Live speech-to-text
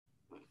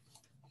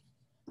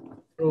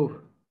Proof.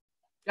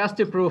 Just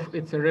to prove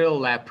it's a real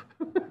lab.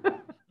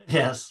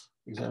 Yes,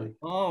 exactly.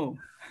 Oh.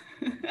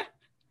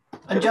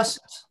 And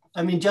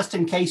just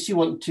in case you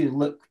want to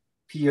look,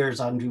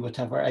 Piers, Andrew,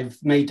 whatever, I've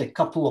made a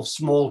couple of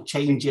small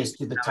changes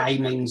to the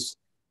timings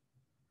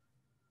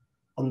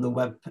on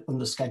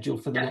the schedule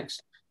for the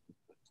next.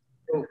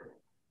 Proof.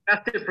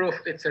 Just to prove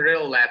it's a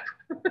real lab.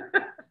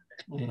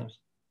 Yes.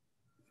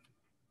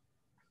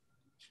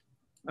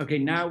 Okay,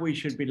 now we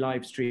should be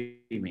live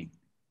streaming.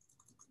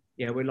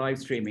 Yeah, we're live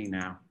streaming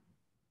now.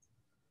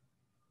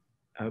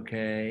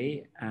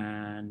 Okay,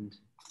 and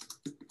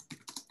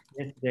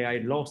yesterday I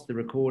lost the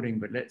recording,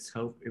 but let's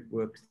hope it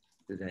works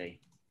today.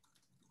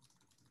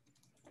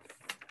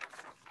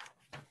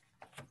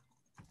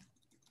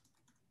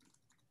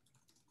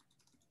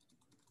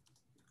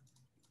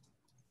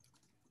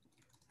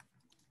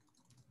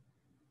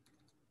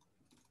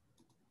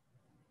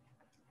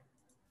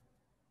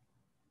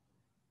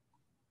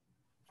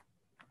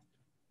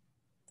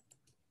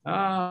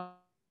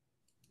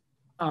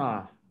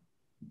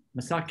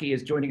 Masaki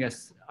is joining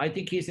us. I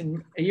think he's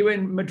in, are you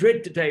in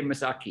Madrid today,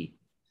 Masaki?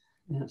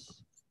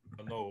 Yes.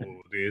 No,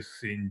 this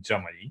in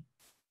Germany.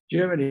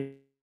 Germany.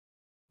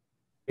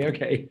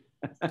 Okay.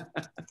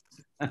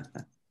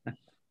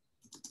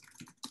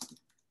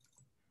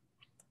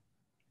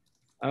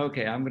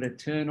 Okay, I'm going to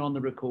turn on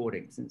the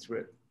recording since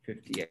we're at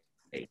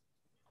 58.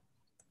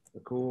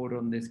 Record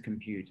on this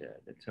computer.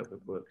 Let's hope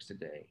it works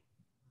today.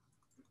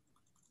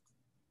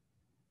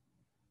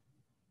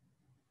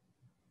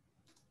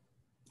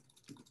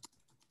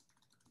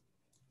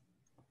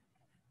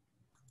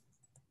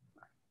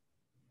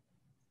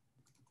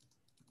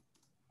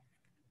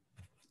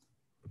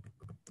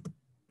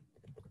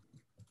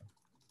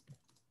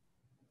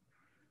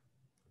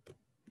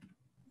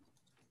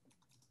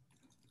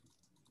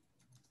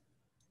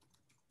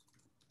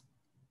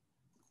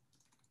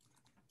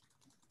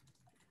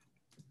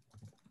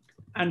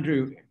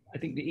 Andrew, I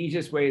think the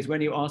easiest way is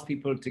when you ask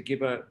people to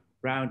give a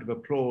round of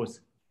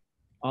applause,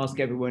 ask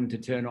everyone to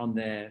turn on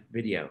their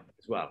video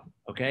as well,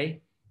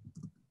 okay?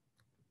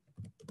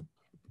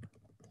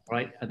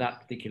 Right, at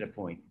that particular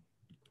point.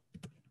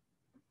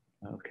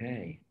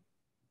 Okay.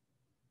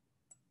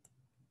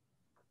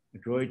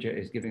 Droiger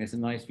is giving us a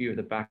nice view of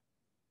the back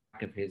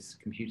of his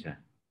computer.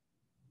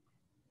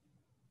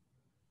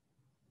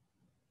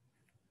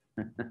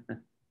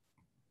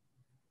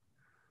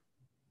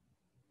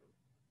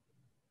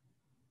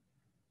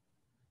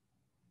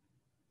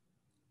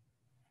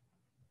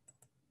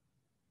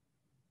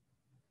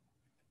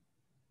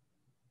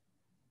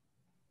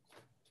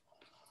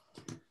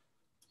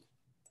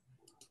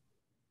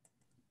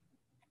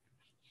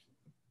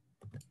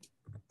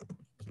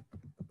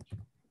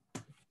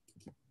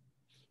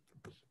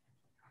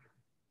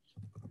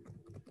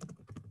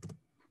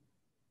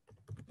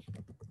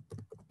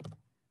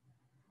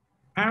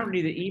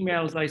 Apparently the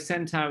emails I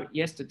sent out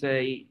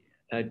yesterday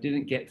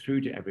didn't get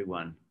through to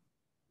everyone.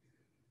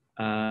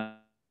 Let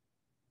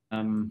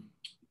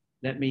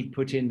me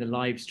put in the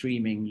live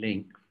streaming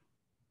link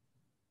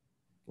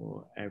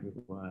for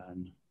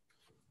everyone.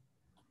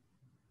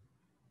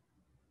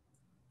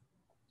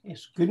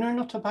 Is Gunnar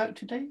not about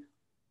today?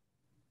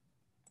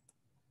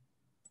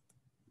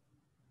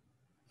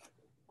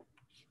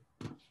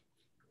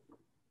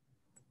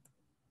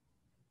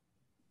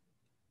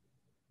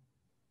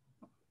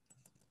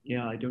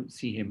 Yeah, I don't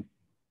see him.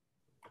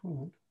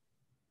 Oh.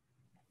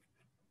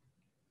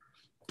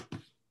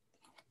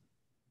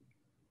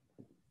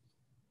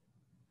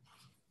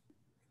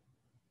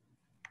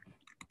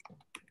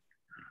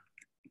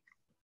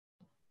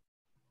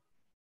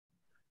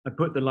 I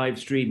put the live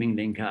streaming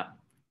link up.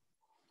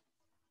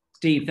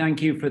 Steve,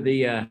 thank you for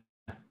the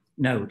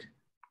note.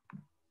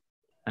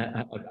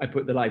 I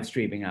put the live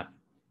streaming up.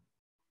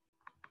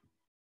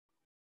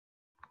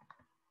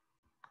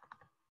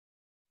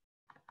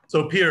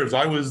 So Piers,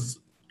 I was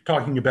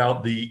talking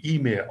about the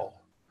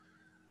email.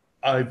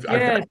 I've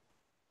got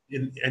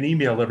an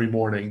email every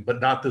morning,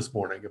 but not this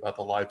morning about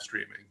the live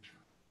streaming.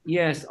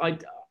 Yes,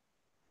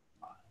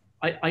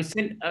 I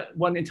sent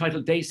one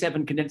entitled Day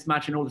 7 Condensed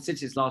Match in all the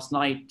cities last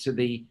night to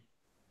the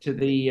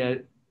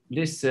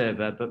list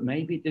server, but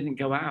maybe it didn't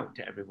go out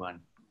to everyone.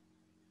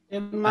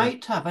 It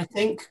might have. I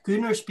think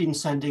Gunnar's been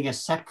sending a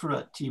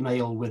separate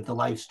email with the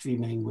live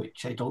streaming,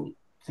 which I don't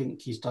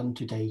think he's done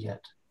today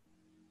yet.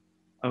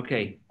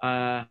 Okay.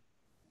 Well,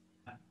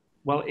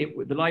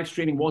 the live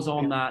streaming was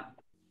on that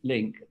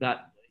link,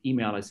 that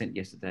email I sent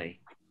yesterday.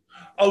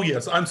 Oh,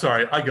 yes. I'm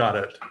sorry. I got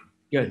it.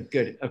 Good,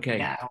 good. Okay.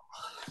 Yeah.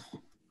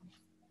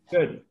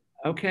 Good.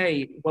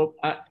 Okay. Well,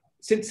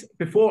 since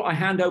before I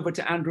hand over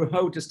to Andrew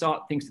Ho to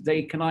start things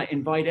today, can I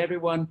invite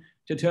everyone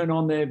to turn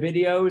on their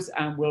videos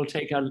and we'll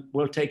take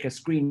a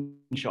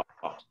screenshot.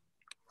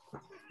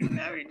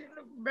 Now it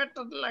look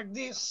better like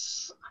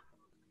this.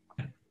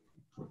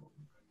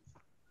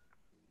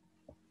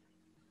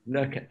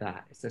 Look at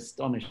that. It's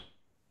astonishing.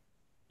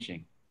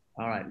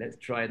 All right, let's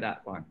try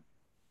that one.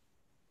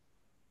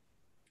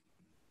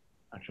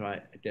 I'll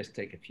try, just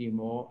take a few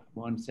more.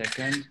 1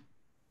 second.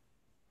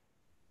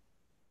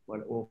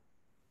 Well, it all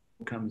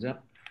comes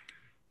up.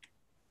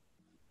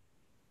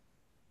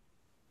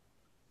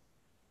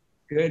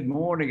 Good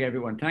morning,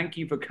 everyone. Thank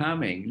you for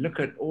coming. Look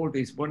at all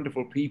these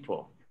wonderful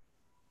people.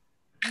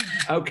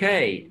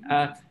 Okay,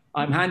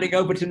 I'm handing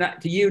over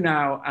to you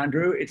now,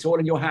 Andrew. It's all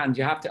in your hands.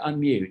 You have to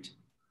unmute.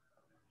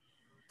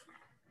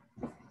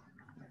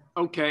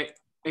 Okay,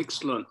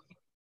 excellent.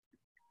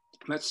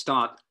 Let's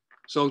start.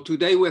 So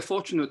today we're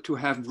fortunate to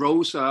have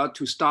Rosa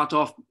to start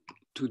off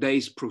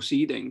today's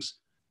proceedings.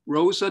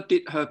 Rosa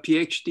did her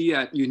PhD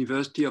at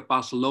University of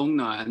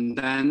Barcelona and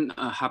then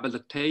a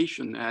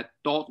habilitation at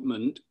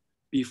Dortmund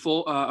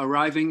before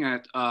arriving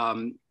at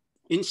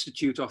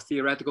Institute of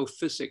Theoretical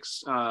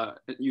Physics at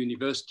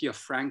University of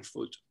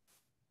Frankfurt,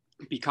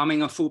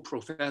 becoming a full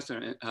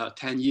professor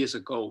 10 years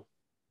ago.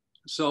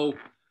 So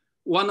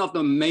one of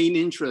her main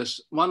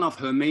interests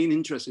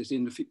is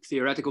in the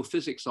theoretical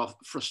physics of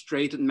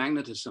frustrated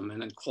magnetism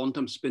and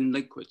quantum spin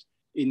liquids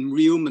in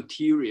real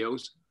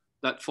materials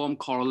that form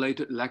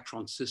correlated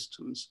electron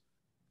systems.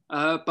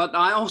 But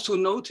I also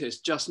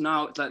noticed just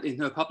now that in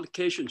her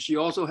publication, she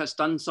also has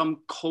done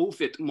some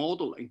COVID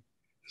modeling.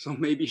 So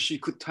maybe she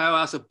could tell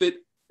us a bit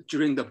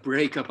during the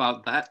break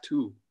about that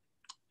too.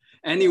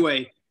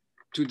 Anyway,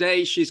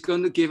 today she's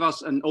going to give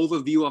us an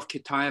overview of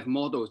Kitaev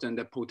models and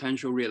their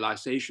potential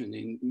realization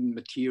in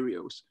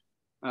materials.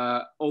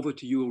 Over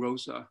to you,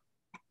 Rosa.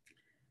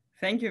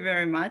 Thank you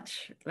very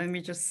much. Let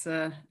me just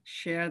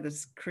share the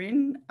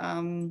screen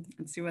and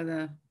see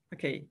whether,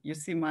 okay, you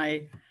see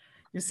my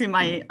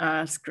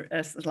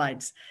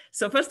slides.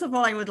 So first of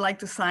all, I would like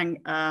to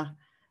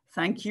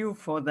thank you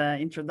for the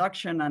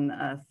introduction and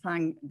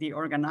thank the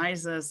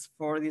organizers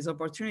for this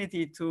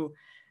opportunity to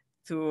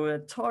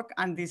talk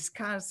and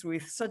discuss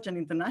with such an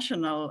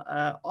international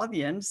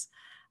audience.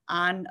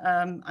 And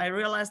I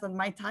realized that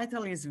my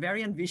title is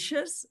very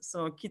ambitious.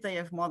 So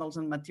Kitaev models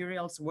and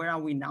materials, where are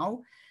we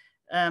now?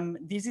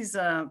 This is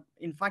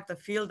in fact a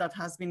field that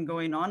has been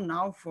going on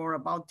now for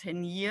about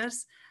 10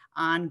 years.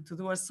 And to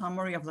do a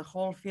summary of the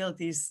whole field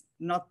is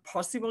not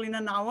possible in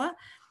an hour.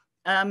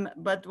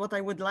 But what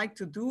I would like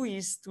to do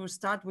is to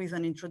start with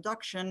an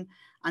introduction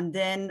and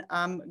then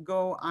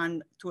go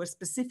on to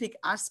specific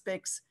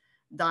aspects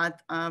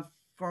that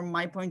from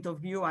my point of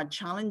view are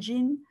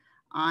challenging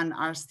and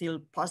are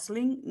still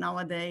puzzling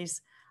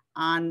nowadays.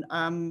 And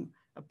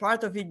a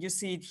part of it, you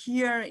see it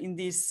here in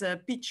this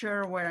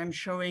picture where I'm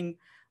showing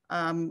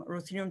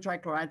ruthenium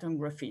trichloride and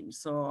graphene.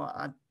 So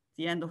at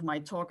the end of my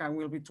talk, I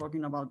will be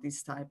talking about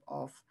this type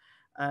of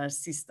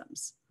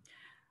systems.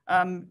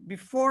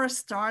 Before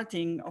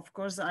starting, of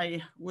course,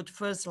 I would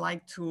first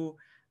like to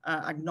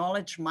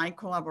acknowledge my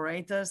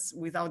collaborators.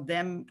 Without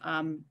them,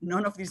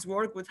 none of this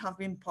work would have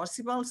been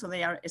possible. So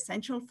they are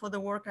essential for the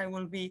work I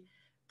will be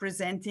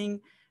presenting.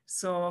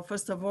 So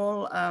first of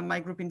all, my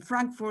group in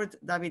Frankfurt,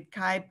 David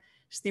Kaib,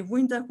 Steve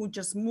Winter, who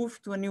just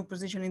moved to a new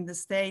position in the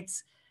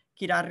States,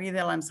 Kira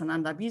Riedel and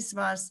Sananda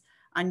Biswas,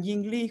 and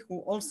Ying Li, who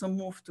also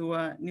moved to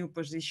a new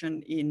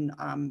position in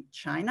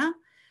China.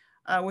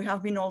 We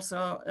have been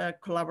also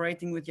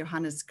collaborating with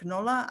Johannes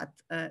Knoller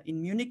in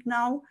Munich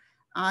now,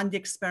 and the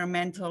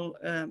experimental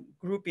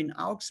group in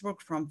Augsburg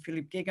from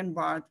Philipp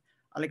Gegenwart,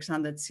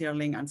 Alexander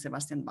Zierling, and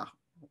Sebastian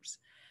Bachhorst.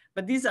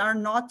 But these are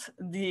not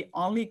the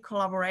only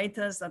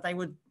collaborators that I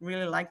would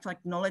really like to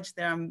acknowledge.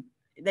 There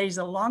is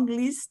a long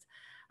list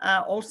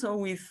also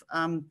with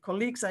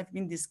colleagues I've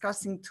been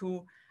discussing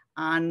too.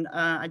 And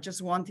I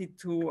just wanted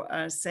to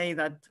say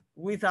that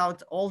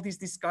without all these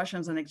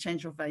discussions and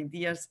exchange of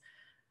ideas,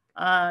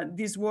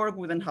 this work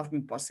wouldn't have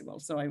been possible.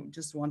 So I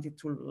just wanted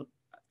to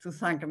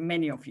thank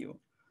many of you.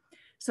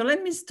 So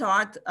let me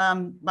start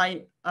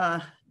by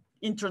an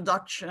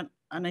introduction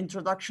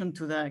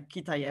to the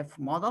Kitaev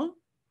model.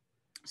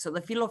 So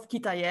the field of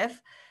Kitaev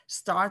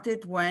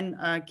started when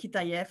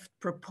Kitaev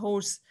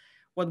proposed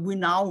what we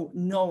now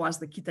know as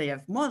the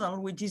Kitaev model,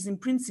 which is in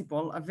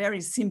principle a very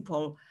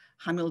simple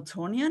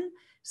Hamiltonian.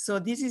 So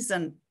this is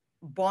a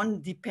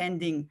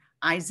bond-depending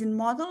Ising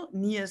model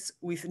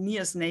with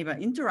nearest neighbor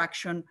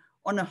interaction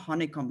on a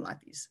honeycomb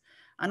lattice.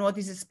 And what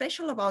is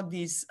special about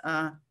this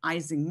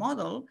Ising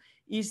model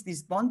is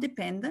this bond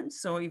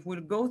dependence. So if we'll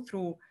go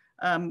through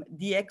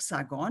the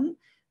hexagon,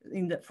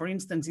 for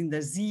instance, in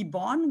the Z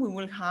bond, we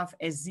will have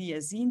a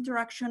Z-Z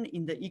interaction,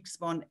 in the X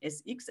bond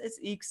as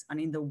X,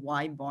 and in the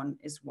Y bond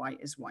as Y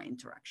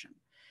interaction.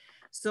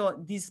 So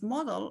this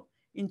model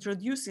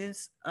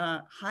introduces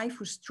high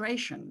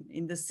frustration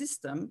in the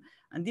system.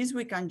 And this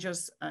we can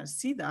just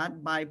see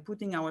that by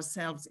putting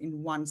ourselves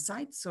in one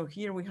side. So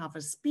here we have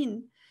a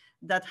spin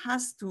that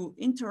has to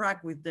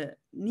interact with the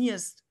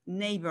nearest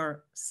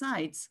neighbor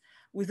sites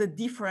with a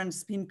different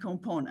spin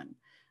component.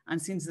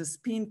 And since the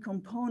spin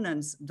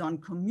components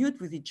don't commute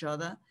with each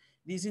other,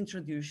 this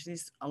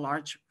introduces a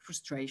large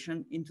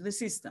frustration into the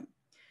system.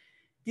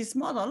 This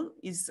model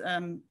is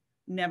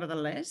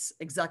nevertheless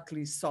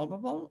exactly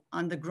solvable,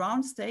 and the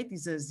ground state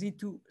is a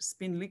Z2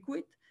 spin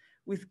liquid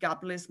with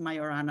gapless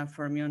Majorana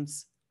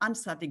fermions and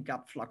static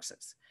gap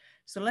fluxes.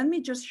 So let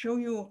me just show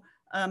you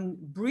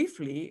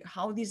briefly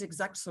how this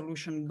exact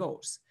solution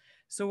goes.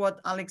 So what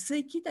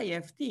Alexei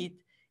Kitaev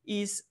did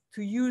is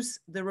to use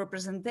the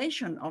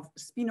representation of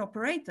spin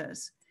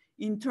operators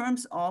in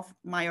terms of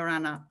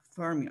Majorana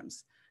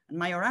fermions. And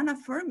Majorana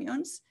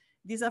fermions,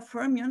 these are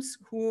fermions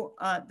who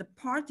the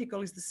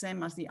particle is the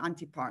same as the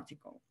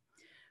antiparticle.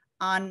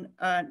 And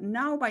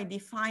now by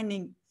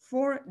defining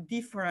 4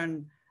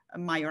 different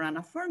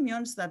Majorana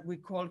fermions that we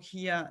call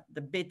here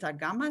the beta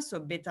gamma, so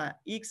beta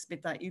X,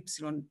 beta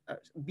Y,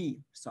 B,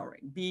 sorry,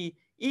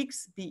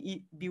 BX,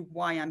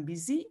 BY, and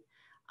BZ,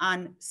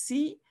 and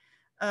C,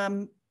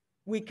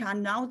 we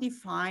can now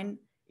define,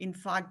 in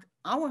fact,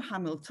 our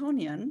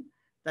Hamiltonian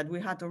that we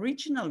had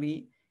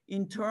originally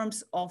in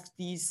terms of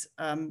this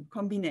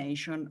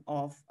combination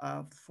of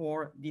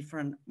 4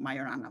 different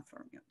Majorana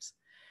fermions.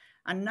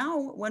 And now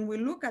when we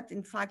look at,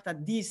 in fact,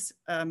 at this,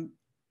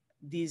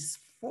 this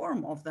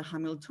form of the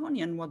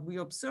Hamiltonian, what we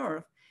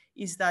observe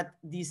is that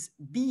these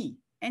B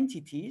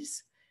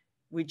entities,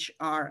 which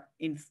are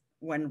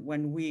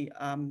when we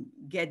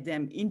get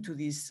them into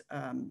this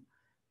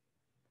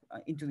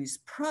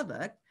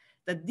product,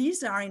 that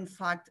these are in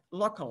fact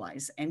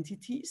localized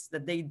entities,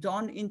 that they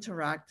don't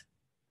interact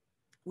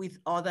with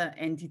other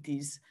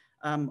entities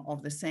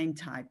of the same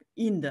type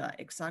in the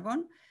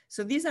hexagon.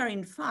 So these are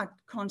in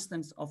fact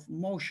constants of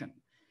motion.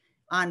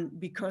 And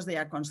because they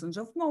are constants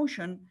of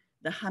motion,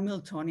 the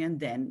Hamiltonian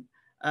then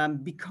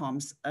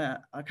becomes a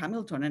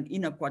Hamiltonian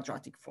in a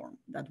quadratic form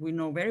that we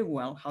know very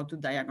well how to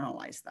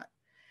diagonalize that.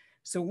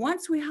 So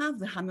once we have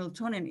the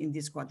Hamiltonian in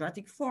this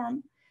quadratic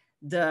form,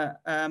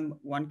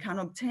 one can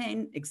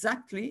obtain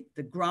exactly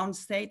the ground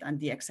state and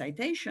the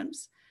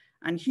excitations.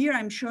 And here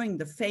I'm showing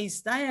the phase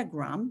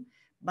diagram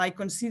by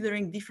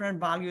considering different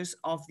values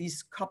of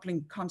these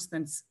coupling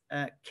constants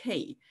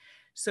K.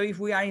 So if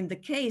we are in the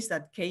case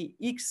that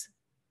Kx,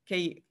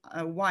 Ky,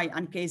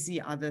 and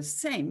Kz are the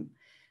same,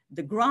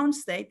 the ground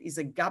state is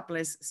a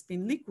gapless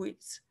spin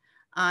liquids.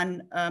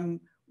 And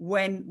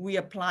when we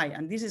apply,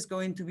 and this is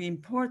going to be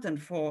important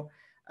for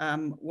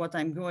what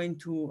I'm going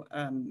to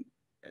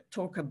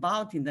talk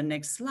about in the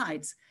next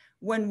slides,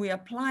 when we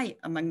apply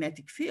a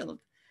magnetic field,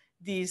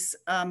 this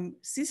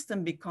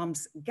system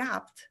becomes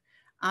gapped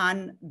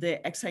and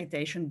the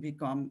excitation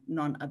become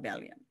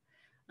non-abelian.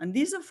 And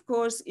this, of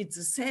course, it's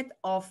a set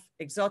of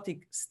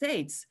exotic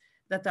states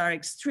that are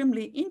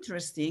extremely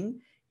interesting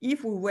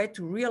if we were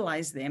to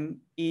realize them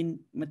in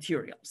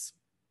materials.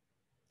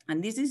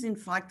 And this is in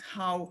fact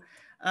how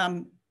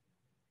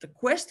the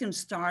question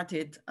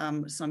started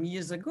some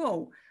years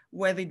ago,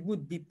 whether it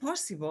would be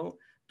possible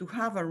to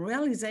have a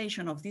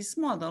realization of this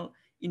model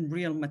in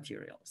real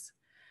materials.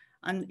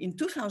 And in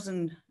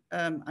 2000,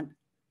 and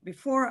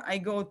before I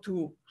go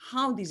to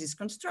how this is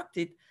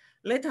constructed,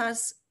 let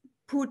us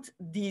put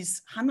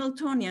this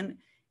Hamiltonian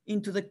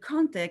into the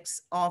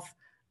context of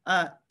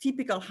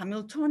typical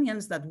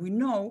Hamiltonians that we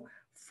know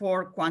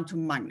for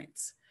quantum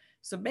magnets.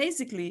 So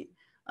basically,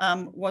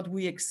 what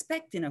we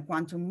expect in a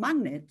quantum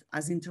magnet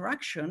as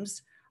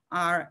interactions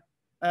are,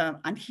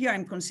 and here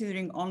I'm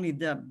considering only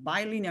the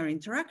bilinear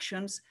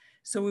interactions,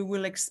 so we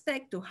will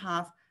expect to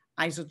have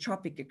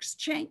isotropic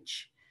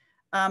exchange.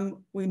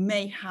 We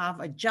may have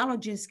a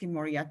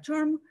Jalodziński-Moriya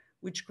term,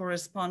 which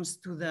corresponds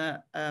to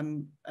the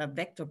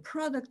vector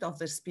product of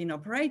the spin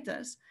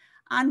operators.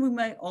 And we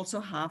may also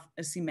have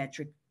a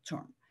symmetric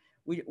term,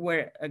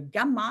 where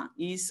gamma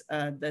is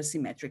the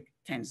symmetric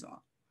tensor.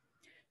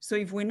 So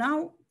if we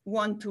now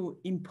want to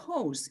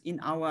impose in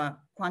our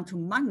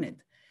quantum magnet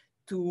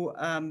to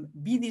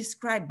be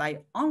described by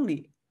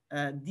only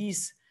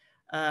this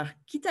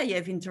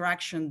Kitaev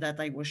interaction that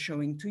I was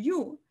showing to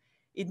you,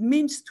 it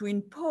means to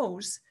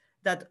impose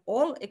that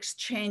all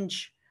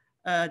exchange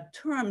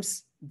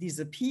terms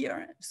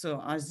disappear, so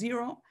are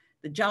 0.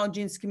 The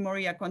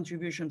Jalodziński-Moriya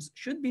contributions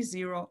should be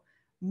 0.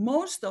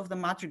 Most of the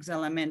matrix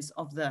elements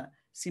of the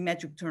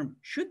symmetric term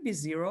should be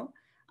 0.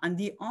 And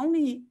the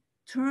only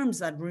terms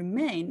that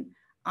remain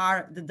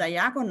are the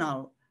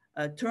diagonal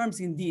terms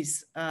in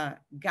this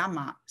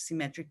gamma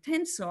symmetric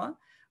tensor,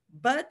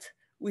 but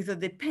with a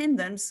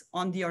dependence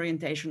on the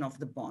orientation of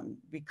the bond,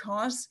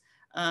 because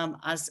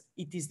as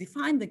it is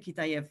defined, the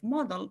Kitaev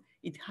model,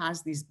 it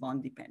has this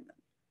bond dependence.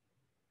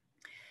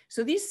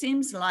 So this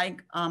seems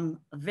like a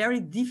very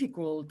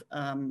difficult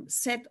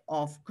set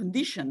of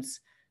conditions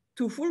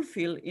to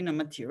fulfill in a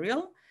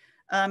material,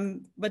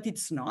 but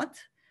it's not.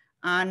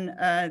 And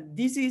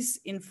this is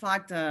in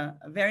fact a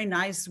very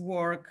nice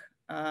work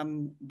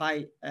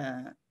by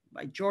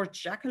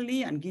George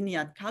Jackley and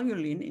Ginyat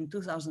Kalyulin in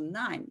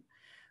 2009,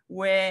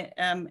 where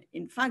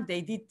in fact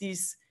they did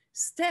this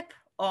step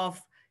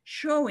of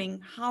showing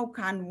how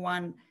can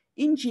one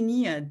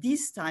engineer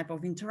this type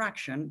of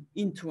interaction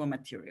into a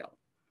material.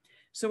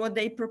 So what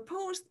they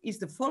proposed is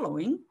the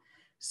following.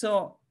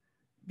 So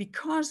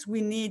because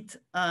we need,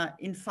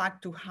 in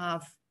fact, to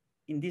have,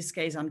 in this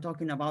case, I'm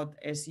talking about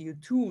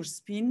SU2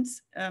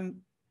 spins.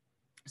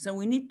 So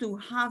we need to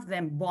have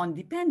them bond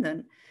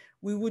dependent.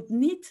 We would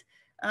need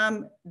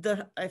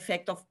the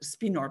effect of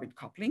spin orbit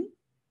coupling.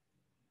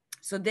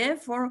 So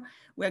therefore,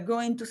 we're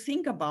going to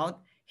think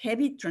about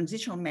heavy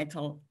transitional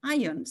metal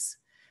ions,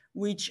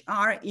 which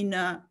are in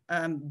a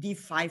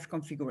D5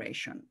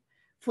 configuration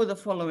for the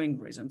following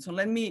reason. So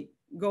let me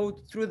go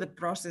through the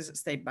process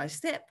step by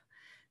step.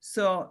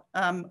 So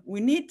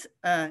we need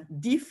a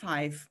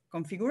D5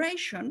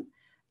 configuration,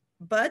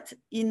 but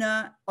in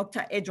an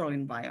octahedral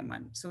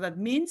environment. So that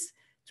means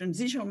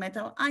transitional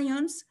metal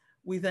ions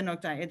with an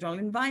octahedral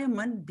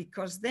environment,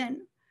 because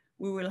then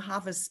we will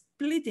have a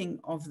splitting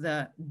of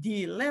the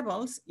D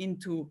levels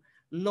into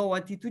lower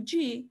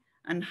T2G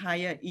and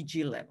higher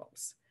EG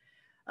levels.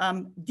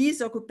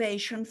 This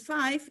occupation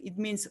 5, it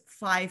means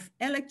 5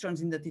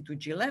 electrons in the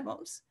T2G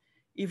levels.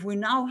 If we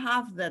now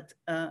have that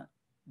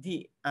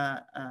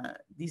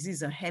this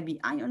is a heavy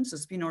ion, so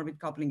spin orbit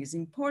coupling is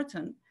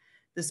important.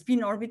 The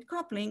spin orbit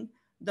coupling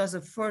does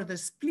a further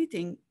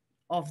splitting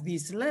of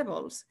these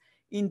levels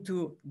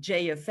into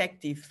J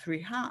effective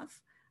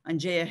 3/2 and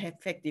J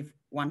effective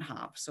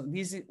 1/2. So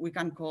this we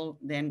can call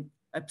then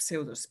a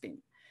pseudospin.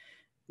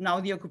 Now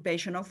the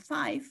occupation of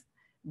 5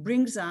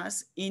 brings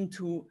us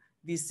into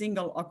the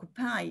single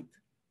occupied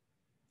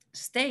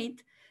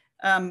state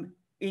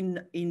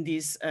in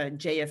this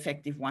J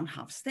effective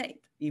 1/2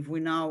 state. If we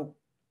now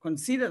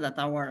consider that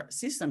our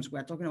systems,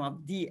 we're talking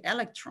about D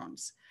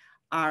electrons,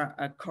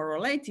 are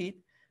correlated,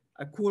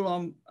 a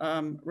Coulomb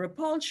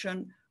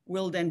repulsion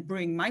will then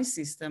bring my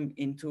system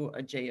into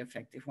a J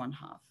effective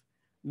 1/2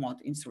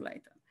 mod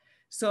insulator.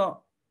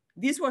 So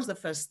this was the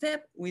first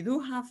step. We do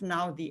have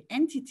now the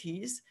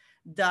entities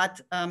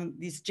that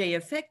this J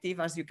effective,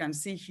 as you can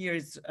see here,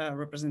 is a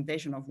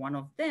representation of one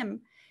of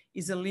them,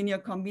 is a linear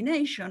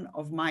combination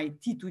of my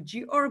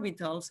T2G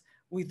orbitals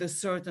with a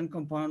certain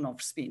component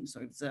of spin.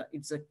 So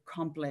it's a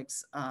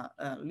complex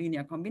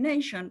linear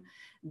combination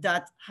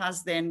that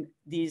has then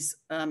this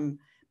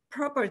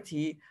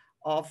property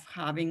of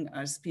having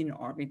a spin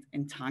orbit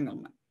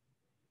entanglement.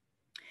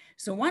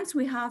 So once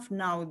we have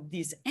now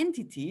these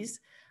entities,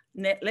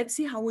 let's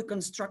see how we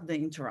construct the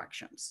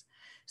interactions.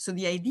 So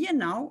the idea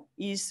now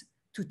is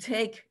to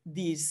take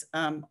these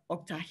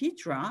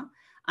octahedra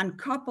and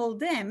couple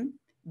them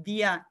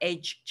via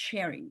H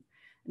sharing.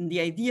 And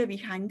the idea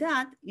behind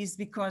that is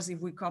because if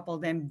we couple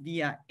them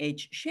via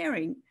H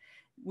sharing,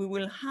 we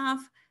will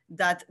have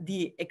that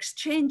the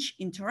exchange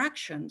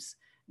interactions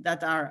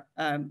that are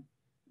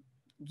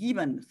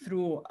given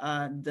through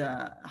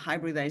the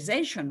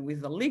hybridization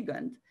with the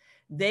ligand,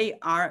 they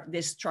are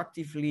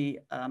destructively,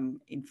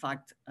 in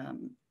fact,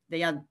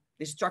 they are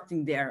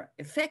destructing their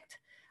effect.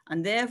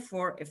 And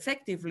therefore,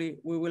 effectively,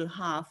 we will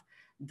have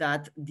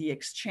that the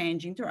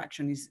exchange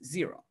interaction is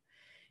 0.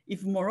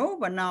 If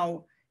moreover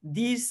now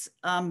these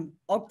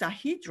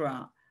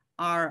octahedra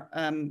are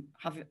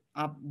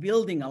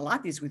building a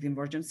lattice with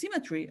invergent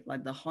symmetry,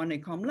 like the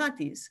honeycomb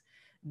lattice,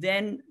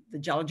 then the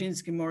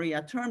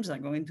Jałodziński-Moria terms are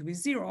going to be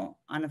 0,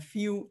 and a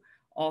few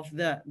of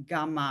the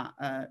gamma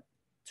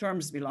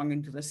terms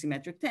belonging to the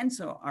symmetric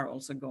tensor are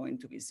also going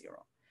to be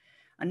 0.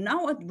 And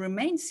now what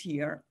remains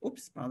here,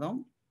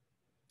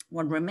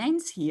 what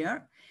remains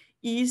here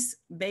is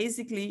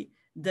basically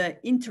the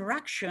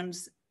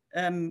interactions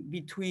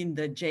between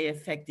the J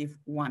effective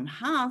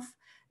 1/2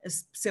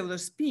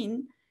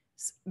 pseudospin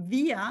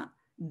via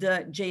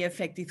the J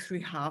effective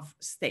 3/2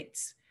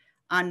 states.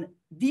 And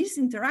this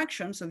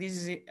interaction, so this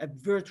is a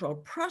virtual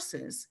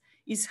process,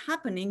 is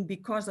happening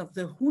because of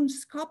the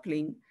Hund's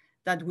coupling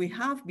that we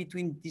have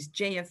between these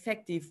J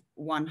effective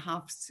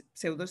 1/2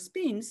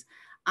 pseudospins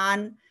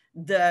and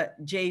the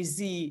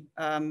JZ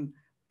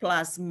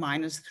plus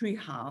minus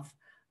 3/2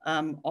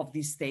 of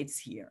these states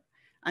here.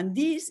 And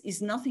this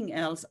is nothing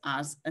else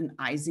as an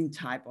Ising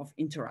type of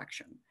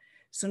interaction.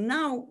 So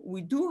now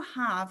we do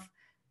have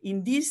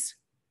in this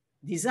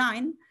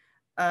design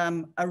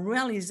a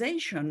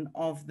realization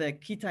of the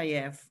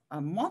Kitaev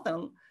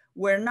model,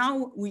 where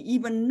now we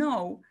even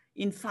know,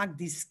 in fact,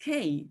 this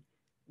K,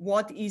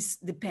 what is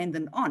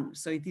dependent on.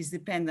 So it is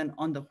dependent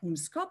on the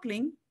Hund's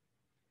coupling,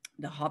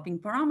 the hopping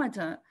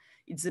parameter,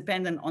 it's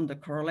dependent on the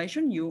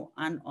correlation U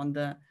and on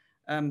the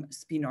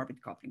spin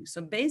orbit coupling.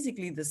 So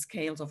basically the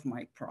scales of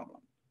my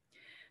problem.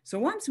 So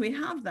once we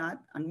have that,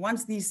 and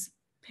once this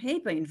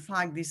paper, in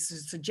fact, this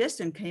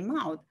suggestion came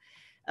out,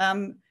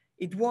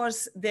 it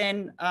was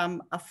then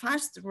a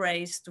fast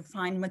race to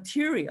find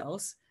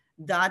materials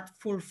that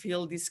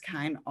fulfill this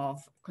kind of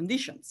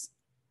conditions.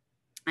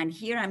 And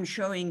here I'm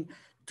showing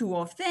 2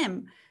 of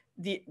them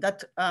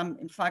that,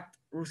 in fact,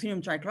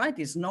 ruthenium trichloride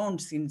is known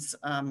since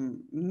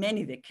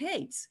many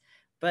decades,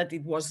 but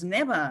it was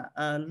never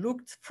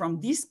looked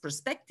from this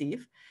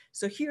perspective.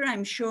 So here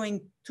I'm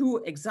showing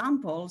 2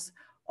 examples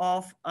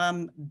of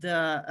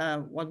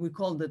what we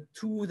call the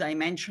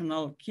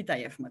 2-dimensional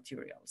Kitaev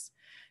materials.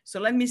 So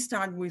let me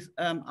start with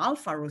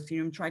alpha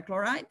ruthenium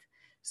trichloride.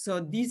 So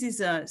this is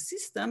a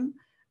system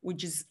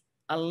which is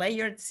a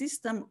layered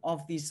system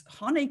of these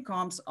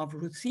honeycombs of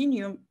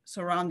ruthenium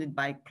surrounded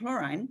by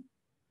chlorine.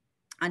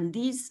 And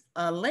these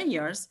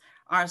layers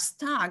are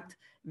stacked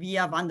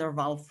via van der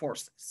Waals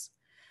forces.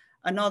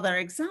 Another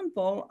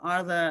example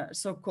are the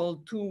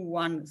so-called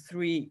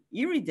 2,1,3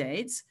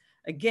 iridates.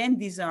 Again,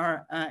 these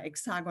are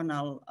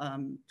hexagonal,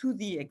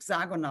 2D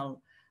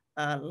hexagonal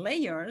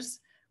layers,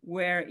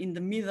 where in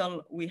the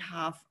middle we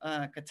have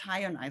a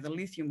cation, either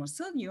lithium or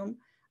sodium,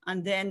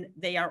 and then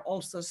they are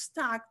also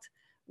stacked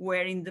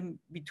where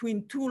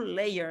between two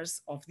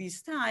layers of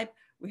this type,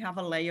 we have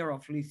a layer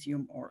of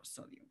lithium or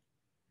sodium.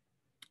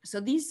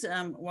 So this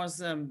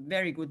was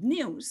very good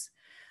news.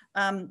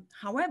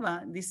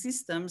 However, these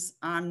systems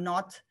are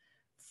not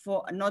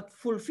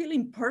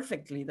fulfilling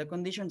perfectly the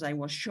conditions I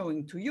was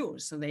showing to you.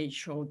 So they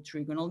show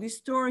trigonal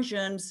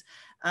distortions.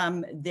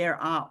 There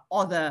are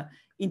other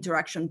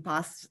interaction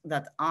paths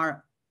that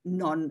are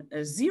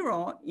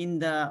non-zero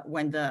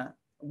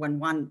when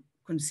one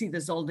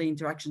considers all the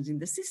interactions in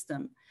the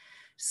system.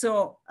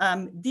 So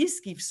this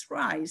gives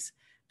rise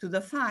to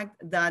the fact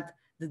that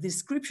the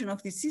description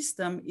of the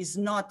system is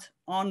not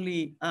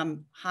only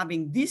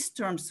having this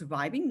term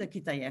surviving, the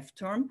Kitaev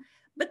term,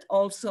 but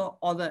also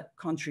other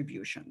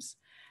contributions.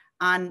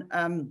 And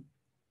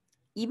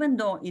even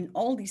though in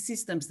all these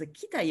systems, the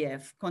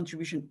Kitaev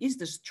contribution is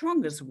the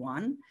strongest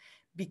one,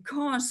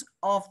 because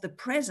of the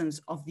presence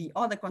of the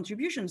other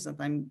contributions that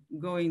I'm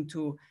going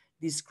to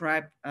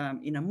describe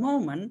in a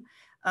moment,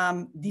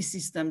 these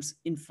systems,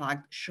 in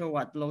fact, show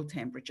at low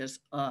temperatures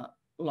a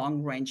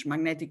long-range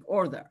magnetic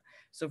order.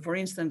 So for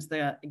instance,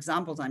 the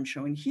examples I'm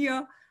showing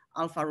here,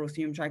 alpha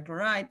ruthenium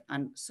trichloride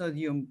and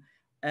sodium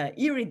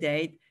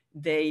iridate,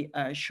 they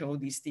show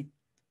this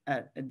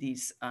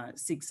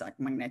zigzag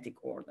magnetic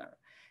order.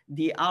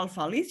 The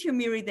alpha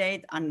lithium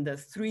iridate and the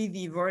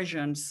 3D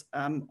versions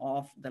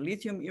of the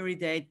lithium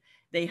iridate,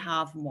 they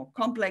have more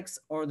complex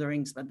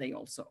orderings, but they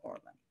also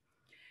order.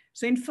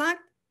 So in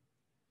fact,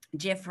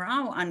 Jeff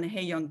Rao and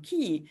Hye-Young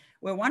Ki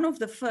were one of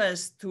the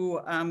first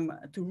to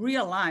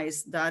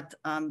realize that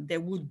there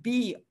would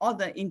be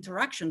other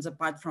interactions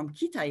apart from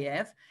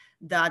Kitaev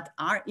that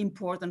are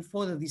important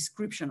for the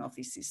description of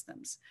these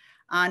systems.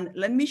 And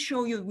let me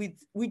show you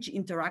with which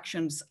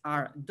interactions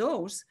are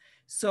those.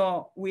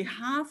 So we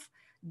have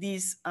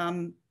this,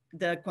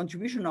 the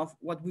contribution of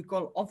what we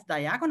call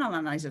off-diagonal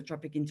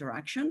anisotropic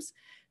interactions.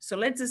 So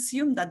let's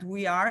assume that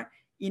we are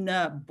in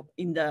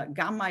the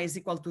gamma is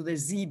equal to the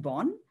Z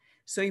bond.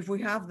 So if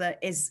we have the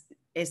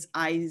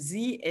SIZ,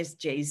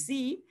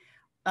 SJZ,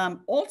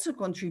 also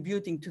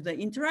contributing to the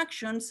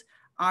interactions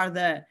are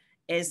the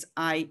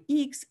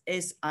SIX,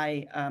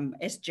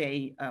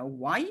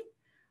 SJY,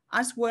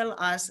 as well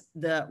as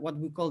what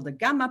we call the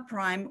gamma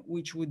prime,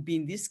 which would be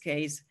in this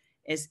case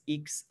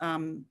SX,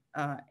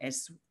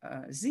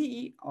 SZ,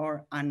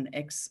 or an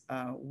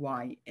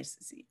XY,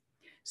 SZ.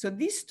 So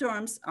these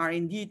terms are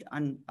indeed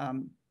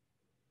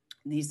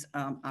these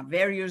are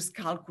various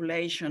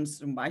calculations,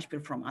 zum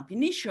Beispiel from ab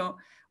initio,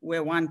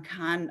 where one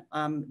can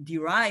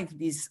derive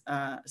these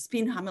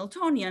spin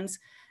Hamiltonians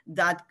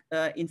that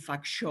in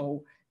fact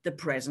show the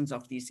presence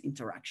of these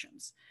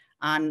interactions.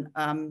 And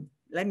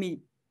let me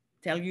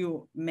tell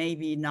you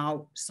maybe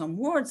now some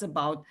words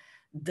about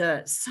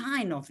the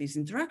sign of these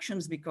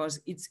interactions, because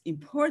it's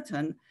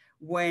important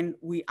when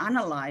we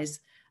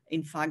analyze,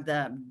 in fact,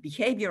 the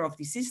behavior of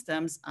the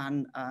systems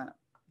and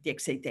the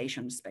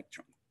excitation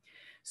spectrum.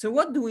 So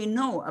what do we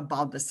know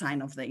about the sign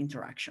of the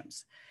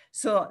interactions?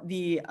 So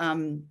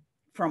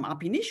from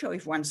ab initio,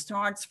 if one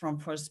starts from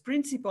first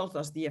principles,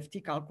 does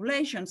DFT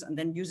calculations, and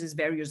then uses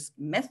various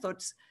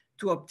methods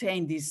to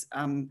obtain these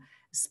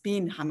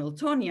spin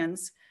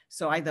Hamiltonians,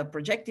 so either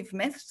projective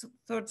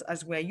methods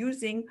as we're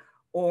using,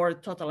 or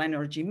total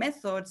energy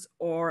methods,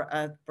 or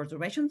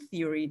perturbation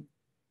theory,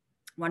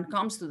 one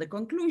comes to the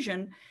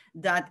conclusion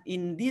that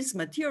in this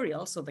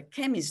material, so the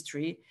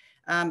chemistry,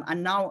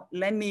 and now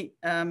let me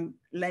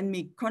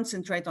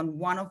concentrate on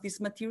one of these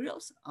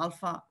materials,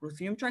 alpha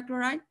ruthenium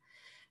trichloride.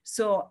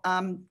 So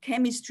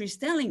chemistry is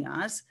telling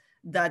us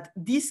that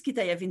this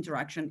Kitaev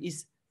interaction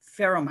is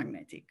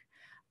ferromagnetic,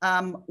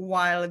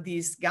 while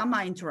this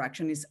gamma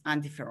interaction is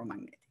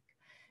antiferromagnetic.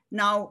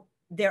 Now,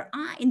 there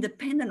are,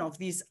 independent of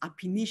these ab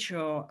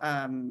initio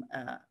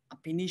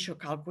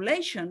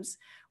calculations,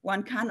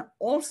 one can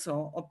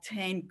also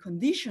obtain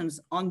conditions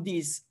on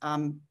these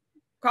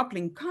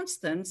coupling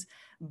constants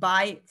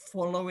by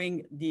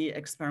following the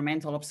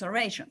experimental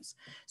observations.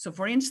 So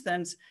for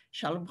instance,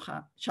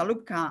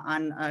 Chalupka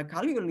and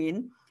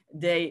Kaliulin,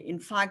 they in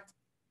fact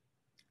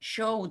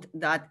showed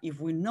that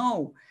if we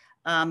know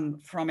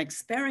from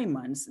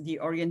experiments the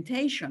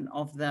orientation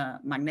of the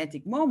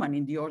magnetic moment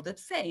in the ordered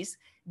phase,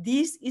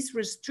 this is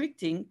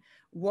restricting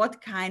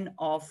what kind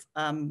of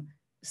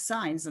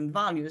signs and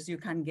values you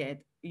can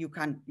get, you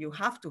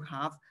have to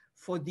have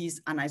for these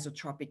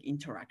anisotropic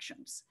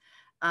interactions.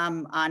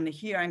 And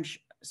here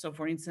so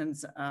for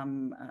instance,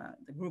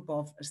 the group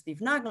of Steve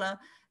Nagler,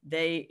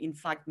 they in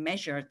fact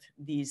measured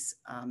this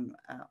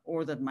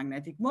ordered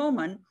magnetic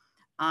moment,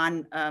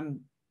 and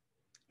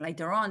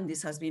later on,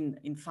 this has been,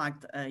 in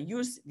fact,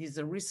 used. There's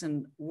a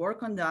recent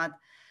work on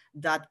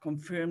that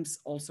confirms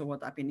also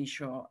what ab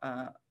initio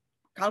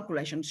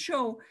calculations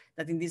show,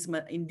 that in this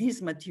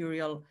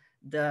material,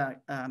 the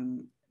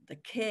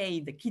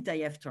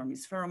Kitaev term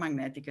is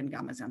ferromagnetic and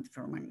gamma is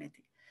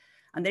antiferromagnetic.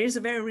 And there is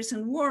a very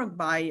recent work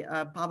by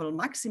Pavel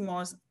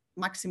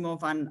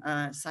Maximov and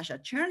Sasha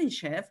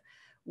Chernyshев,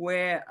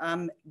 where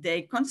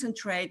they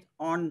concentrate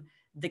on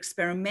the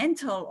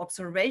experimental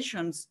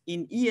observations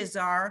in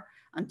ESR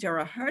and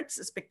terahertz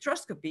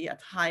spectroscopy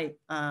at high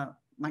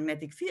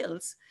magnetic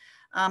fields,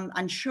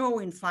 and show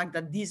in fact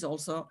that this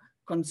also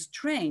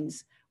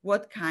constrains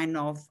what kind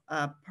of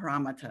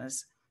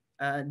parameters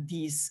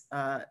this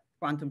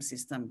quantum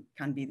system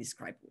can be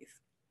described with.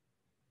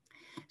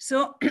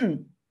 So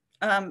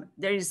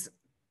there is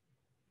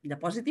the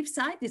positive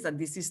side is that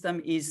this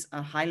system is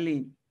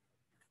highly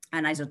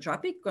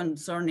anisotropic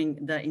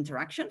concerning the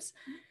interactions.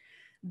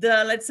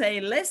 The, let's say,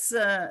 less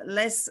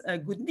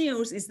good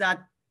news is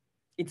that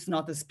it's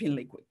not a spin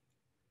liquid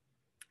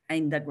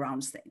in the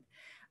ground state.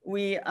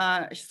 We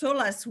saw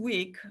last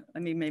week,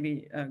 let me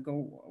maybe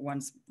go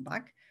once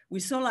back. We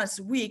saw last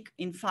week,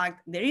 in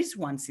fact, there is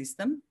one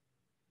system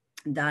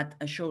that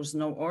shows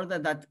no order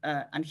that,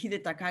 and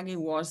Hide Takagi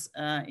was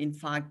in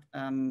fact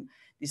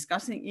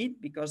discussing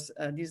it because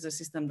this is a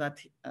system that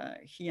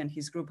he and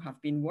his group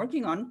have been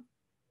working on.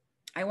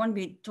 I won't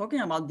be talking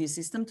about this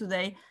system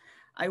today.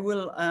 I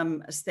will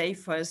stay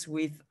first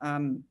with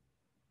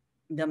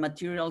the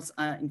materials,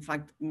 in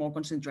fact, more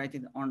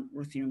concentrated on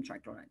ruthenium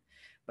trichloride.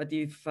 But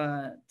if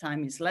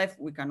time is left,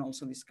 we can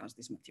also discuss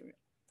this material.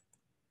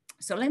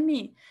 So let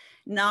me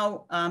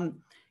now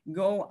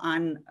go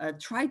and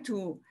try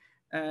to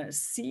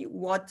see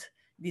what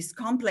these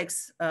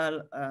complex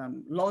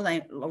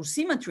low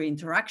symmetry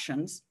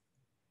interactions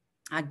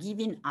are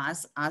giving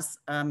us as,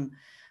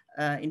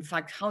 in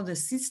fact, how the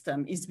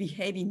system is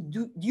behaving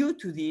due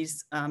to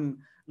these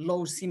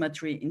low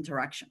symmetry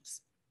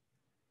interactions.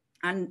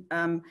 And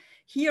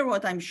here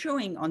what I'm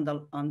showing on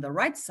the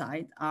right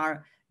side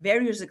are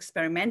various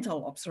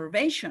experimental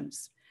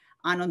observations.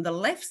 And on the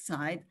left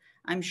side,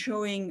 I'm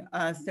showing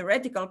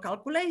theoretical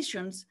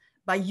calculations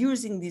by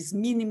using this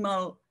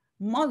minimal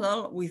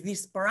model with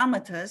these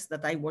parameters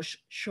that I was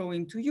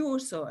showing to you.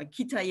 So a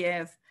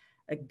Kitaev,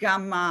 a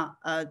gamma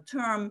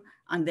term,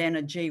 and then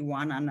a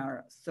J1 and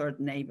our third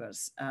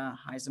neighbor's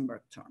Heisenberg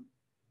term.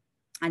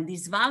 And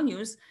these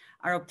values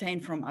are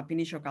obtained from ab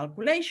initio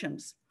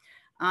calculations.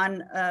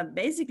 And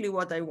basically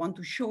what I want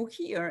to show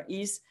here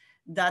is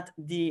that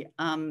the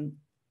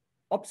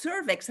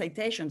observed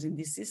excitations in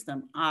this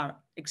system are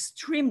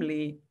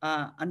extremely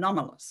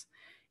anomalous.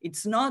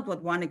 It's not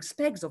what one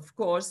expects, of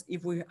course,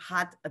 if we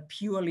had a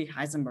purely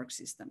Heisenberg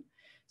system.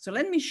 So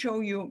let me show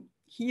you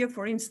here,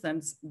 for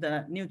instance,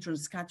 the neutron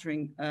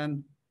scattering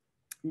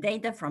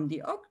data from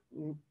the Oak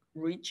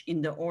Ridge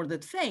in the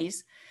ordered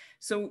phase.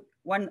 So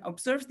one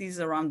observes this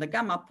around the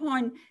gamma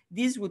point.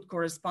 This would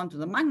correspond to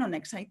the Magnon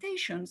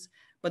excitations,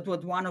 but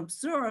what one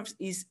observes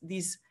is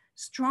this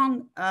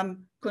strong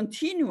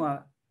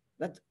continua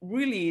that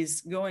really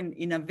is going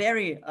in a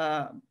very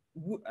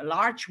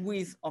large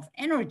width of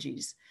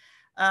energies.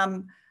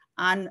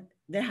 And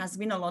there has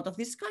been a lot of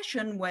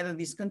discussion whether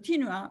this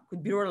continua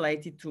could be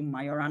related to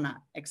Majorana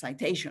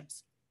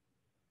excitations.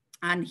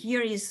 And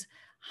here is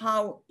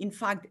how, in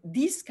fact,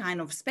 this kind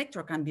of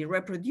spectra can be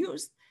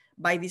reproduced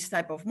by this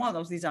type of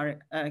models. These are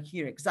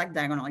here exact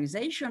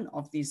diagonalization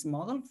of this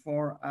model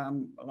for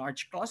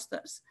large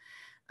clusters.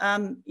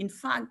 In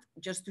fact,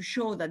 just to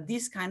show that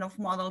this kind of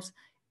models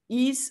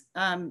is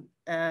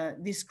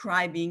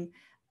describing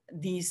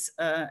these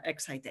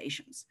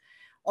excitations.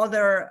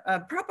 Other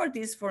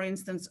properties, for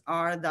instance,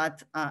 are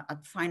that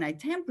at finite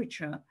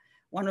temperature,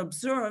 one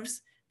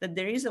observes that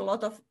there is a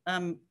lot of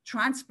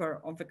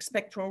transfer of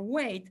spectral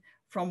weight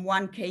from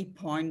 1K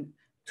point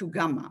to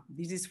gamma.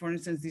 This is, for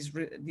instance,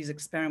 these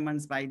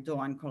experiments by Do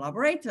and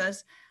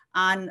collaborators.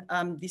 And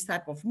this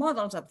type of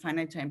models at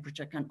finite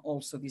temperature can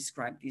also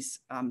describe these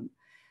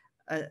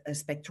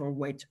spectral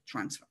weight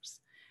transfers.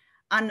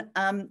 And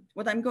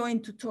what I'm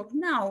going to talk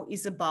now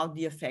is about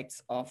the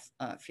effects of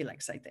field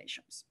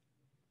excitations.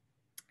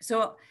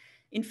 So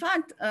in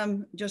fact,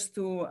 just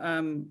to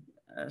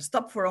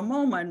stop for a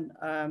moment,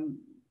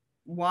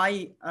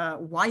 why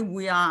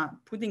we are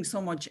putting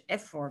so much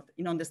effort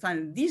in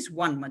understanding this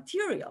one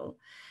material.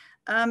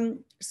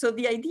 So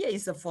the idea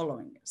is the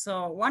following.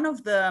 So one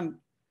of the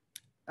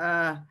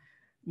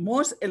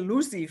most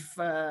elusive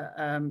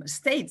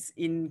states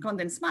in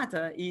condensed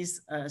matter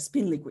is a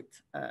spin liquid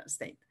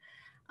state.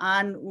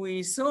 And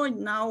we saw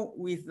now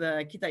with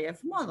the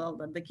Kitaev model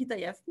that the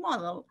Kitaev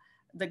model,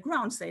 the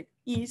ground state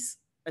is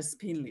a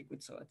spin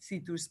liquid, so a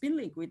C2 spin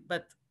liquid.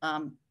 But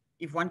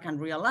if one can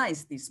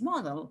realize this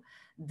model,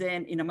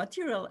 then in a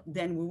material,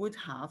 then we would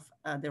have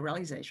the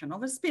realization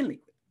of a spin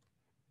liquid.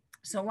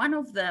 So one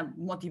of the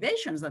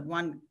motivations that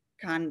one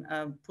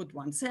can put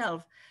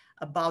oneself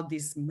about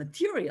these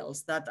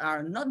materials that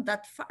are not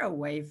that far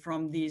away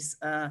from these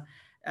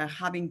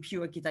having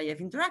pure Kitaev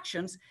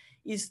interactions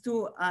is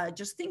to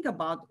just think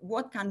about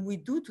what can we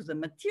do to the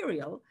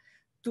material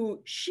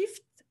to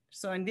shift.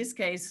 So in this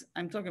case,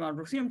 I'm talking about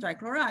ruthenium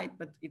trichloride,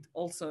 but it's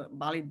also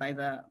valid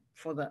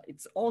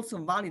it's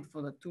also valid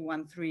for the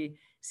 213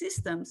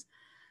 systems.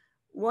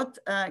 What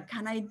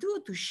can I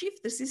do to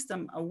shift the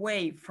system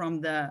away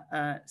from the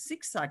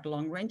zigzag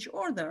long range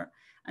order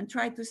and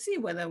try to see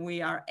whether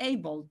we are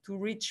able to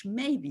reach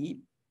maybe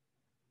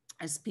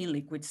a spin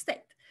liquid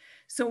state?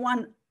 So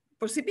one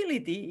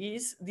possibility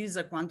is this is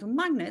a quantum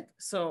magnet.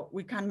 So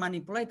we can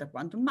manipulate a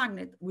quantum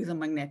magnet with a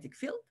magnetic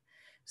field.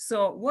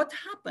 So what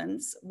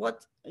happens,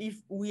 what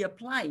if we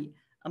apply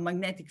a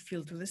magnetic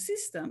field to the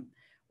system?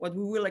 What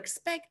we will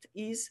expect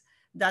is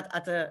that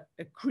at a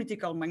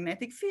critical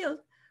magnetic field,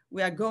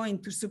 we are going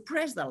to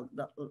suppress the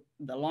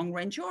long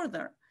range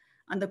order.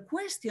 And the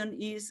question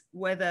is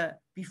whether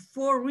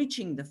before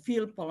reaching the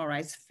field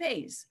polarized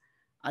phase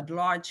at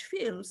large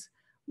fields,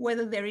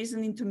 whether there is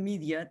an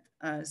intermediate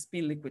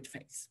spin liquid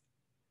phase.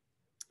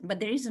 But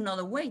there is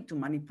another way to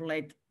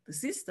manipulate the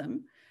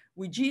system,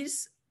 which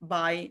is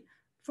by,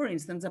 for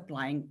instance,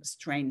 applying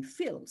strain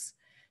fields.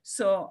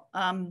 So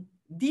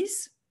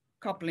these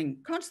coupling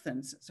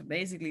constants, so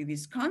basically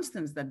these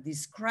constants that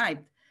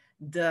describe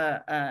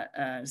the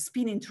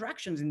spin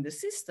interactions in the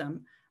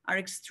system, are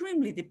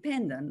extremely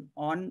dependent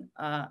on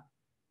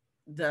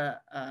the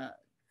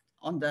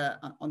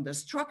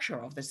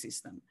structure of the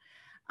system.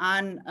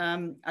 And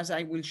as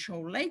I will show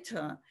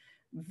later,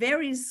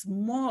 very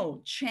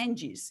small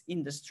changes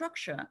in the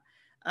structure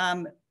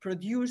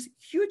produce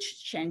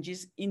huge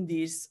changes in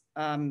these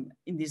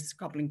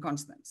coupling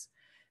constants.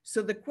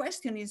 So the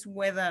question is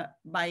whether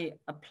by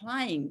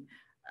applying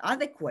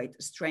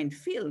adequate strain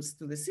fields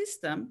to the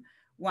system,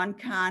 one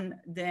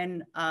can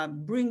then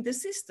bring the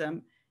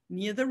system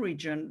near the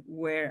region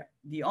where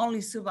the only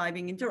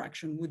surviving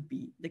interaction would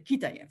be the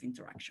Kitaev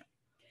interaction.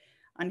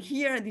 And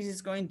here, this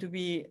is going to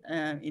be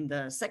in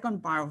the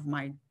second part of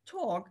my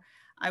talk,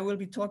 I will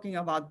be talking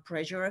about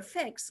pressure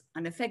effects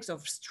and effects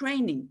of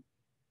straining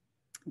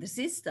the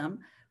system,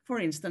 for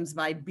instance,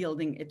 by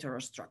building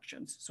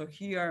heterostructures. So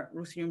here,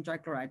 ruthenium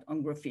trichloride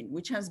on graphene,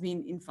 which has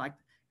been, in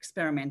fact,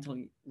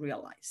 experimentally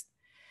realized.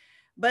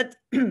 But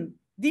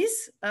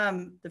this,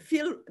 the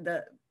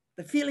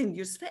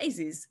field-induced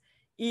phases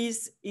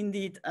is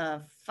indeed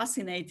a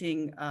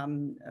fascinating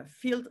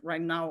field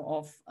right now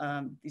of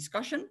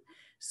discussion.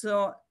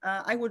 So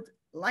I would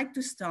like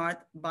to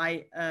start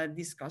by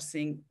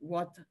discussing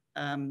what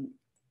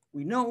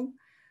we know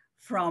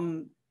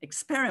from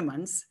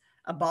experiments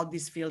about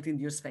these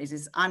field-induced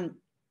phases. And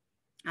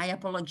I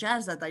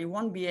apologize that I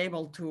won't be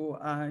able to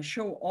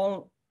show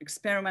all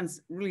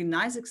experiments, really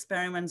nice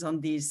experiments on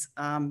these,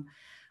 on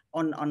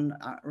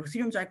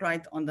ruthenium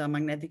trichloride on the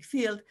magnetic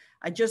field.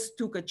 I just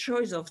took a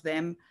choice of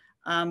them,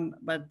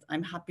 but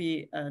I'm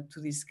happy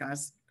to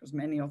discuss, because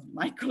many of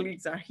my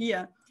colleagues are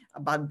here,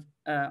 about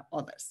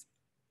others.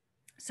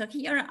 So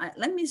here,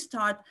 let me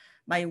start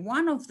by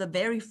one of the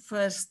very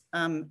first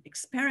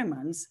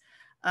experiments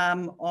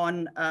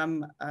on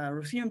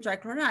ruthenium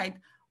trichloride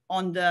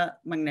on the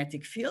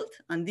magnetic field.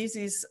 And this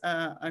is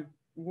a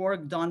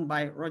work done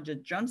by Roger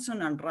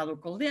Johnson and Radu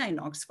Koldea in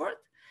Oxford.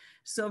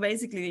 So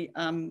basically,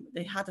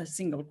 they had a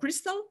single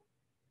crystal.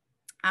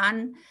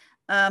 And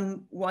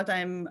what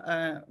I'm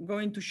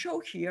going to show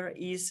here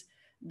is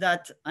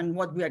that, and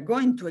what we are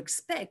going to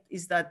expect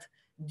is that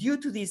due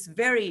to these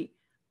very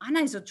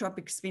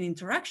anisotropic spin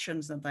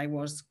interactions that I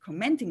was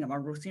commenting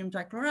about ruthenium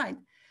trichloride,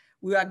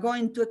 we are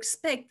going to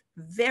expect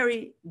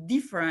very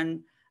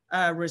different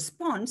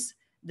response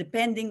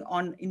depending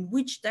on in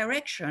which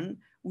direction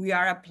we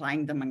are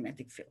applying the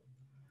magnetic field.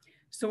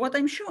 So what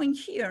I'm showing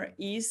here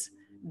is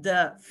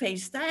the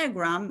phase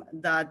diagram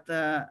that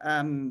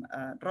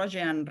Roger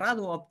and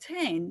Radu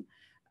obtained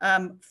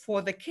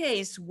for the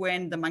case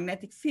when the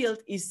magnetic field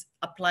is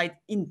applied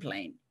in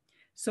plane.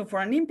 So for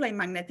an in-plane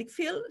magnetic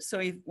field, so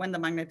when the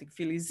magnetic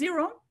field is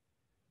 0,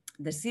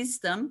 the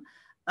system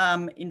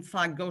in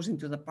fact goes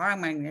into the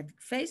paramagnetic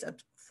phase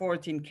at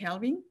 14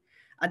 Kelvin.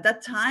 At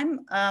that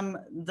time,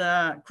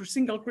 the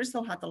single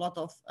crystal had a lot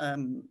of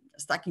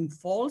stacking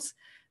faults.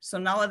 So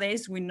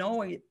nowadays we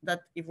know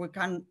that if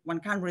one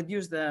can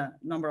reduce the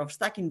number of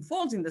stacking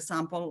faults in the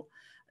sample,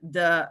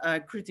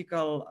 the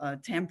critical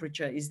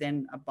temperature is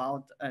then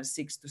about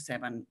 6 to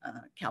 7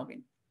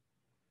 Kelvin.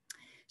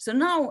 So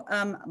now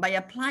by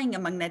applying a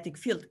magnetic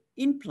field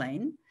in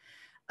plane,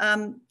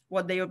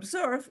 what they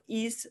observe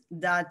is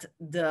that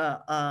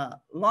the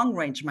long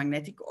range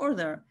magnetic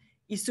order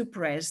is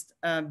suppressed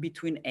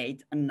between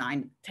 8 and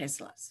 9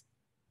 Teslas.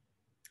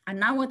 And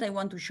now what I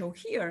want to show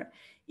here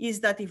is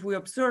that if we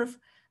observe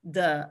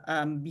the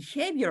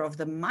behavior of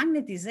the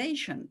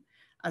magnetization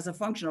as a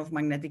function of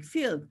magnetic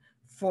field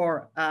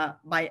for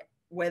by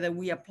whether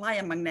we apply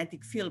a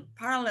magnetic field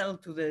parallel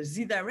to the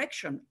Z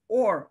direction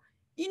or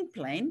in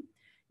plane,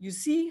 you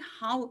see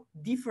how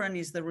different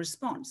is the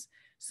response.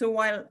 So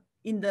while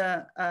in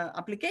the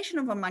application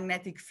of a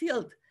magnetic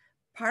field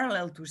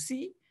parallel to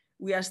Z,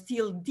 we are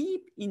still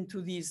deep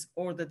into this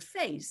ordered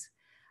phase.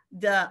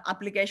 The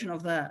application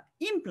of the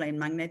in-plane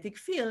magnetic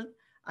field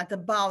at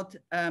about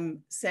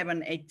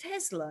 7, 8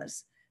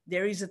 Teslas,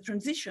 there is a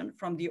transition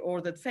from the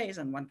ordered phase,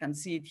 and one can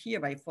see it here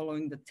by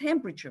following the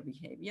temperature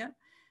behavior,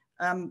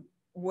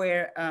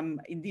 where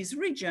in this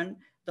region,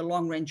 the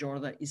long range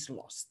order is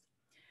lost.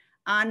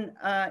 And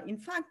in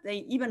fact,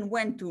 they even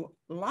went to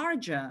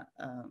larger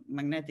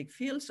magnetic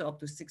fields, so up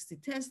to 60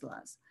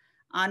 Teslas.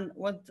 And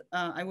what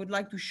I would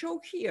like to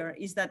show here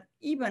is that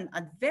even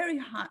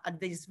at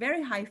these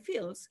very high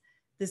fields,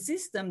 the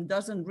system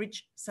doesn't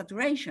reach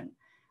saturation.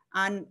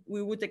 And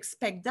we would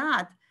expect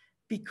that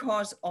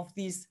because of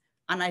this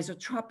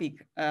anisotropic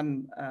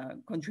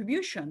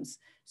contributions,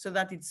 so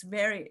that it's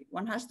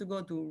one has to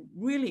go to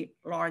really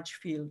large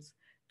fields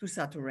to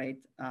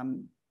saturate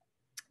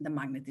the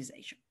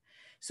magnetization.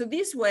 So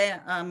these were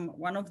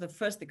one of the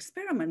first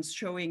experiments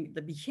showing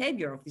the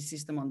behavior of the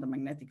system on the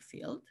magnetic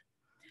field.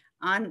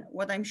 And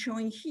what I'm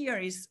showing here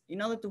is,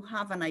 in order to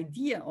have an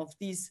idea of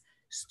this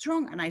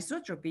strong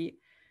anisotropy,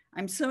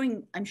 I'm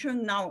showing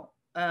now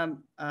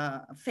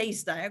a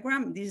phase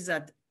diagram. This is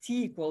at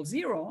t equals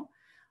 0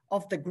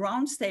 of the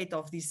ground state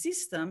of the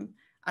system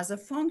as a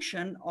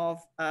function of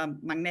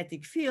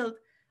magnetic field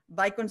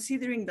by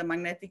considering the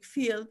magnetic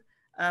field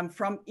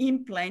from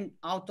in plane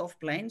out of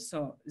plane,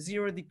 so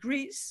 0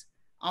 degrees,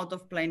 out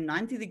of plane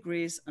 90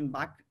 degrees, and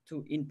back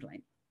to in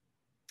plane.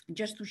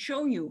 Just to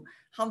show you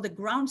how the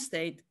ground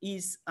state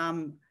is,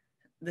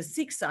 the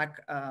zigzag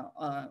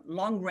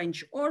long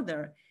range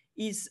order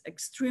is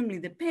extremely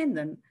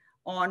dependent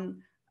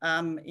on,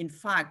 in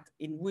fact,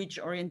 in which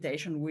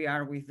orientation we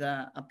are with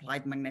the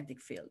applied magnetic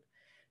field.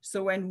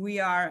 So when we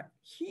are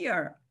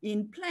here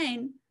in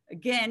plane,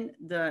 again,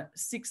 the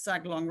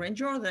zigzag long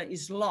range order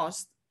is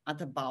lost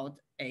at about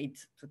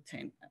 8 to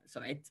 10,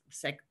 so 8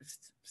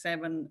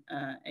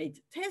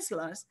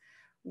 Teslas,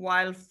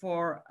 while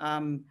for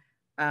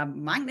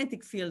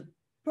magnetic field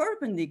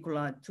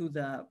perpendicular to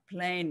the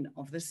plane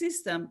of the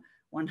system,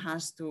 one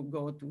has to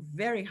go to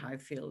very high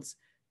fields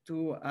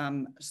to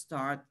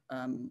start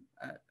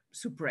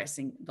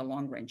suppressing the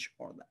long range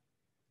order.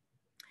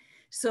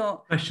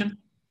 So, question?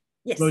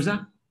 Yes.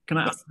 Rosa, can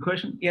I ask a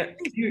question? Yeah,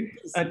 can you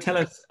tell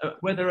us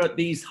whether at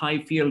these high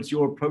fields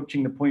you're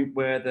approaching the point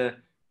where the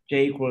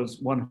J equals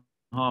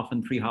 1/2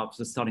 and 3/2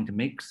 are starting to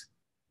mix?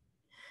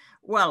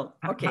 Well,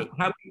 okay.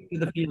 How do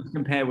the fields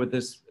compare with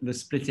the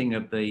splitting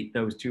of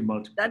those two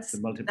multiples?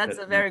 That's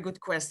a very good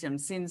question,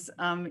 since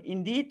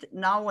indeed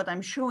now what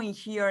I'm showing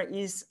here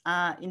is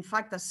in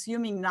fact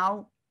assuming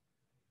now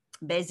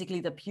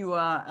basically the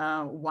pure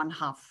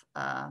 1/2.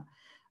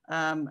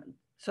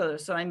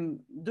 So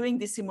I'm doing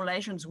these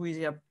simulations with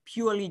a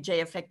purely J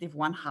effective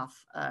 1/2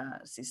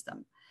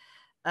 system.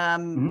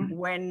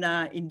 When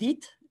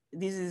indeed,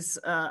 this is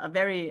a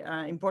very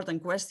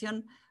important question.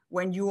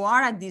 When you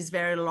are at these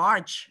very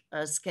large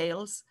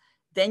scales,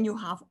 then you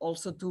have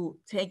also to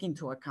take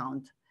into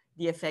account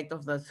the effect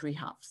of the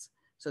 3/2.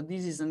 So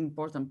this is an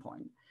important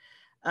point.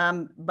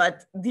 But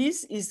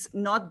this is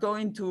not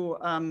going to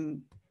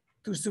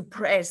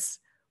suppress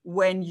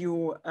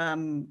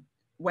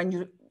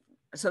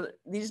so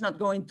this is not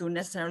going to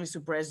necessarily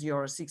suppress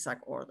your zigzag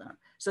order.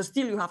 So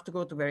still you have to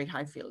go to very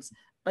high fields.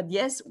 But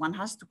yes, one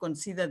has to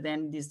consider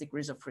then these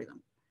degrees of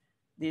freedom.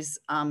 This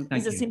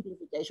is a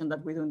simplification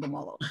that we do in the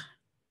model.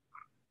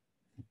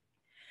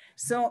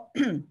 So,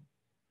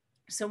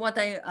 what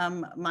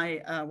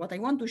I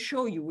want to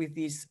show you with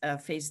this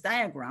phase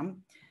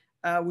diagram,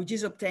 which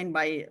is obtained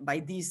by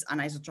these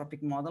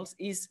anisotropic models,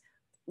 is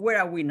where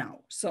are we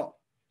now? So,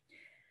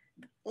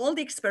 all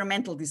the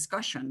experimental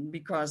discussion,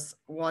 because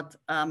what,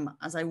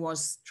 as I was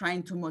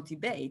trying to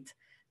motivate,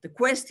 the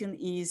question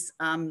is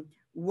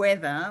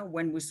whether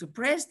when we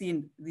suppress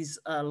this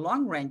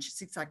long-range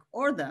zigzag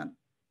order,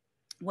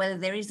 whether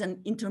there is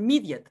an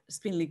intermediate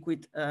spin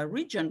liquid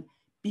region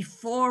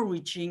before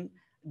reaching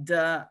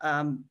the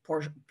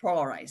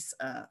polarized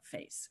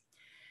phase.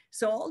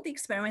 So all the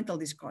experimental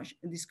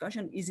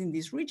discussion is in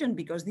this region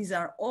because these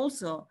are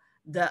also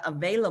the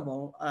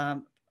available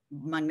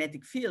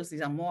magnetic fields.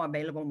 These are more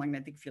available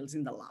magnetic fields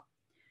in the lab.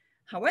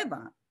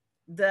 However,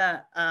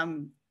 there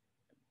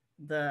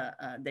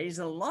is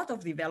a lot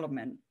of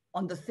development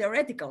on the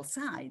theoretical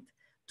side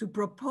to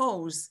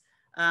propose,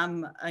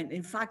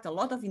 in fact, a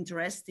lot of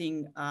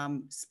interesting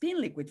spin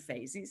liquid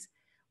phases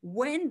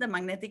when the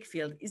magnetic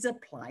field is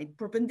applied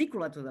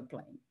perpendicular to the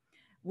plane,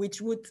 which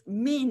would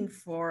mean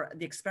for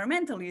the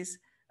experimentalists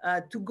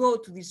to go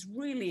to these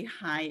really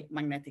high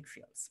magnetic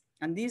fields.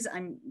 And these,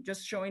 I'm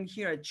just showing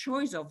here a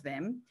choice of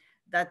them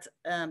that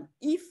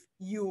if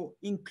you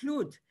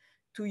include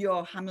to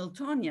your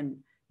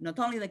Hamiltonian, not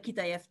only the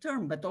kita F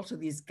term, but also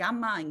this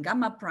gamma and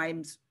gamma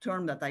primes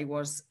term that I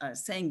was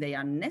saying they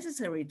are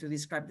necessary to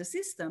describe the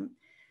system,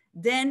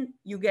 then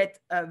you get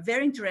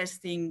very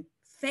interesting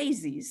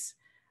phases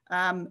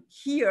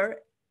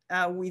here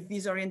with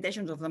these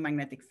orientations of the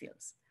magnetic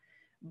fields.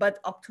 But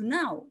up to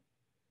now,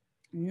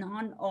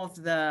 none of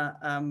the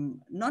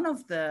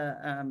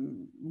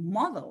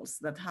models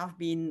that have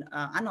been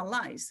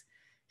analyzed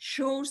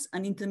shows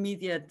an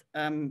intermediate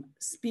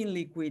spin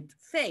liquid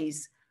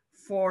phase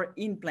for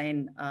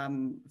in-plane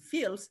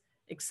fields,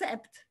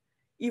 except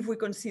if we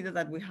consider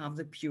that we have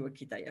the pure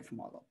kita F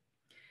model.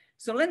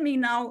 So let me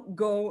now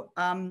go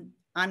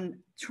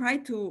and try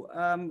to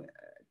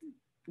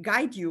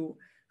guide you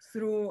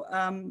through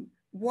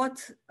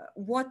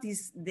what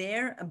is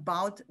there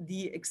about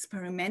the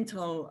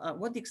experimental,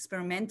 what the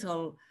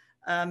experimental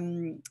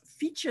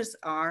features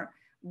are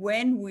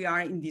when we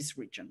are in this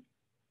region.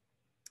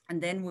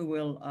 And then we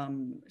will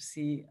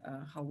see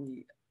how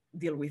we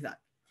deal with that.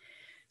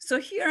 So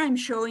here I'm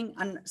showing,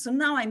 and so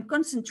now I'm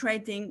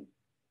concentrating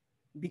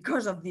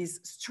because of this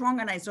strong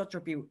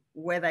anisotropy,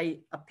 whether I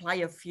apply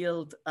a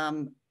field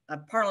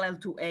parallel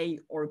to A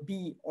or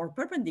B or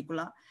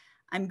perpendicular,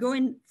 I'm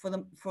going for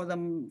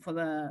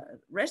the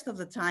rest of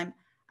the time,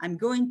 I'm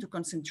going to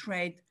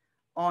concentrate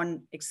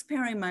on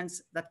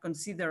experiments that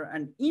consider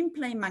an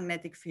in-plane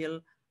magnetic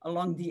field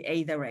along the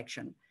A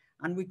direction.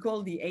 And we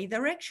call the A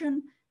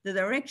direction the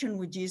direction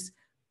which is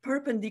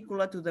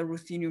perpendicular to the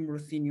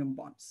ruthenium-ruthenium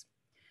bonds.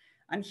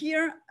 And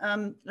here,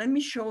 let me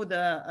show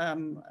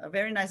a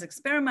very nice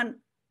experiment,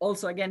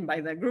 also again by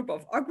the group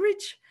of Oak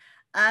Ridge,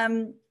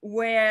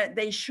 where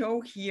they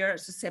show here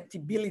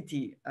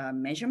susceptibility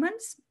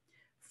measurements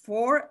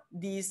for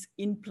this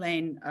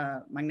in-plane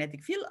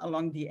magnetic field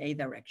along the A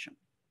direction.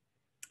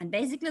 And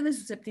basically the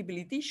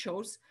susceptibility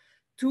shows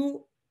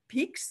two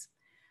peaks,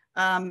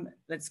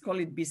 let's call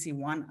it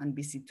BC1 and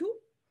BC2,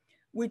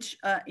 which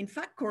in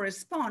fact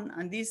correspond,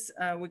 and this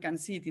we can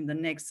see it in the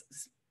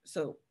next.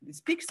 So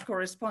these peaks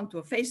correspond to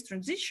a phase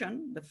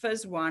transition, the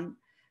first one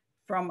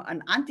from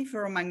an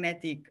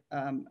antiferromagnetic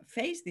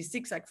phase, the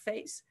zigzag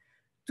phase,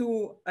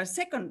 to a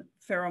second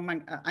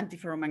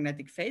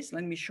antiferromagnetic phase.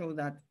 Let me show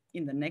that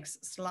in the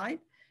next slide.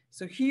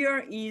 So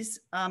here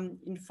is,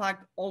 in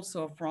fact,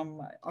 also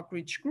from Oak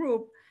Ridge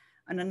Group,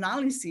 an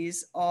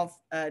analysis of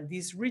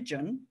this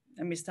region.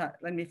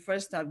 Let me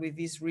first start with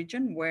this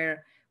region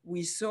where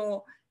we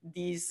saw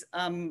this,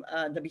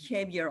 the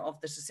behavior of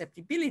the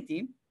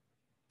susceptibility.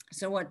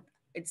 So what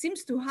it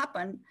seems to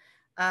happen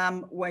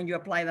when you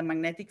apply the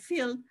magnetic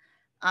field,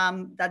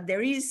 that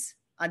there is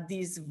at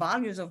these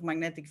values of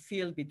magnetic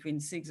field between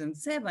 6 and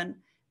 7,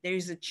 there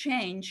is a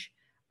change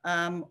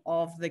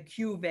of the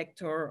Q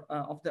vector,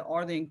 of the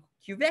ordering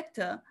Q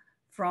vector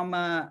from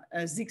a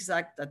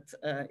zigzag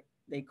that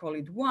they call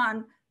it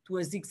 1 to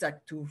a zigzag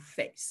 2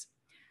 phase.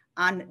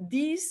 And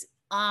these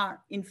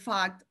are in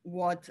fact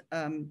what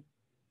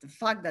the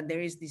fact that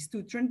there is these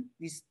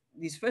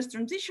this first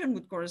transition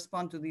would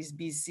correspond to this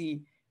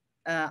BC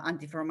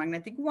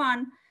antiferromagnetic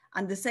 1,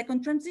 and the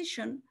second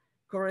transition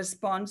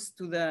corresponds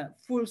to the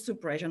full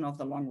suppression of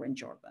the long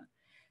range order.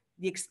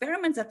 The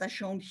experiments that are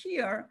shown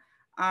here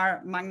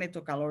are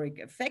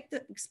magnetocaloric effect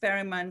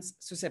experiments,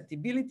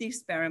 susceptibility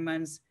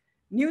experiments,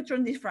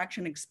 neutron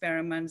diffraction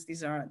experiments.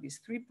 These are these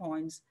 3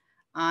 points,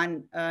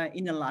 and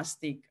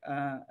inelastic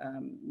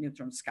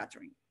neutron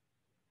scattering.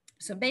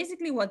 So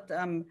basically what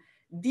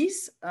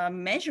these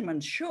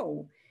measurements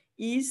show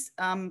is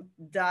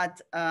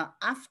that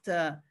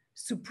after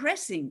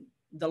suppressing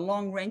the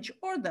long range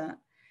order,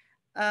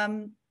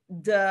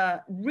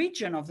 the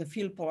region of the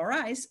field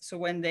polarized, so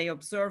when they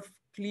observe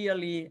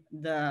clearly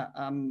the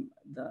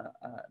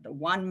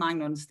 1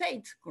 magnon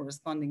state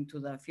corresponding to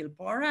the field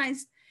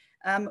polarized,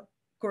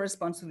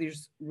 corresponds to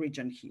this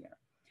region here.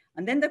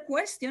 And then the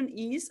question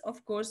is,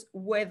 of course,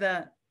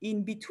 whether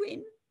in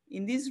between,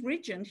 in this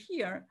region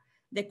here,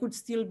 there could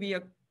still be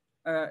a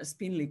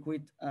spin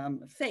liquid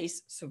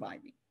phase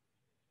surviving.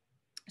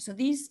 So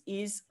this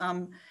is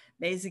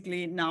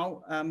basically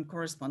now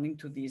corresponding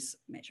to these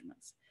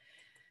measurements.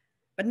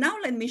 But now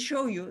let me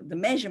show you the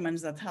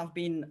measurements that have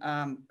been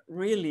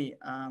really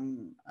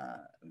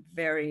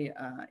very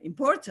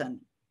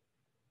important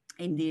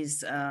in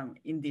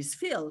this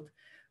field,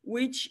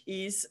 which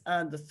is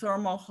the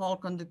thermal Hall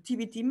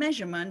conductivity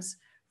measurements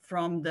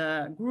from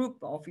the group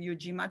of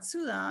Yuji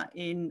Matsuda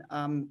in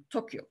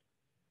Tokyo.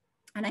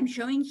 And I'm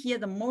showing here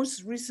the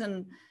most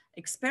recent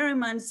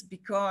experiments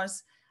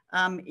because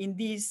in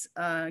this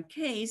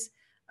case,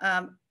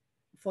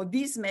 for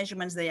these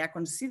measurements, they are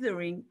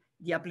considering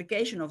the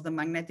application of the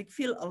magnetic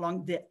field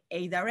along the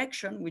A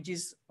direction, which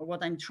is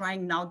what I'm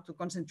trying now to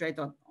concentrate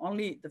on,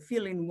 only the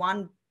field in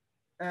one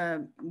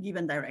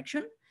given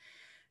direction.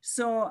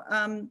 So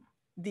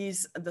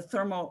the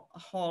thermal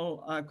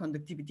Hall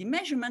conductivity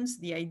measurements,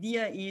 the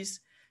idea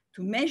is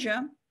to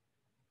measure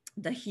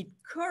the heat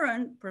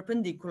current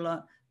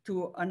perpendicular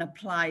to an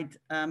applied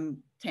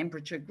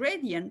temperature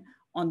gradient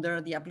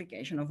under the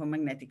application of a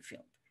magnetic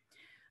field.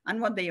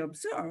 And what they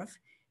observe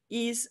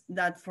is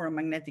that for a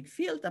magnetic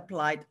field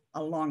applied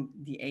along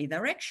the A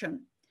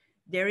direction,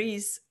 there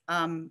is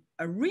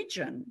a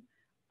region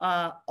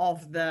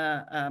of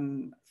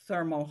the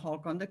thermal Hall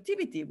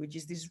conductivity, which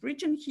is this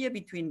region here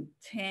between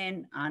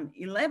 10 and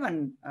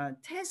 11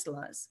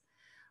 Teslas,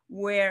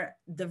 where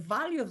the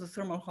value of the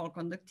thermal Hall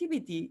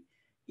conductivity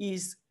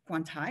is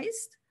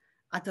quantized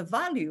at a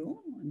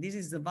value, this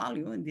is the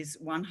value in this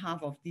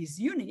 1/2 of this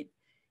unit,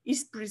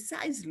 is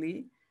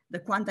precisely the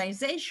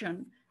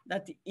quantization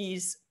that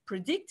is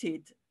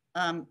predicted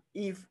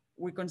if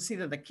we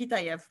consider the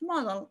KIT-IF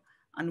model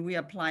and we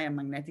apply a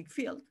magnetic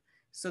field.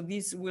 So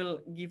this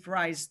will give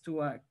rise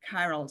to a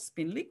chiral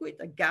spin liquid,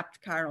 a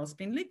gapped chiral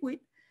spin liquid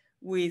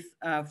with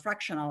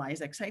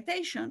fractionalized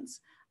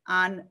excitations,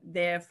 and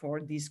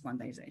therefore this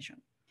quantization.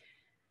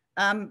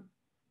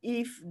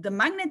 If the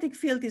magnetic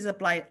field is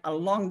applied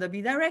along the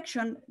B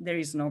direction, there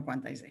is no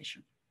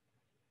quantization.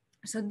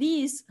 So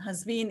this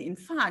has been, in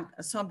fact,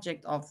 a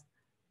subject of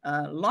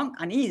long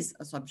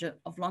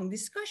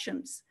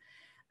discussions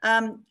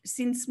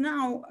Since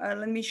now,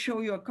 let me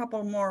show you a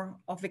couple more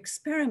of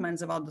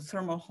experiments about the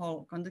thermal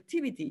Hall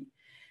conductivity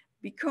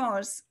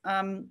because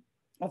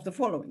of the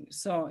following.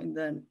 So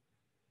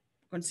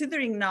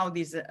considering now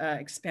this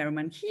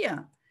experiment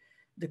here,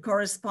 the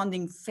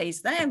corresponding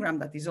phase diagram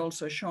that is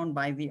also shown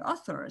by the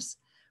authors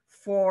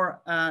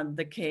for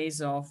the case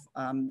of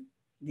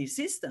the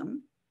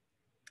system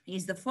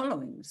is the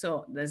following.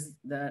 So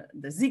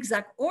the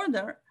zigzag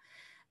order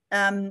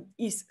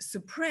is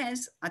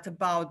suppressed at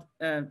about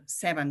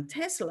 7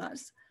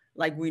 Teslas,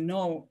 like we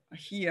know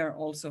here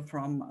also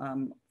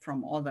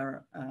from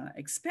other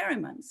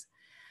experiments.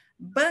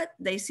 But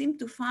they seem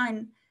to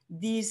find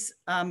this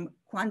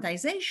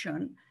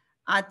quantization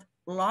at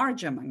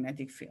larger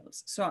magnetic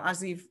fields. So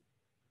as if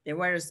there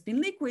were a spin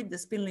liquid, the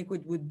spin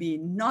liquid would be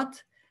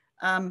not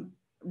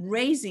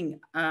raising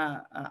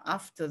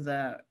after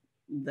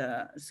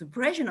the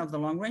suppression of the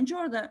long range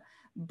order,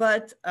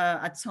 but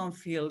at some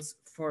fields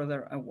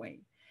further away.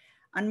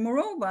 And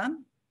moreover,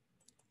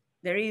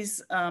 there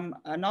is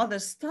another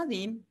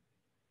study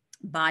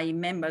by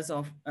members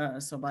of,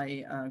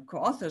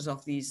 co-authors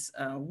of this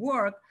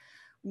work,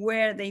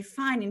 where they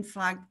find, in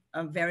fact,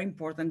 a very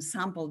important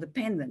sample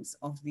dependence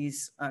of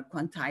this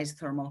quantized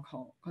thermal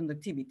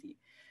conductivity.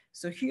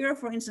 So here,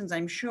 for instance,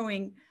 I'm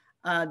showing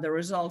the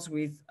results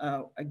with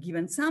a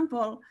given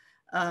sample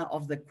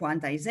of the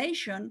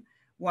quantization,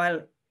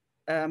 while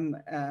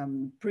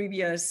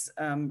previous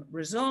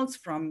results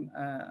from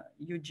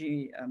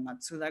Yuji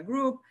Matsuda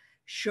group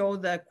show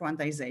the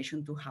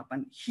quantization to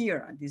happen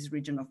here at this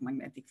region of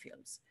magnetic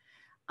fields.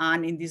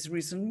 And in this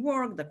recent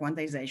work, the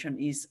quantization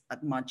is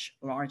at much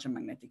larger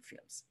magnetic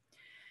fields.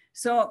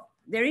 So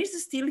there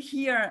is still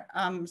here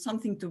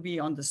something to be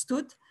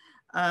understood,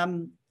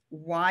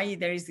 why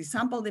there is the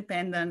sample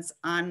dependence.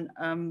 And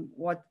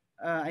what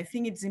I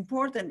think it's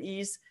important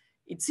is,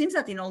 it seems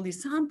that in all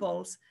these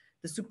samples,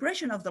 the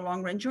suppression of the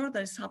long range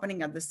order is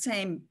happening at the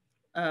same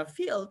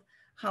field.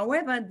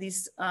 However,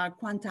 this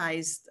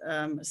quantized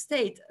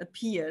state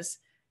appears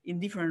in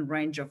different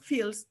range of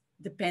fields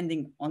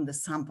depending on the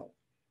sample.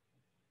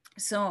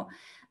 So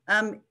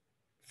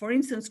for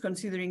instance,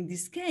 considering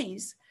this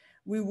case,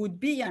 we would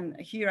be, and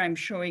here I'm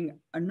showing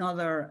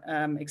another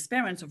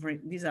experiments of,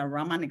 these are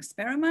Raman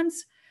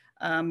experiments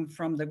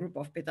from the group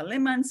of Peter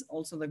Lemmens,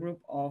 also the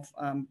group of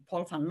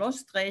Paul van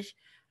Lostrich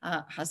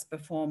has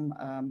performed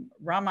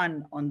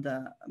Raman on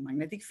the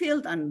magnetic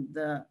field, and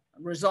the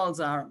results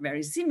are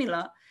very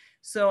similar.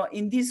 So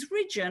in this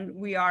region,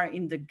 we are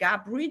in the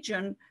gap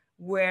region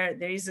where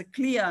there is a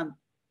clear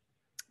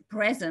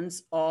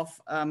presence of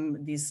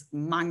this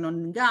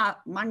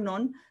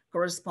magnon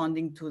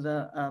corresponding to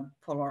the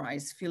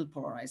polarized field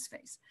polarized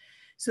phase.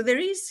 So there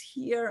is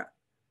here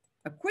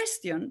a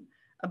question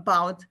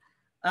about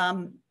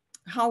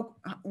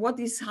what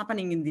is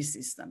happening in this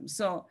system.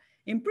 So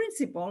in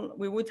principle,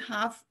 we would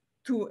have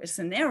two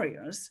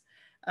scenarios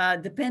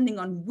depending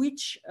on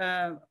which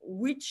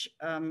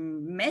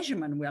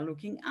measurement we are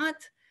looking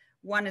at.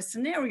 One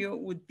scenario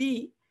would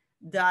be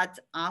that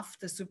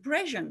after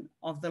suppression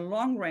of the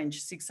long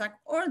range zigzag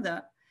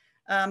order,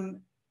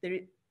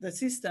 the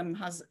system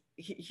has,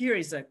 here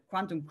is a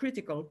quantum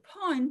critical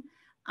point,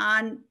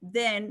 and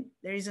then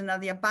there is an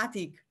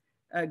adiabatic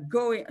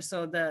going,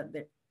 so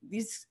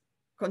this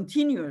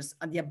continues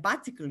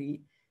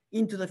adiabatically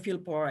into the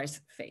field polarized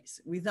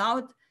phase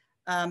without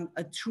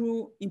a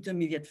true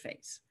intermediate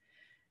phase.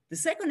 The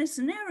second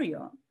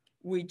scenario,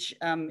 which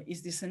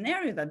is the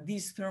scenario that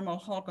these thermal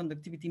Hall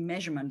conductivity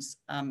measurements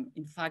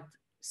in fact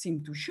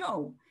seem to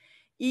show,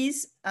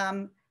 is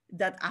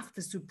that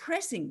after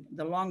suppressing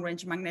the long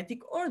range magnetic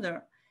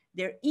order,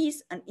 there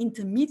is an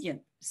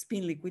intermediate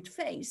spin liquid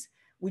phase,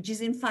 which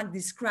is in fact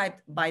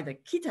described by the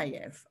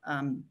Kitaev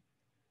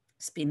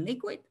spin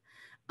liquid.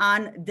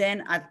 And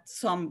then at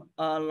some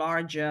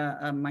larger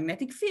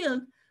magnetic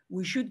field,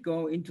 we should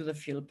go into the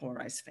field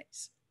polarized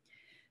phase.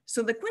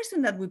 So the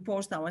question that we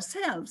posed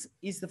ourselves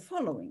is the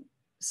following.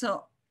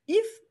 So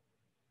if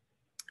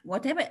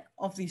whatever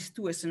of these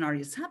two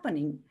scenarios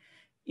happening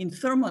in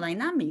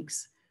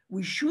thermodynamics,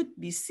 we should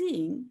be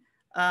seeing,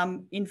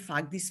 in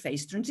fact, these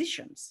phase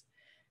transitions.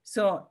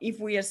 So if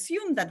we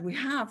assume that we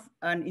have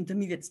an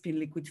intermediate spin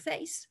liquid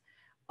phase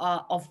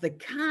of the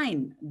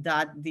kind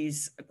that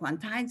these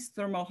quantized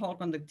thermal Hall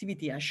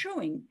conductivity are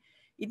showing,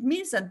 it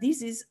means that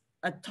this is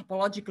a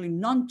topologically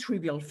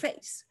non-trivial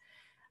phase,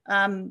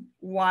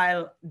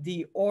 while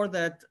the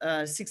ordered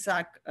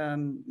zigzag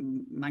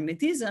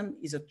magnetism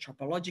is a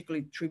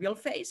topologically trivial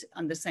phase,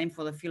 and the same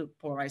for the field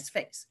polarized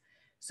phase.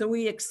 So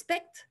we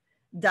expect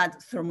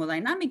that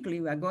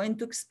thermodynamically, we are going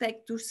to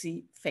expect to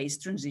see phase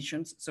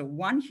transitions. So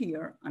one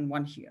here and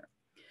one here.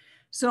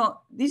 So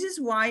this is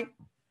why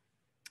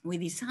we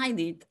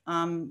decided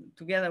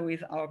together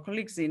with our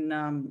colleagues so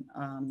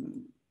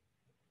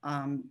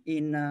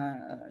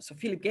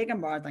Philip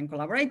Gegenbart and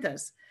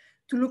collaborators,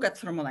 to look at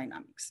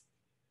thermodynamics.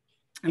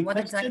 And what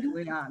exactly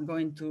we are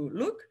going to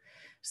look?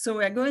 So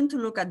we are going to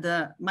look at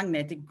the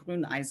magnetic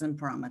Grün-Eisen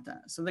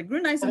parameter. So the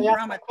Grün-Eisen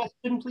parameter.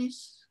 Question,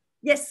 please.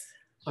 Yes.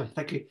 Sorry,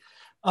 thank you.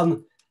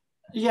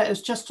 Yeah,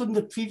 it's just on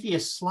the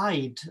previous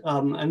slide.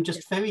 I'm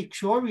just very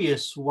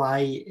curious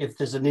why, if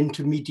there's an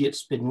intermediate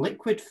spin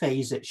liquid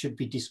phase, it should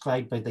be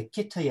described by the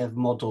Kitaev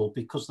model,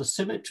 because the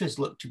symmetries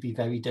look to be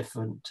very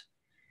different.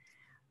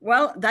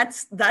 Well,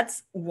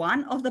 that's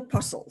one of the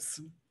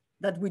puzzles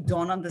that we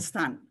don't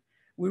understand.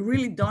 We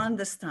really don't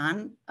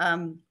understand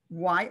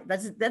why.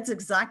 That's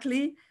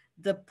exactly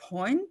the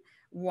point.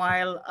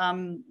 While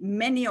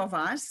many of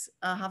us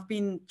have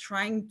been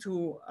trying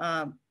to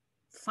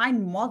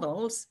find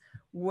models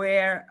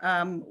where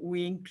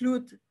we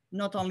include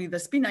not only the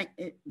spin,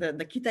 the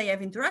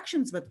Kitaev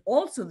interactions, but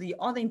also the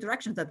other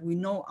interactions that we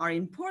know are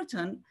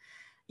important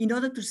in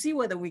order to see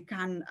whether we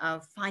can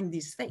find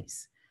this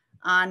phase.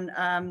 And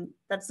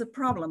that's the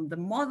problem. The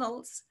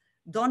models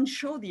don't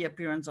show the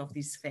appearance of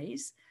this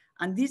phase,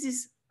 and this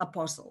is a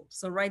puzzle.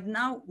 So right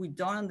now we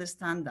don't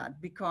understand that,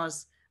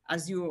 because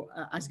as you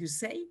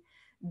say,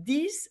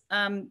 this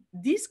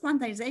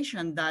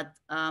quantization that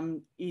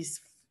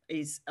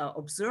is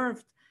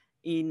observed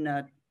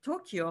in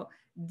Tokyo,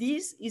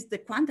 this is the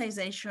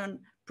quantization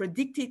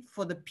predicted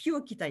for the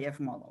pure Kitaev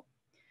model.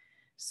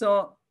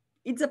 So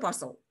it's a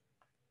puzzle.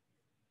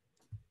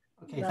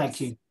 Okay, thank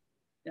you.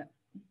 Yeah.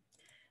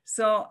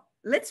 So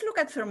let's look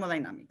at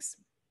thermodynamics.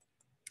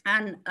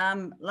 And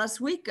last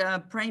week,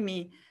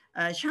 Premi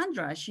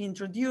Chandra, she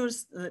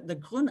introduced the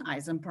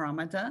Grüneisen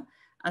parameter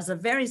as a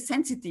very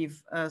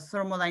sensitive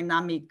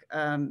thermodynamic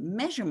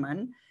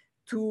measurement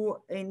to,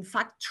 in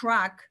fact,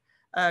 track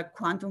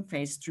quantum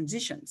phase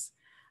transitions.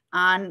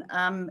 And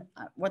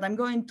what I'm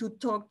going to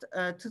talk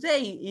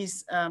today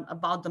is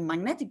about the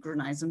magnetic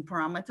Grüneisen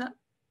parameter,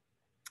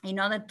 in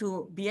order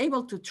to be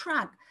able to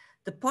track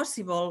the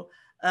possible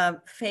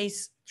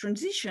phase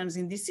transitions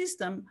in this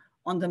system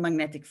on the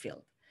magnetic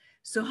field.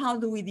 So how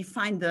do we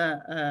define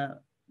the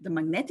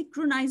magnetic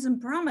Grüneisen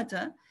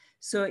parameter?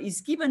 So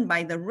it's given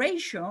by the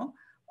ratio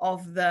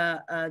of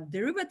the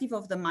derivative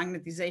of the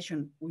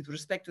magnetization with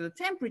respect to the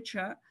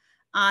temperature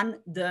and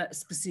the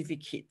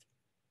specific heat.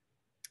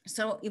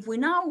 So if we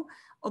now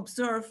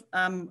observe,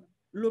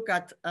 look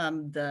at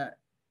the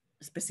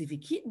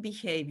specific heat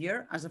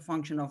behavior as a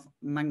function of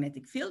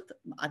magnetic field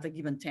at a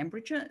given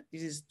temperature,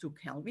 this is 2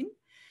 Kelvin.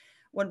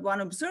 What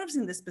one observes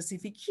in the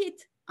specific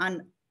heat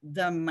and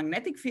the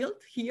magnetic field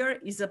here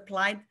is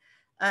applied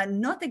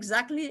not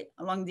exactly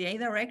along the A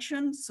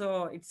direction.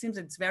 So it seems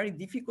it's very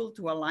difficult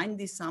to align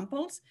these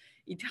samples.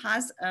 It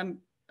has a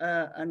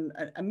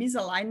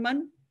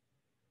misalignment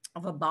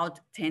of about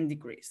 10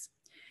 degrees.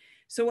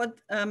 So what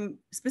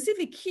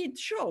specific heat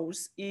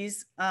shows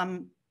is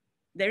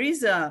there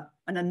is an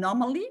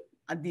anomaly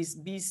at this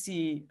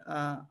BC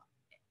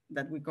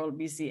that we call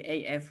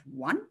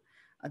BCAF1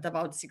 at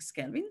about 6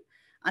 Kelvin.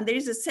 And there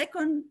is a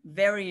second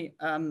very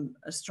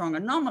strong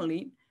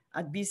anomaly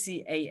at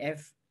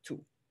BCAF2,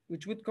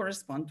 which would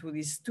correspond to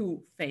these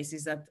 2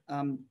 phases that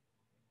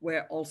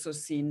were also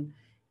seen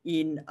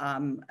in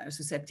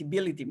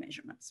susceptibility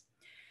measurements.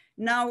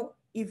 Now,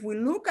 if we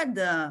look at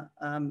the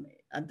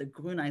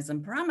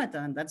Grüneisen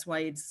parameter, and that's why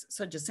it's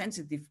such a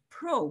sensitive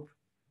probe,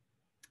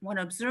 one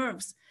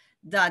observes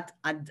that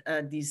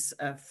at this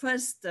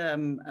first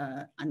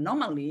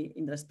anomaly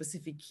in the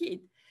specific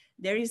heat,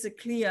 there is a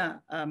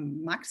clear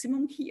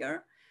maximum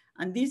here.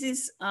 And this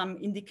is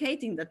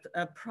indicating that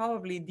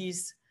probably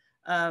this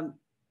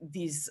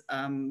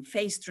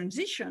phase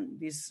transition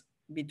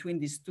between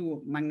these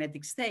 2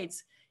 magnetic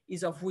states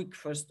is of weak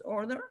first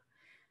order.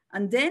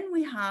 And then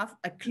we have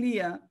a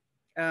clear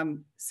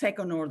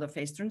second order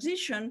phase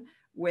transition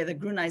where the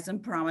Grüneisen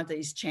parameter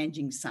is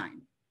changing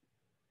sign.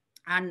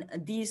 And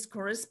this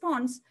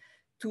corresponds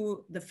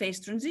to the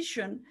phase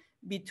transition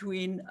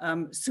between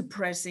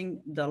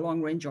suppressing the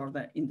long range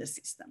order in the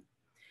system.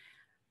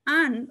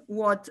 And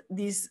what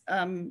this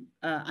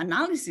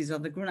analysis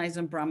of the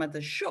Grüneisen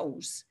parameter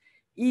shows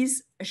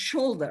is a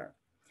shoulder.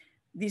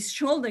 This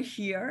shoulder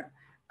here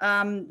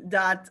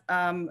that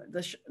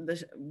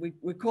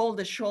we call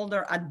the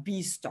shoulder at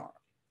B star,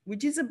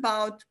 which is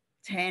about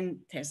 10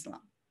 Tesla.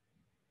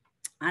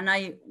 And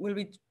I will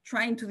be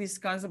trying to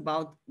discuss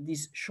about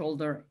this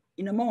shoulder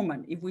in a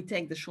moment. If we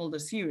take the shoulder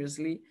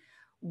seriously,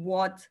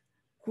 what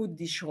could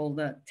this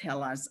shoulder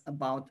tell us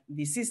about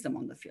the system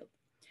on the field?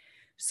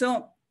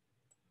 So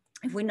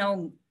if we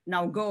now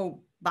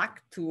go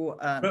back to...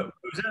 Rosa,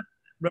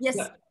 yes.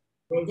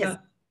 Rosa, yes.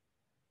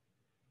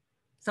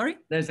 Sorry?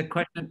 There's a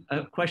question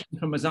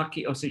from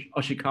Masaki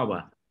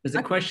Oshikawa. There's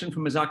a question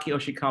from Masaki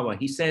Oshikawa.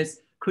 He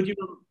says, could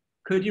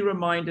you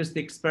remind us the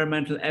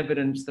experimental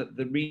evidence that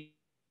the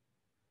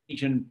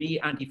region B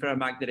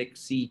antiferromagnetic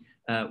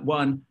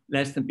C1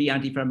 less than B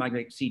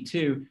antiferromagnetic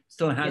C2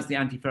 still has the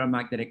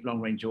antiferromagnetic long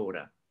range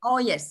order? Oh,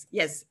 yes,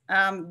 yes.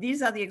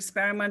 These are the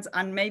experiments,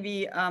 and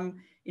maybe,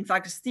 in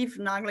fact, Steve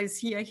Nagel is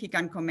here. He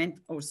can comment,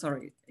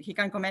 he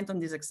can comment on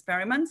these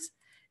experiments.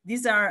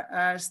 These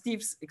are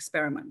Steve's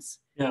experiments.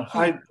 Yeah,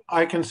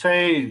 I can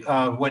say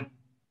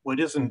what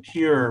isn't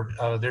here,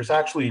 there's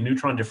actually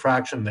neutron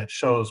diffraction that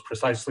shows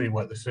precisely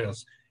what this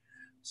is.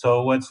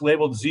 So what's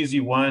labeled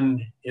ZZ1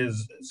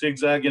 is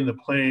zigzag in the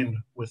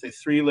plane with a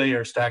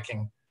 3-layer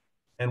stacking.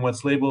 And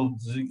what's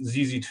labeled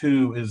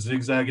ZZ2 is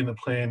zigzag in the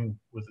plane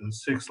with a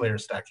 6-layer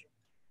stacking.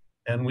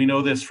 And we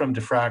know this from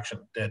diffraction,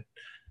 that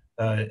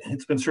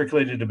it's been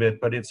circulated a bit,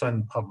 but it's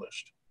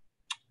unpublished.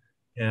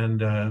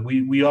 And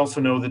we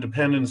also know the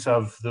dependence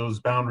of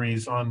those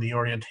boundaries on the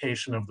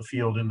orientation of the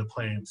field in the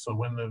plane. So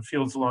when the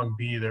fields along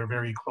B, they're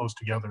very close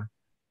together,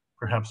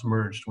 perhaps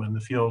merged. When the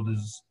field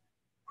is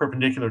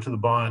perpendicular to the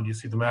bond, you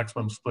see the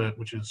maximum split,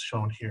 which is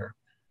shown here.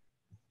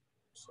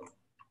 So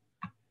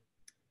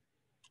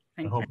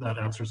I hope that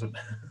answers it.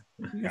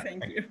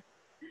 Thank you.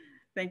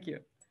 Thank you.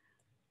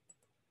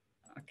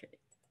 Okay,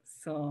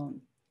 so,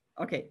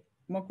 okay,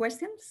 more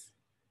questions?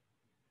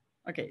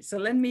 Okay, so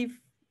let me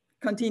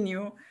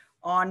continue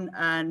on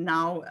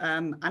now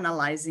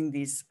analyzing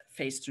these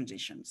phase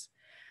transitions.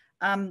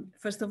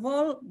 First of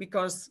all,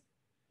 because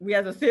we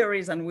are the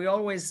theories and we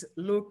always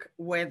look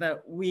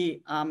whether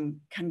we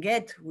can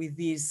get with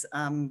these,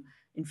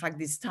 in fact,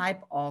 this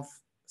type of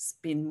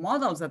spin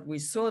models that we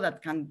saw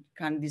that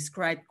can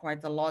describe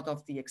quite a lot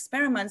of the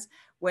experiments,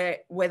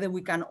 whether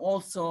we can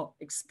also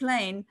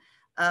explain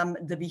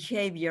the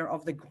behavior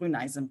of the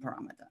Grüneisen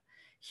parameter.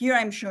 Here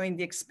I'm showing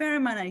the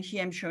experiment and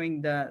here I'm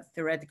showing the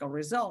theoretical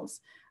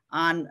results.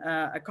 And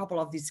a couple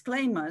of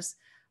disclaimers.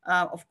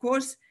 Of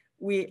course,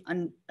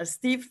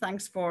 Steve,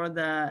 thanks for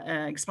the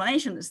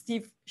explanation.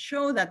 Steve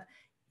showed that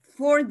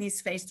for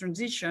this phase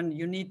transition,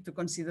 you need to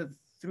consider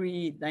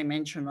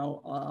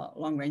 3-dimensional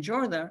long-range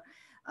order.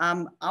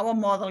 Our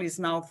model is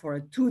now for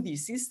a 2D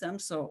system,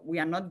 so we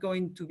are not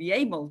going to be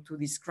able to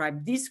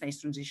describe this phase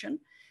transition,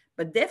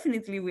 but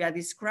definitely we are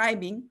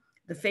describing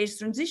the phase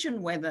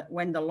transition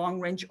when the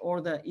long-range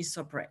order is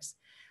suppressed.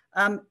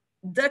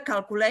 The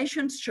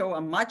calculations show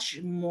a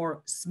much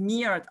more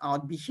smeared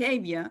out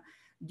behavior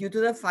due to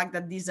the fact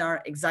that these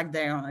are exact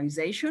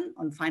diagonalization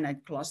on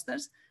finite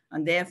clusters,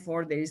 and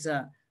therefore there is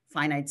a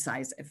finite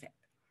size effect.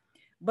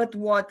 But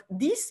what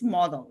this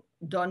model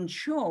don't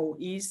show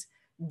is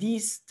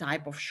this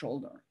type of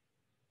shoulder.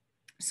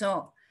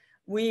 So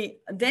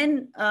we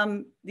then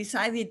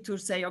decided to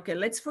say, okay,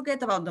 let's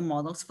forget about the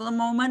models for the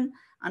moment,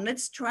 and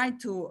let's try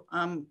to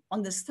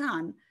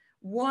understand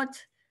what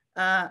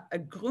a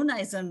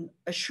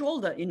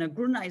shoulder in a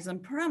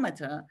Grüneisen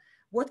parameter,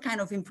 what kind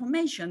of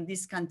information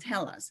this can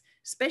tell us,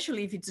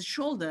 especially if it's a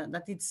shoulder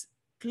that it's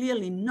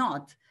clearly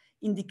not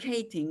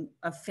indicating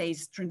a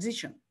phase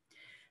transition.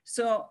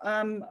 So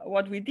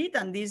what we did,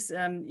 and this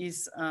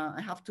is,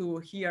 I have to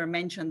here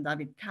mention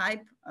David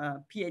Kipe,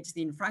 PhD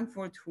in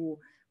Frankfurt, who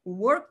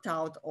worked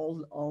out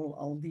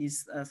all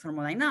these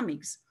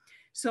thermodynamics.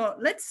 So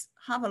let's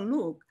have a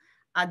look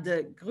at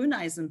the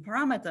Grüneisen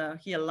parameter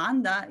here,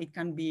 lambda. It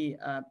can be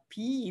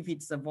P if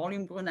it's a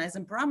volume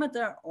Grüneisen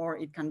parameter, or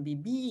it can be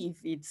B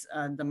if it's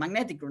the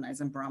magnetic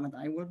Grüneisen parameter.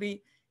 I will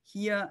be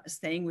here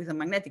staying with the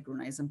magnetic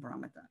Grüneisen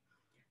parameter.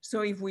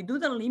 So if we do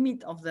the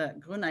limit of the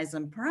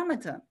Grüneisen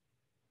parameter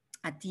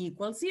at t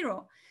equals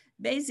 0,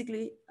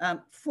 basically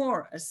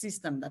for a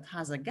system that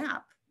has a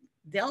gap,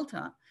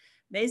 delta,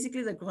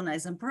 basically the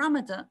Grüneisen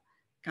parameter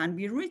can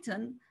be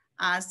written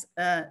as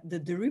the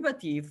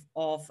derivative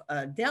of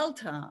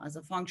delta as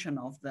a function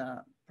of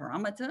the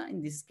parameter,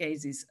 in this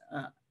case is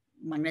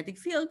magnetic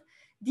field,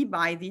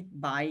 divided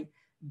by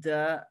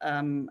the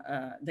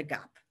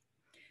gap.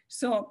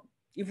 So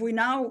if we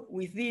now,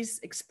 with this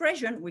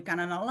expression, we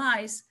can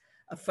analyze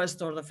a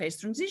first order phase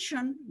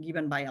transition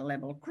given by a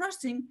level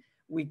crossing,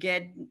 we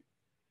get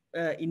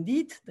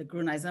indeed the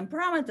Grüneisen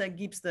parameter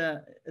gives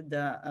the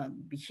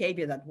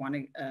behavior that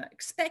one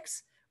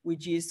expects,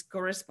 which is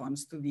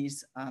corresponds to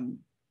this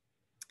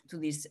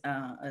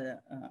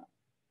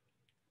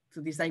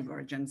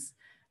divergence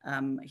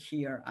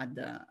here at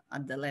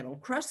the level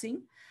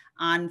crossing.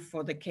 And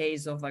for the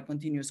case of a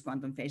continuous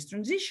quantum phase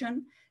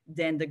transition,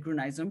 then the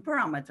Grüneisen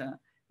parameter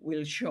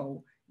will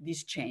show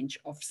this change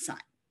of sign.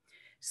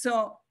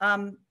 So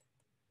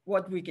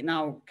what we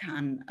now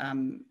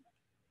can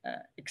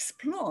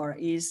explore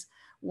is,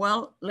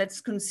 well,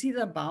 let's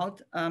consider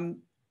about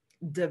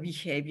the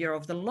behavior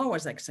of the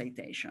lowest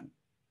excitation.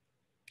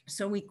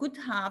 So we could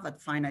have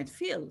at finite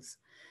fields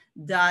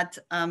that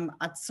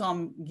at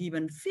some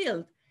given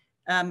field,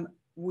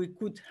 we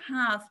could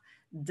have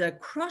the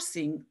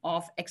crossing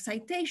of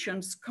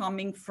excitations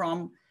coming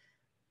from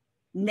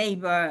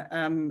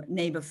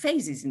neighbor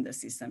phases in the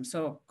system,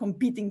 so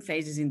competing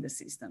phases in the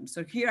system.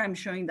 So here I'm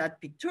showing that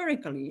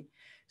pictorially.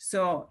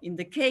 So in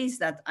the case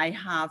that I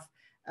have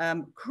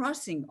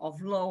crossing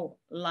of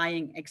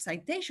low-lying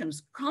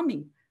excitations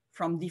coming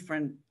from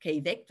different k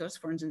vectors,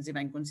 for instance, if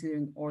I'm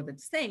considering ordered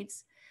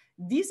states,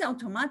 this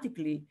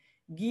automatically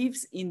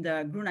gives in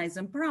the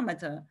Grüneisen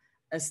parameter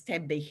a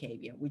step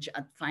behavior, which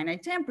at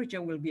finite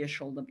temperature will be a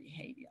shoulder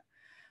behavior.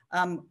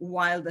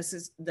 While this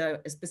is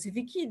the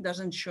specific heat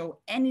doesn't show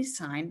any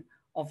sign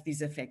of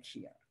this effect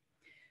here.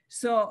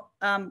 So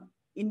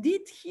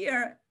indeed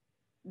here,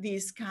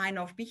 this kind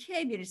of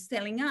behavior is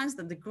telling us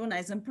that the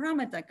Grüneisen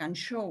parameter can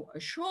show a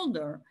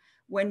shoulder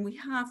when we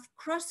have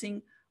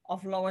crossing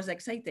of lowest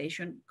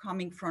excitation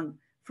coming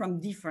from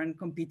different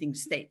competing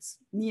states,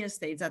 near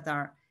states that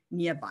are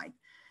nearby.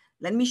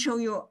 let me show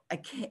you a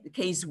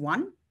case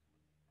one.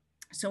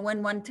 So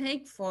when one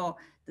take for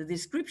the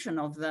description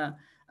of the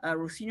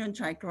ruthenium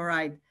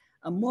trichloride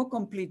a more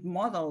complete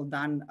model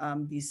than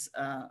these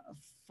 5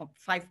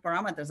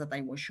 parameters that I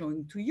was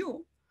showing to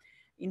you,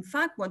 in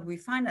fact, what we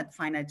find at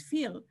finite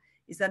field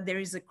is that there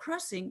is a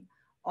crossing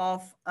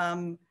of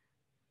 2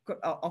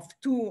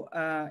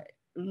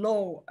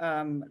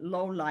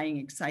 low-lying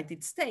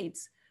excited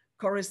states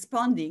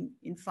corresponding,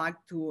 in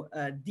fact, to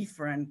a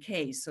different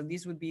case. So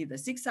this would be the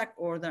zigzag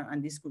order,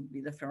 and this could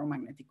be the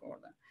ferromagnetic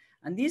order.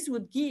 And this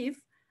would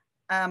give,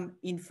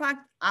 in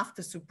fact,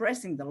 after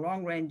suppressing the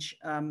long-range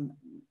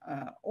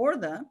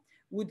order,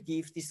 would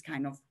give this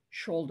kind of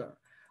shoulder.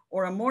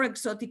 Or a more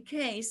exotic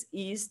case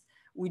is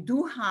we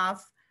do have,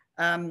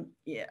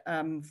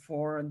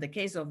 for the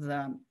case of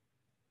the,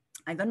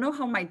 I don't know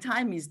how my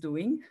time is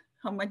doing.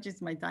 How much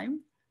is my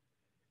time?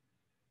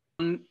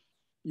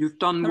 You've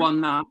done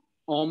 1 hour,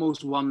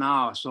 almost 1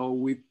 hour. So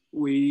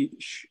we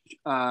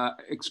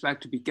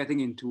expect to be getting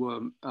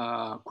into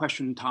a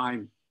question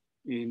time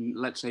in,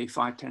 let's say,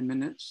 5–10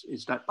 minutes.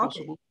 Is that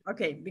possible?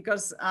 Okay,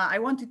 because I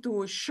wanted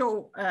to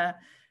show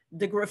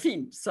the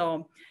graphene.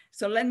 So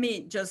let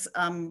me just,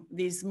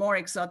 this more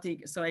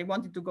exotic, so I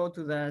wanted to go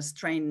to the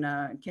strain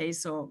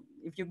case. So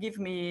if you give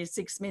me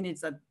 6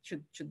 minutes, that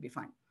should be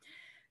fine.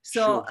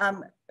 So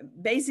sure.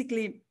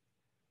 Basically,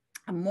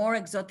 a more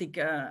exotic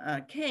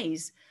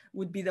case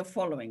would be the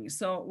following.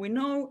 So we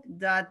know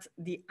that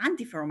the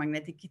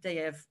antiferromagnetic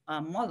KITAF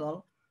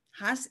model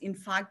has, in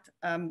fact,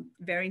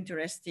 very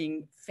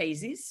interesting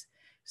phases.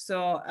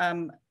 So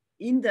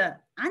in the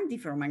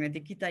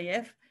antiferromagnetic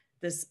KITAF,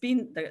 the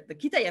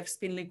KITAF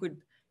spin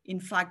liquid, in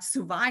fact,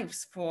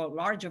 survives for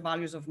larger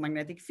values of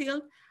magnetic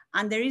field.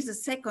 And there is a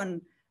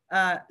second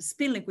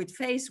spin liquid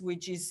phase,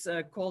 which is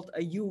called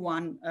a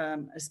U1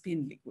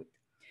 spin liquid.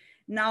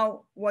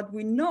 Now, what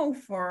we know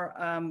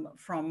from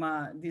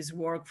this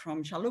work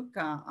from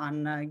Chalupka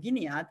and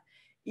Guinead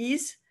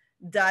is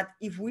that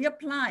if we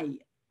apply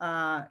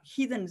the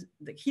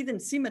hidden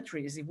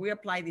symmetries, if we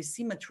apply these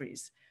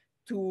symmetries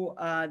to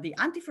the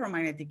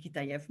antiferromagnetic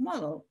KITAF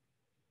model,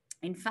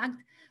 in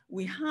fact,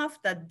 we have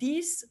that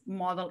this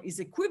model is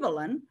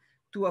equivalent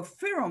to a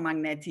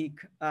ferromagnetic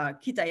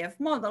KITAF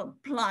model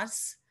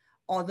plus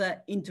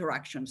other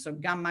interactions, so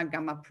gamma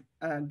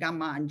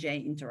and J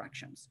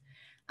interactions.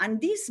 And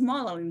this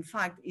model, in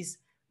fact, is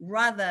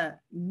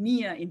rather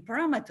near in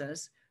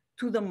parameters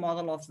to the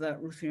model of the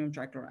ruthenium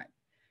trichloride.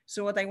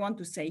 So what I want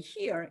to say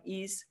here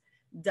is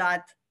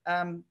that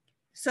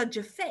such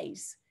a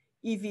phase,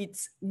 if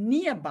it's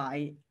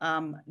nearby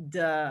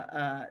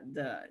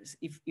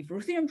if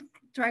ruthenium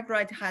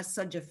trichloride has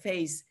such a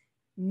phase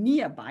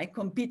nearby,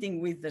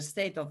 competing with the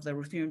state of the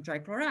ruthenium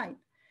trichloride,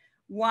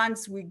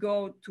 once we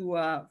go to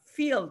a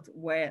field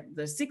where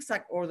the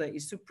zigzag order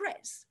is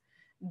suppressed,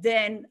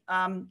 then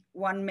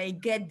one may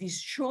get this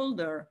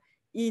shoulder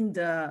in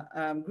the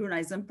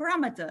Gruneisen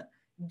parameter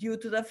due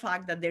to the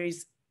fact that there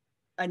is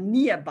a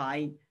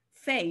nearby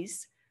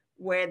phase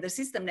where the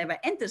system never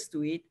enters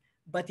to it,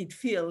 but it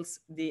feels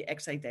the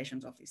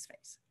excitations of this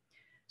phase.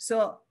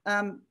 So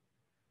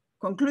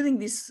concluding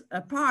this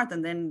part,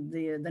 and then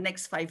the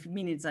next 5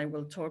 minutes, I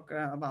will talk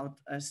about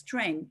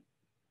strain.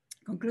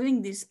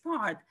 Concluding this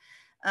part,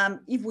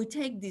 if we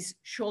take this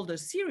shoulder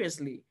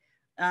seriously,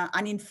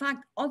 and in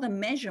fact, other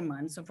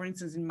measurements, so for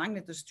instance, in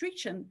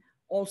magnetostriction,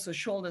 also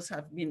shoulders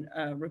have been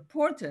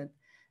reported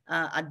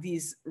at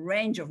this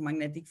range of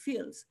magnetic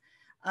fields.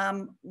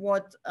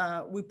 What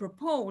we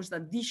propose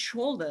that these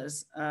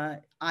shoulders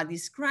are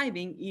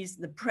describing is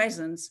the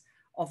presence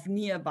of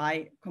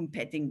nearby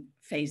competing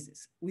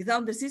phases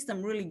without the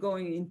system really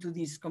going into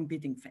this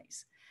competing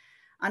phase.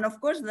 And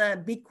of course,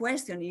 the big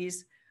question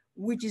is,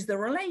 which is the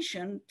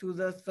relation to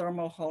the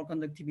thermal Hall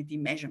conductivity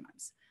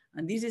measurements?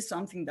 And this is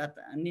something that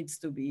needs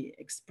to be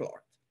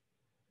explored.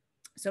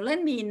 So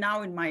let me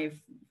now, in my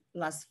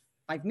last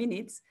 5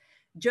 minutes,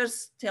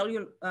 just tell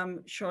you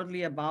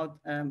shortly about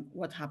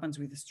what happens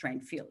with the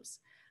strain fields.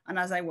 And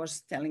as I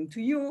was telling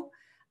to you,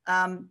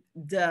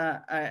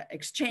 the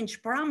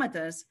exchange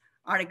parameters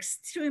are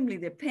extremely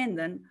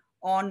dependent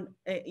on,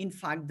 in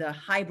fact, the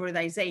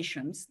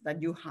hybridizations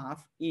that you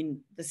have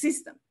in the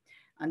system.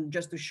 And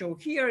just to show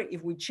here,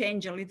 if we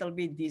change a little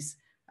bit this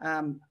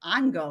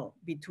angle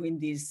between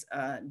these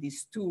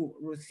 2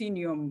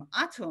 ruthenium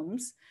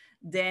atoms,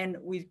 then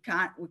we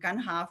can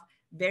have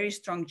very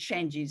strong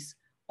changes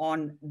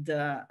on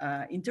the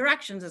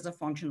interactions as a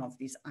function of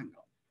this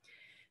angle.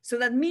 So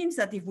that means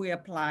that if we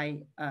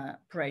apply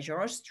pressure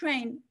or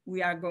strain,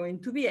 we are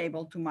going to be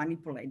able to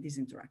manipulate these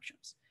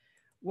interactions.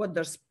 What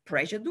does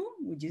pressure do?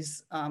 Which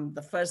is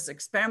the first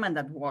experiment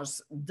that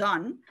was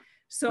done.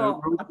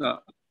 So,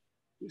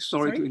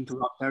 sorry to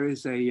interrupt. There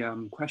is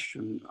a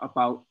question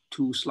about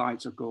 2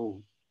 slides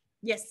ago.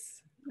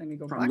 Yes, let me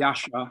go from back.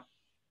 Yasha.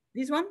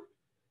 This one?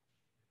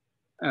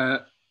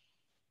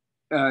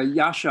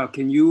 Yasha,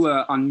 can you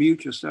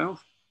unmute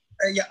yourself?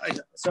 Yeah,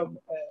 so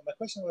my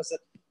question was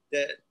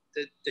that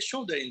the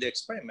shoulder in the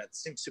experiment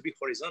seems to be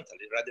horizontal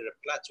rather a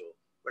plateau,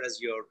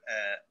 whereas your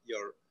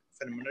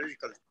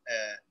phenomenological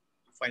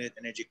finite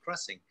energy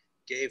crossing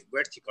gave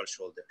vertical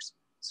shoulders.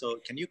 So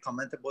can you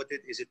comment about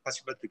it? Is it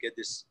possible to get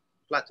these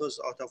plateaus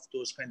out of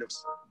those kind of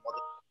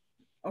models?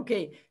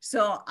 Okay,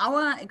 so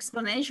our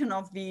explanation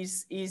of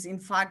this is in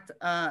fact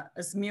a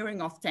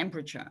smearing of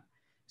temperature.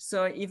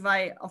 So if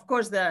I, of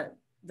course,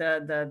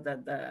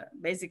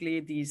 basically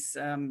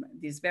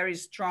this very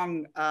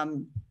strong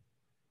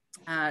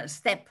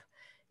step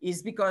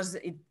is because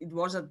it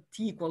was a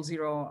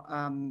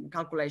t=0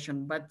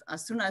 calculation, but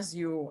as soon as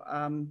you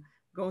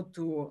go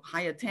to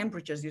higher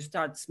temperatures, you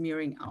start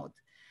smearing out.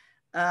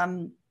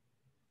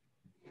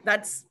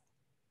 That's,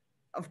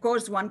 of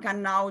course, one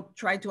can now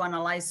try to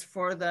analyze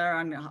further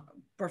and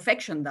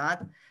perfection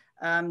that.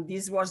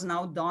 This was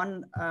now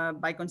done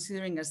by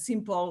considering a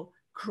simple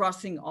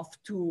crossing of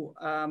two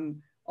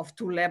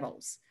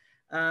levels.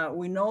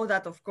 We know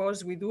that, of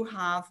course, we do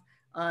have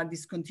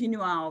this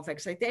continua of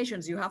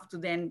excitations. You have to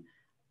then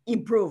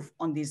improve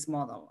on this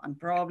model, and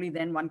probably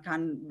then one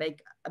can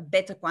make a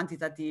better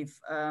quantitative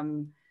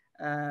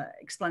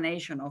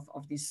explanation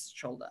of this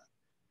shoulder.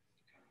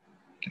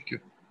 Thank you.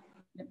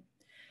 Yep.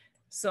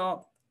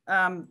 So,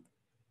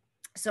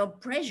 so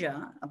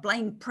pressure,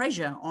 applying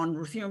pressure on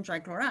ruthenium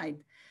trichloride.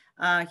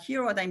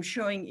 Here what I'm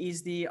showing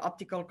is the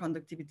optical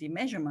conductivity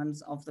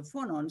measurements of the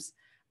phonons,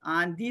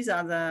 and these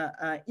are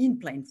the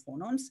in-plane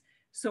phonons.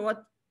 So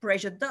what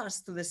pressure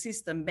does to the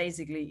system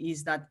basically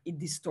is that it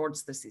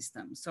distorts the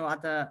system. So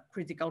at a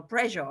critical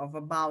pressure of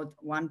about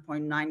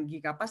 1.9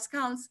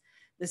 gigapascals,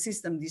 the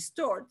system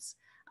distorts,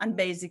 and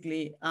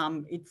basically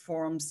it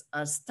forms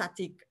a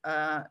static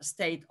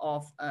state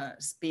of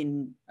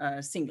spin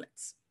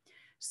singlets.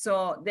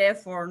 So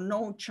therefore,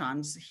 no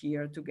chance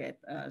here to get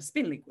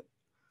spin liquid.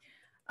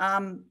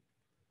 And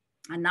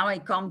now I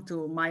come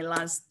to my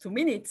last 2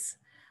 minutes,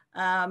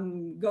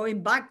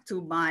 going back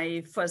to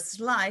my first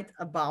slide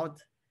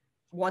about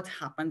what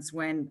happens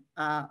when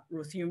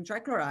ruthenium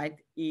trichloride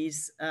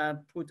is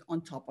put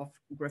on top of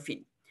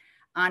graphene.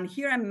 And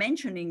here I'm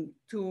mentioning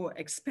 2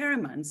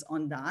 experiments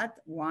on that.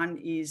 One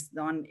is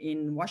done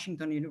in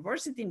Washington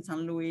University in St.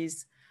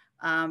 Louis,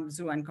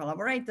 Zhu and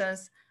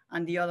collaborators,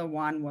 and the other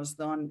one was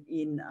done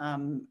in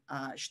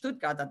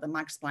Stuttgart at the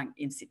Max Planck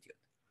Institute.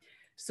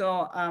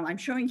 So I'm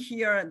showing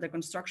here the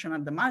construction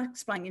at the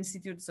Max Planck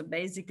Institute. So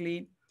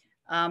basically,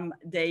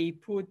 they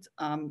put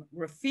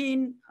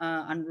graphene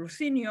and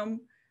ruthenium,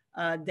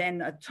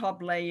 then a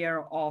top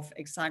layer of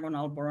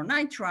hexagonal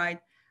boronitride,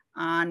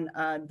 and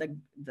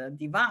the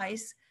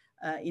device,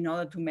 in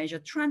order to measure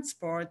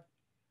transport,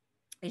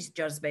 is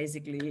just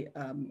basically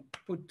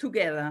put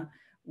together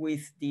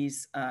with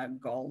these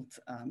gold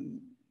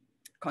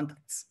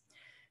contacts.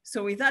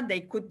 So with that,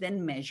 they could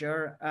then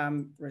measure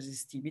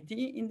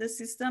resistivity in the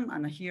system.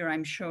 And here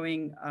I'm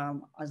showing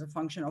as a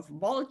function of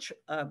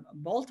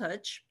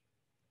voltage,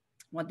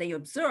 what they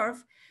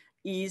observe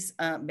is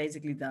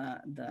basically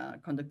the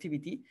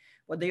conductivity.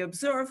 What they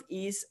observe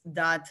is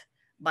that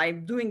by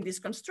doing this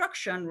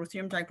construction,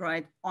 ruthenium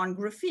trichloride on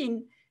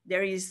graphene,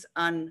 there is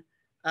an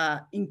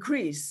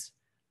increase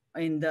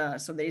in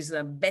so there is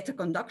a better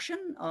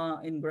conduction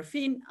in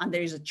graphene, and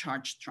there is a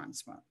charge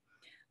transfer.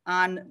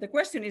 And the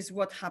question is,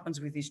 what happens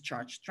with this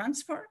charge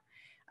transfer?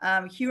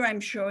 Here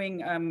I'm showing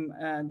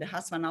the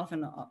Hahn-Van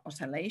Alphen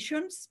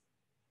oscillations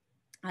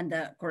and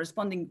the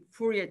corresponding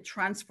Fourier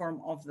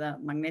transform of the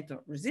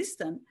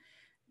magnetoresistant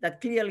that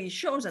clearly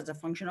shows as a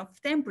function of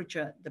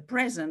temperature the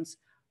presence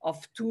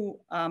of 2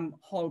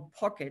 hole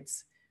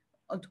pockets,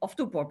 of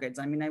 2 pockets.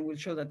 I mean, I will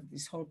show that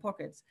these hole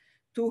pockets,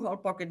 2 hole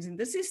pockets in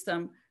the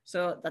system,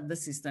 so that the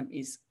system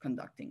is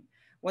conducting.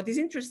 What is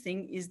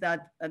interesting is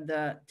that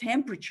the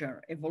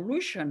temperature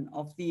evolution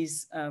of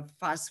this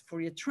fast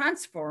Fourier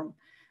transform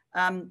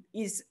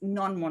is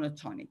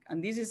non-monotonic.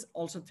 And this is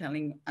also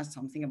telling us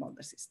something about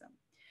the system.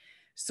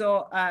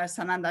 So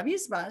Sananda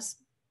Viswas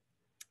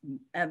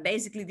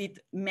basically did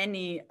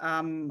many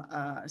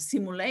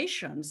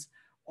simulations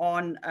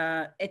on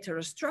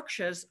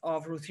heterostructures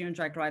of ruthenium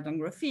trichloride on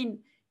graphene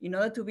in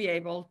order to be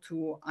able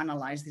to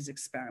analyze these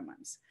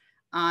experiments.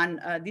 And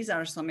these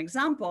are some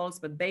examples,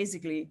 but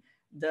basically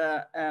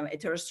the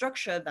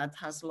heterostructure that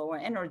has lower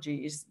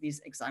energy is this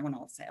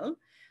hexagonal cell.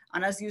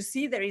 And as you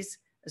see, there is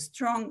a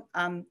strong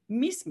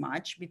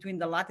mismatch between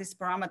the lattice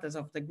parameters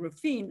of the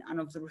graphene and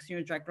of the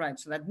ruthenium trichloride.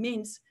 So that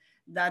means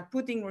that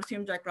putting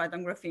ruthenium trichloride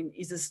on graphene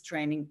is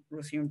straining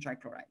ruthenium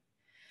trichloride.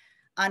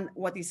 And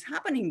what is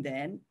happening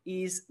then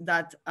is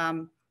that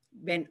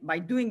by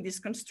doing this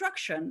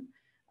construction,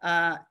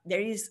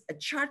 there is a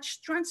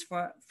charge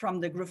transfer from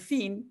the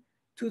graphene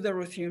to the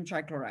ruthenium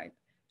trichloride.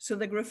 So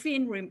the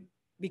graphene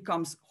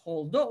becomes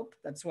hole dope.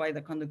 That's why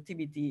the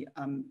conductivity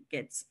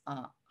gets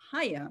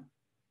higher.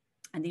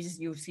 And this is,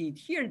 you see it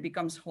here, it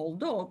becomes hole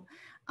dope.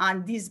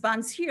 And these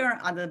bands here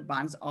are the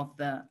bands of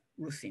the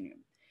ruthenium.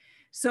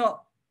 So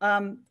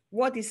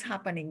what is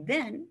happening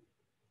then?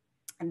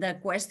 And the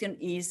question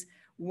is,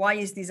 why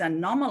is this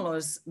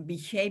anomalous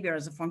behavior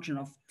as a function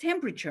of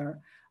temperature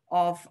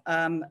of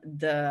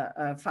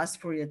the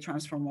fast Fourier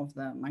transform of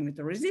the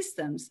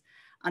magnetoresistance?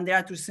 And there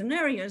are 2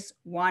 scenarios.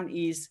 One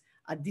is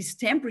at this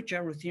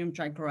temperature, ruthenium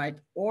trichloride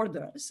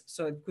orders.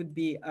 So it could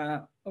be,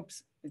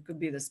 it could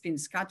be the spin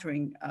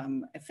scattering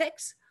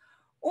effects,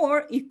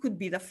 or it could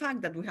be the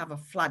fact that we have a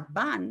flat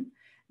band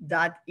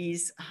that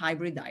is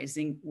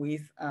hybridizing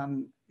with,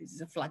 this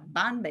is a flat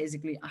band,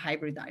 basically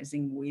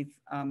hybridizing with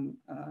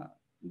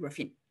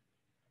graphene.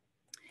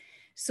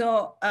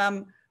 So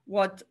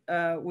what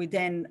we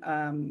then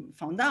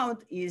found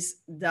out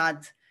is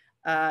that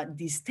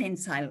this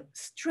tensile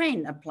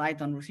strain applied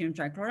on ruthenium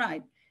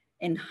trichloride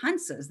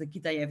enhances the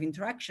Kitaev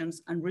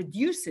interactions and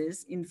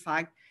reduces, in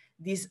fact,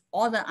 these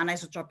other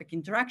anisotropic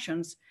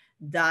interactions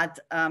that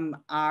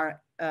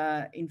are,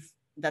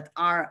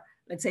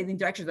 let's say, the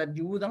interactions that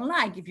you wouldn't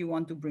like if you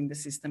want to bring the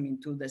system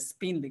into the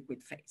spin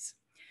liquid phase.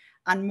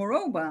 And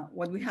moreover,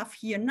 what we have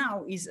here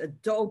now is a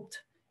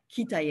doped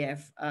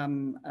Kitaev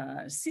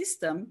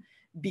system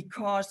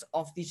because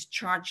of this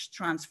charge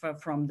transfer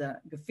from the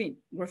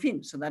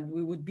graphene, so that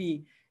we would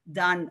be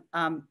done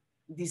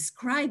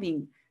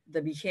describing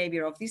the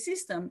behavior of the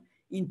system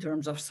in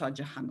terms of such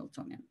a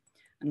Hamiltonian.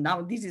 And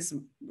now this is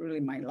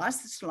really my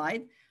last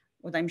slide.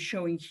 What I'm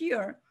showing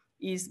here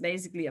is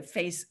basically a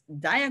phase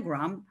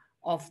diagram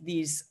of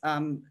this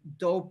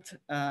doped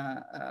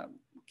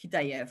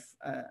Kitaev,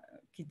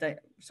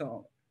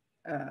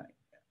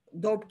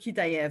 doped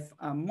Kitaev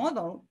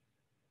model.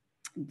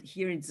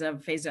 Here it's a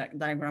phase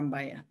diagram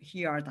by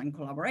Hiart and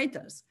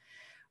collaborators,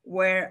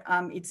 where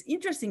it's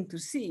interesting to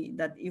see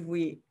that if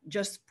we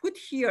just put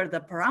here the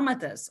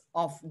parameters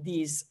of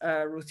this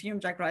ruthenium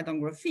trichloride on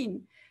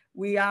graphene,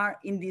 we are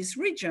in this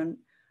region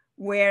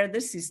where the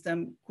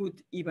system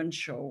could even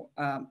show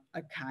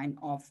a kind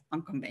of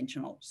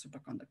unconventional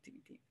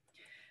superconductivity.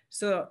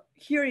 So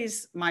here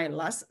is my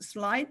last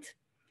slide,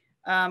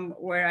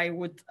 where I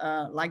would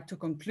like to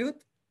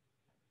conclude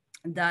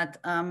that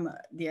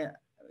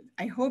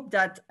I hope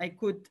that I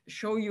could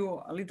show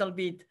you a little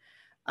bit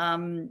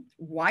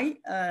why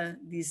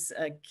these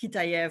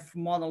Kitaev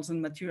models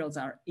and materials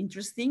are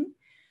interesting,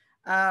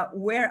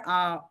 where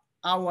are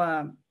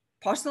our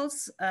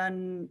puzzles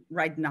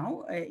right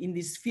now in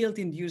these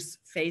field-induced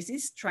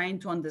phases, trying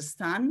to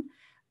understand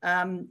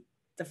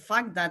the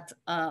fact that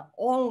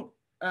all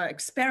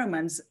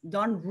experiments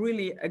don't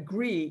really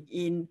agree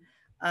in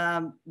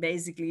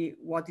basically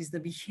what is the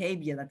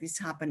behavior that is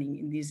happening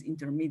in this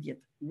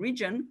intermediate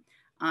region.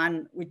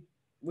 And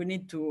we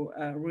need to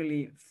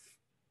really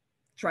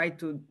try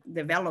to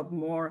develop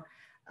more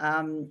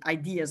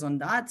ideas on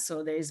that.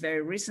 So there is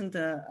very recent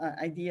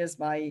ideas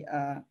by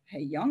Hei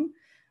Young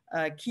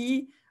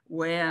Ki,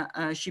 where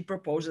she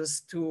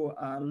proposes to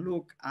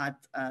look at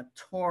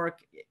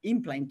torque,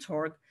 in-plane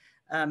torque,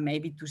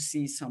 maybe to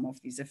see some of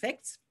these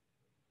effects.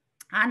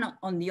 And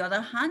on the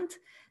other hand,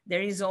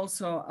 there is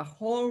also a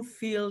whole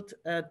field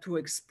to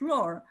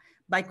explore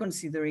by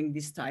considering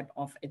this type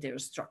of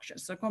heterostructure.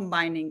 So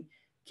combining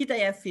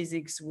Kitaev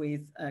physics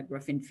with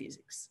graphene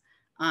physics.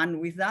 And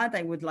with that,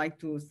 I would like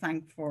to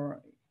thank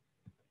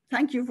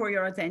you for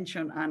your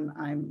attention, and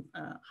I'm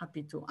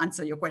happy to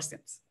answer your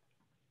questions.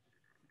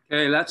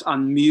 Okay, let's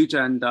unmute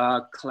and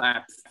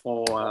clap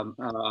for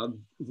a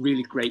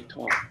really great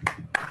talk.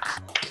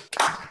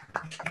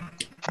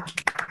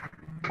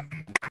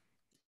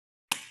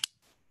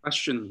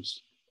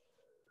 Questions?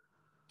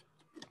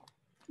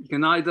 You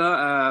can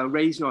either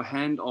raise your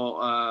hand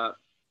or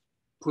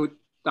put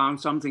down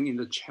something in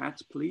the chat,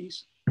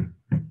 please.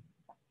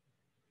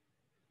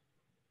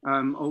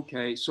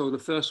 Okay, so the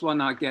first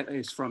one I get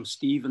is from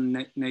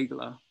Stephen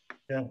Nagler.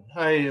 Yeah,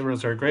 hi,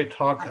 Rosa, great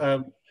talk.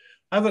 I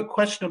have a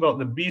question about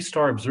the B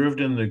star observed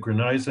in the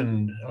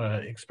Grüneisen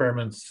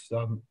experiments.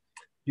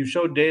 You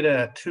showed data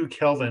at 2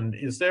 Kelvin.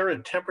 Is there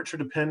a temperature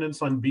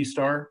dependence on B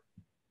star?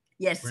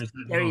 Yes,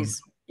 there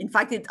is. In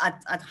fact,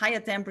 at higher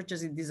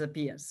temperatures, it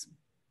disappears.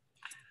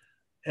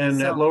 And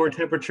so, at lower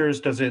temperatures,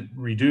 does it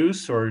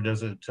reduce or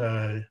does it?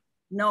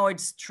 No,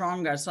 it's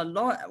stronger. So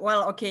low,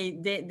 well, okay,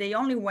 they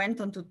only went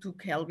on to 2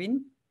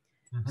 Kelvin.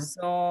 Mm-hmm.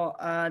 So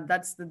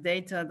that's the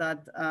data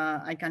that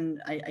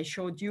I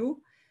showed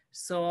you.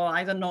 So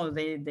I don't know,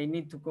 they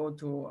need to go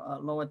to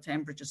lower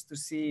temperatures to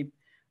see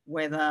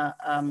whether,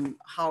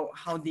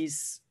 how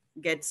this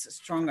gets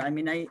stronger. I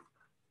mean, I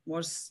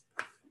was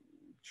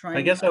trying.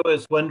 I guess I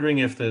was wondering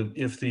if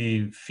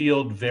the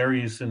field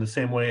varies in the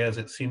same way as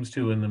it seems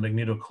to in the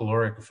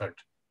magnetocaloric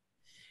effect.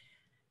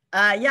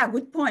 Yeah,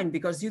 good point,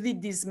 because you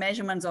did these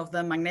measurements of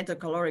the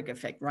magnetocaloric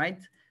effect, right?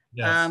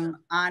 Yes.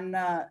 And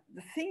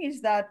the thing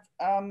is that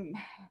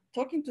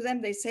talking to them,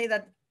 they say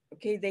that,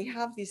 okay, they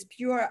have these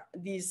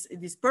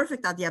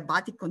perfect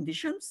adiabatic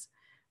conditions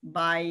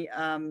by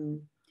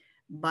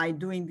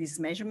doing these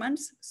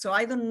measurements. So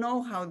I don't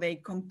know how they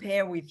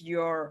compare with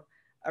your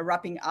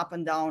wrapping up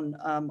and down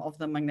of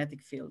the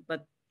magnetic field,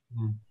 but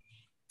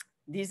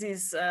this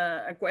is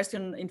a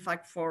question, in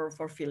fact,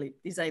 for Philip.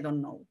 This I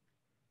don't know.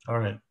 All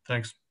right,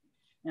 thanks.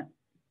 Yeah.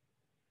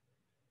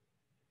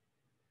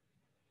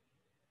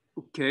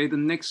 Okay, the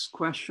next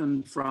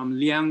question from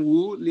Liang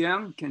Wu.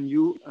 Liang, can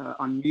you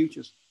unmute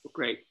yourself?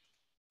 Great.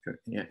 Sure.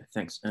 Yeah,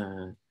 thanks.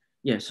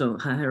 Yeah, so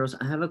hi, Rose.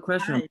 I have a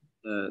question.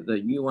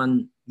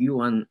 the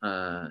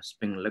U1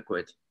 spin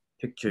liquid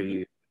picture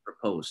you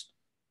proposed.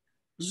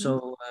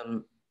 So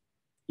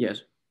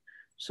yes,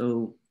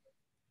 so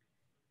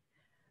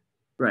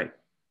right.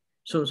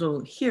 So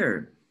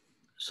here,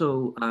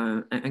 so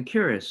I'm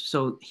curious.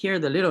 So here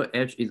the little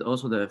edge is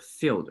also the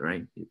field,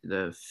 right?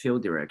 The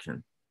field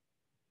direction.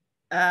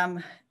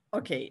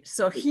 Okay,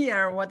 so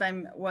here what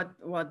I'm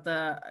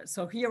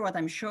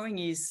showing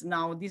is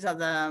now these are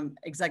the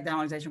exact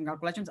diagonalization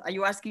calculations. Are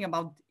you asking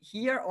about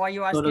here, or are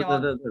you asking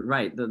about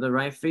the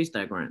right phase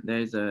diagram? There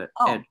is a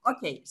edge.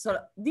 Okay. So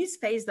this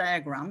phase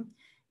diagram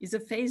is a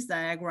phase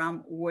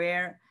diagram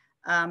where,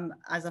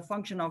 as a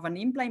function of an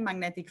in-plane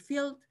magnetic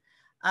field,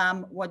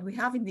 what we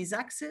have in this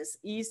axis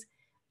is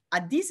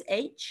at this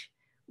H,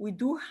 we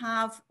do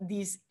have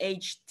this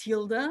H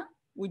tilde,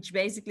 which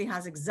basically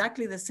has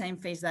exactly the same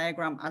phase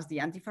diagram as the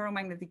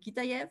antiferromagnetic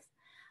Kitaev.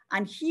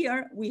 And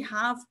here we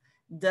have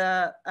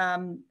the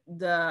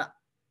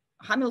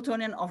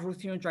Hamiltonian of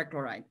ruthenium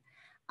trichloride.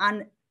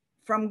 And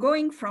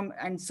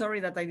and sorry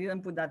that I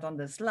didn't put that on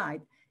the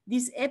slide,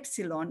 this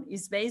epsilon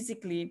is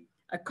basically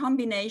a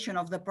combination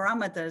of the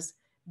parameters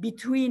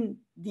between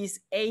this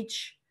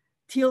H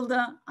tilde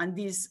and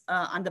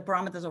and the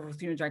parameters of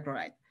ruthenium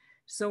trichloride.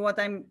 So what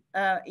in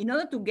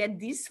order to get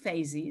these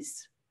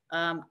phases,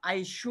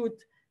 I should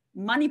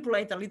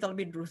manipulate a little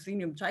bit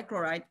ruthenium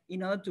trichloride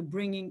in order to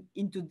bring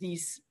into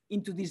this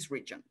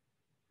region.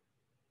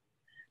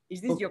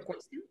 Is this your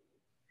question?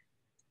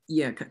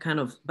 Yeah, kind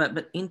of.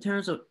 But in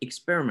terms of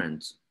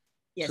experiments,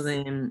 yes. So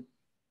then,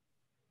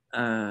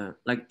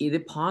 like, is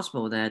it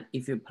possible that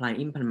if you apply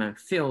in-plane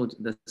field,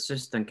 the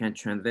system can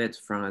transit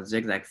from a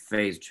zigzag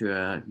phase to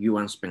a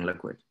U1 spin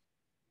liquid?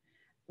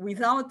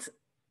 Without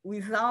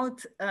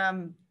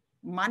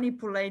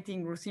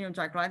manipulating ruthenium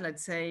trichloride,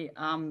 let's say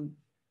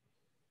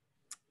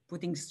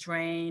putting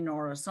strain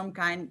or some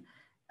kind,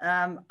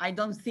 I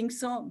don't think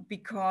so,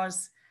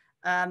 because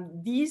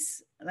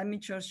these, let me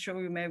just show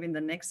you maybe in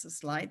the next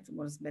slide,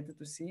 was better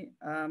to see.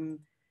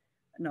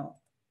 No,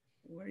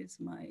 where is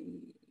my,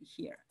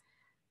 here.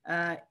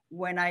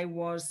 When I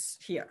was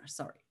here,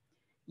 sorry.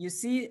 You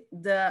see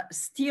the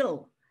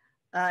still,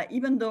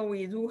 even though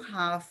we do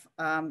have,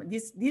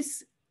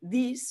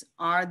 these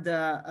are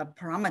the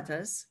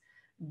parameters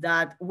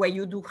that where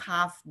you do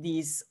have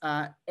this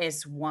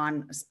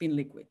S1 spin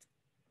liquid,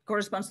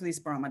 corresponds to these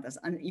parameters.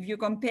 And if you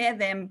compare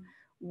them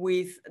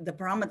with the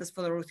parameters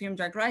for the ruthenium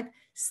trichloride,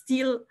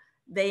 still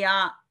they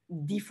are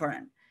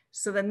different.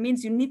 So that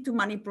means you need to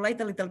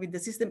manipulate a little bit the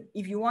system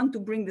if you want to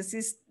bring the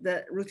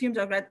ruthenium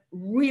trichloride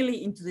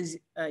really into this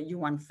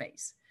U1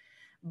 phase.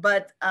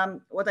 But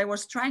what I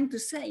was trying to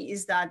say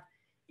is that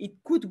it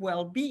could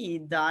well be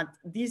that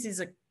this is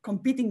a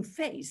competing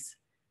phase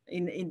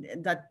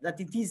that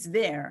it is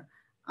there,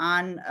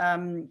 and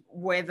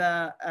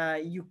whether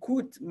you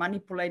could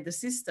manipulate the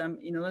system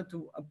in order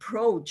to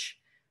approach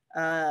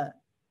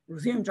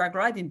ruthenium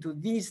trichloride into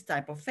these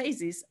type of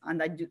phases. And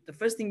the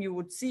first thing you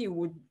would see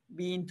would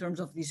be in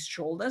terms of these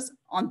shoulders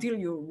until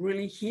you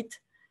really hit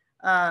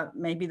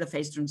maybe the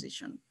phase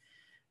transition.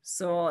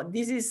 So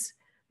this is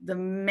the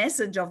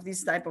message of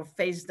this type of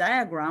phase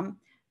diagram,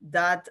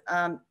 that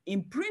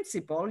in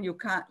principle, you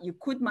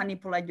could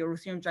manipulate your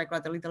ruthenium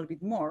trichloride a little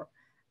bit more,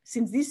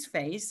 since this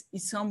phase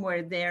is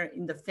somewhere there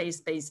in the phase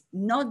space,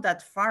 not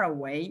that far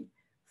away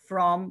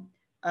from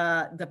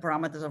the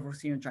parameters of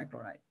ruthenium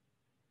trichloride.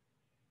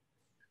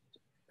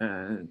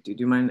 Do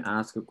you mind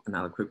ask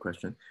another quick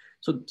question?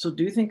 So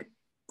do you think,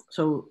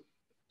 so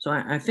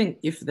I think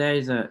if there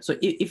is a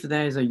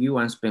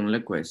U1 spin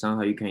liquid,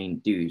 somehow you can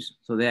induce,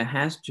 so there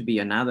has to be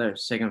another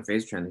second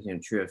phase transition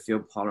to a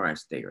field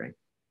polarized state, right?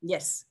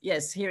 Yes,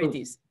 here it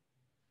is.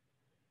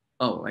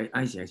 Oh,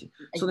 I see.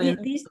 So then,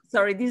 this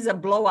is a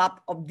blow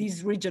up of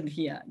this region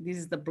here. This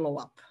is the blow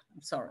up.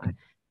 I'm sorry.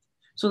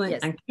 So then, yes.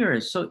 I'm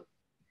curious. So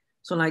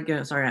like,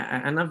 sorry,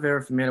 I'm not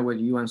very familiar with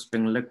U1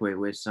 spin liquid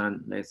with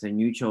some, let's say,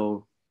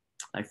 neutral,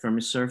 like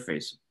Fermi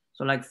surface.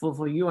 So like for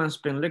U1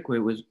 spin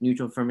liquid with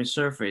neutral Fermi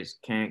surface,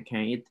 can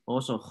it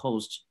also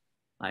host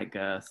like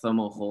a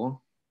thermal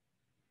hole?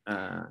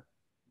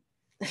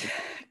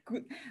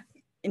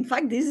 In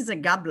fact, this is a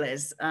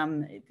gapless.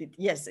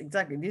 Yes,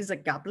 exactly. This is a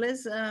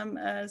gapless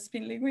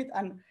spin liquid,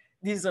 and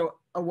this is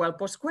a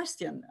well-posed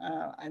question.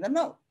 I don't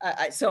know.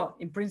 So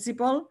in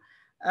principle,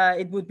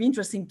 it would be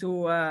interesting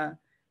to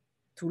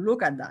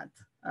look at that.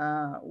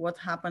 What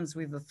happens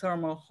with the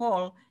thermal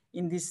hole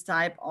in this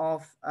type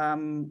of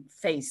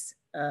phase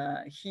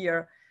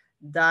here,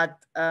 that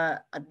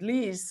at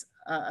least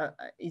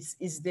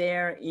is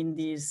there in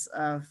these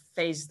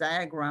phase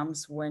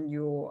diagrams when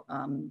you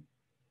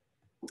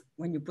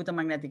put a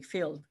magnetic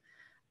field.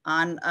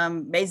 And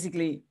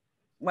basically,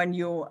 when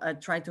you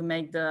try to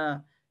make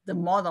the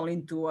model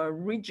into a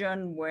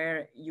region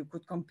where you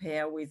could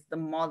compare with the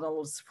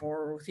models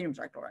for ruthenium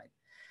trichloride.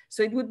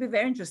 So it would be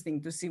very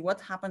interesting to see what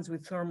happens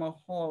with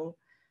thermal hole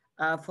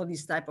for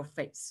this type of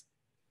phase.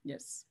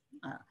 Yes,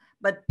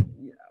 but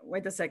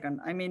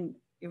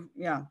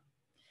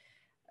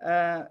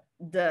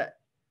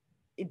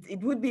it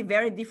it would be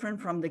very different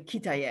from the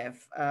Kitaev,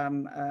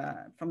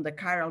 from the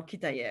chiral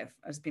Kitaev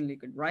spin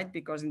liquid, right?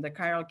 Because in the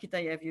chiral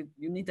Kitaev,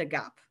 you need a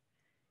gap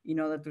in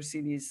order to see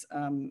these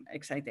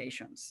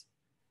excitations.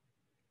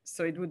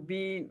 So it would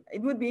be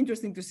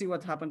interesting to see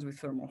what happens with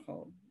thermal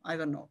Hall. I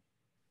don't know.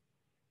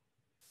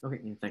 Okay,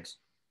 yeah, thanks.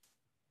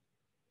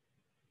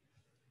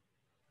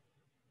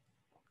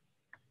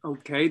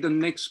 Okay, the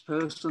next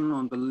person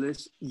on the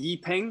list,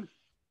 Yipeng.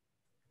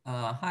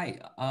 Hi,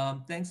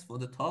 thanks for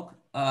the talk.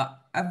 I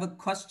have a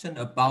question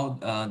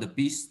about the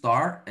B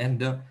star, and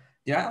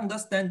did I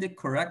understand it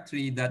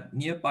correctly that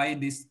nearby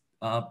this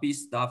B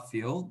star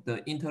field,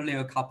 the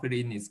interlayer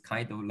coupling is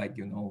kind of like,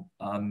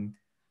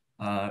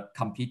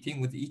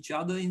 competing with each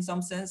other in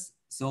some sense.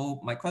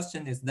 So my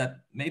question is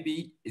that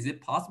maybe, is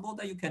it possible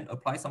that you can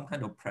apply some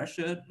kind of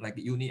pressure like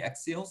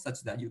uniaxial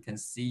such that you can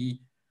see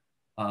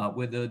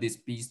whether this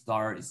B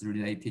star is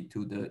related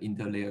to the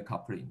interlayer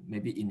coupling,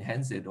 maybe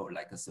enhance it or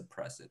like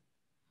suppress it?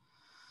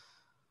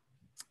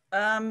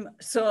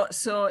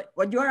 So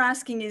what you're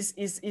asking is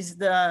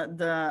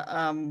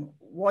the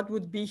what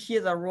would be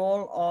here the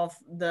role of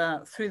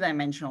the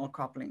three-dimensional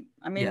coupling?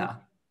 I mean, yeah.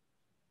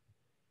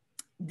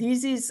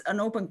 This is an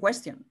open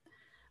question.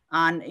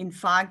 And in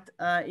fact,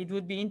 it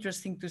would be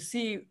interesting to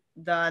see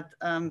that,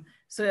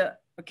 so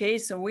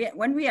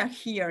when we are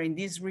here in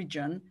this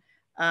region,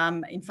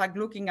 in fact,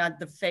 looking at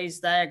the phase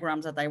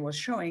diagrams that I was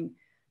showing,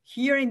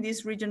 here in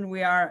this region,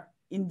 we are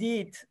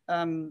indeed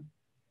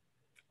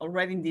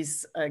already in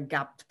this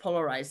gapped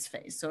polarized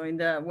phase. So in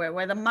the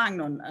where the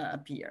magnon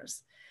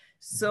appears.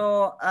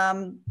 So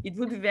it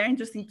would be very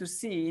interesting to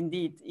see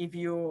indeed if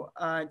you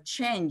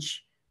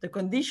change the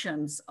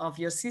conditions of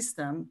your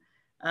system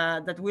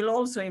that will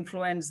also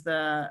influence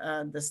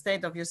the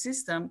state of your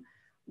system,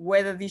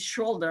 whether this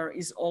shoulder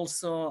is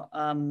also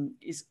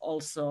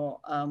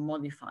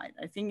modified.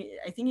 I think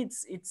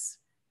it's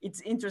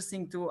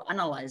interesting to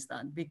analyze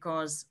that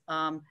because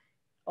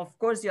of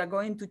course you are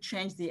going to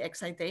change the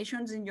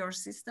excitations in your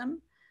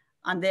system,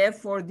 and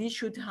therefore this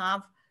should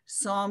have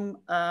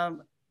some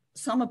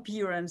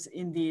appearance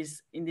in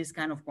this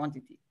kind of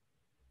quantity.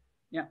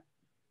 Yeah.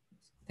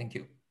 Thank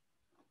you.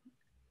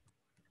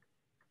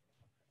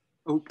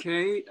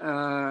 Okay,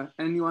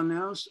 anyone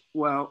else?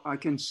 Well, I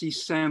can see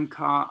Sam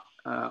Carr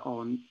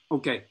on.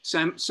 Okay,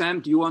 Sam,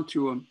 do you want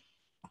to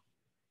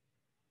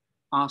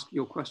ask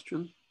your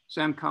question?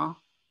 Sam Carr?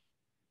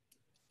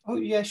 Oh,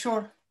 yeah,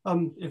 sure.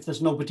 If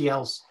there's nobody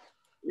else.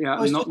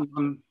 Yeah,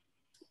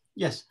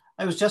 yes,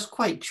 I was just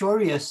quite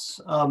curious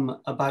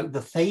about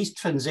the phase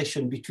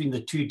transition between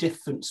the two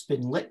different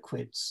spin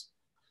liquids,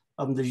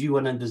 the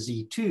U1 and the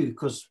Z2,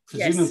 because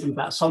presumably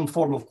that's some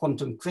form of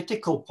quantum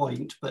critical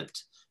point,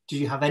 but do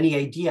you have any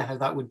idea how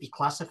that would be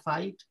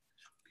classified?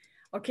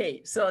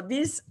 Okay, so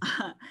this,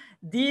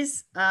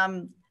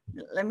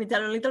 let me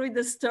tell a little bit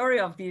the story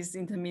of this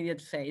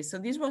intermediate phase. So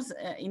this was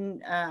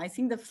I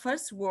think the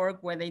first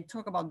work where they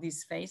talk about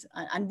this phase,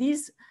 and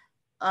this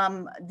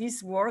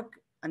work,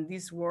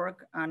 it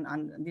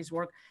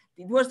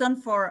was done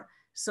for,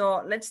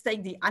 so let's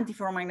take the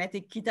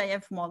antiferromagnetic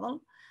Kitaev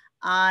model.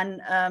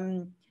 And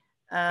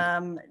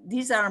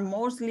these are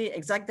mostly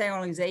exact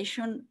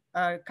diagonalization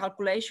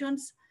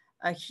calculations.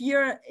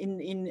 Here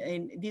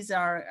these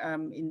are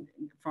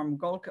from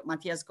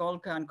Matthias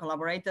Golke and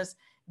collaborators.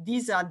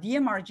 These are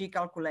DMRG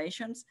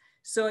calculations.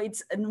 So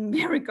it's a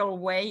numerical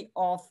way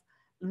of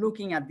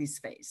looking at this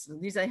phase. So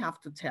this I have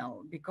to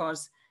tell,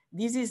 because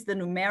this is the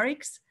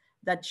numerics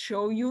that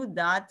show you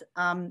that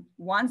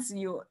once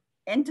you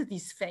enter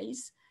this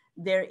phase,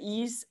 there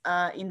is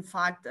in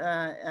fact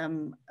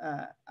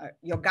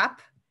your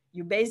gap.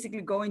 You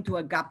basically go into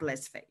a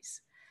gapless phase.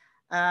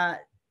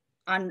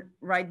 And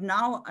right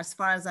now, as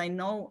far as I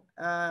know,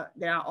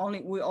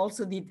 we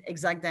also did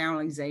exact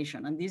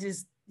diagonalization. And this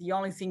is the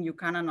only thing you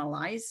can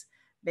analyze,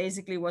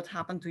 basically what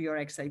happened to your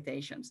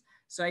excitations.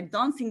 So I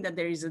don't think that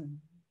there is a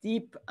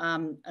deep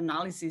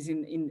analysis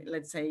in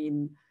let's say,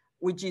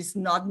 which is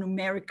not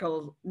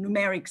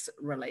numerics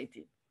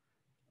related.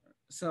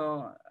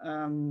 So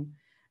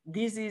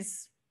this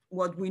is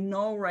what we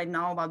know right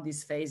now about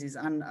these phases.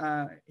 And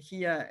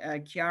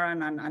here,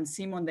 Kieran and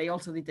Simon, they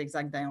also did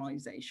exact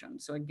diagonalization.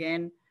 So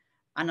again,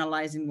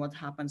 analyzing what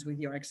happens with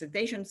your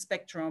excitation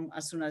spectrum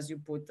as soon as you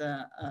put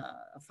a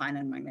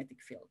finite magnetic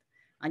field.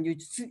 And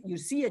you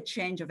see a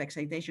change of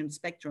excitation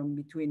spectrum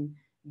between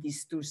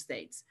these two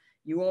states.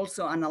 You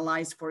also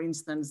analyze, for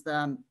instance,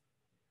 the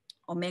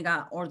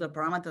omega order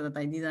parameter that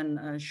I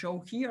didn't show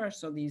here.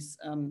 So this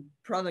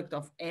product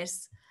of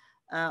S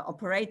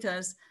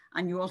operators,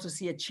 and you also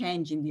see a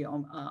change in the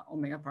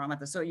omega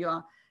parameter. So you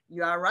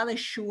are rather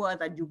sure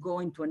that you go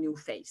into a new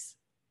phase.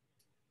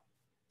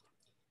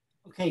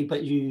 Okay,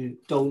 but you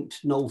don't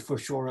know for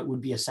sure it would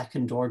be a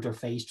second order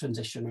phase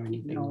transition or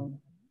anything? No,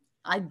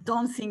 I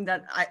don't think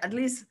that, at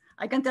least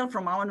I can tell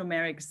from our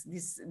numerics,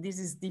 this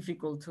is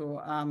difficult to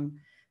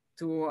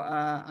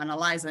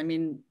analyze. I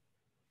mean,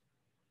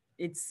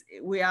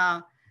 we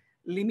are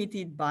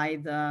limited by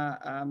the,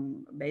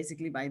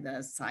 basically by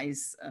the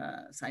size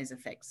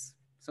effects.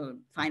 So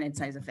finite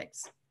size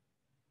effects.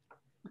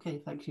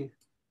 Okay, thank you.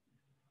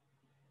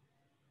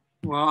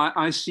 Well,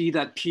 I see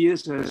that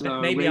Piers has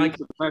maybe I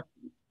can,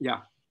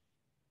 yeah.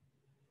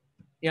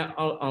 Yeah,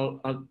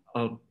 I'll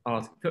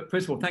ask.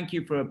 First of all, thank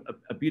you for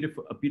a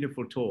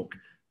beautiful talk.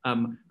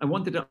 I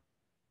wanted to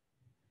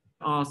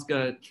ask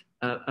a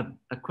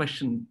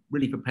question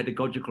really for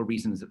pedagogical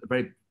reasons at the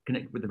very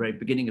connected with the very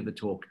beginning of the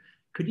talk.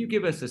 Could you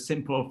give us a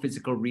simple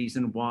physical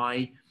reason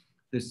why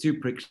the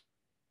super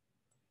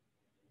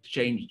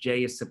exchange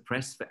J is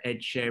suppressed for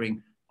edge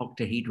sharing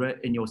octahedra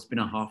in your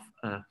spinor half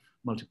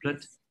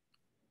multiplet?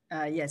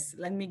 Yes,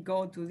 let me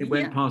go to the. It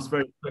went past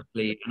very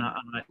quickly. And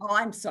oh,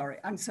 I'm sorry.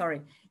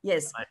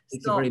 Yes.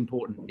 It's a very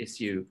important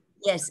issue.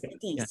 Yes, it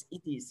is. Yeah.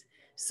 It is.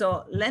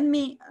 So let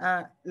me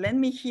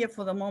here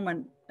for the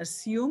moment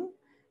assume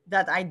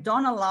that I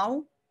don't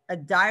allow a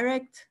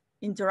direct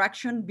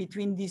interaction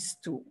between these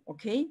two.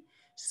 Okay.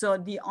 So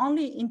the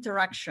only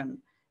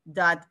interaction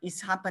that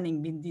is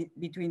happening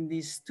between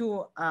these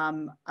two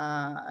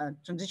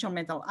transition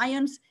metal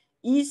ions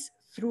is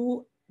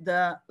through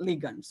the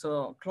ligand,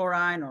 so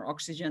chlorine or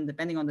oxygen,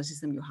 depending on the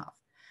system you have.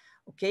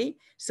 Okay,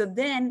 so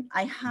then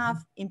I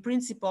have in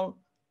principle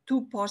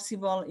two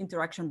possible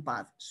interaction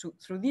paths, so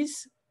through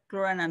this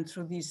chlorine and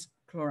through this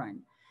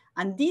chlorine.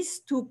 And these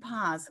two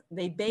paths,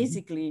 they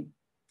basically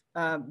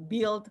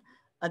build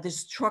a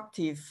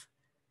destructive,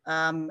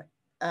 so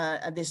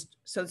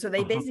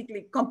they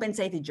basically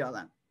compensate each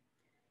other.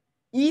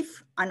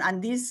 If, and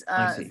this,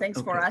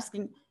 thanks for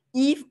asking,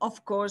 if,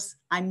 of course,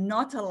 I'm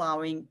not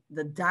allowing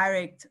the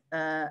direct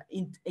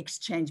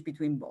exchange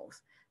between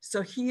both.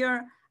 So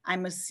here,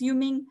 I'm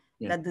assuming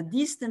that the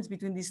distance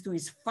between these two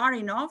is far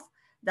enough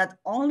that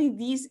only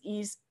this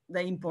is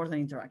the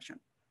important interaction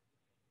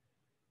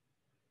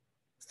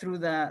through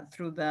the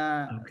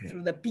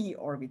p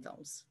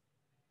orbitals,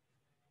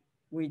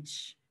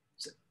 which.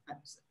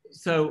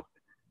 So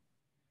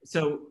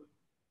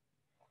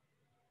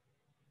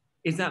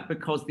is that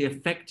because the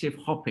effective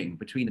hopping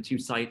between the two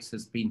sites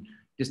has been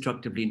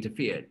destructively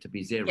interfered to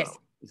be zero? Yes.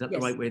 Is that the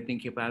right way of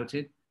thinking about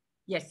it?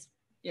 Yes.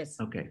 Yes.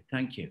 Okay.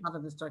 Thank you. Not a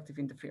destructive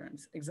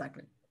interference.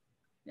 Exactly.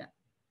 Yeah.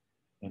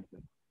 Thank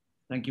you.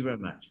 Thank you very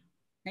much.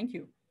 Thank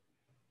you.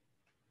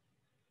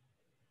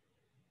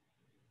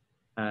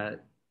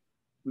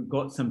 We've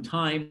got some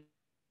time.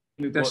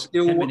 There's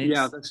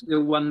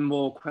still one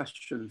more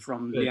question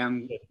from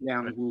Liang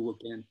Wu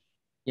again.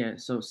 Yeah.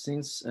 So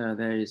since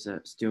there is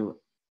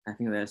I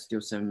think there's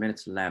still 7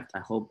 minutes left. I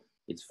hope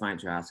it's fine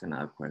to ask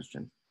another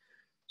question.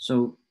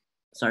 So,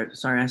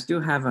 sorry, I still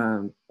have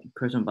a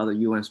question about the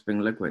UN spring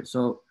liquid.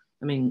 So,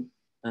 I mean,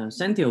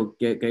 Santil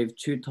gave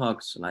 2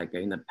 talks like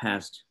in the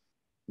past,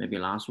 maybe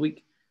last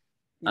week.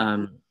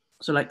 Yeah.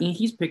 So like in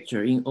his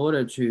picture, in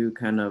order to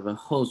kind of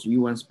host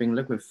UN spring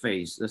liquid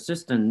phase, the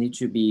system needs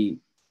to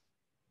be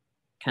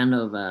kind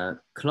of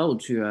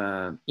close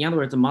to, in other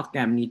words, the Mott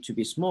gap needs to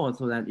be small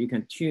so that you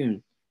can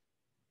tune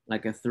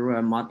like through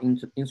a Mott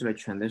insular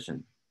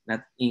transition.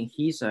 That in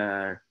his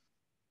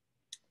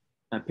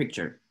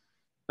picture.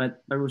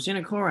 But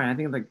Rossini chloride, I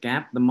think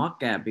the Mott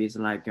gap is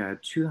like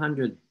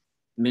 200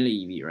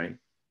 millieV, right?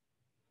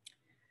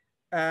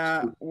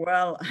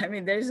 Well, I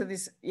mean, there's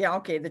this,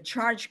 okay. The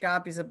charge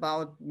gap is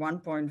about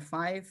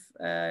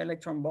 1.5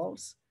 electron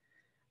volts.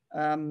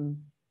 There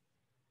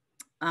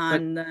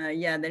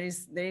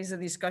is a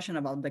discussion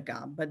about the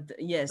gap, but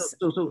yes.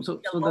 So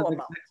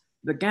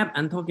the gap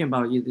I'm talking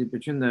about is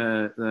between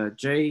the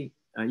J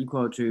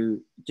equal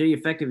to J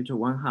effective to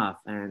 1/2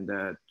 and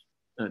to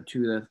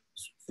the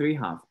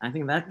 3/2. I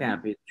think that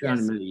gap is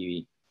 200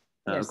 millieV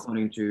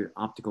according to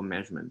optical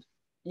measurement.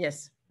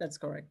 Yes, that's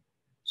correct.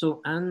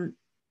 So then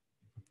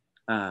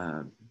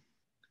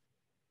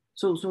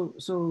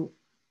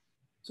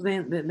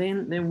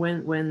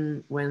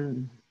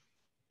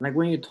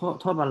when you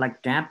talk about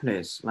like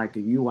gapless, like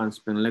U1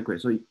 spin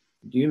liquid, so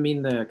do you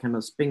mean the kind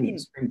of spin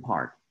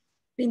part?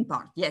 Spin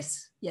part,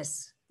 yes, the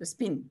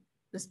spin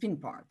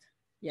part,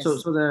 yes.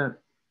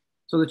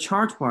 So the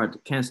charge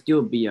part can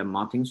still be a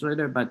Mott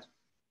insulator, but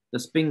the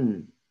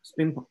spin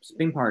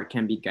part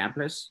can be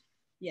gapless.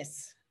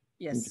 Yes.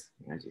 Yes.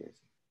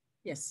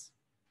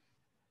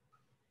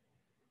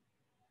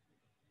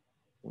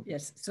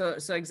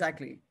 So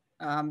exactly,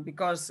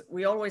 because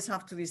we always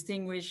have to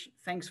distinguish.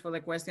 Thanks for the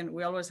question.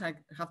 We always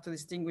have to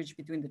distinguish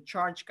between the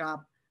charge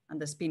gap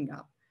and the spin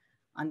gap,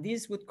 and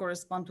this would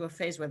correspond to a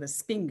phase where the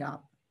spin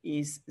gap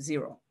is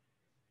 0,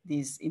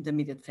 this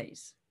intermediate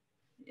phase.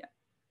 Yeah.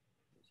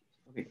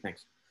 Okay.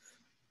 Thanks.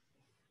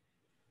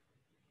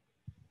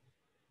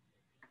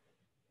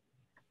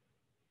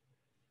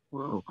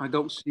 Well, I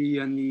don't see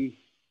any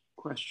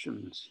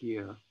questions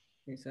here.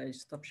 Okay, so I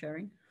stop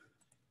sharing.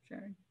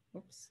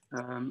 Oops.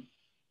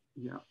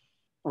 Yeah.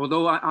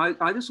 Although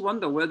I just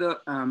wonder whether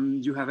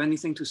you have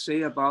anything to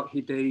say about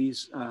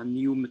Hide's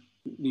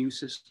new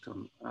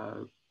system.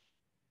 Yeah.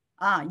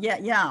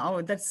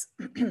 Oh, that's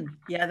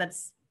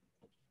that's.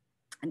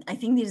 And I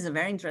think this is a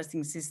very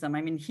interesting system.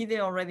 I mean, Hide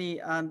already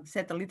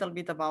said a little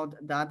bit about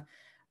that.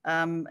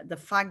 The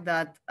fact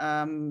that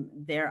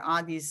there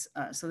are these,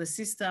 so the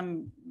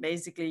system,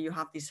 basically you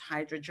have this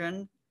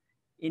hydrogen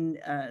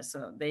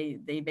So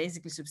they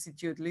basically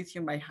substitute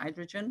lithium by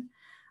hydrogen.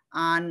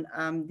 And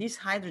these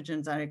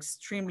hydrogens are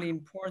extremely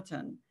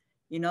important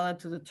in order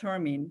to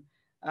determine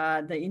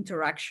the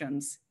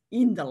interactions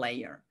in the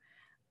layer.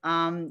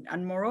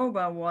 And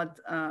moreover, what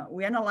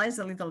we analyzed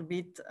a little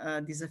bit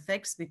these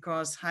effects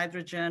because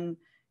hydrogen,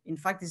 in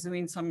fact, is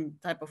doing some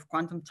type of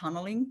quantum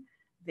tunneling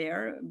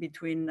there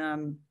between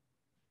the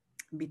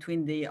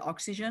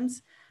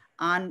oxygens.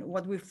 And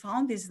what we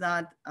found is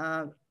that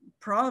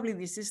probably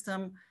the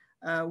system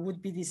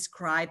would be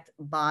described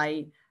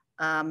by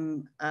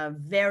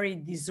very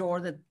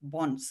disordered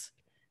bonds.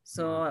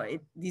 So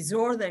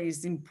disorder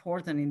is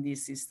important in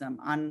this system.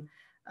 And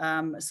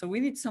so we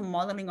did some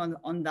modeling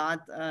on that.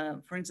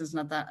 For instance,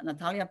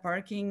 Natalia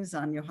Perkins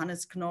and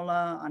Johannes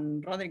Knoller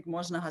and Roderick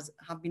Mosna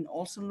have been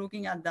also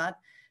looking at that.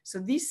 So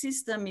this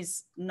system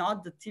is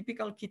not the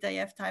typical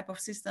KIT-IF type of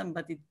system,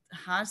 but it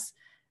has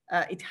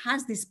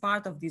this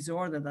part of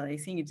disorder that I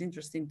think it's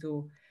interesting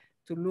to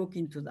look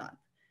into that.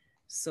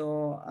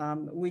 So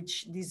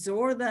which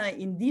disorder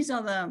in these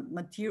other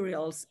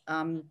materials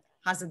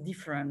has a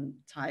different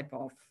type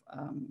of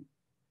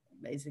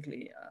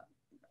basically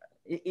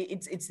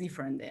it's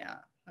different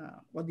there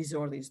what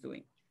disorder is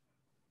doing.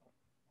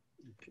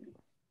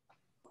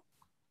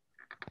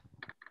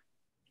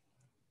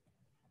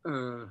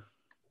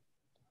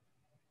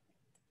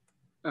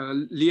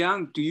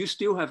 Liang, do you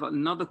still have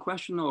another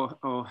question,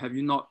 or have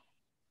you not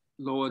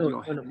lowered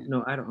your hand?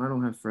 No, I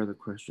don't have further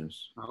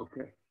questions.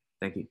 Okay.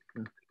 Thank you.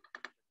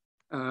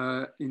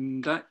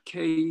 In that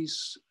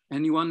case,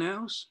 anyone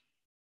else?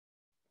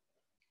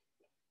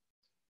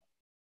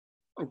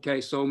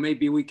 Okay, so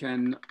maybe we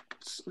can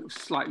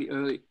slightly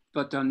early,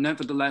 but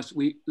nevertheless,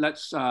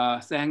 let's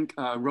thank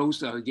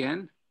Rosa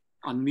again.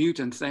 Unmute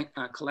and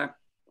clap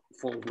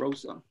for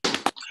Rosa.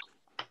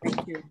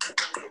 Thank you.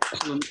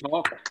 Excellent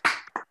talk.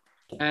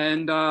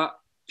 And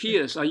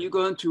Piers, are you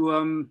going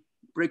to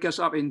break us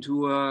up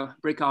into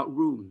breakout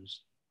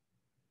rooms?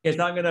 Yes,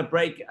 I'm going to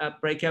break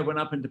everyone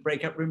up into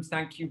breakout rooms.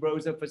 Thank you,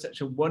 Rosa, for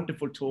such a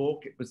wonderful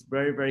talk. It was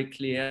very, very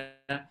clear,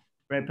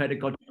 very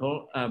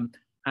pedagogical.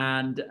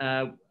 And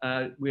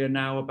we are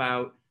now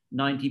about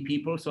 90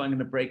 people, so I'm going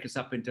to break us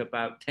up into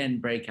about 10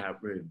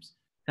 breakout rooms.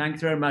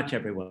 Thanks very much,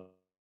 everyone.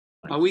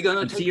 Are we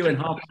going to see you in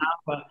half an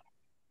hour?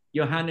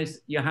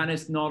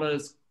 Johannes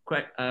Noller's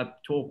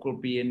talk will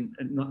be in.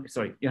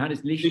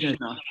 Johannes Lischner's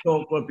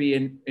talk will be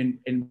in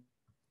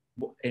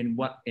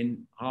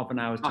half an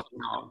hour's time.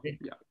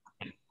 Yeah.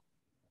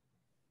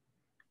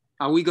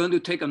 Are we going to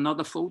take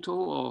another photo,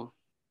 or?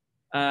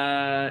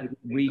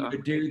 We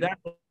could do that.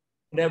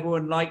 Would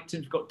everyone like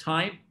to? Got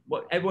time?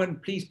 Everyone,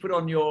 please put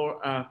on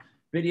your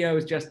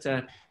videos just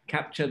to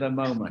capture the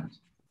moment.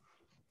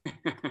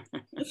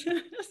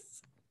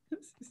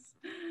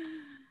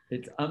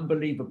 It's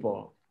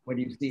unbelievable when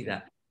you see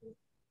that.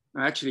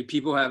 Actually,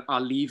 people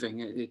are leaving.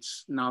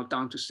 It's now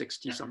down to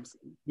 60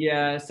 something.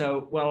 Yeah.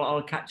 So, well,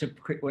 I'll catch a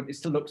quick one. It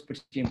still looks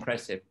pretty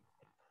impressive.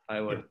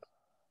 I would.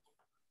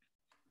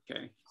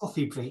 Okay.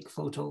 Coffee break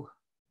photo.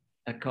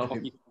 A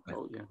coffee.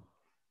 Oh, yeah.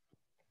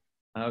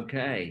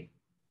 Okay.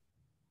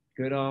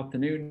 Good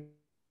afternoon.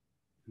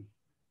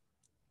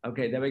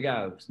 Okay, there we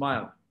go.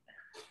 Smile.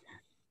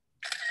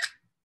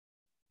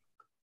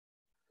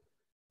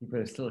 People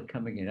are still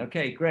coming in.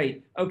 Okay,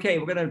 great. Okay,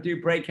 we're going to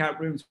do breakout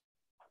rooms.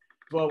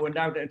 Well, we're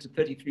now down to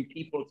 33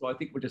 people, so I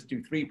think we'll just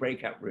do 3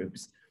 breakout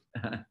rooms.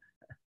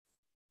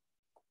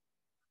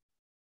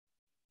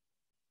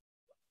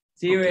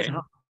 See you in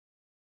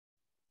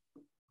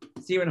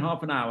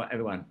half an hour,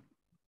 everyone.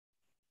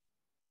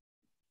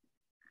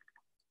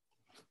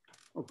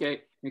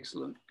 Okay,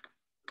 excellent.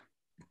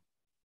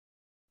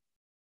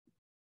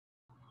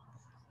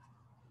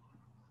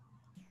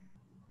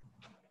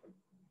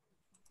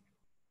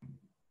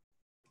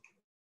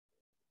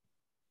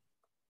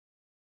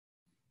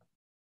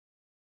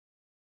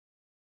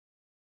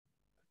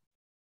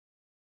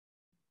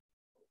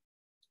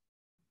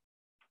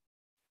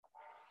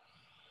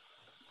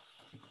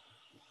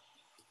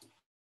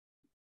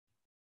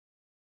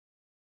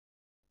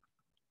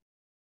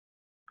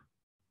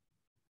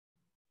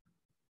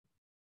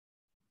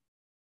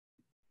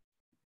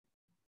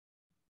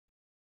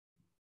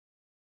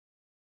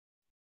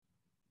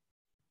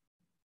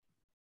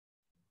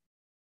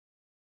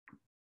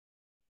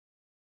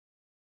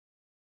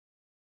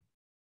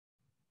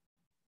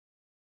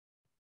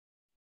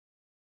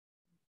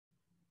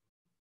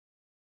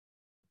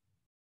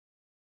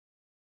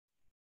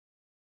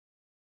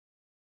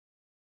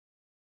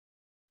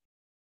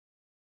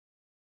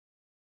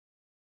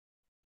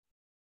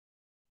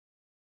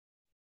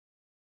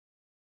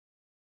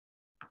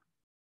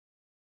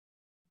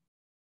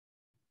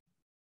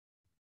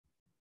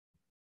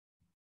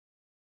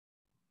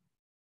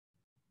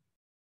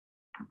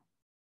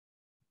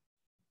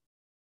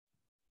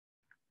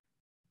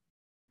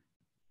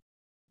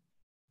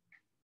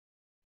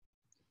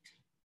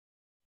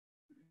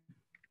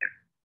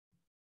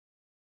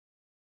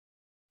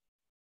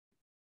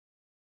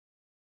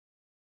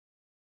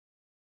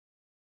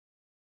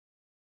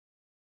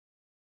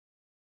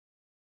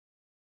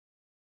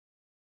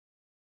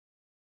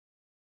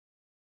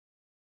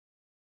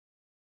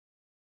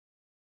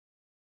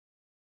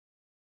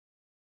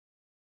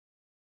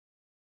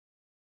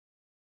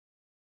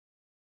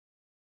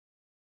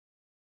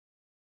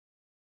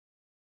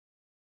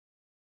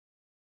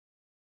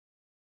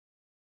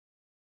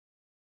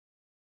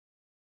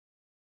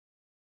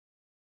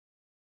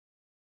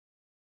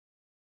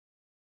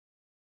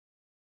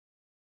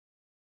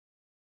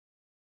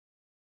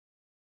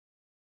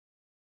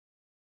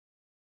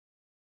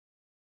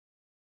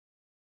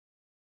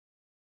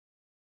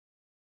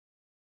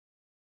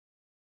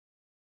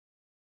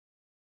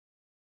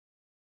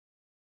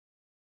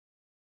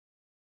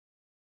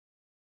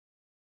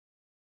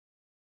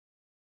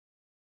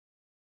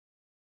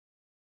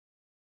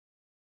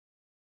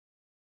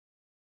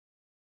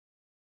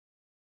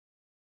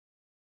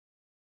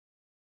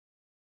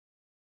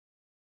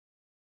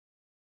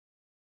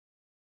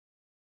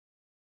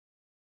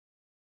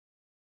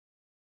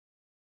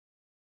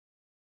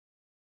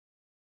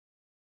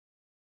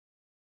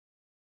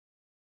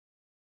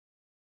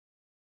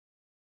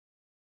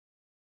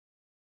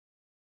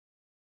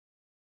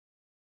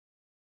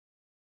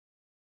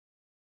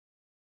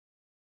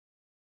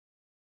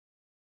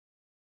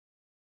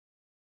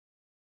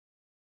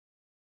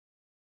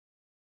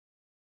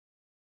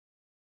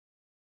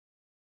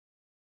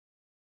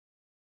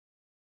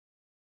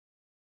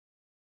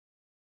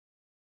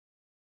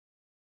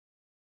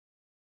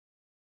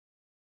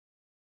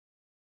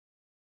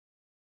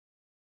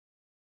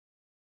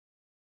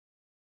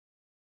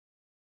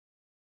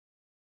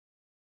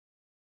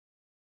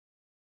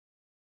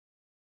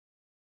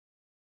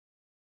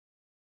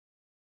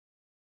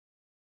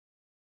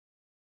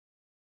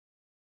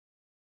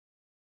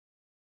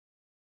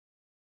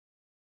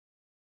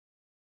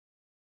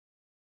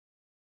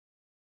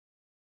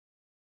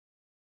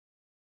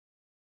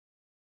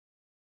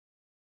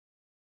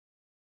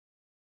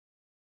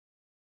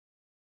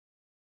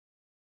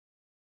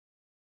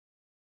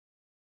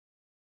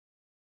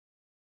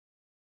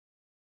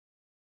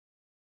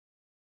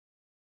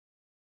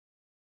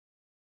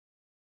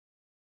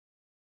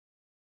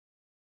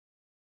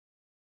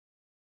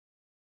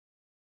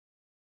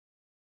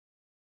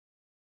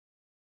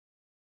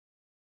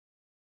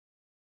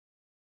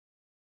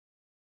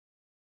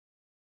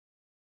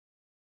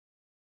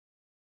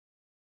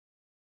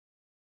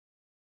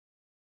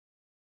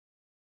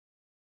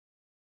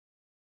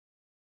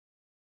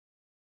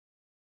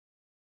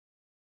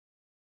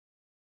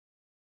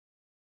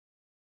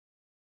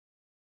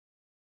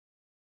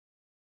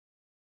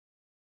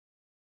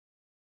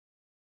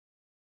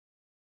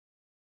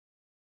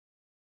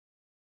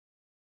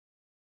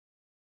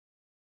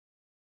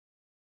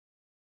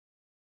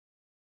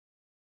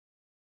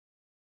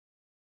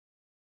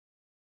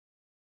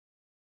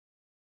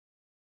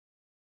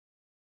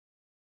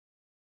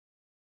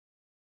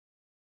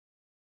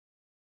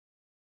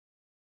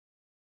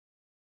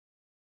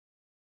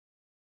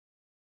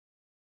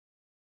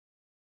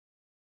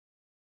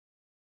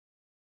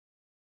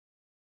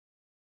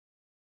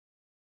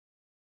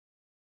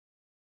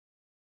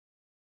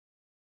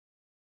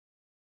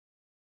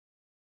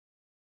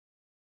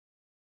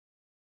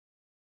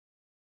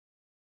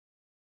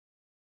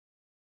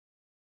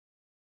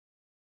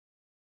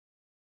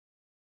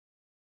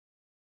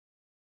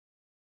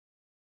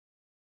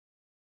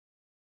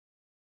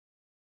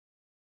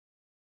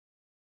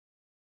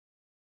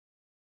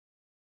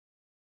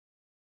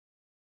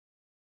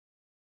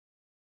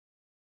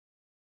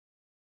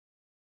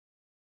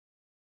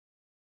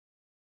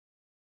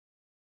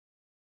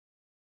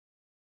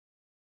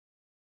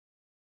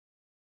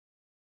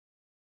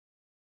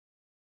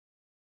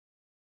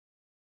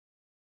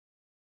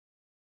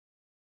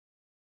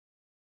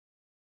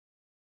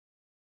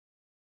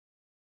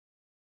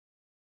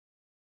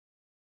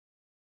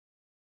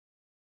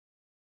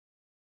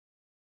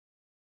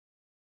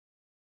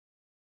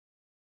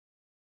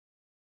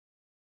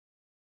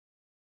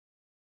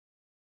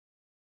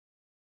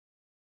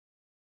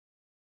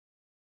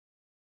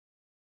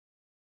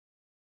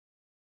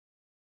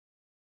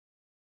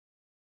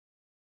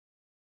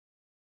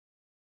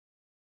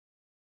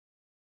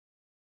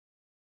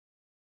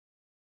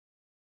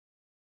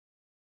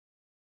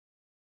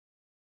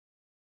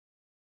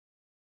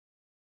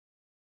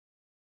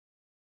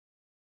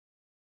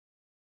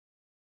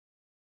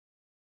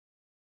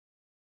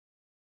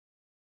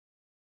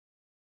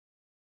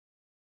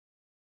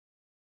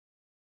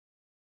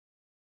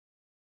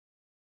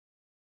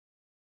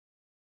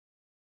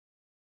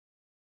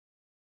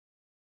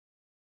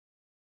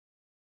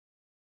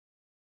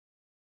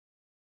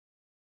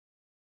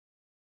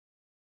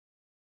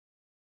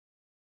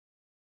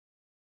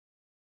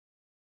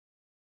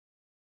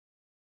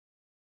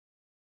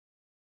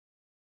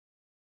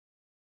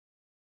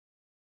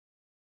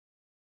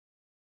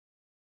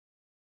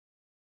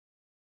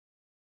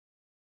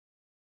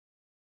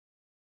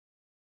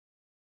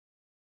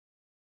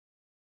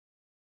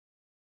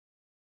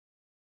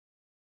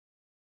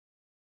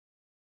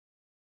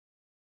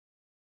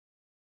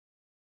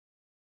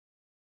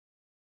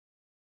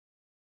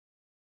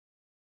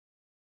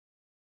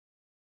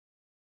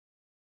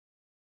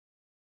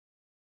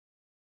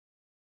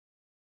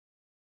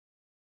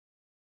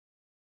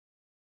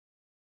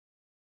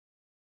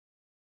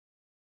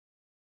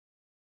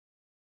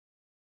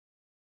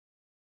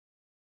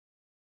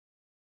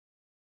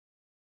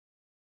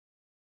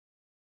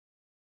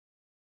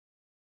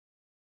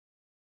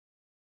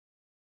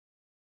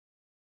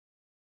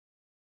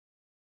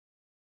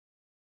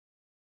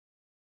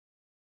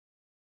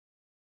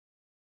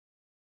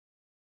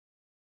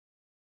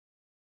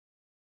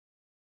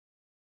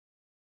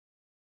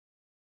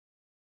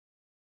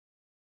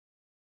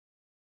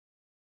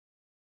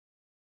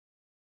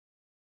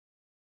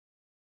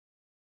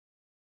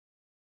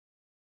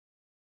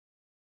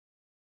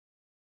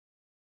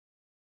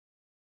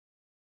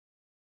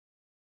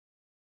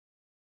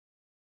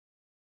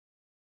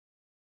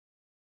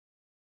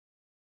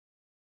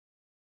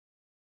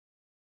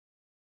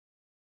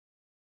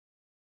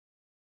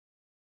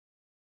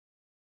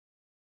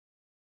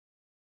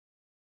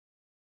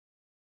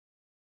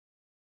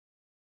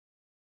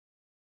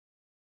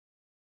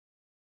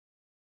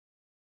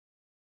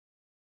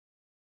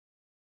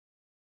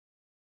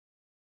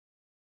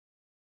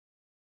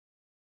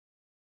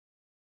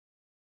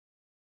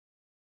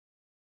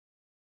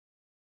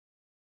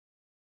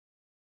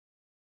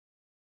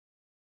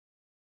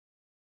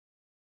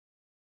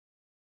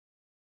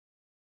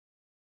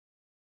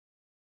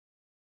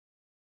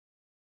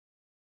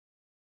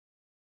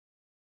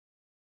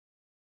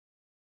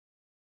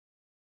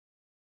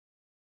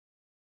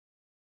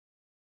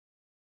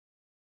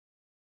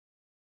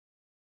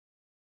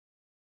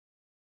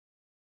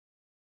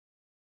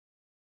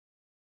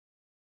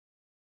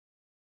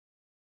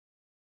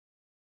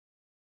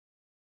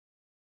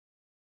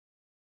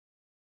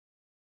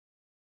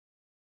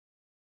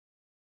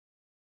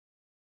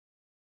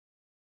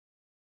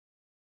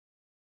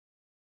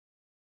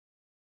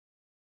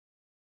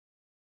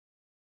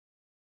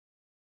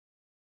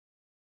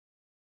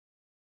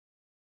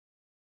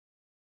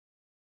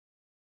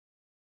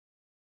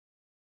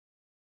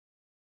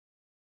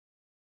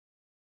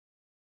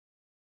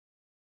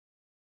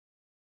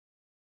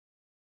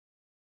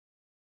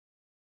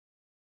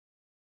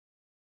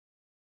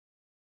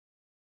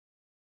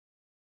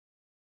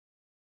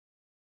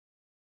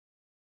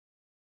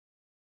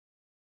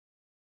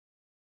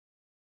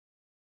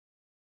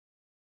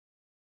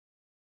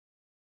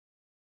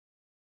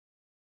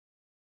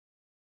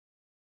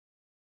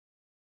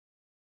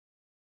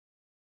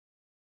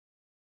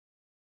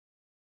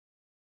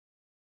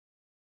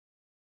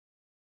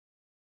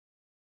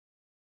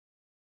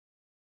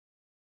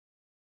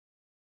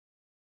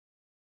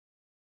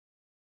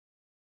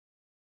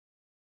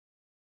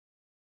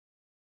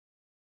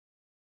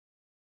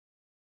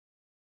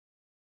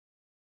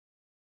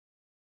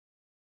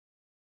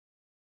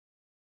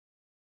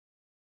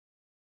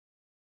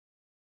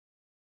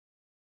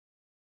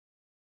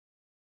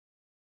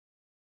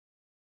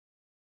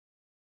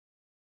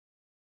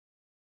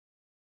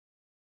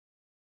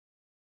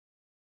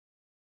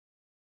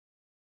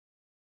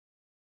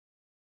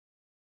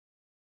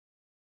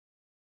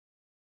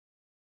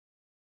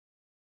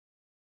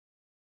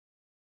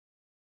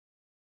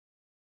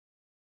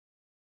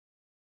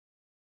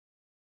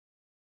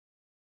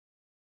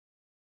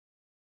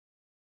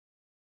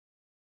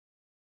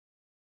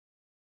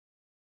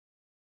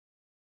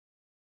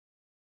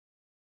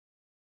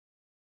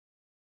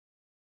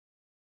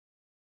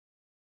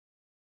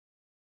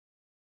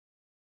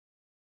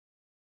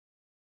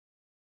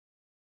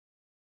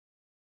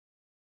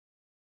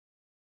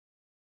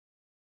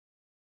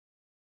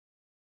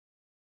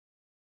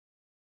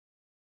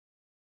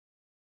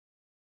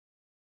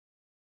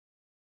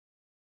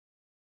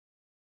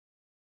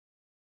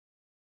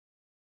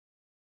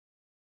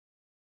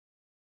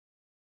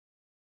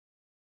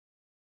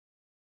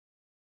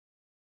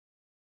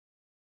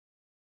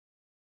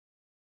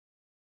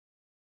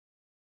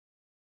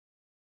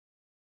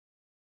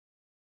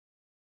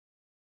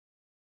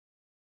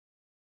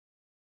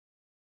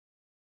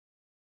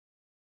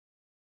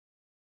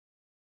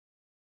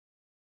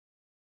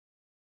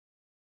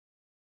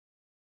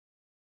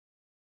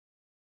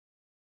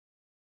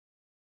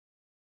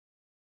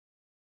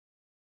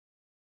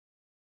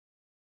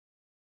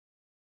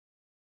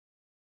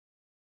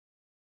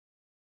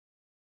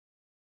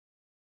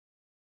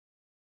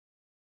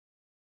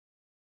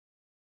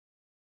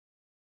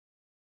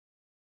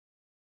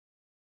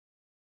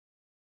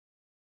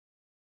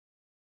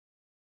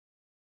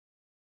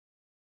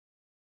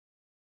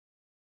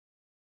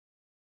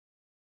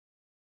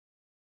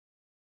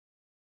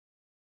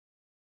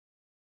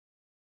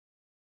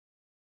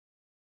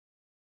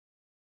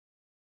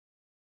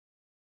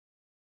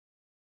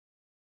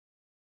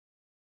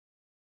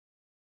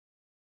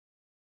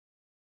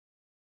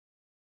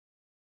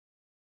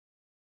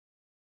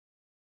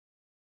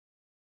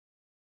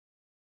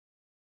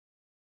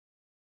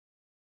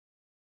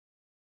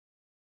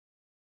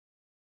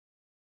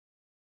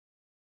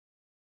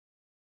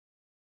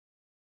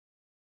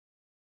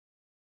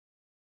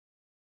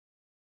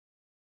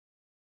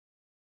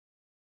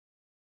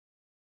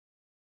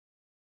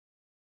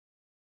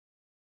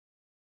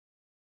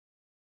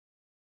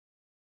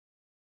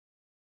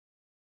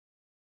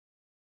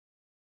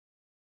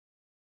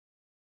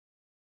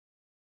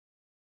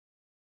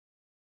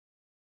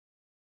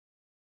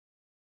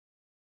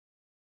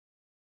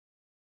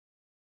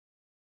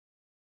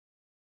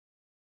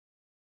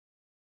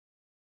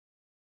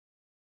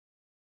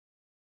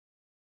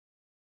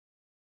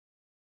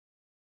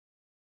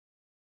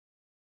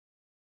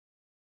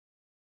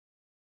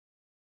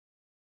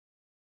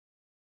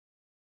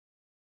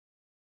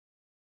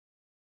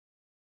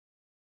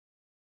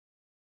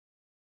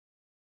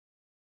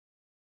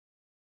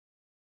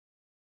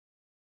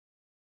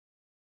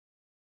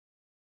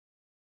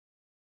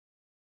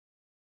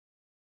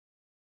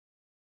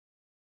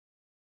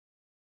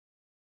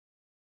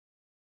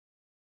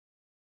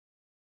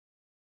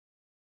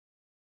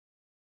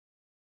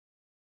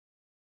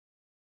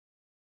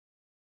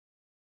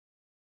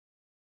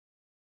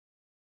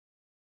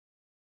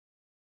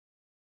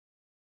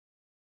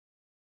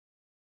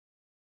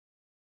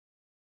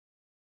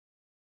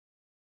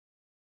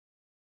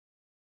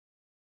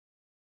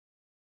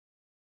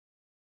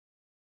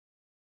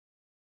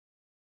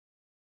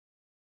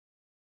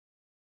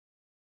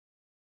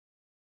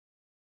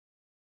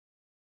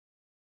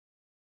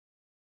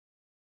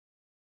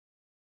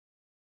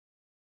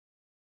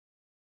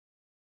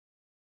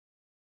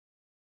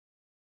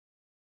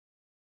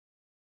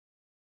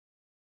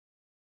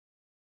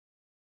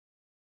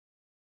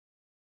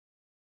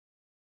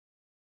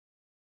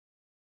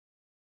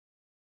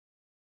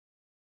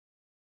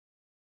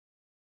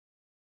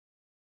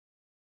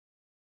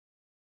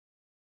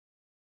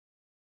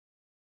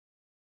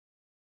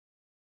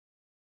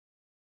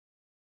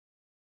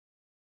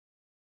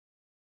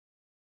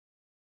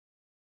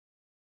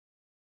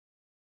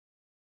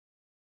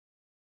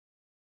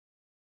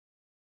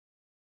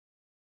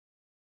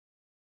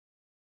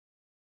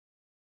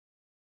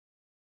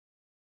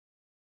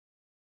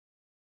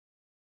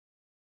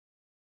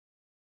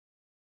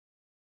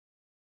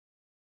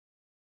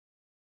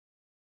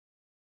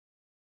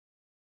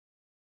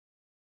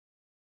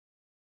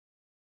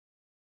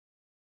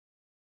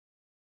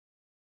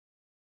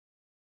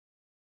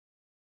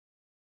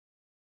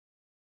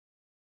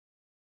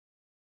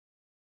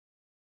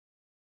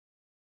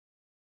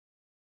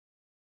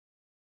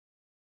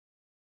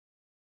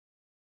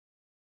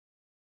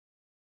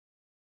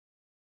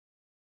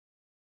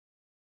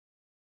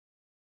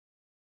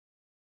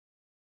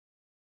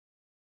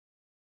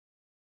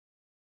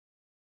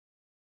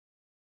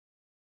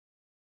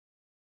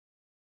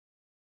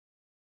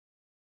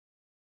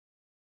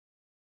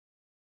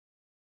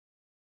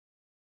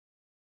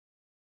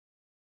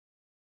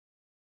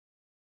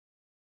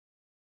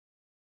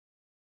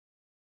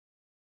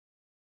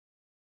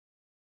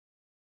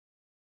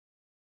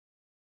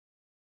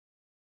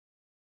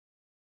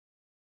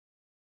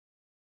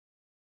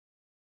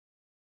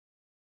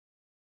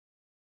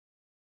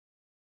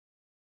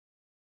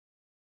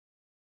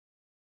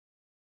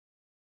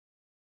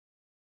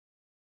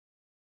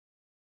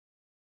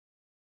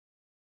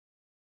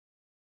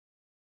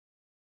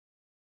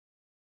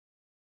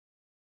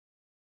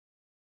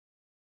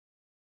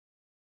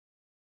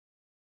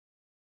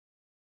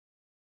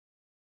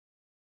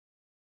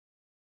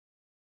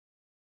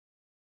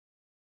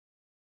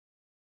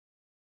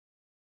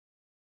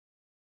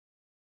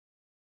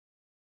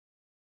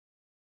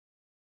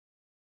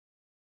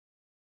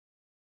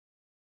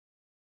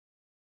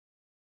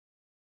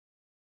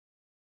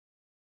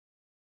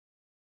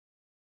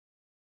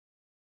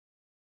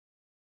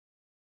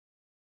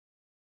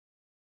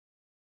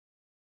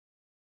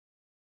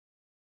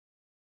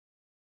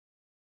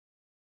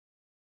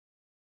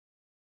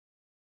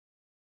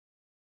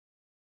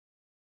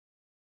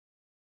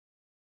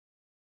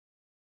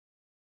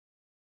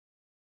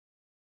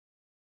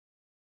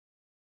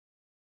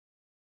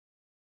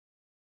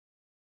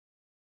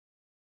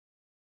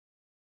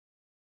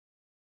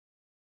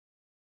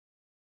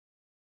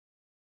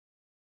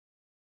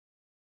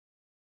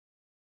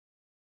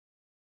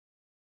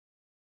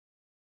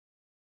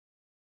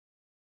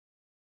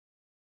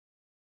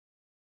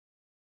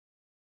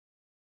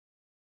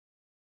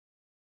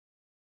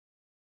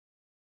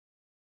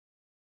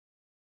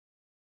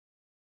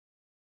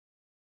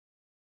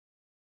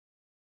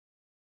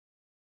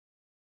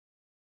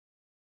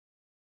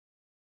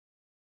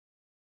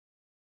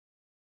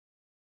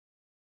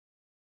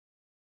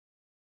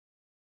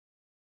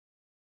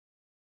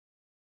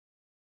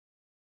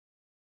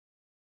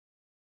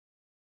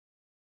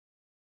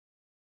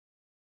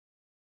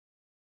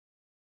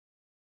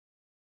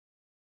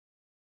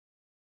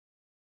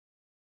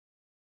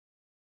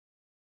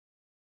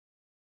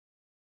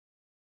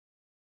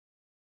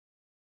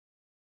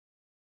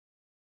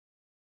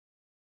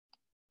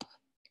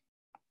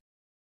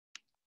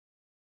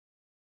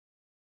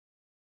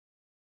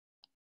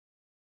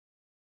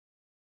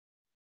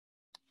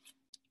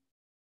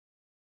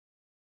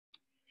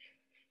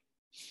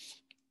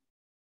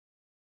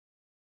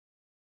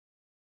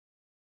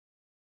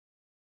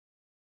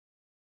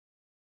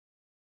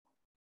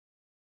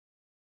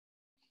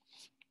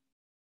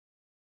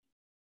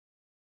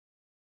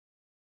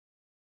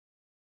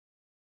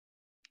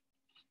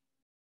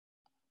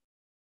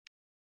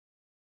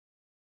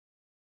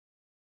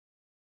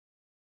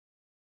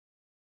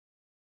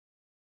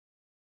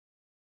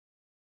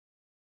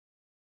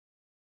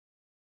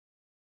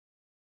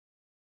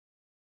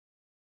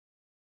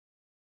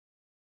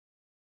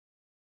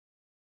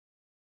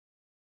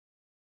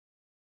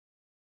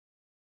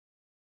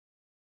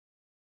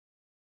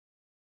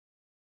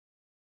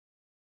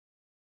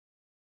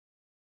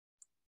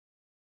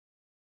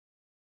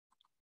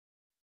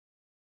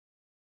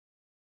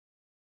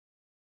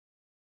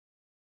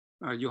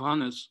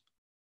 Johannes.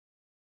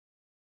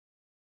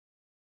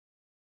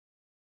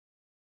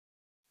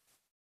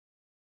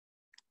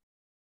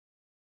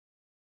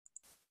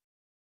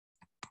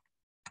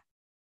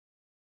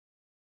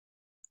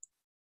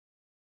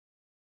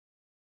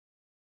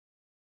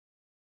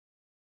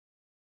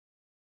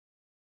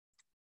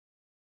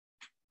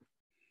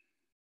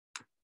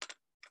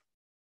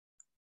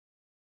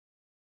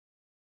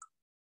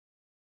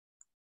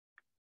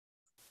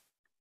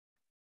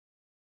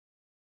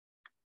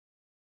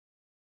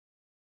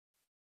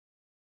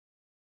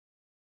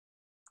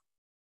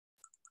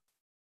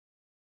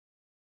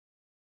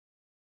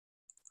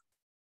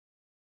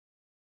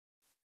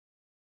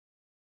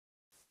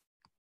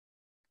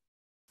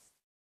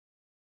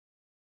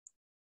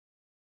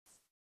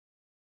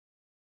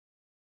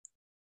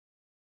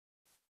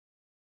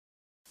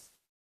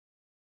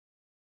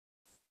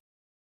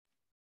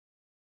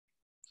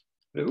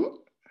 Hello.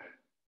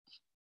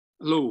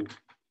 Hello.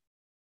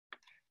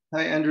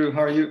 Hi, Andrew.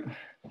 How are you?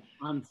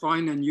 I'm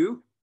fine, and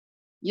you?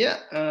 Yeah.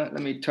 Let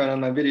me turn on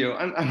my video.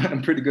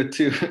 I'm pretty good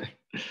too.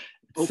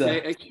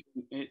 Okay.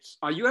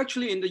 Are you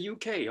actually in the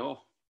UK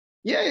or?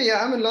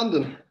 Yeah. I'm in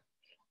London.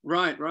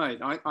 Right.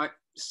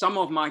 Some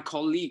of my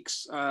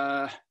colleagues,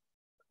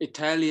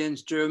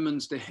 Italians,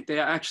 Germans, they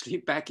are actually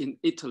back in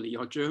Italy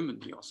or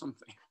Germany or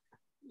something.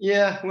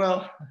 Yeah.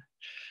 Well.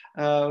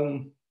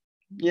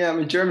 Yeah. I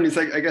mean, Germany's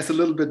like, I guess, a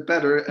little bit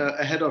better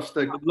ahead of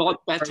the. A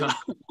lot better.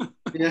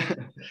 Yeah.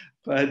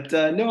 But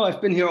no,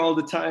 I've been here all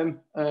the time.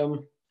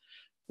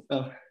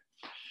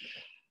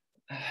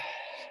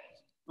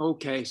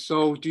 Okay,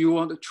 so do you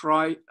want to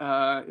try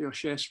your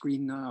share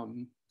screen now?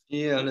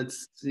 Yeah,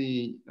 let's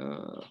see.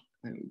 There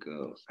we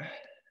go.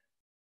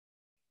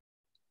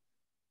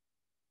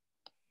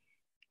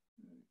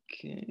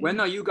 Okay.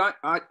 When are you guys?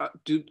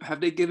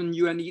 Have they given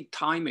you any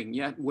timing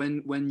yet?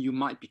 When you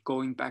might be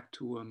going back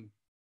to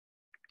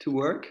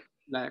work?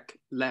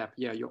 Lab,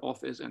 yeah, your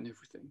office and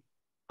everything.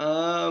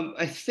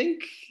 I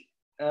think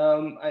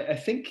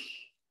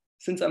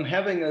since I'm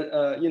having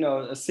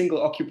a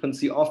single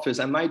occupancy office,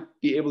 I might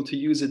be able to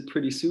use it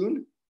pretty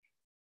soon.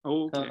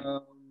 Oh, okay.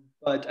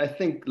 But I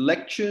think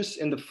lectures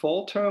in the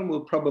fall term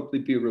will probably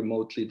be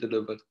remotely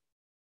delivered.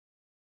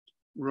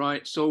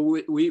 Right. So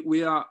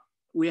we are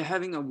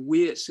having a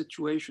weird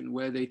situation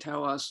where they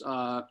tell us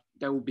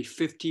there will be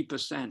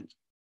 50%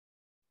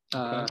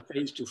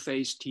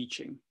 face-to-face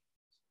teaching.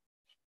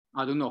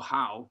 I don't know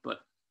how,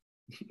 but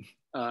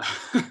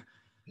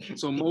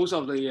so most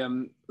of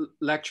the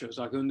lectures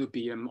are going to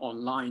be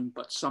online,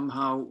 but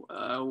somehow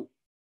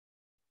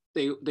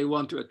they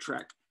want to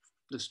attract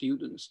the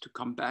students to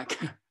come back.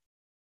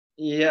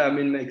 Yeah, I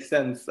mean, makes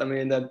sense. I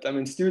mean,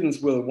 students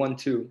will want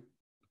to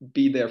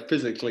be there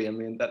physically. I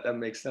mean, that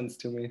makes sense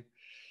to me.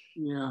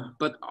 Yeah,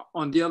 but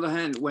on the other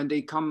hand, when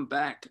they come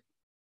back,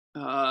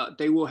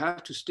 they will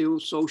have to still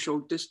social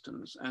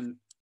distance, and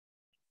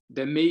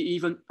there may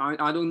even,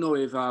 I don't know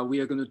if we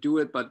are going to do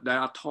it, but there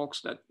are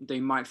talks that they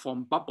might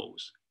form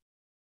bubbles.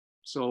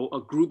 So a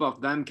group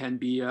of them can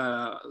be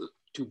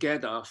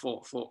together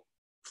for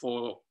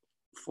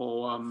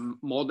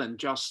more than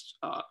just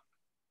a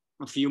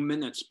few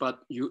minutes,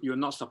 but you're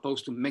not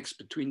supposed to mix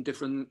between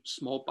different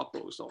small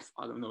bubbles of,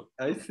 I don't know,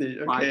 I see.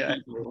 Okay. 5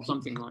 people or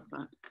something like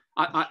that.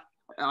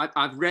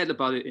 I've read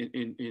about it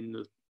in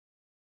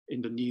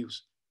the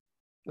news.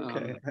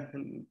 Okay,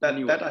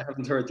 that I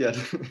haven't heard yet.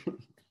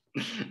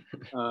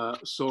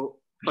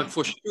 But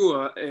for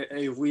sure,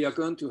 if we are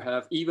going to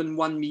have even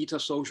 1 meter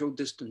social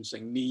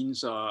distancing,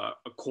 means a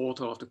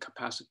quarter of the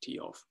capacity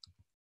of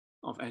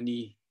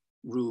any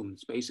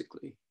rooms,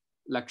 basically,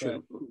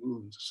 lecture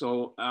rooms.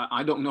 So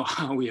I don't know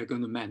how we are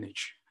going to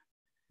manage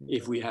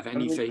if we have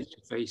any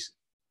face-to-face.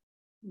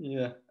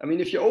 Yeah, I mean,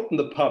 if you open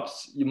the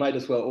pubs, you might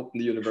as well open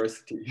the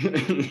university.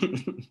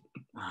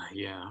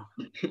 Yeah,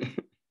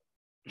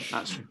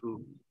 that's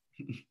true.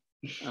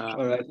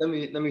 All right, let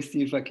me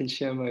see if I can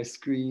share my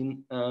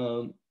screen.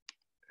 Does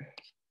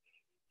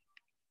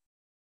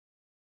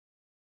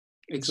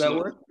that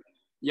work?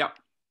 Yeah.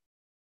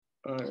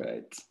 All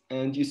right,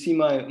 and you see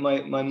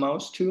my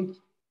mouse too?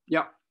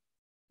 Yeah.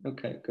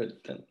 Okay,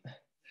 good then.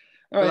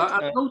 All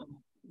right.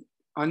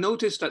 I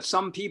noticed that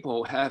some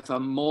people have a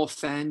more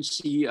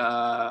fancy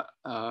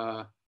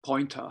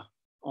pointer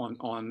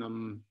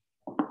on.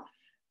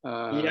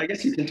 Yeah, I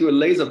guess you can do a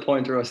laser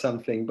pointer or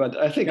something, but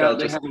I think I'll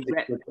just have a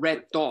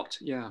red dot,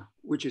 yeah,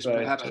 which is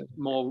perhaps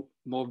more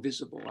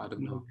visible. I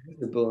don't know.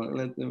 Visible.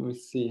 Let me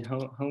see.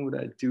 How would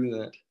I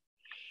do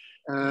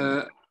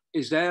that?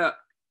 Is there?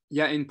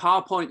 Yeah, in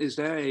PowerPoint, is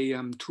there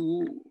a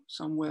tool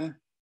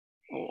somewhere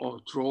or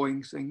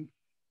drawing thing?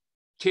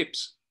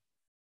 Tips.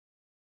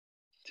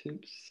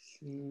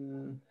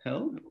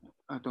 Help?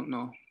 I don't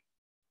know.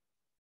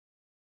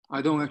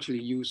 I don't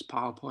actually use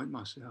PowerPoint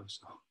myself,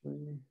 so.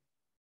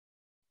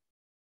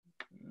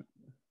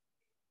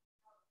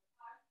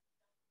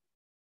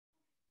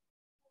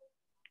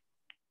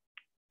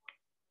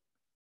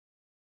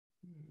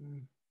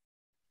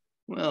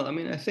 Well, I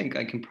mean, I think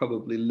I can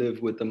probably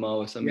live with the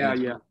mouse. I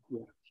mean, yeah.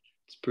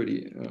 It's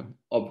pretty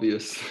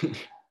obvious.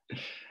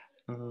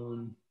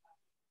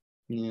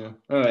 Yeah.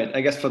 All right. I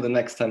guess for the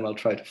next time I'll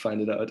try to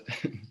find it out.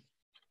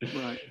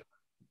 Right.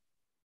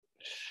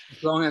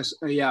 As long as,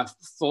 yeah,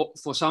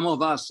 for some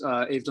of us,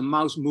 if the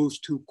mouse moves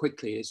too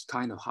quickly, it's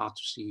kind of hard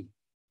to see.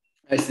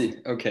 I see.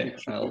 Okay.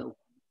 I'll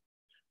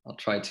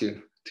try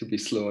to be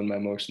slow in my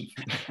motions.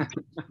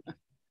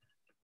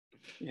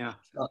 Yeah.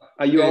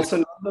 Are you also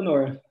in London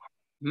or?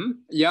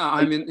 Yeah,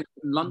 I'm in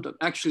London.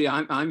 Actually,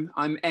 I'm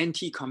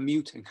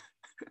anti-commuting.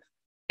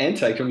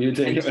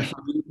 Anti-commuting.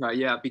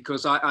 Yeah,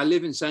 because I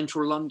live in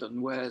central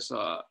London, whereas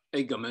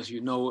Egham, as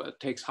you know, it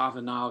takes half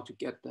an hour to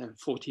get there,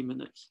 40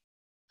 minutes.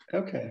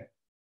 Okay.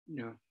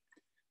 Yeah.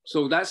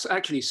 So that's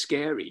actually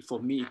scary for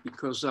me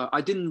because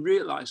I didn't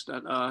realize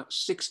that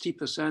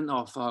 60%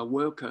 of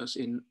workers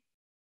in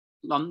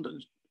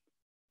London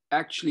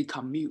actually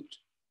commute.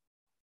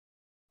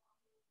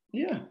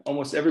 Yeah,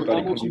 almost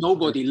everybody. Almost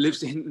nobody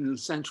lives in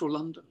central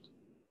London.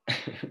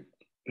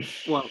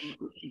 Well,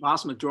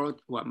 vast majority,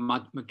 well,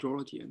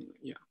 majority anyway.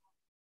 Yeah.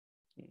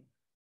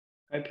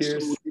 Hi,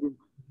 Piers. So,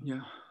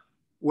 yeah.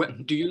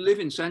 Do you live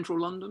in central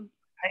London?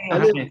 Hey,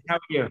 Johannes, how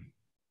are you?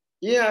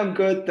 Yeah, I'm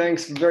good.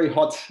 Thanks. Very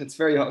hot. It's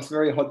very hot. It's a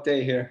very hot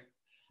day here.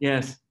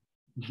 Yes.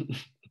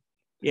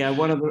 Yeah.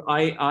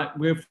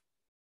 We're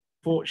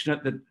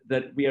fortunate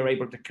that we are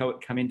able to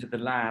come into the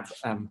lab.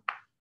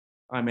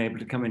 I'm able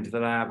to come into the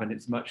lab, and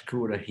it's much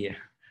cooler here.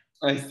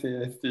 I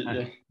see.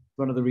 Yeah.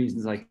 One of the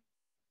reasons I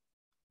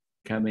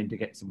come in to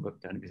get some work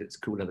done because it's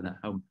cooler than at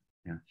home.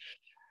 Yeah.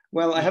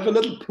 Well, I have a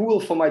little pool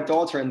for my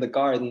daughter in the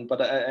garden,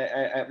 but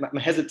I'm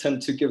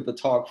hesitant to give the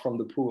talk from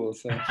the pool.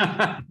 So.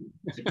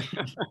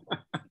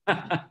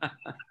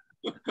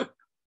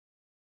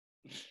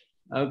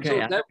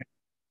 Okay. So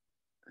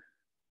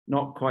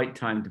not quite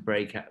time to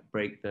break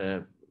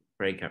the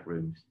breakout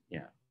rooms.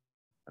 Yeah.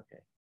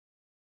 Okay.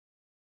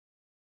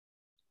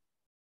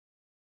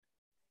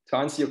 To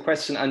answer your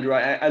question, Andrew,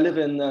 I live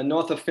in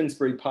north of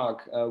Finsbury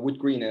Park, Wood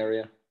Green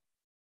area.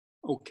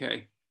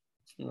 Okay.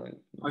 Right.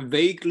 I've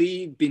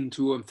vaguely been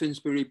to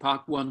Finsbury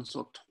Park once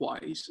or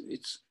twice.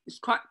 It's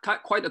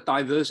quite a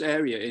diverse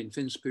area in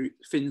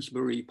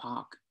Finsbury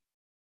Park.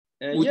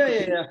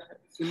 Yeah.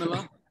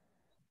 Similar.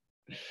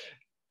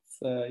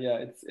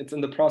 Yeah, it's in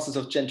the process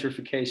of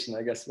gentrification,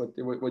 I guess.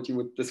 What you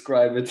would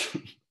describe it.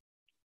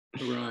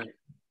 Right.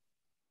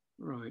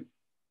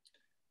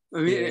 I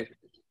mean,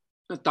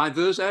 a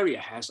diverse area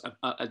has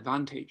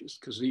advantages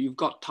because you've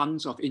got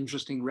tons of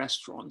interesting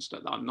restaurants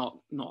that are not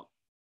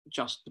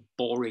just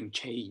boring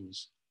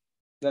chains.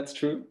 That's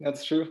true.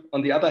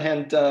 On the other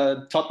hand,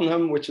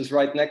 Tottenham, which is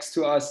right next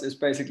to us, is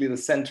basically the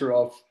center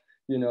of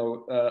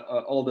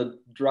all the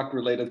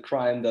drug-related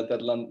crime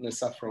that London is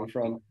suffering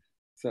from.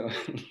 So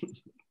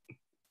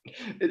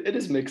it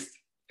is mixed.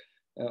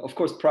 Of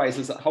course,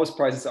 house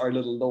prices are a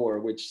little lower,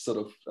 which sort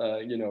of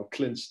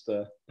clinched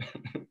the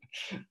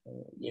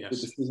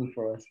decision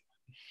for us.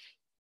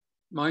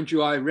 Mind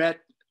you, I read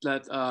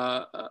that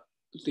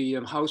the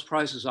house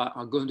prices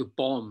are going to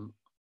bomb,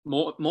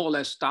 more or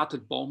less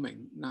started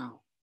bombing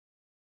now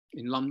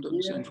in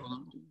London, central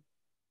London.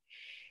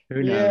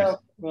 Who knows? Yeah,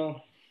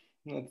 well,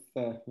 that's,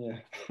 yeah.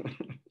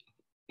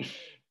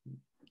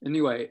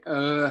 Anyway,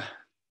 well,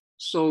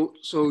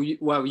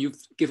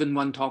 you've given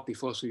one talk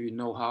before, so you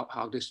know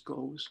how this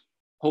goes.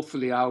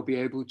 Hopefully, I'll be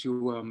able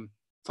to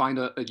find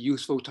a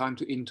useful time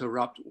to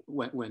interrupt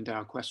when there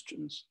are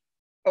questions.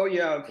 Oh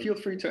yeah, feel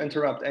free to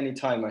interrupt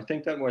anytime. I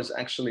think that was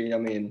actually, I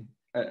mean,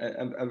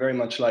 I very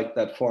much like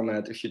that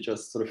format. If you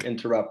just sort of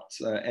interrupt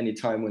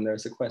anytime when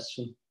there's a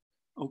question.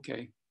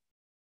 Okay.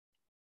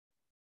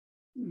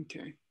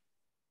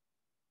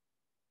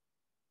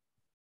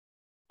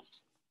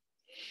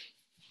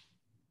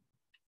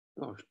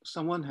 Oh,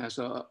 someone has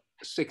a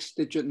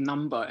 6-digit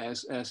number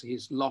as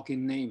his login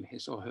name,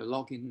 his or her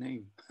login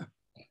name.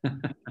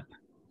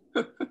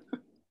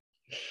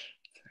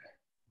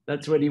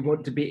 That's when you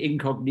want to be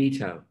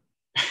incognito.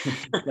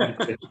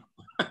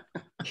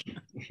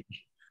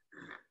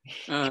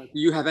 Do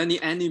you have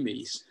any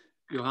enemies,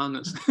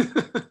 Johannes?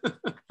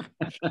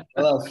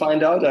 Well, I'll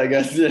find out, I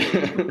guess.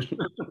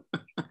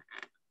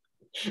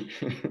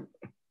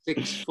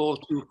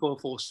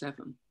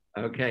 642447.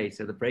 Okay,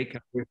 so the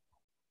breakout room.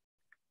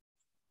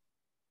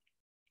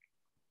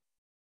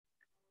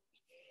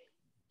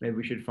 Maybe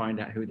we should find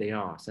out who they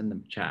are. Send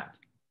them a chat.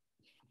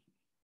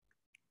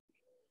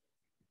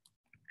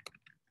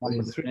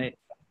 Number 3.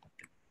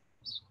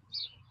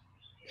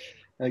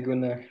 Hi,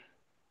 Gunnar.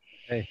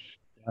 Hey,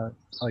 how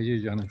are you,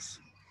 Johannes?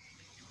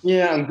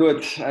 Yeah, I'm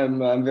good.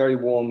 I'm very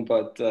warm,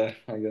 but I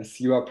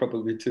guess you are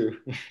probably too.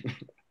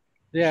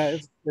 Yeah,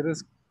 it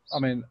is. I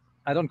mean,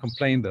 I don't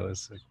complain though.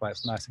 It's a quite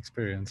nice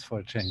experience for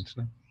a change.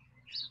 No?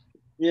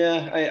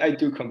 Yeah, I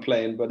do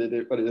complain, but it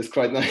is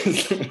quite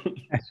nice.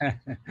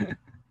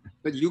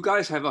 But you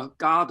guys have a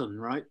garden,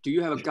 right? Do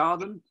you have a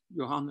garden,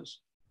 Johannes?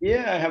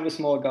 Yeah, I have a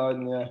small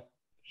garden. Yeah.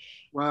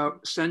 Well,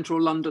 central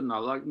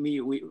Londoner like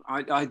me,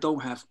 I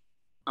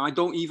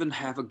don't even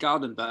have a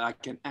garden that I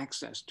can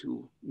access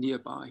to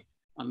nearby,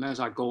 unless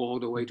I go all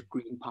the way to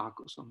Green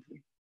Park or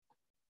something.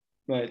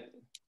 Right.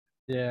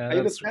 Yeah.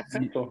 You live that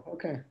central.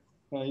 Okay.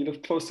 You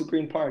live close to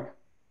Green Park.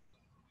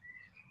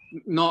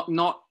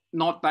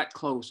 Not that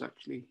close,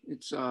 actually.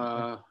 It's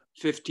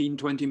 15,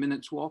 20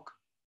 minutes walk.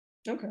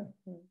 Okay.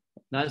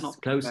 That's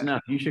close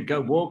enough. You should go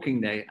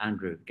walking there,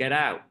 Andrew. Get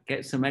out,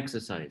 get some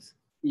exercise.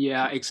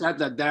 Yeah, except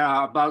that there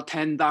are about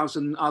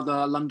 10,000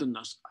 other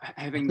Londoners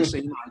having the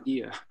same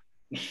idea.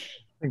 I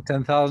think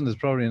 10,000 is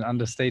probably an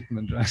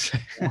understatement. Right?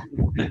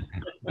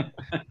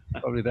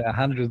 Probably there are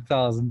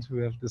 100,000 who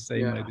have the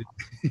same idea.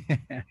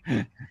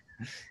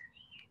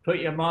 Put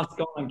your mask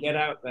on and get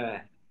out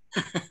there.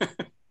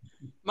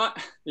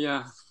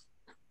 Yeah.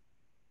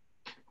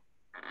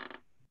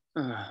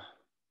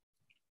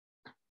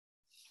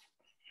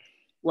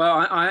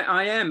 Well,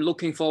 I am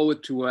looking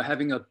forward to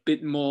having a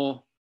bit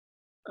more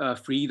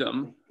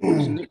freedom.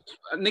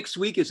 Next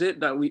week, is it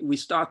that we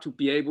start to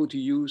be able to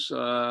use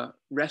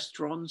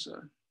restaurants?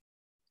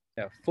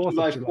 Yeah, 4th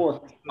July of July.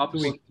 4th. 2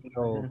 weeks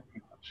ago.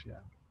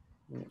 Yeah.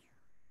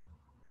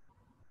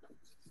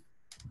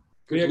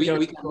 We are we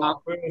going can to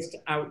our first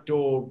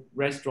outdoor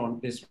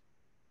restaurant this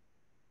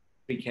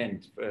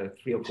weekend for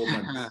 3 or 4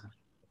 months.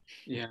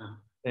 Yeah.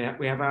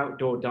 We have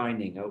outdoor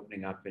dining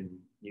opening up in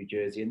New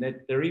Jersey, and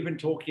they're even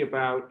talking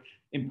about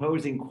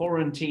imposing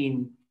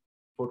quarantine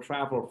for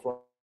travel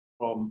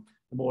from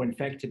the more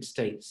infected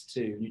states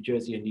to New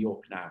Jersey and New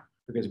York now,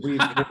 because we've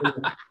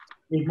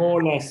more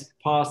or less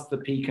passed the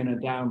peak and are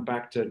down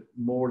back to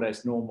more or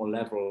less normal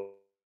levels,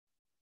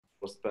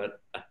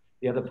 but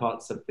the other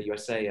parts of the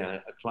USA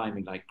are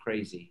climbing like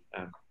crazy.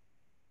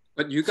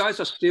 But you guys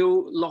are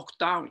still locked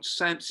down,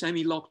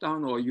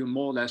 semi-lockdown, or you're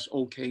more or less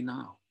okay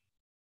now?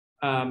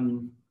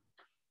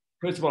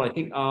 First of all, I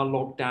think our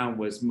lockdown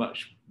was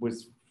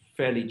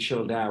fairly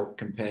chilled out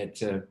compared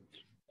to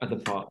other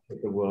parts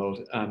of the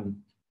world.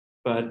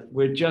 But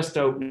we're just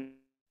opening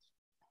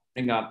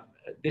up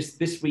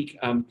this week.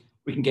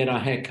 We can get our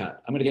hair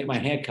cut. I'm going to get my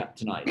hair cut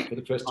tonight for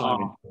the first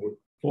time in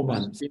 4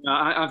 months. Yeah,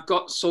 I've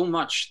got so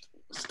much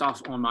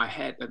stuff on my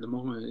head at the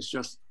moment. It's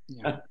just,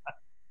 yeah.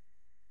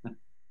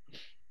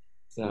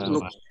 So, it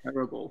looks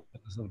terrible.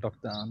 It's a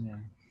lockdown, yeah.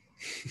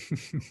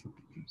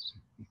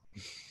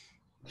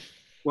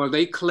 Well,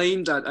 they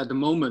claim that at the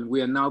moment we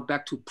are now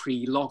back to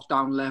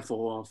pre-lockdown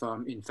level of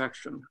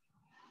infection,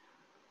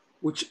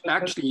 which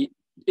actually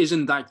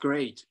isn't that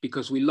great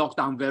because we locked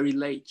down very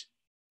late.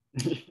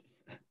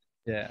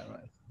 Yeah,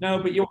 right.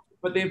 No,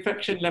 but the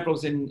infection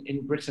levels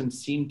in Britain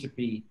seem to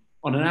be,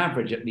 on an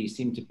average at least,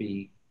 seem to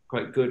be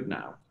quite good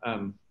now.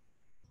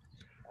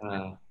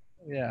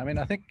 Yeah, I mean,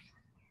 I think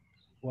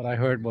what I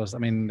heard was, I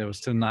mean, there was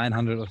still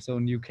 900 or so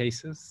new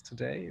cases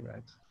today,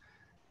 right?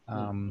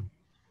 I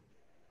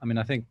mean,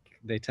 I think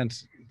they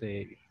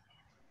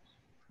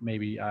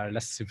maybe are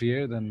less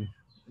severe than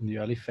in the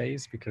early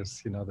phase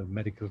because, you know, the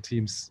medical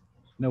teams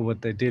know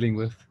what they're dealing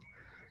with.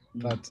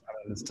 But I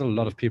mean, there's still a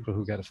lot of people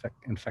who get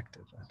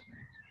infected. Right?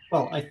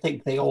 Well, I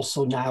think they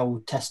also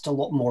now test a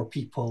lot more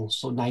people.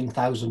 So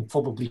 9,000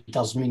 probably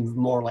does mean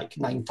more like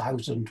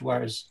 9,000,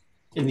 whereas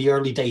in the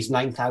early days,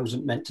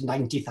 9,000 meant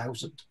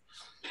 90,000.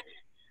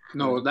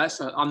 No, that's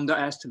an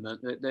underestimate.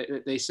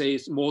 They say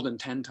it's more than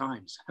 10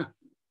 times.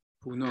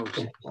 Who knows?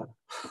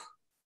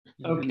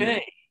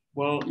 Okay,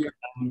 well,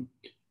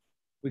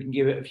 we can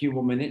give it a few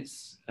more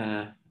minutes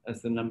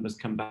as the numbers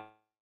come back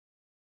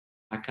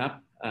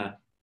up. I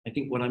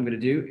think what I'm going to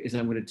do is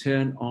I'm going to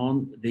turn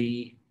on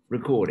the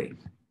recording.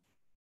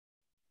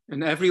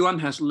 And everyone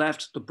has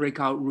left the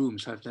breakout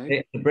rooms, have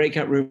they? The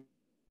breakout rooms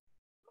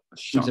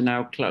are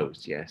now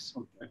closed, yes.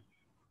 Okay.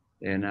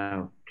 They're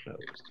now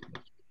closed.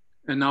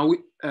 And now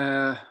we,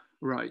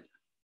 right.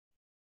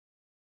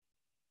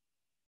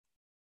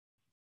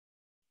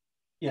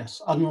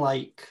 Yes,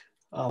 unlike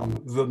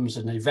rooms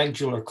in a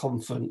regular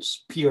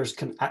conference, peers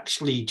can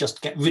actually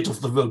just get rid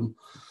of the room.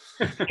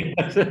 I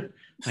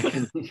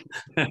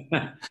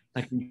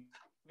can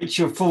which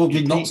you're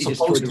probably not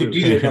supposed to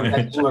do in a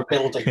regular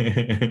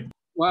building.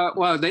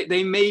 Well,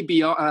 they may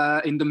be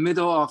in the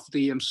middle of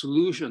the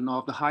solution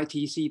of the high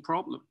TC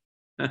problem.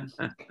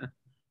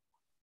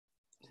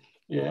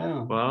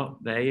 Yeah. Well,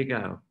 there you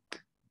go.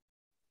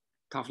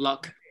 Tough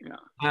luck. Yeah.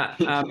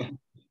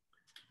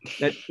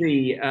 Let's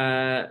see.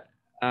 I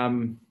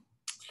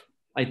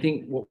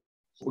think what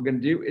we're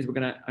going to do is I'm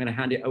going to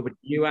hand it over to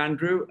you,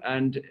 Andrew,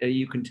 and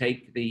you can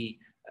take the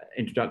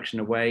introduction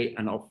away,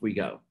 and off we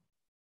go.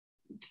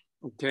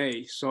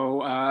 Okay.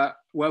 So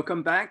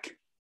welcome back.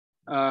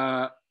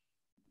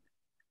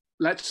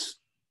 Let's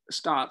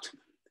start.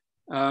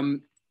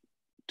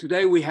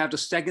 Today we have the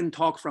second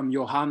talk from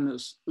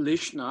Johannes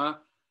Lischner.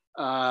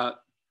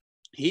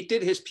 He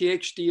did his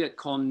PhD at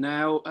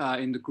Cornell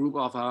in the group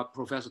of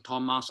Professor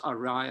Thomas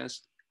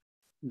Arias,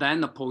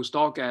 then a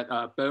postdoc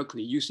at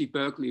Berkeley, UC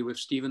Berkeley with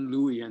Stephen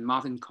Louis and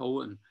Martin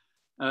Cohen.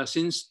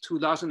 Since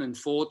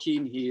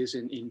 2014, he is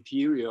in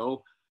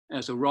Imperial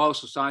as a Royal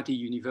Society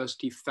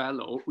University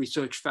Fellow,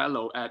 Research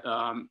Fellow at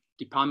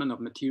Department of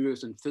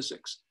Materials and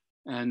Physics,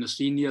 and a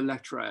senior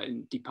lecturer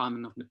in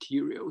Department of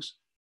Materials.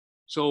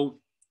 So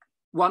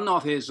one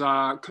of his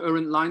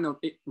current line of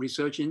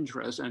research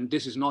interests, and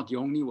this is not the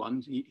only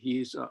one,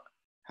 he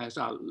has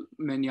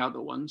many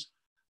other ones,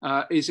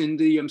 is in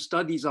the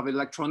studies of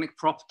electronic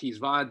properties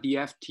via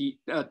DFT,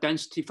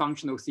 density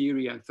functional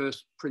theory and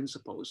first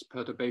principles,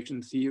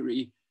 perturbation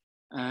theory,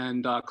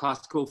 and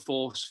classical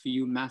force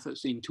field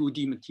methods in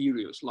 2D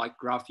materials like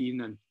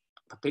graphene and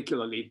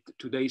particularly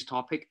today's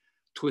topic,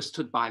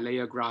 twisted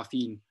bilayer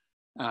graphene,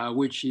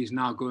 which he's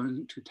now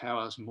going to tell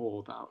us more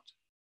about.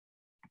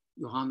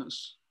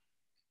 Johannes.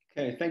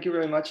 Okay, thank you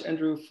very much,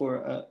 Andrew,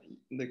 for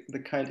the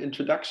kind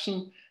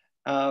introduction.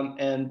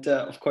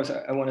 Of course,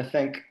 I want to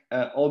thank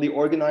all the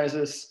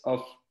organizers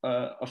of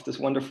this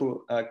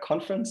wonderful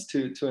conference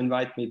to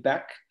invite me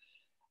back.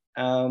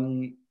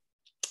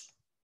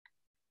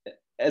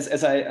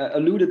 As I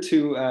alluded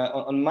to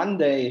on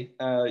Monday,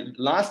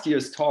 last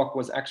year's talk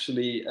was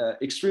actually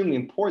extremely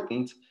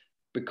important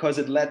because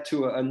it led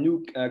to a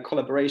new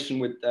collaboration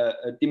with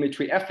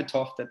Dmitry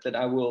Efetov that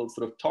I will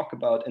sort of talk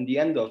about in the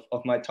end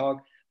of my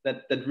talk,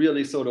 that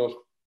really sort of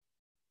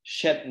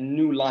shed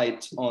new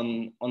light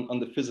on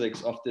the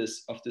physics of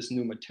this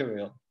new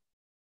material.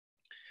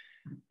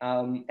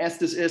 As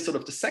this is sort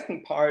of the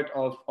second part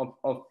of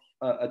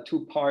a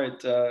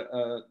two-part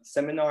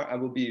seminar, I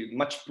will be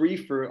much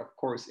briefer, of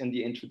course, in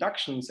the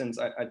introduction, since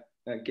I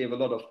gave a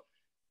lot of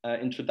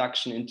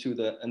introduction into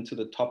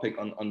the topic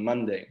on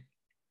Monday.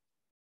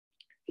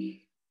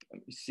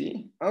 Let me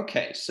see.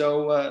 Okay,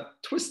 so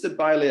twisted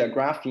bilayer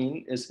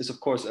graphene is of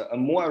course a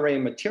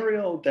Moiré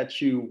material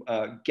that you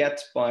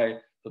get by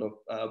sort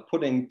of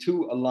putting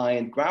two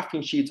aligned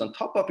graphene sheets on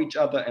top of each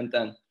other and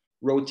then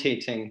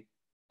rotating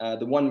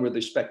the one with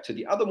respect to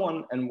the other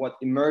one. And what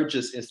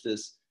emerges is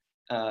this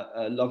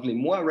lovely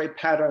Moiré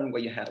pattern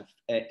where you have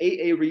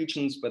AA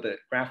regions where the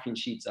graphene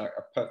sheets are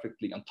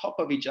perfectly on top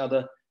of each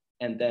other,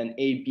 and then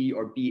AB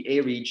or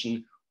BA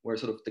region where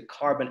sort of the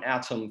carbon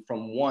atom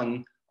from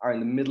one are in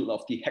the middle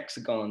of the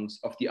hexagons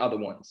of the other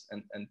ones.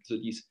 And so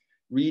these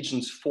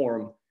regions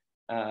form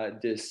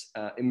this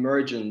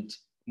emergent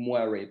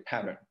Moiré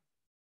pattern.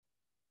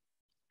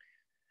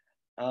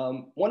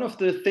 One of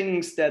the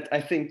things that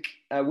I think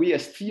we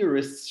as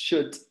theorists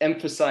should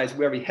emphasize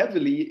very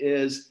heavily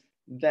is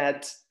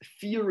that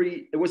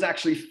it was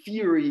actually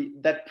theory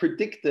that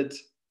predicted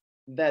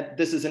that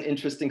this is an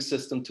interesting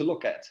system to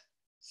look at.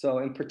 So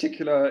in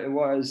particular, it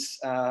was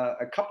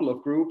a couple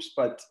of groups,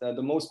 but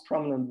the most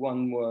prominent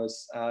one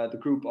was the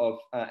group of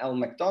Al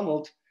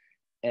MacDonald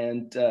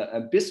and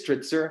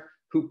Bistritzer,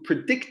 who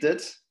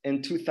predicted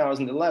in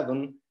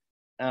 2011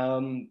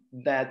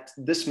 that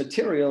this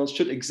material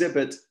should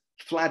exhibit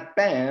flat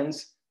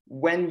bands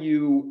when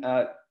you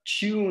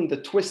tune the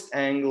twist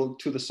angle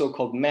to the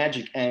so-called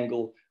magic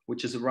angle,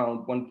 which is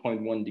around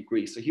 1.1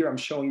 degrees. So here I'm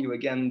showing you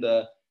again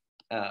the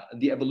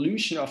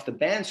evolution of the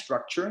band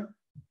structure.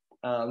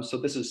 So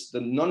this is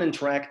the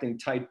non-interacting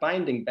tight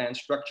binding band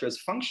structure as a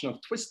function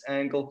of twist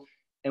angle.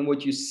 And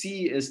what you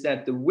see is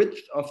that the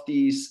width of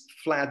these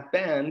flat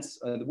bands,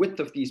 the width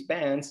of these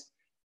bands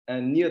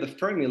near the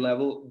Fermi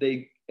level,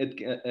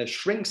 it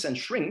shrinks and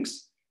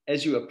shrinks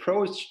as you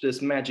approach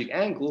this magic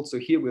angle. So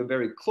here we're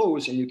very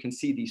close, and you can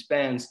see these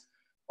bands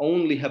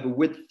only have a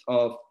width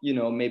of,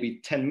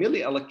 maybe 10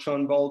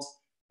 millielectron volts.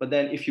 But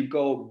then if you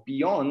go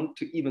beyond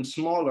to even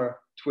smaller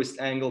twist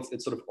angles,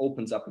 it sort of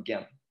opens up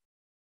again.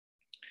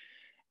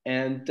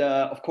 And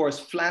of course,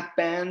 flat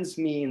bands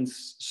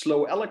means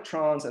slow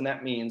electrons, and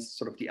that means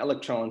sort of the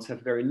electrons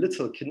have very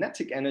little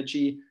kinetic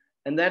energy.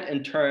 And that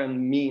in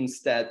turn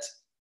means that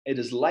it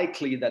is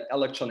likely that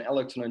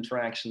electron-electron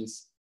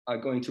interactions are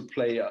going to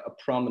play a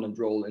prominent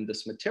role in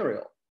this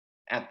material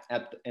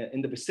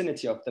in the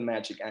vicinity of the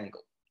magic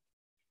angle.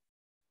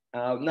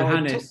 Now,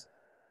 Johannes,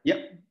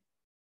 yep.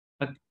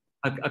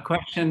 A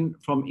question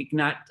from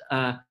Ignat.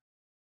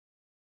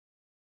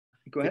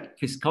 Go ahead.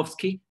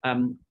 Fiskovsky.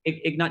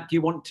 Ignat, do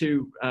you want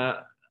to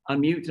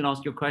unmute and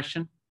ask your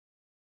question?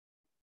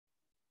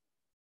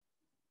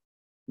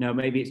 No,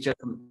 maybe it's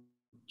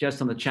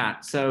just on the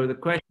chat. So the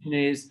question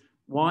is,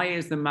 why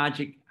is the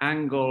magic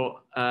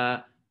angle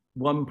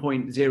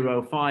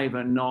 1.05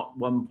 and not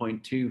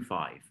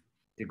 1.25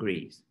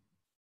 degrees?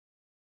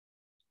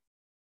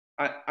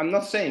 I'm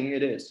not saying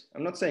it is.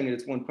 I'm not saying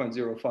it's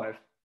 1.05.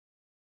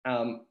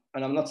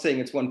 And I'm not saying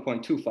it's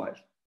 1.25.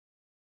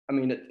 I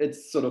mean,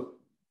 it's sort of,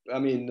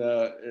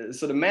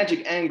 so the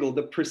magic angle,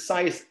 the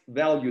precise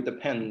value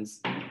depends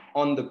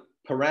on the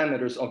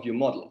parameters of your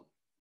model.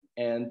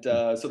 And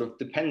sort of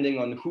depending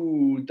on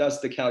who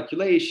does the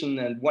calculation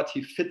and what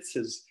he fits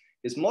his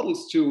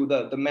models to,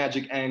 the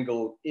magic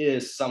angle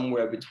is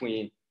somewhere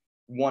between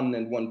 1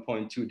 and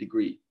 1.2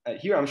 degree.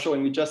 Here I'm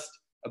showing you just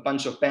a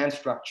bunch of band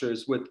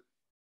structures with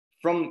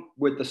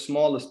the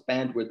smallest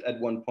bandwidth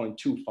at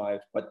 1.25,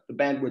 but the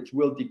bandwidth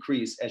will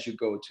decrease as you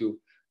go to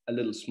a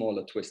little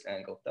smaller twist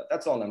angle.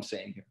 That's all I'm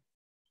saying here.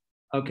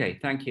 Okay,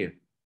 thank you.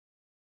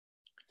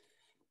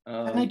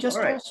 Can I just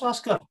also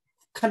ask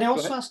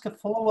a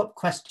follow-up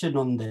question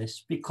on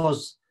this?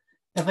 Because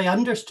if I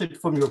understood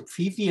from your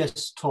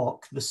previous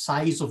talk, the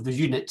size of the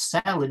unit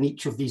cell in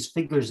each of these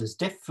figures is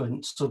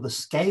different. So the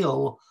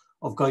scale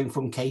of going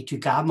from K to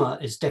gamma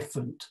is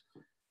different.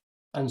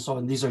 and so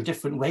on. These are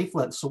different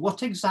wavelengths. So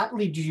what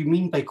exactly do you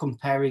mean by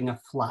comparing a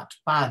flat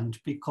band?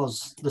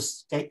 Because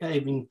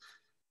I mean,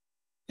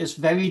 it's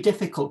very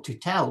difficult to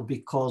tell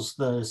because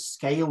the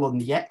scale on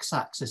the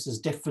x-axis is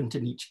different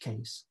in each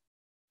case.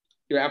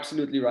 You're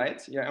absolutely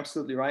right. You're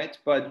absolutely right.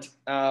 But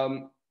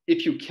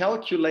if you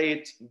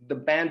calculate the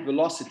band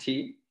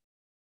velocity,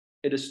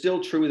 it is still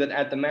true that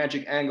at the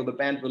magic angle, the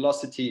band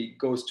velocity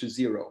goes to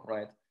 0,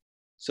 right?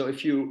 So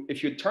if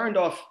you turned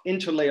off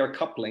interlayer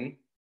coupling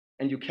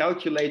and you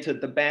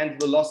calculated the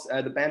band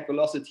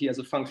velocity as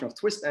a function of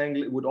twist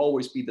angle, it would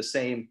always be the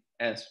same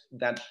as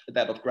that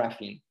of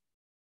graphene.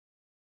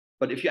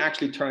 But if you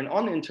actually turn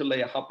on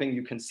interlayer hopping,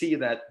 you can see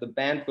that the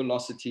band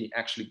velocity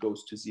actually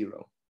goes to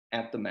 0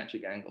 at the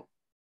magic angle.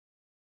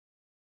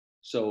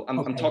 So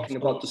I'm talking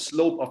about the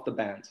slope of the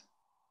band.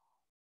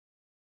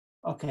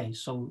 Okay,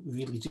 so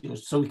really,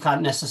 so we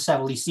can't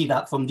necessarily see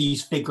that from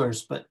these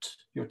figures, but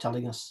you're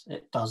telling us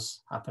it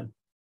does happen.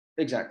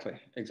 Exactly,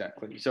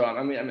 exactly. So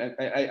I mean,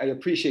 I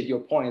appreciate your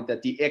point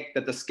that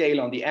the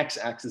scale on the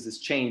x-axis is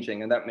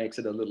changing, and that makes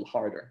it a little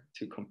harder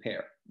to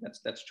compare.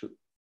 That's true.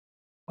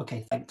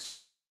 Okay,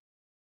 thanks.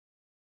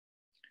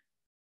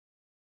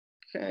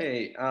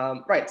 Okay,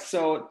 right.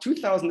 So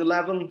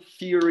 2011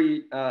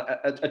 theory,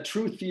 a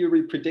true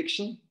theory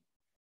prediction.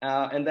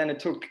 And then it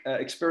took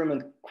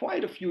experiment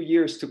quite a few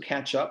years to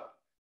catch up.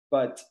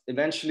 But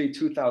eventually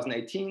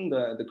 2018,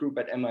 the group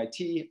at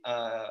MIT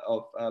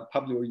of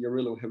Pablo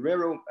Llorillo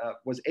Herrero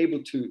was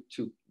able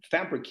to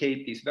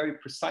fabricate these very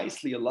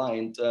precisely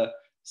aligned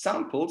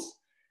samples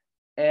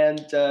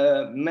and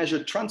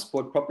measure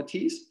transport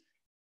properties.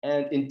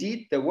 And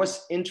indeed, there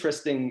was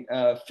interesting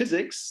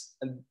physics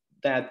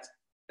that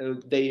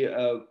they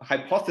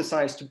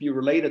hypothesized to be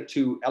related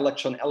to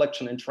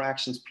electron-electron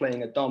interactions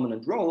playing a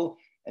dominant role,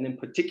 and in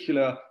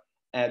particular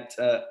at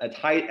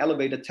high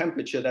elevated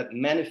temperature that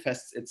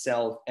manifests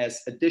itself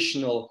as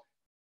additional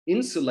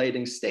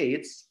insulating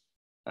states,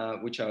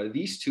 which are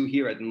these two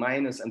here at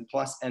minus and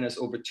plus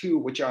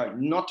ns/2, which are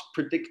not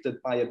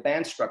predicted by a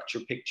band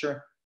structure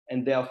picture,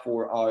 and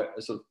therefore are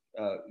sort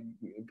of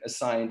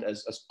assigned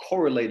as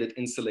correlated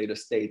insulator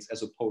states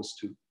as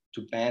opposed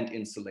to band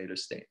insulator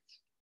states.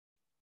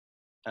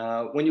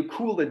 When you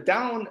cool it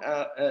down,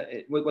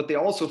 what they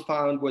also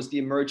found was the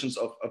emergence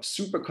of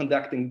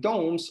superconducting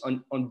domes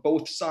on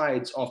both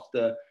sides of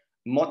the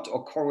MOT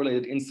or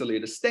correlated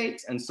insulator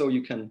states. And so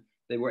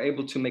they were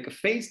able to make a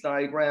phase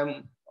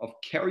diagram of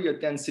carrier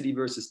density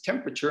versus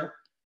temperature,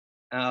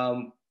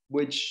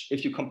 which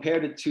if you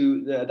compared it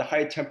to the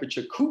high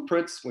temperature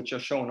cuprates, which are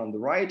shown on the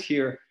right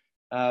here,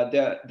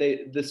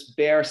 this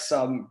bears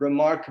some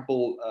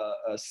remarkable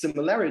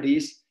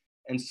similarities.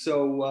 And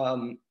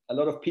so a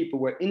lot of people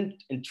were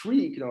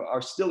intrigued,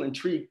 are still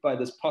intrigued by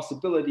this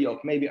possibility of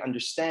maybe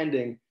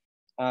understanding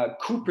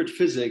cuprate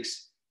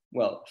physics,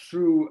 well,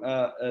 through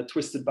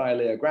twisted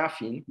bilayer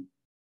graphene.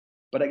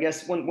 But I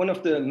guess one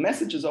of the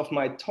messages of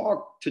my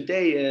talk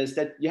today is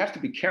that you have to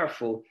be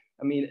careful.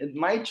 I mean, it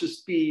might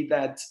just be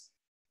that,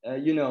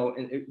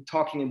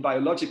 talking in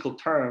biological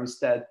terms,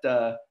 that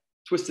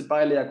twisted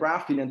bilayer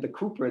graphene and the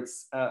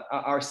cuprates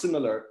are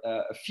similar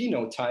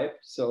phenotype.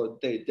 So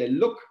they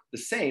look the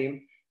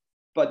same.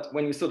 But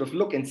when you sort of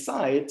look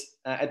inside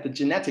at the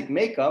genetic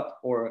makeup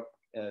or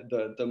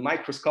the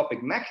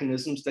microscopic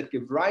mechanisms that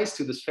give rise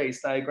to this phase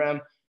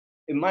diagram,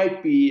 it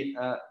might be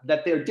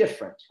that they're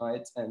different,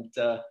 right?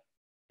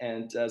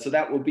 And so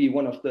that will be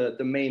one of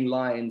the main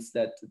lines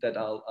that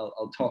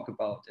I'll talk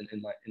about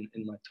in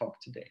my talk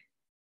today.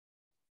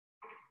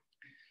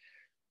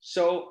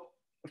 So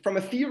from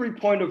a theory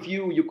point of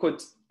view, you could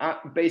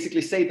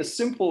basically say the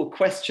simple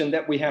question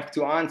that we have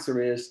to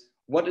answer is,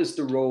 what is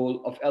the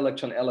role of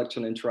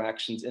electron-electron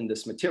interactions in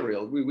this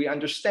material? We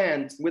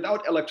understand,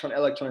 without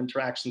electron-electron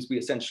interactions, we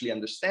essentially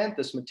understand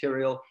this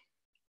material.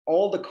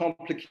 All the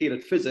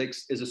complicated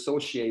physics is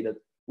associated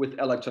with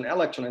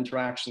electron-electron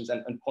interactions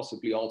and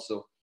possibly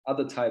also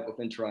other type of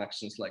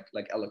interactions like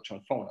electron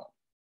phonon.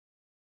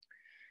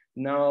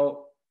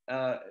 Now,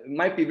 it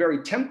might be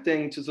very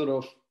tempting to sort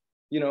of,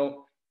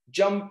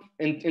 jump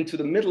into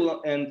the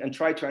middle and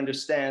try to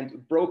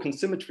understand broken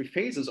symmetry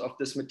phases of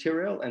this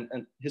material.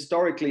 And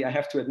historically, I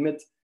have to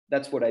admit,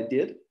 that's what I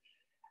did.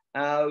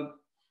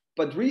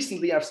 But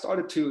recently I've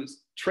started to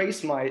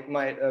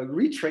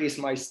retrace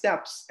my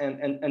steps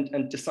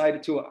and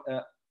decided to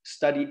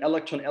study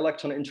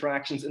electron-electron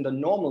interactions in the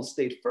normal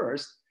state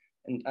first.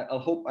 And I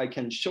hope I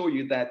can show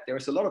you that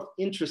there's a lot of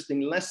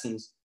interesting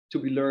lessons to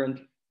be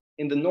learned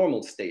in the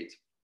normal state.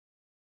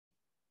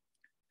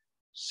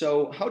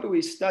 So how do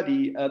we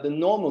study the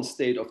normal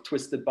state of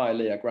twisted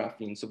bilayer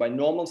graphene? So by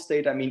normal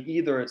state, I mean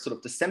either sort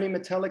of the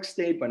semi-metallic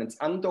state when it's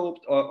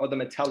undoped or the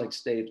metallic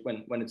state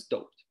when it's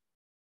doped.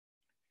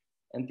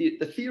 And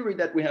the theory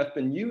that we have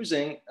been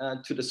using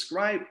to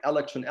describe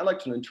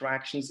electron-electron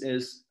interactions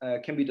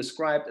can be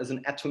described as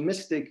an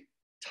atomistic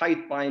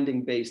tight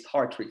binding based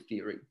Hartree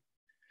theory.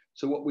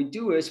 So what we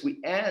do is we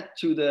add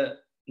to the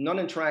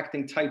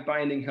non-interacting tight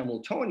binding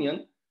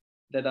Hamiltonian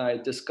that I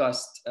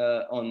discussed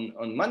on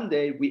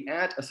Monday, we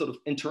add a sort of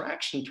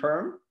interaction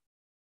term,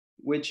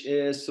 which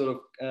is sort of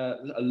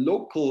a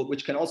local,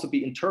 which can also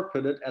be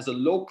interpreted as a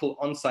local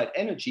on-site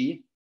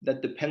energy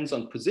that depends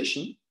on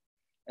position.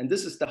 And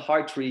this is the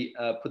Hartree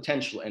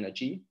potential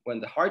energy. When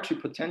the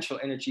Hartree potential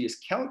energy is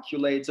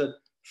calculated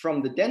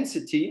from the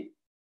density,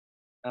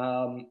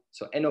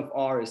 so N of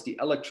R is the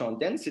electron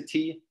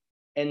density,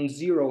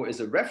 N0 is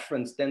a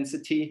reference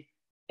density,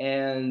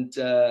 and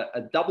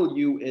a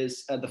W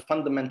is the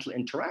fundamental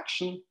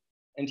interaction.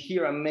 And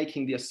here I'm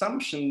making the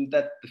assumption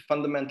that the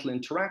fundamental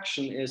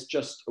interaction is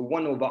just a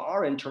 1 over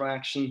R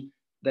interaction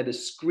that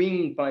is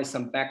screened by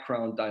some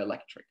background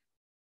dielectric.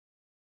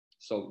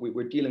 So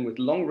we're dealing with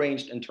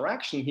long-range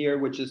interaction here,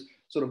 which is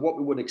sort of what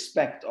we would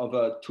expect of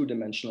a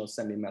two-dimensional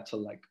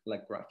semi-metal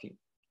like graphene.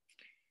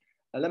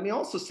 Let me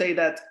also say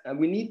that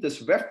we need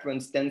this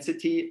reference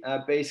density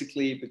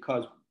basically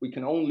because we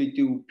can only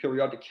do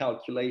periodic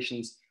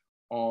calculations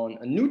on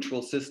a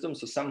neutral system.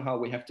 So somehow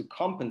we have to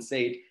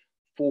compensate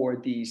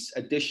for these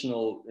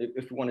additional,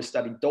 if we want to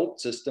study doped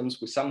systems,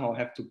 we somehow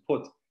have to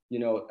put, you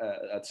know,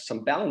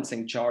 some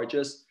balancing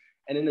charges.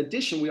 And in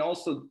addition, we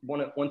also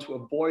want to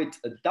avoid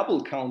a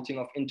double counting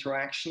of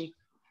interaction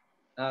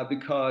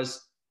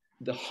because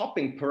the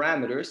hopping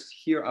parameters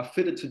here are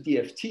fitted to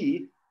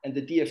DFT, and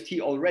the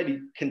DFT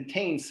already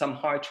contains some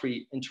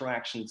Hartree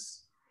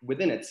interactions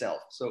within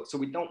itself. So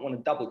we don't want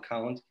to double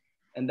count,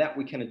 and that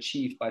we can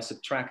achieve by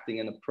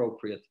subtracting an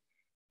appropriate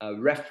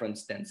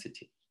reference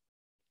density.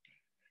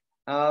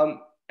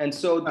 And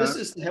so this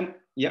is,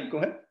 yeah, go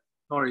ahead.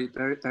 Sorry,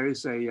 there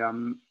is a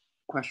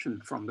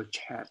question from the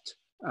chat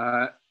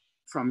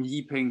from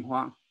Yiping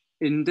Huang.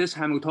 In this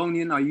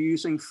Hamiltonian, are you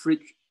using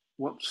Fridge?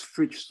 What's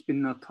Fridge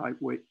spinor type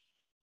weight?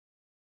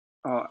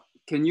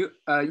 Can you,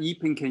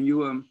 Yiping, can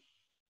you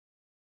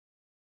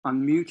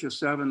unmute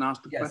yourself and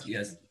ask the question?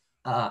 Yes.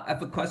 I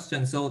have a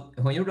question. So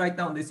when you write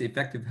down this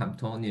effective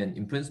Hamiltonian,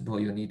 in principle,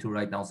 you need to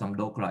write down some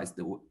localized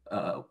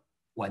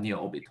one-year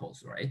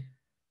orbitals, right?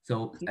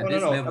 So at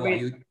this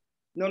level,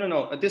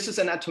 No. This is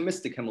an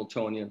atomistic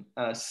Hamiltonian.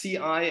 Ci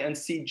and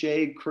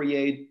Cj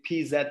create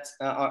pz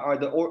are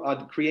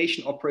the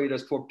creation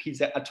operators for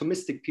pz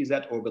atomistic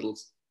pz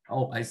orbitals.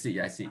 Oh, I see.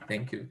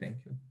 Thank you.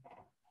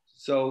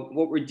 So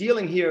what we're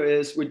dealing here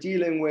is we're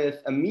dealing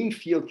with a mean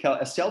field,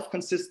 a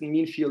self-consistent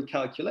mean field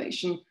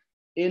calculation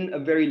in a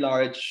very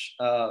large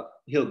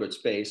Hilbert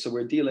space. So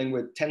we're dealing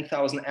with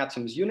 10,000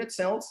 atoms unit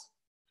cells.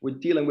 We're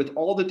dealing with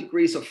all the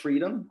degrees of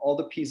freedom, all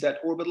the pz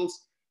orbitals,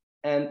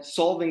 and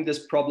solving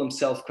this problem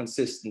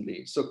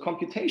self-consistently. So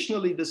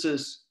computationally, this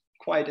is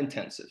quite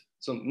intensive.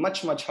 So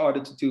much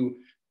harder to do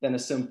than a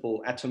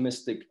simple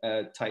atomistic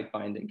tight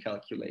binding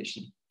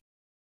calculation.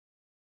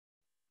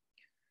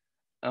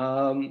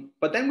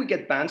 But then we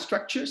get band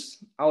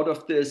structures out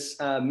of this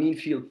mean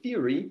field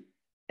theory.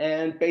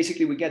 And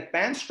basically we get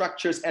band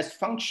structures as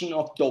function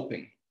of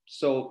doping.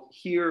 So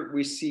here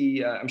we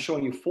see, I'm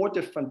showing you 4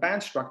 different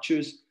band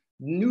structures.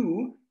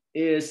 Nu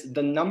is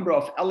the number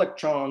of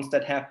electrons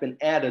that have been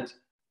added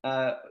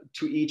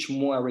to each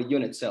Moiré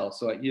unit cell.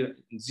 So here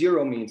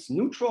 0 means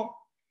neutral.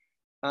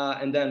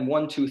 And then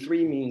 1, 2,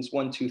 3 means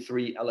 1, 2,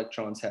 3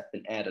 electrons have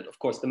been added. Of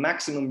course, the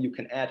maximum you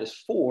can add is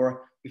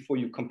 4 before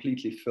you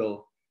completely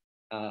fill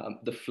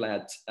the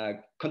flat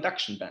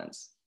conduction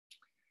bands.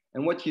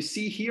 And what you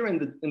see here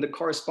in the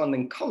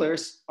corresponding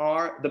colors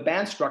are the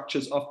band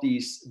structures of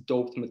these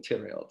doped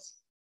materials.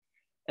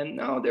 And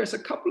now there's a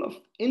couple of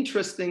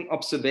interesting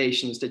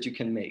observations that you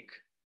can make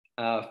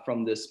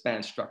from this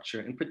band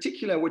structure. In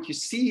particular, what you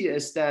see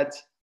is that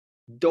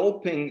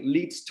doping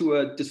leads to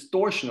a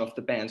distortion of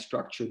the band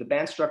structure. The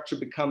band structure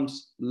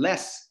becomes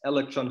less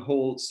electron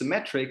hole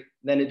symmetric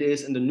than it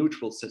is in the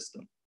neutral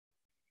system.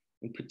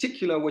 In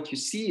particular, what you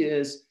see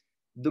is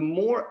the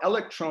more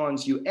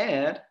electrons you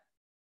add,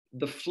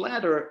 the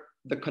flatter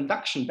the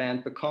conduction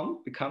band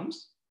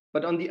becomes,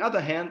 but on the other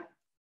hand,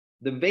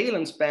 the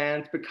valence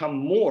band become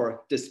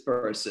more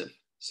dispersive.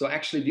 So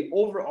actually the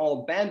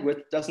overall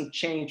bandwidth doesn't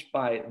change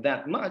by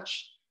that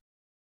much,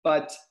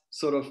 but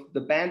sort of the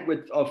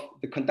bandwidth of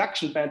the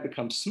conduction band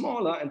becomes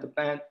smaller and the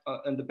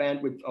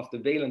bandwidth of the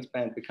valence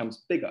band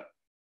becomes bigger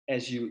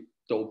as you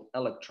dope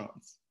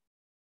electrons.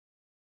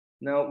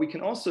 Now we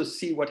can also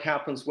see what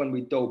happens when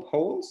we dope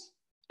holes,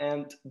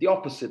 and the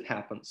opposite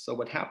happens. So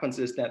what happens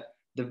is that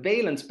the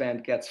valence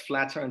band gets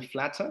flatter and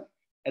flatter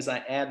as I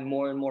add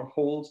more and more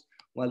holes,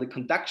 while the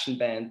conduction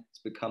bands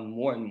become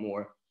more and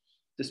more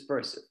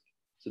dispersive.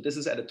 So this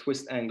is at a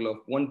twist angle of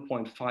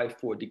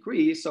 1.54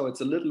 degrees. So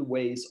it's a little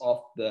ways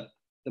off the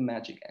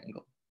magic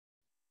angle.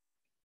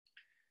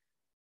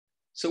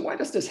 So why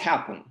does this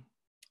happen?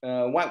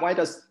 Why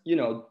does,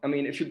 I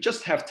mean, if you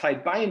just have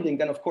tight binding,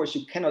 then of course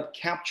you cannot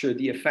capture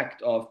the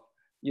effect of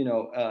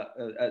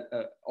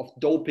of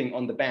doping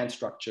on the band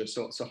structure.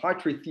 So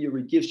Hartree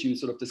theory gives you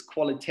sort of this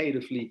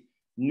qualitatively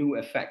new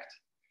effect.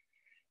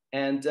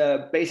 And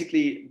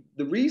basically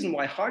the reason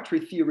why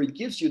Hartree theory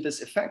gives you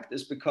this effect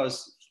is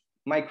because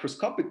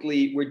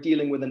microscopically we're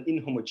dealing with an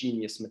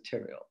inhomogeneous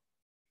material.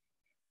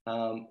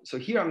 So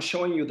here I'm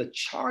showing you the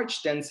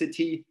charge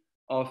density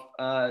of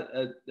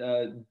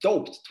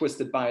doped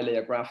twisted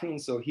bilayer graphene.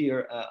 So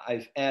here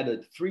I've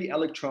added 3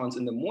 electrons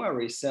in the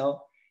Moiré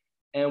cell.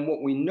 And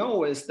what we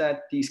know is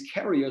that these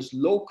carriers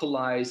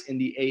localize in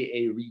the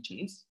AA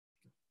regions.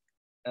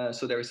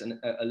 So there is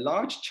a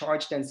large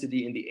charge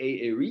density in the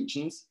AA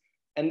regions.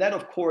 And that,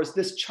 of course,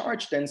 this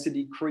charge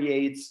density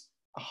creates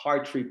a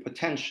Hartree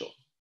potential.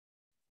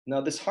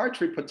 Now, this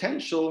Hartree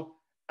potential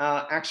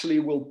actually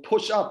will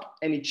push up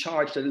any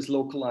charge that is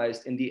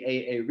localized in the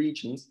AA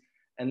regions.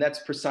 And that's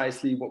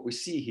precisely what we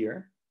see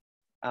here.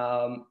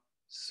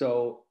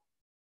 So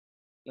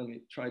let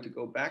me try to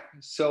go back.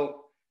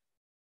 So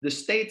the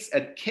states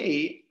at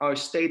K are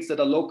states that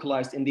are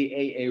localized in the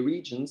AA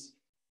regions,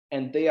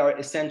 and they are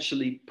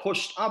essentially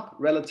pushed up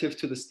relative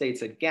to the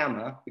states at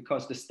gamma,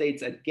 because the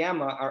states at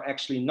gamma are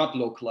actually not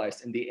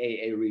localized in the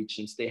AA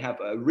regions. They have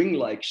a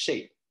ring-like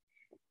shape.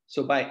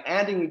 So by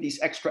adding these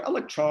extra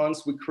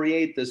electrons, we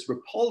create this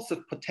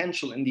repulsive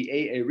potential in the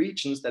AA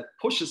regions that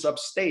pushes up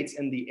states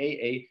in the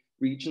AA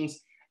regions,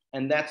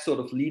 and that sort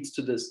of leads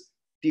to this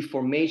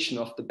deformation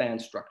of the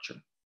band structure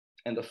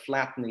and the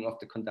flattening of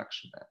the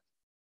conduction band.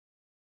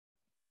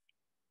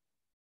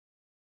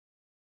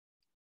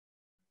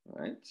 All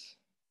right.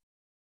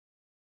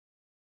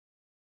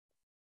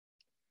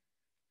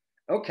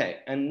 Okay,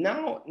 and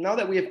now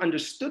that we have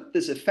understood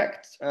this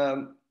effect,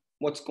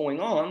 what's going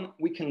on,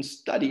 we can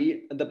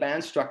study the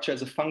band structure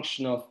as a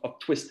function of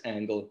twist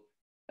angle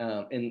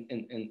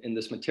in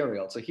this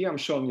material. So here I'm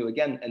showing you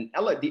again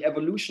the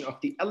evolution of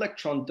the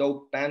electron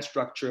doped band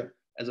structure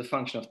as a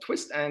function of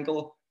twist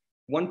angle.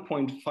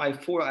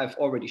 1.54 I've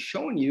already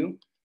shown you.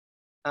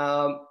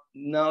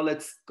 Now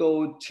let's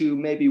go to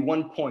maybe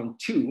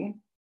 1.2.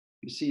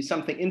 You see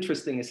something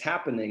interesting is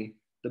happening.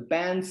 The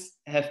bands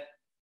have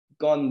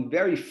gone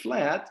very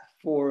flat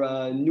for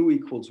nu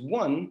equals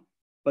 1,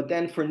 but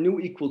then for nu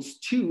equals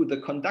 2,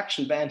 the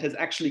conduction band has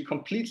actually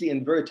completely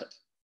inverted.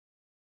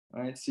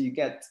 All right, so you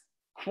get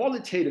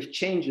qualitative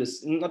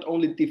changes, not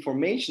only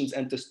deformations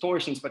and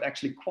distortions, but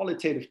actually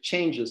qualitative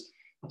changes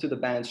to the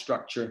band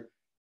structure.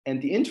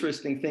 And the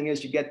interesting thing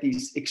is you get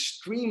these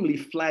extremely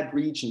flat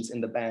regions in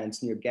the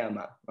bands near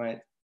gamma, right?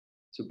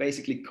 So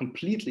basically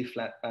completely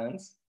flat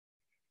bands.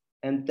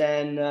 And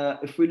then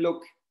if we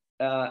look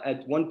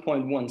at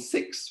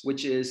 1.16,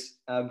 which is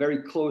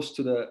very close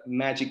to the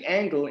magic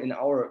angle in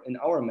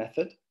our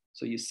method.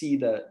 So you see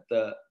the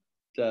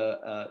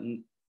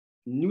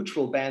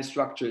neutral band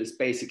structure is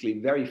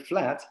basically very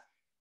flat.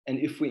 And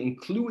if we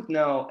include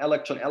now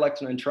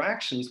electron-electron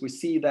interactions, we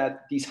see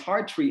that these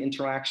Hartree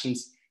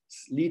interactions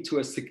lead to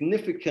a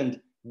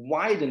significant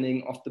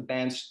widening of the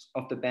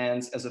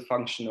bands as a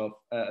function of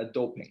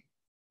doping.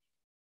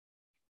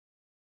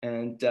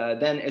 And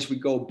then as we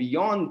go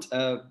beyond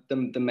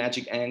the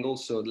magic angle,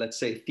 so let's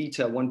say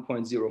theta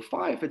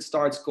 1.05, it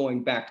starts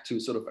going back to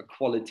sort of a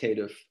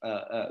qualitative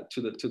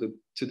to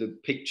the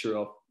picture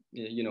of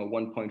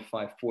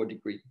 1.54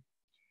 degree.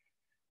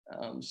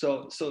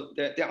 So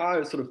there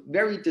are sort of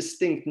very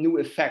distinct new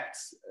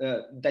effects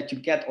that you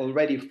get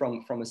already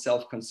from a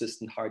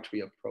self-consistent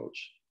Hartree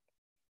approach.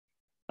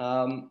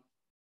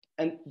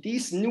 And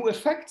these new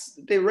effects,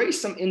 they raise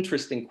some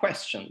interesting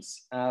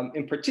questions.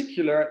 In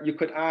particular, you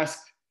could ask,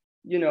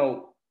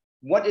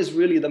 what is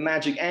really the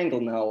magic angle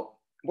now?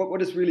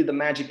 What is really the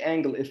magic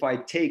angle if I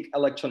take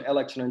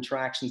electron-electron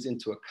interactions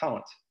into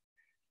account?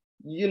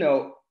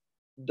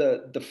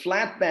 The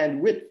flat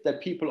band width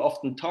that people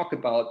often talk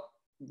about,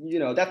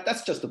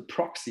 that's just a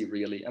proxy,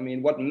 really. I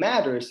mean, what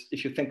matters,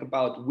 if you think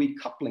about weak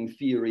coupling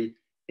theory,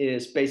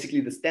 is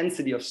basically this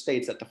density of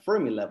states at the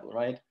Fermi level,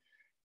 right?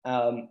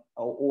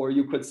 Or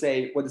you could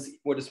say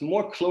what is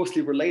more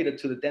closely related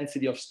to the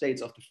density of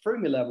states of the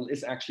Fermi level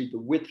is actually the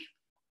width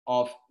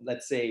of,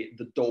 let's say,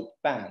 the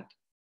doped band.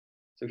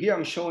 So here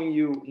I'm showing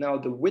you now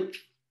the width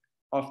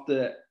of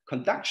the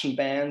conduction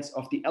bands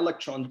of the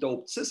electron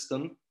doped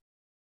system.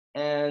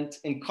 And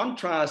in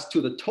contrast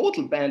to the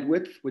total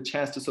bandwidth, which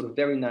has this sort of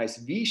very nice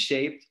V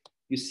shape,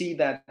 you see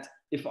that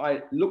if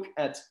I look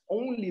at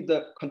only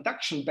the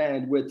conduction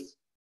bandwidth,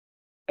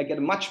 I get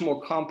a much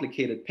more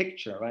complicated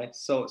picture, right?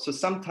 So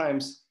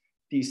sometimes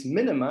these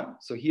minima,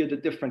 so here the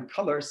different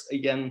colors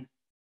again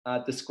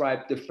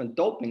describe different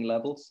doping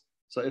levels.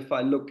 So if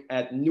I look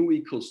at nu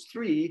equals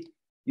 3,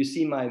 you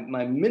see my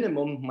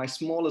minimum, my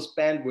smallest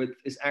bandwidth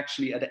is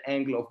actually at an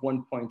angle of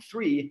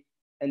 1.3,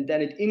 and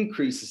then it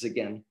increases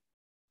again.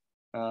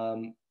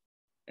 Well,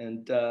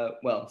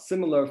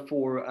 similar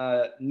for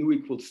nu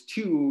equals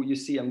 2, you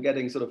see I'm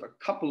getting sort of a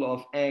couple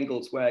of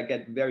angles where I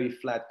get very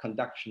flat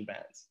conduction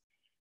bands.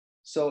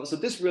 So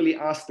this really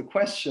asks the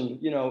question,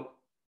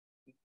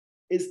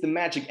 is the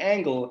magic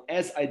angle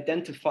as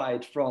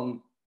identified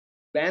from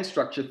band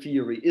structure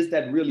theory, is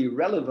that really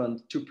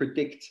relevant to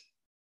predict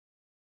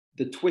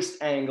the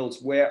twist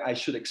angles where I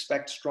should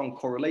expect strong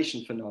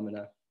correlation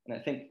phenomena? And I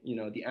think,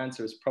 the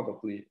answer is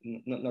probably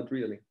not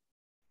really.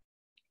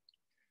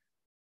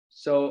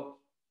 So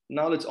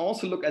now let's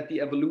also look at the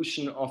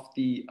evolution of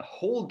the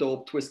whole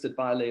dope twisted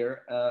bilayer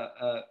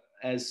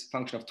as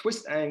function of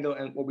twist angle.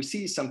 And what we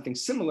see is something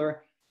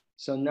similar.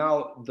 So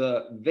now the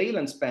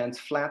valence bands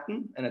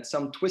flatten, and at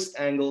some twist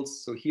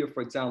angles, so here,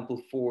 for example,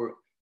 for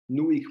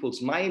nu equals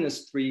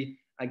 -3,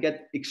 I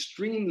get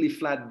extremely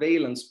flat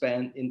valence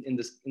band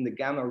in the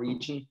gamma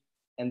region.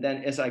 And then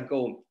as I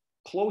go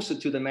closer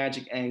to the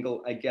magic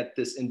angle, I get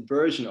this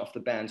inversion of the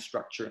band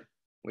structure,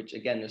 which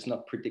again is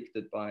not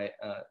predicted by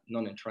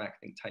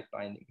non-interacting tight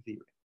binding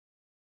theory.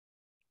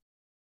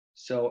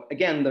 So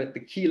again,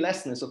 the key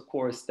lesson is, of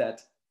course, that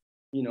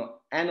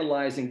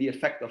analyzing the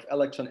effect of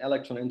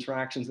electron-electron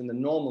interactions in the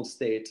normal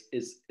state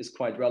is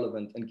quite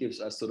relevant and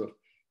gives us sort of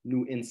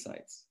new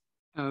insights.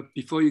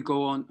 Before you go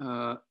on,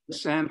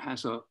 Sam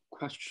has a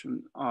question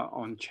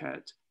on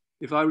chat.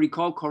 If I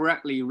recall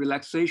correctly,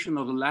 relaxation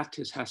of the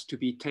lattice has to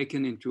be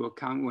taken into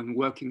account when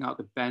working out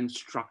the band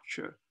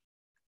structure.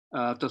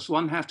 Does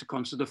one have to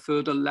consider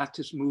further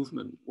lattice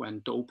movement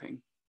when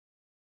doping?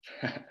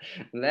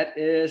 That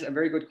is a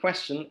very good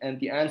question. And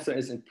the answer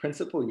is in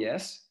principle,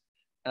 yes.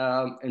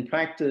 In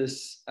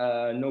practice,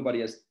 nobody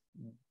has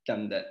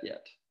done that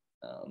yet.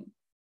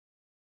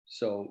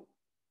 So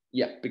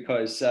yeah,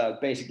 because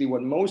basically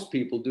what most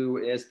people do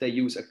is they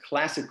use a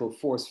classical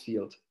force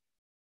field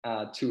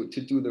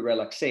to do the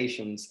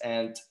relaxations.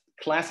 And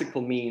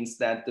classical means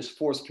that this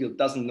force field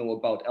doesn't know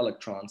about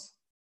electrons.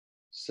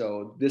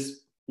 So this,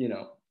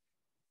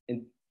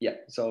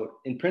 so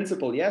in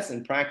principle, yes.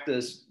 In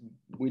practice,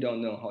 we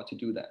don't know how to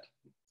do that.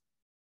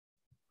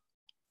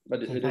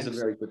 But it is a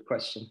very good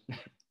question.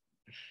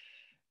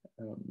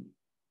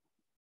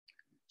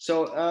 So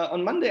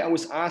on Monday, I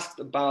was asked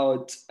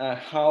about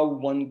how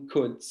one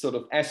could sort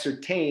of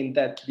ascertain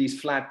that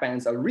these flat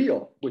bands are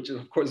real, which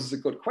of course is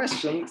a good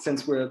question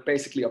since we're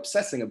basically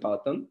obsessing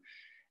about them.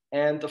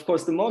 And of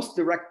course, the most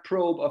direct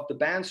probe of the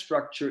band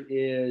structure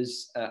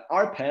is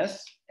RPES.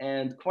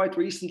 And quite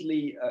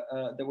recently,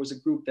 there was a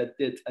group that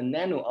did a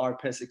nano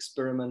RPES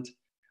experiment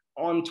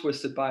on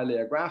twisted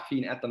bilayer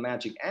graphene at the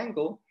magic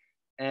angle.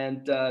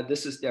 And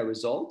this is their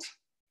result.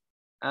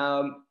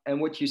 And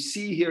what you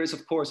see here is,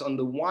 of course, on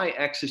the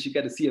y-axis, you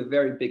get to see a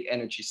very big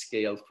energy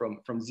scale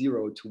from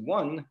 0 to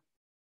 1.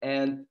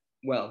 And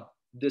well,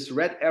 this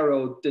red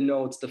arrow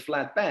denotes the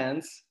flat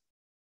bands.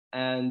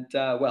 And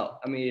well,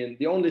 I mean,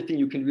 the only thing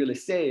you can really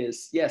say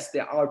is, yes,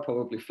 there are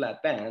probably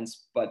flat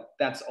bands, but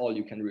that's all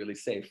you can really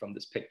say from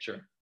this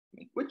picture,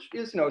 which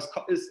is,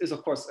 is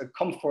of course a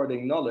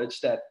comforting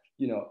knowledge that,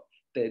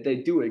 they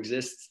do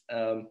exist.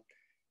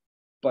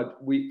 But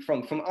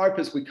from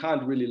RPES, we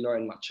can't really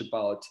learn much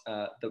about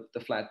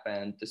the flat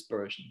band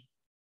dispersion.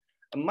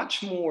 A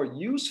much more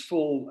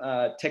useful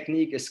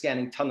technique is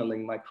scanning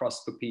tunneling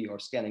microscopy or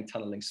scanning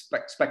tunneling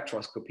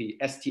spectroscopy,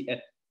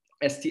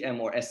 STM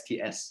or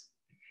STS.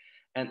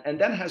 And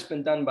that has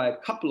been done by a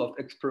couple of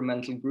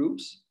experimental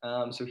groups.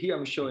 So here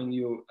I'm showing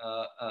you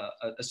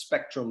a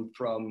spectrum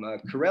from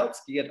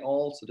Kurelski et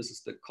al. So this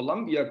is the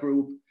Columbia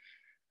group,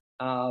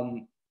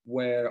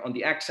 where on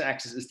the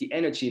x-axis is the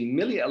energy in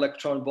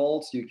milli-electron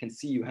volts. You can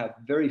see you have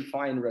very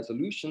fine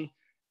resolution.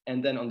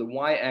 And then on the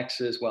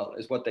y-axis, well,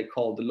 is what they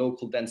call the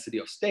local density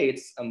of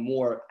states. A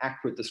more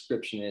accurate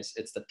description is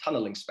it's the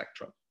tunneling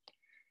spectrum.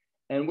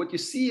 And what you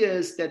see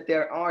is that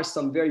there are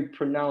some very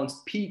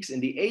pronounced peaks in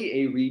the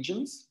AA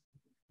regions.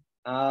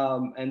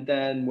 And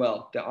then,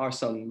 well, there are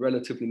some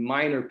relatively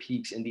minor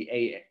peaks in the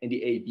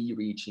AB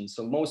region.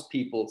 So most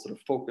people sort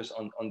of focus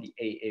on the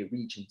AA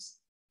regions.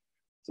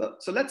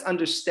 So let's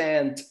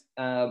understand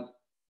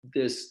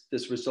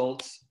this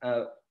results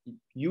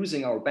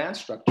using our band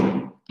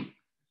structure.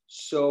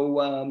 So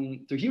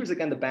here's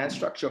again the band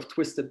structure of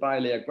twisted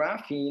bilayer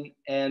graphene.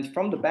 And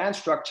from the band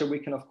structure, we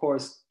can, of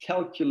course,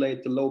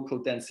 calculate the local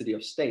density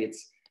of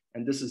states.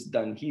 And this is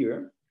done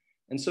here.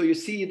 And so you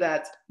see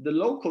that the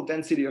local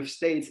density of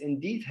states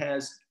indeed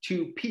has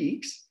two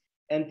peaks.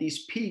 And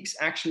these peaks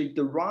actually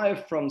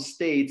derive from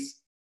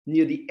states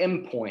near the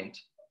endpoint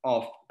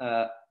of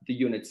the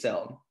unit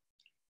cell.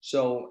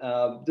 So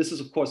this is,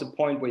 of course, a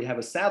point where you have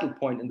a saddle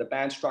point in the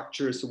band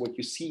structure. So what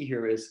you see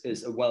here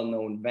is a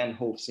well-known Van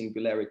Hove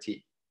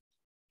singularity.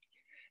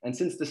 And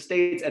since the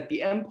states at the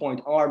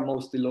endpoint are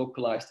mostly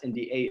localized in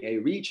the AA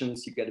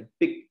regions, you get a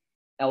big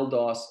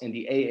LDOS in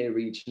the AA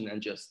region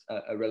and just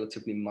a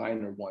relatively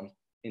minor one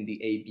in the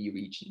AB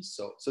regions.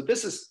 So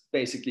this is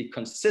basically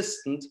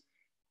consistent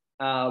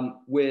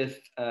with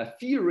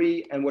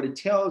theory. And what it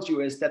tells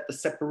you is that the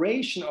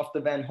separation of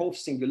the Van Hove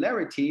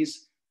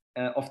singularities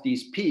of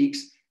these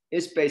peaks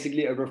is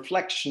basically a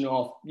reflection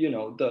of,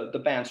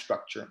 the band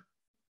structure.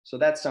 So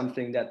that's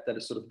something that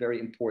is sort of very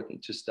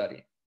important to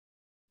study.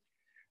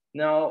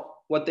 Now,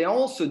 what they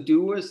also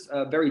do is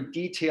a very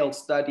detailed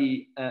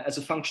study as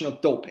a function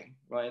of doping,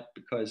 right?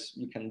 Because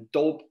you can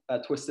dope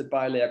twisted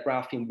bilayer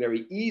graphene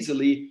very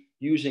easily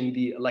using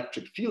the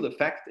electric field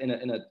effect in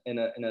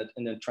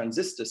a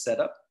transistor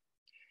setup.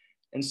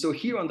 And so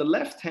here on the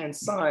left-hand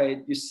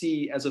side, you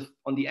see as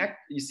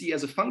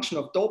a function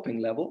of doping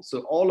level.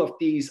 So all of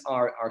these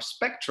are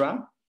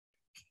spectra,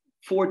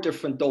 4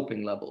 different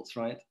doping levels,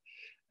 right?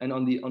 And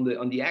on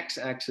the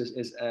x-axis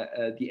is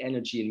the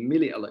energy in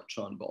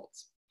milli-electron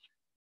volts.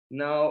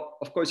 Now,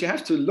 of course, you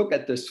have to look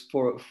at this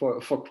for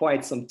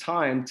quite some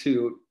time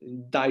to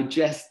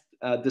digest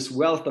this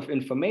wealth of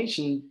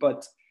information,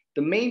 but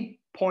the main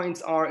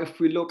points are if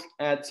we look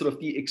at sort of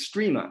the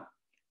extrema,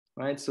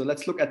 right? So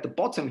let's look at the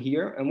bottom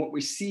here, and what we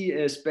see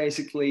is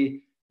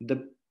basically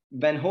the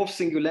Van Hoff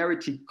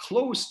singularity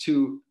close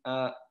to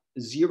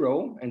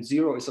 0, and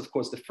 0 is of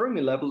course the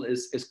Fermi level,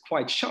 is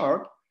quite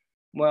sharp,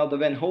 while the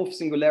Van Hoff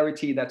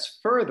singularity that's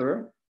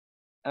further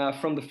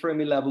from the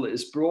Fermi level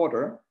is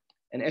broader.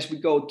 And as we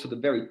go to the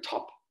very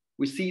top,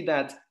 we see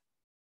that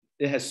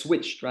it has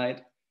switched,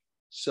 right?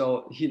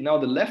 So now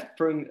the left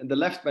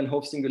Van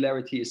Hoff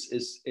singularity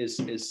is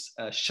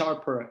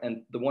sharper,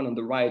 and the one on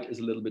the right is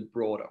a little bit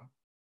broader.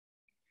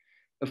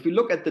 If we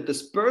look at the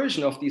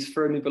dispersion of these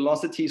Fermi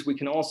velocities, we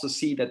can also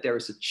see that there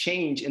is a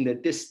change in their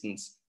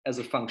distance as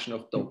a function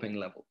of doping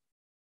level.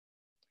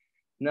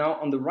 Now,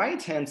 on the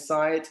right-hand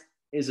side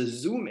is a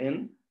zoom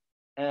in,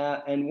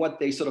 and what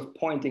they sort of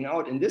pointing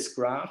out in this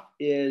graph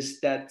is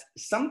that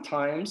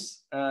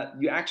sometimes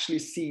you actually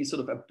see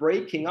sort of a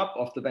breaking up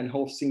of the Van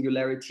Hoff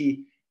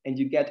singularity, and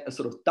you get a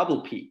sort of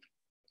double peak.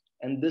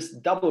 And this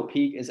double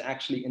peak is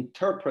actually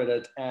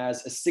interpreted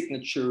as a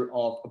signature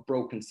of a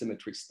broken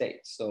symmetry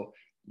state. So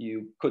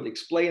you could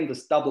explain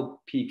this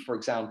double peak, for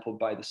example,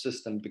 by the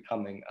system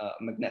becoming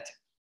magnetic.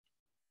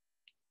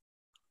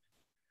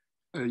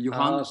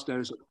 Johannes,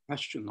 there's a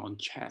question on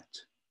chat.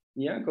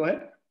 Yeah, go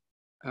ahead.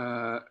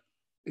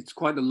 It's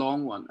quite a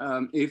long one.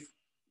 If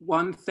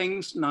one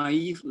thinks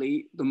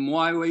naively, the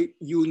Moivre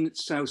unit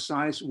cell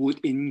size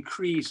would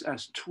increase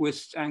as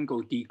twist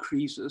angle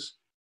decreases,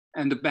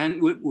 and the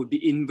bandwidth would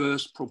be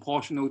inverse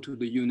proportional to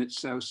the unit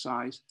cell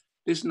size.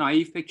 This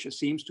naive picture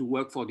seems to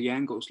work for the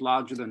angles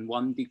larger than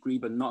 1 degree,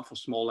 but not for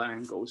smaller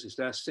angles. Is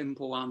there a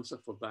simple answer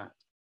for that?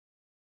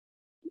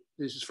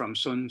 This is from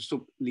Sun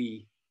Sup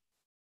Lee.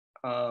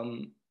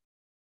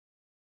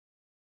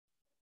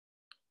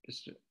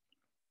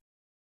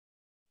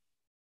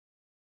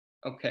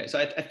 Okay, so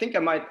I think I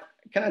might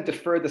kind of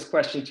defer this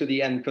question to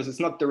the end because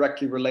it's not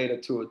directly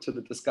related to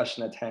the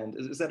discussion at hand.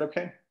 Is that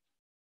okay?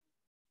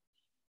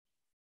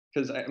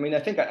 Because I mean, I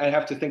think I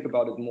have to think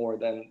about it more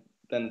than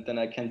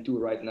I can do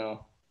right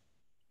now.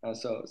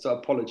 So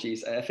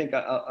apologies. I think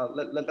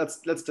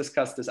let's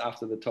discuss this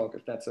after the talk,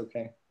 if that's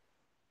okay.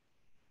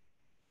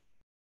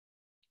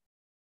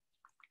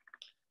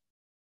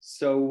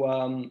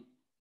 So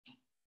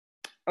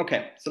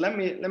okay, so let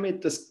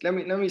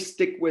me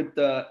stick with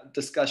the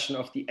discussion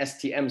of the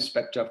STM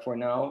spectra for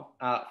now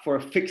for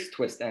a fixed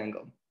twist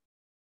angle.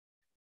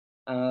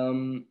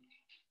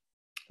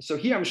 So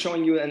here I'm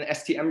showing you an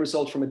STM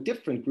result from a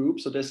different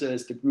group. So this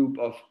is the group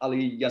of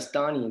Ali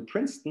Yazdani in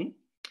Princeton.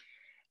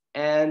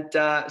 And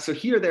so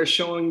here they're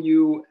showing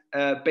you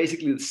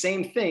basically the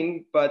same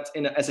thing, but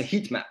as a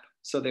heat map.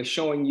 So they're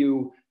showing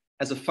you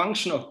as a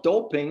function of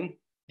doping,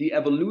 the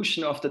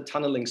evolution of the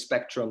tunneling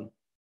spectrum.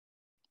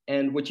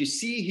 And what you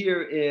see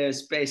here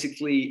is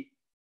basically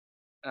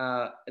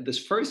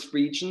this first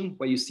region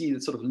where you see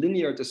the sort of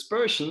linear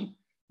dispersion.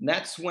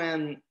 That's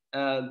when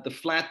the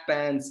flat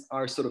bands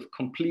are sort of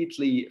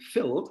completely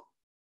filled,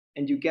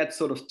 and you get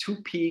sort of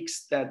 2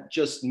 peaks that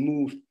just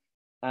move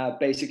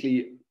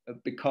basically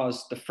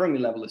because the Fermi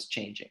level is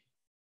changing.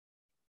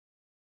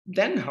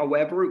 Then,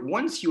 however,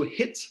 once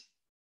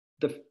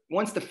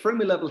the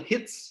Fermi level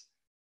hits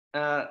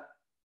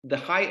the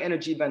high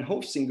energy Van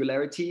Hoff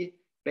singularity,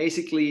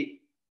 basically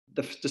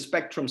the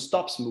spectrum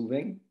stops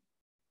moving.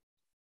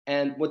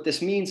 And what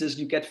this means is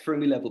you get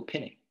Fermi level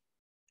pinning.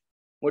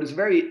 What is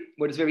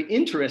very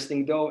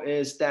interesting though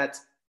is that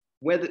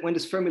when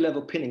this Fermi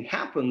level pinning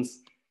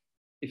happens,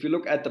 if you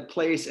look at the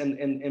place and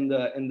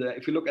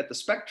if you look at the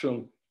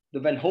spectrum, the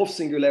Van Hoff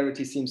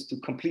singularity seems to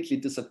completely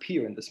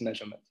disappear in this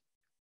measurement.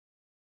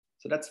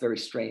 So that's very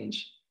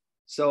strange.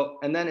 So,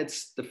 and then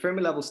the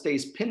Fermi level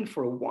stays pinned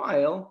for a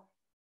while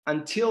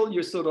until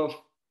you're sort of,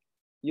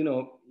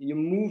 you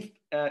move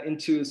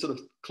into sort of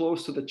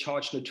close to the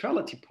charge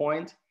neutrality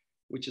point,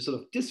 which is sort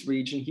of this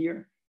region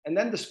here. And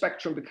then the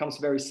spectrum becomes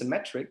very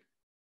symmetric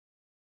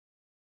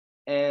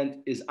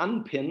and is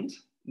unpinned.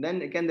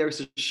 Then again,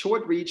 there's a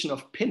short region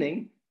of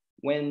pinning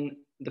when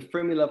the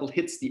Fermi level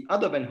hits the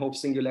other Van Hoff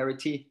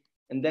singularity.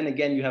 And then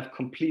again, you have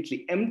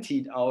completely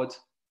emptied out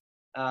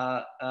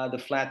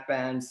the flat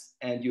bands,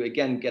 and you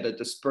again get a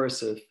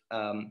dispersive,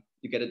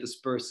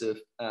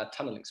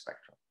 tunneling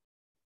spectrum.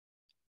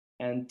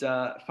 And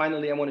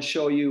finally, I want to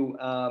show you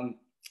a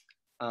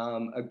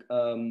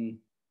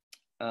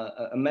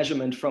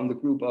measurement from the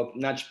group of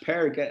Naj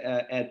Perg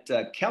at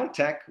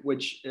Caltech,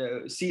 which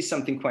sees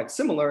something quite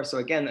similar. So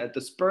again, a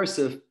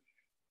dispersive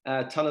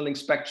tunneling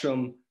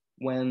spectrum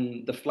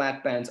when the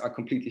flat bands are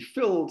completely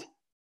filled,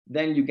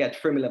 then you get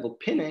Fermi level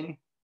pinning.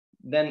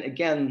 Then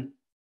again,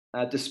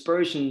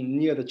 dispersion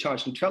near the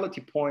charge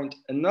neutrality point,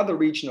 another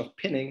region of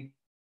pinning,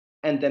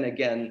 and then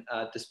again,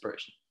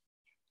 dispersion.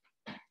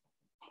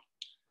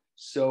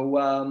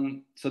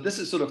 So, so this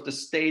is sort of the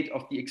state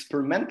of the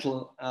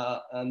experimental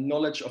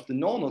knowledge of the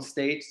normal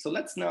state. So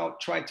let's now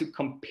try to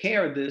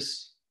compare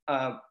this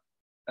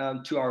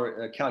to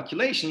our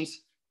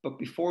calculations But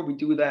before we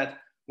do that,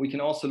 we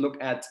can also look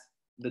at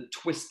the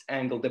twist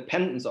angle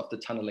dependence of the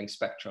tunneling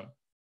spectrum.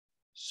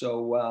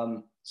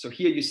 So, so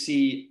here you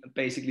see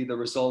basically the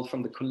result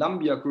from the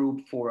Columbia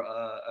group for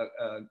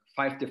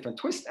 5 different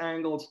twist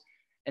angles.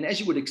 And as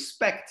you would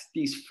expect,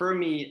 these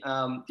Fermi,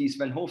 these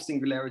Van Hove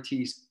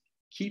singularities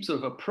keep sort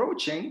of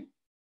approaching,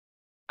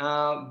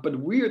 but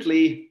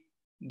weirdly,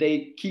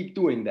 they keep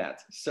doing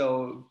that.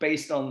 So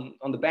based on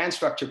the band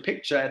structure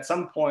picture, at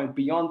some point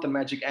beyond the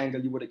magic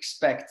angle, you would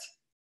expect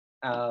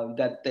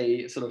that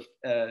they sort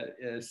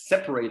of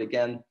separate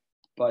again,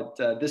 but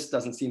this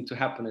doesn't seem to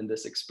happen in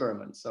this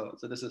experiment. So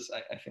this is,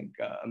 I think,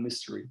 a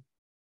mystery.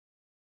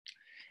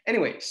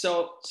 Anyway,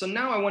 so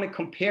now I want to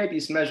compare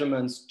these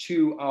measurements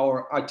to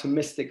our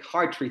atomistic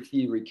Hartree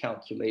theory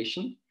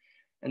calculation.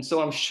 And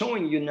so I'm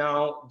showing you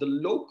now the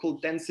local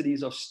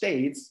densities of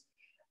states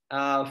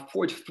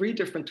for 3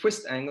 different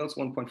twist angles,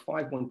 1.5,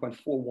 1.4,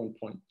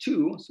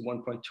 1.2. So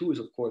 1.2 is,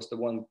 of course, the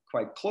one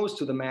quite close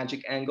to the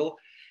magic angle.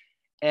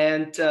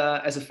 And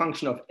as a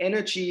function of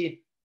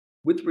energy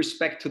with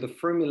respect to the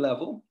Fermi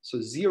level, so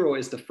 0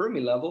 is the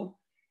Fermi level.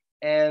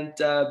 And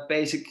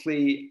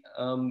basically,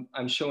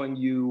 I'm showing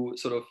you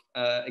sort of,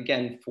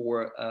 again,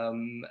 for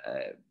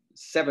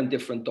 7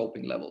 different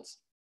doping levels.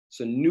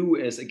 So nu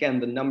is,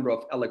 again, the number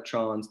of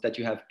electrons that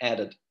you have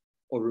added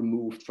or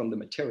removed from the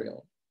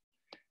material.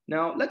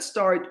 Now, let's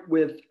start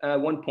with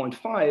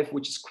 1.5,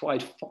 which is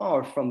quite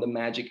far from the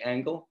magic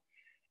angle.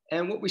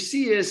 And what we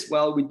see is,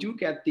 well, we do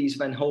get these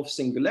Van Hove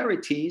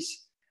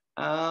singularities,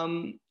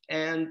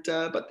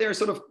 but they're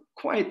sort of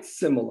quite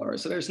similar.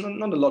 So there's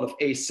not a lot of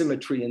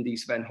asymmetry in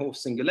these Van Hove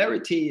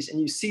singularities. And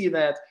you see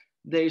that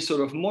they sort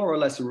of more or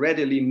less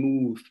readily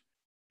move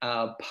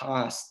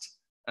past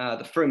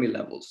the Fermi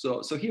level.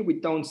 So here we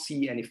don't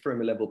see any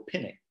Fermi level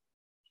pinning.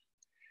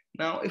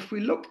 Now, if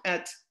we look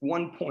at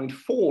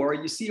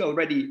 1.4, you see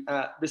already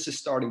this is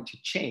starting to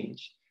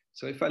change.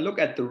 So if I look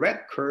at the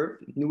red curve,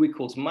 nu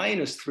equals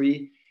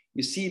 -3,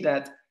 you see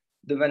that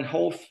the Van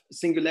Hove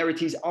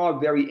singularities are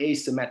very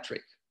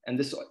asymmetric. And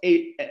this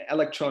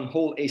electron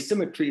hole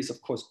asymmetry is,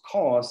 of course,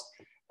 caused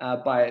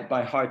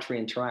by Hartree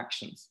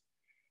interactions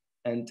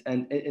and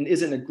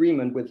is in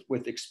agreement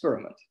with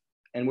experiment.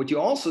 And what you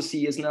also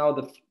see is now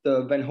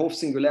the Van Hove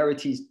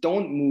singularities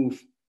don't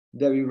move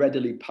very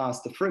readily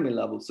past the Fermi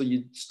level. So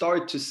you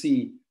start to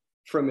see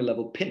Fermi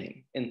level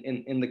pinning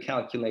in the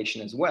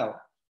calculation as well.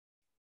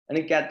 And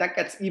again, that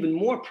gets even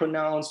more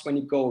pronounced when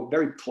you go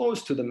very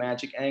close to the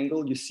magic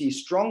angle. You see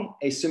strong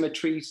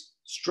asymmetries,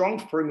 strong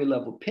Fermi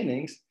level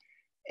pinnings,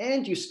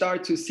 and you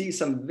start to see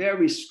some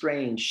very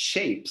strange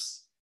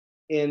shapes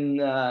in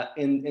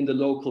the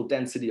local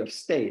density of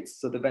states.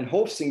 So the Van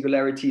Hove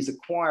singularities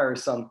acquire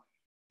some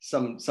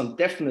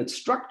definite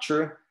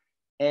structure,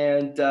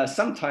 and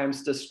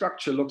sometimes the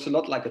structure looks a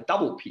lot like a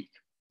double peak.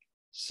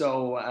 So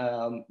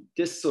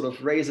this sort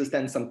of raises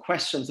then some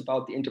questions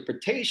about the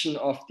interpretation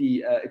of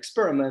the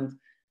experiment,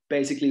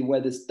 basically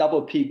where this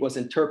double peak was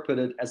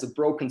interpreted as a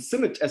broken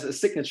symmetry, as a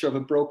signature of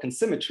a broken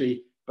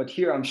symmetry. But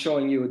here I'm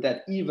showing you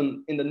that even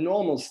in the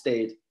normal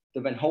state,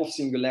 the Van Hove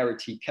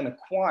singularity can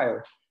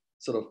acquire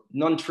sort of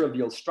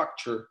non-trivial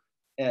structure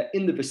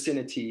in the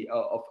vicinity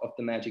of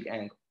the magic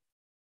angle.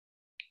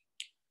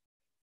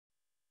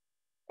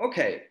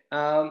 Okay,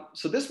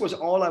 so this was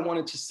all I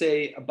wanted to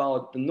say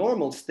about the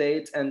normal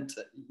state. And,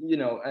 you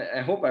know, I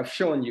hope I've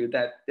shown you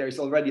that there's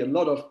already a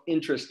lot of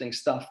interesting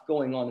stuff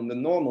going on in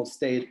the normal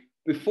state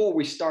before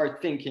we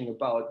start thinking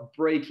about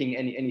breaking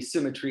any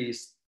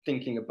symmetries,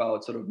 thinking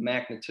about sort of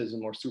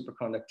magnetism or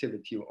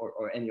superconductivity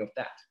or any of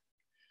that.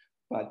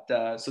 But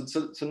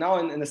so now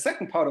in the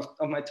second part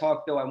of my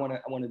talk, though, I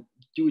want to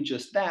do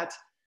just that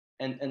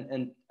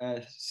and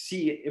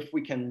see if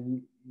we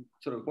can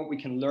sort of what we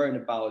can learn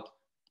about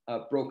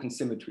broken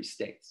symmetry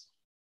states.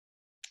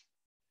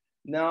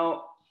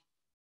 Now,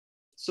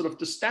 sort of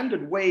the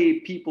standard way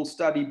people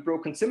study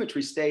broken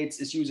symmetry states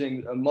is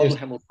using model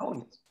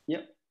Hamiltonians.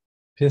 Yeah.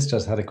 Piers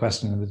just had a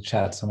question in the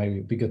chat, so maybe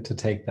it'd be good to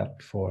take that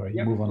before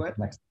you move on to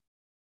the next.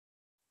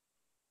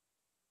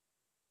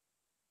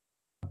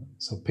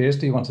 So Piers,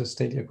 do you want to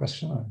state your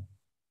question? Or?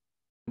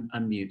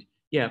 Unmute.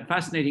 Yeah,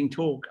 fascinating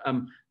talk.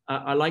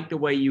 I like the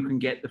way you can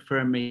get the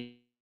Fermi,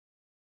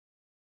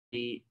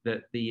 the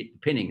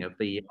pinning of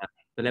the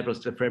levels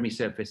to the Fermi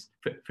surface,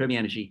 Fermi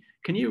energy.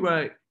 Can you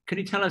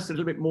tell us a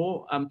little bit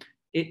more?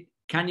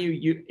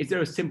 Is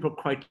there a simple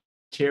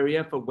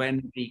criteria for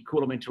when the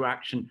Coulomb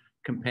interaction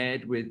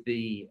compared with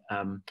the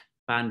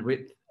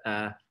bandwidth?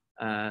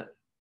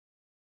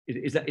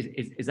 Is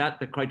that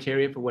the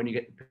criteria for when you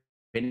get the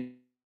pinning?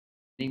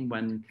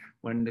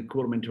 When the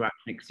Coulomb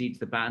interaction exceeds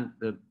the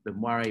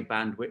Moiré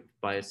bandwidth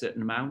by a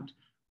certain amount?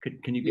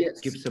 Can you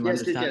give some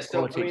understanding? Yes.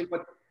 So I mean,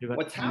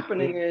 what's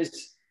happening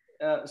is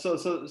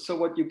so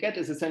what you get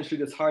is essentially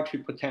this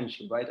Hartree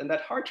potential, right? And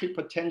that Hartree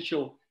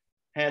potential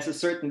has a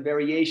certain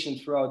variation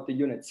throughout the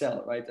unit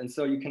cell, right? And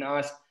so you can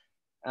ask,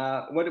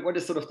 what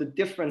is sort of the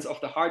difference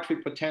of the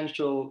Hartree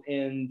potential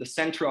in the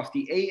center of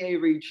the AA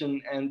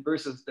region and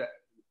versus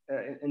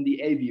in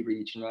the AB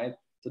region, right?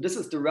 So this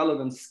is the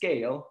relevant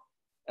scale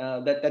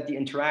that the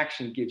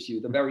interaction gives you,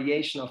 the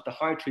variation of the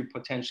heart rate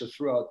potential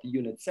throughout the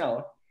unit cell.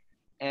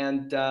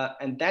 And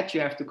that you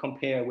have to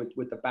compare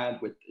with the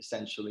bandwidth,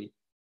 essentially.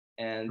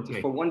 And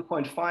Okay. for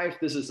 1.5,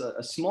 this is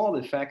a small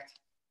effect,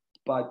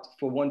 but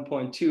for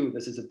 1.2,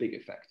 this is a big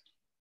effect.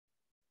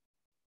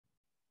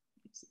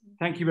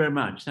 Thank you very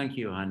much. Thank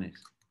you, Johannes.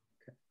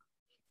 Okay.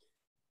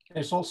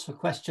 There's also a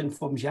question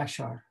from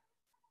Jashar.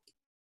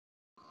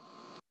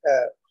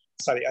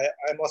 Sorry,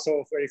 I'm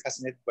also very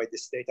fascinated by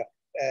this data.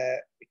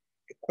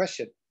 A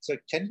question. So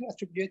can you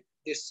attribute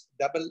this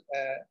double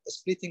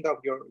splitting of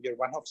your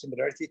one-half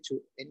similarity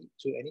to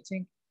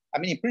anything? I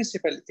mean, in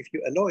principle, if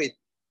you allow it,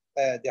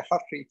 the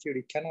heart rate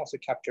theory can also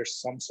capture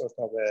some sort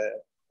of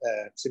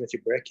symmetry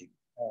breaking.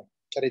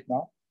 Can it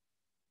not?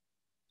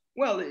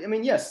 Well, I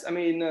mean, yes. I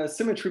mean,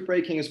 symmetry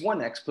breaking is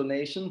one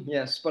explanation,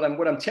 yes. But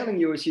what I'm telling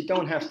you is you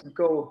don't have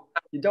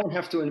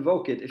to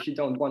invoke it if you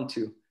don't want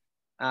to.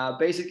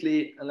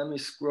 Basically, and let me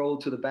scroll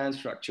to the band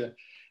structure.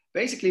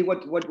 Basically,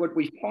 what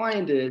we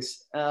find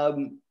is,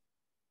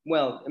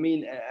 well, I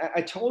mean,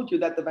 I told you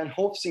that the Van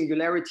Hoff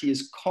singularity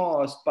is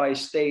caused by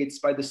states,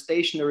 by the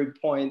stationary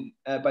point,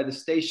 by the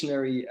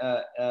stationary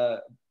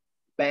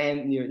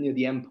band near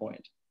the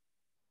endpoint.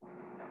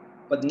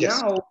 But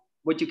yes. Now,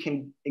 what you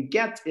can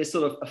get is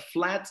sort of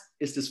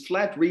this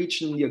flat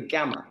region near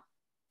gamma.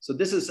 So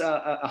this is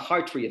a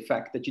Hartree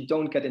effect that you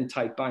don't get in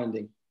tight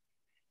binding.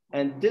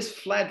 And this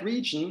flat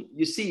region,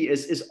 you see,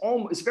 is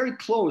very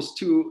close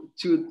to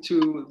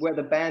where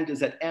the band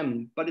is at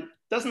M, but it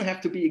doesn't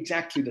have to be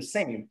exactly the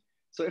same.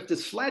 So if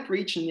this flat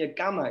region near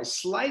gamma is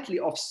slightly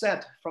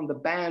offset from the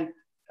band,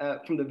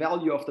 from the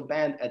value of the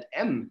band at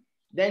M,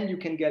 then you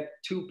can get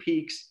two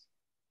peaks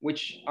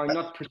which are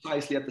not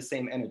precisely at the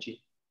same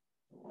energy.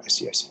 I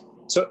see, I see.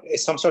 So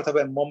it's some sort of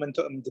a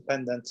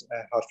momentum-dependent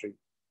Hartree.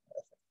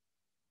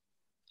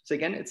 So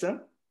again, it's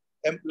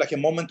like a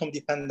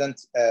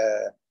momentum-dependent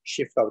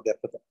shift of the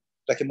potential,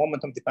 like a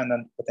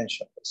momentum-dependent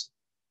potential.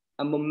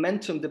 A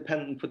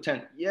momentum-dependent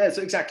potential. Yeah,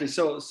 so exactly.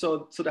 So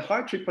the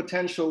Hartree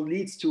potential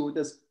leads to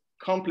this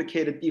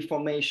complicated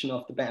deformation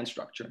of the band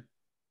structure.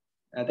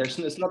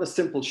 It's not a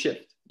simple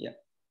shift. Yeah.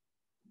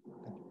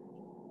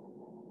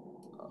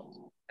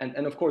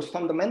 And of course,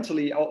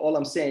 fundamentally, all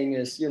I'm saying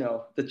is, you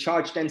know, the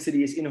charge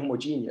density is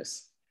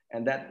inhomogeneous,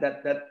 and that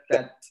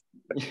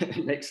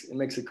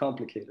makes it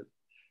complicated.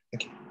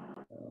 Thank you.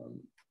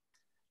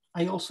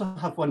 I also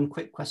have one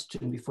quick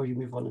question before you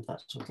move on, if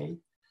that's okay.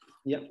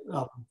 Yeah.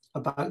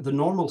 About the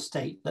normal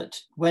state, that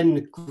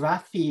when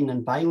graphene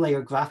and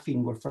bilayer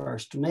graphene were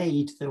first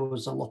made, there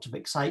was a lot of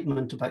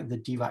excitement about the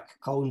Dirac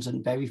cones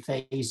and Berry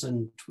phase,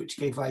 and which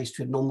gave rise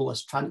to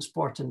anomalous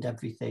transport and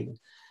everything.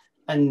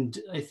 And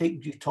I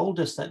think you told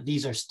us that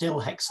these are still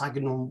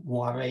hexagonal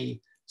moire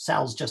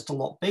cells, just a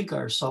lot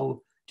bigger.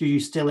 So do you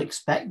still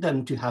expect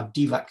them to have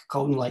Dirac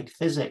cone-like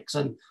physics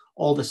and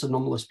all this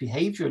anomalous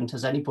behavior? And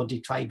has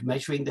anybody tried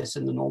measuring this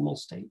in the normal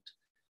state?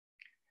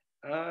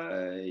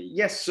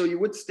 Yes, so you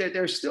would say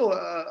there's still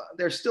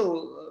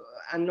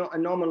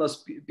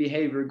anomalous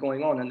behavior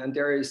going on, and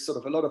there is sort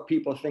of a lot of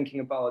people thinking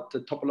about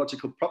the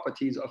topological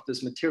properties of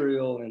this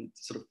material, and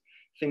sort of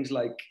things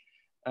like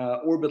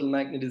orbital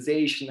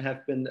magnetization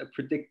have been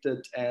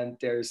predicted, and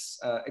there's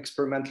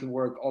experimental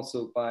work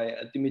also by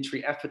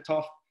Dmitry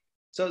Efetov.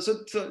 So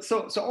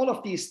all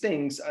of these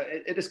things,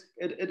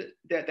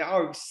 there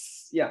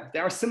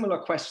are similar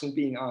questions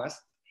being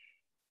asked.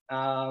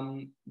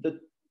 The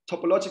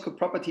topological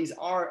properties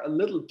are a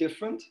little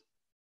different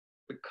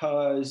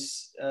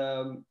because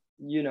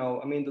you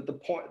know, I mean,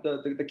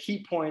 the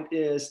key point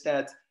is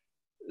that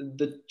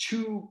the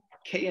two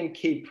K and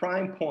K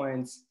prime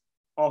points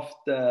of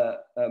the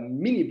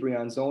mini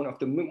Brion zone, of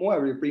the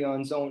Moire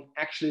Brion zone,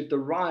 actually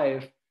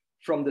derive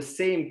from the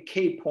same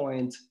K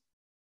point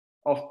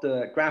of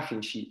the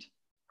graphene sheet.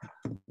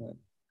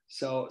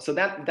 So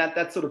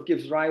that sort of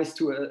gives rise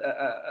to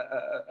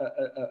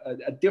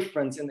a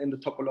difference in the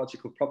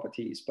topological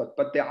properties,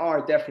 but there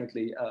are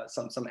definitely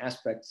some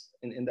aspects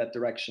in that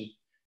direction.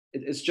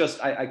 It's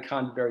just I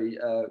can't very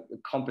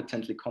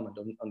competently comment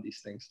on these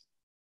things.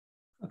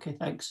 Okay,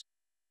 thanks.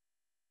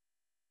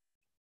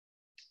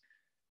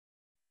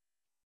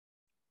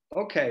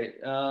 Okay,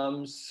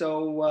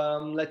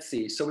 let's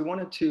see. So we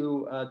wanted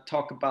to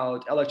talk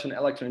about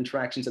electron-electron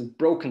interactions and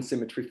broken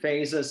symmetry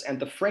phases, and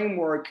the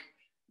framework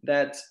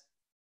that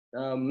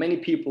many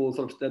people,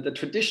 sort of the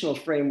traditional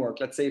framework,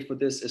 let's say for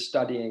this, is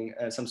studying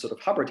some sort of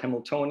Hubbard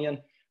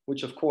Hamiltonian,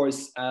 which of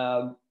course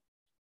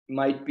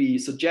might be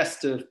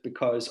suggestive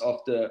because of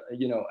the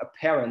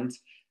apparent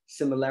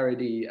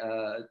similarity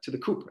to the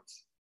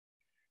cuprates.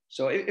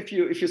 So if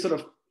you're sort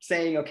of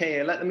saying,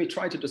 okay, let me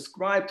try to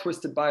describe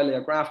twisted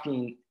bilayer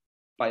graphene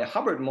by a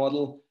Hubbard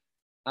model,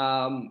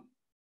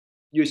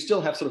 you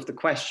still have sort of the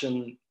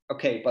question,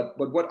 okay, but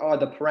what are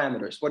the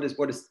parameters? What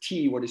is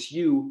T? What is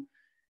U?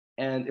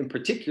 And in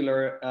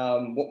particular,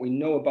 what we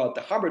know about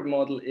the Hubbard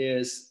model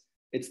is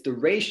it's the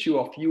ratio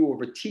of U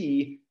over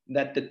T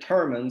that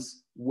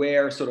determines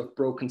where sort of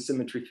broken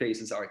symmetry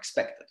phases are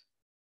expected.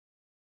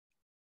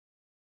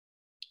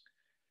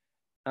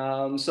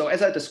 So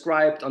as I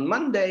described on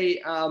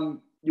Monday,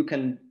 you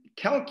can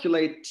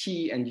calculate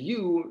T and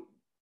U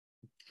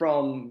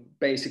from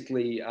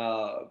basically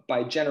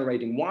by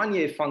generating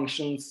Wannier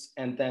functions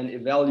and then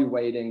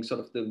evaluating sort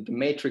of the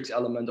matrix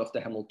element of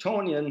the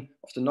Hamiltonian,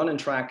 of the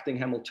non-interacting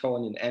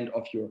Hamiltonian, and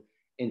of your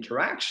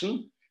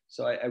interaction.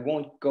 So I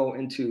won't go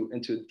into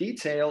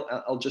detail.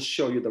 I'll just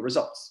show you the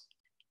results.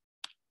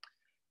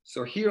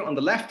 So here on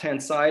the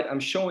left-hand side, I'm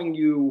showing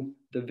you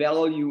the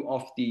value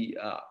of the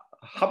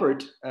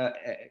Hubbard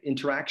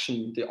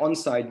interaction, the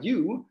on-side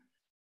U,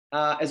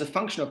 as a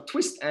function of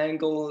twist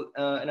angle.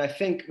 And I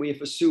think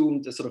we've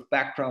assumed a sort of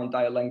background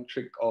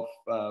dielectric of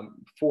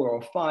 4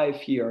 or 5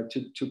 here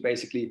to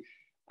basically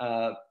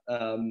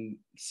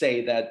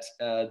say that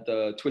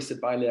the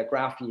twisted bilayer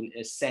graphene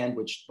is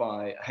sandwiched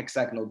by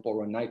hexagonal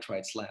boron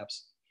nitride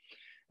slabs.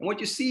 And what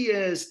you see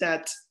is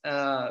that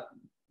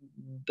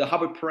the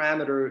Hubbard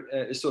parameter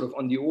is sort of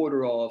on the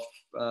order of,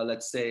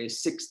 let's say,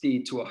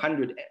 60 to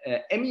 100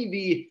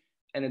 MeV,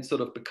 and it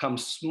sort of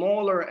becomes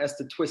smaller as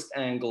the twist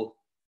angle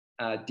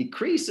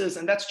decreases.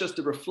 And that's just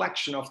a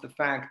reflection of the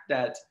fact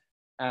that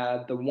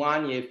the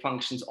Wannier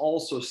functions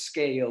also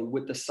scale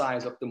with the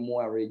size of the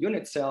Moiré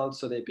unit cell.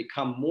 So they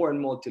become more and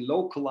more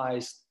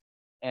delocalized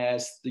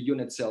as the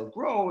unit cell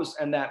grows.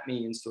 And that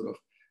means sort of,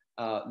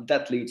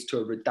 that leads to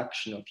a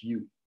reduction of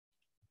U.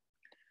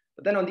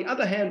 But then on the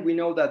other hand, we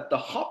know that the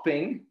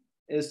hopping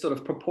is sort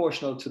of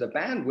proportional to the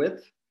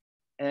bandwidth.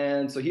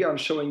 And so here I'm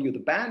showing you the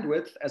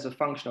bandwidth as a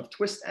function of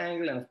twist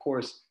angle. And of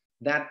course,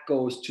 that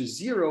goes to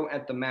 0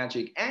 at the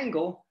magic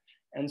angle.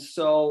 And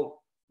so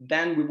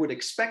then we would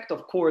expect,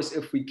 of course,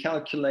 if we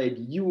calculate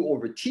U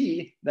over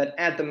T, that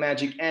at the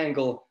magic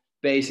angle,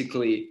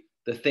 basically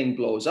the thing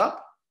blows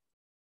up,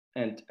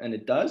 and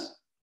it does.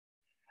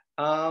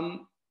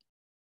 But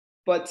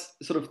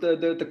sort of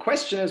the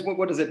question is,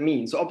 what does it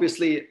mean? So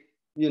obviously,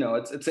 you know,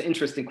 it's an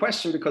interesting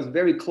question because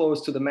very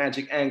close to the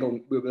magic angle,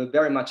 we were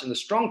very much in the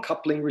strong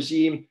coupling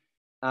regime.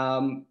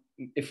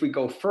 If we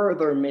go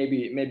further,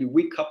 maybe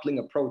weak coupling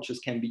approaches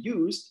can be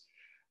used.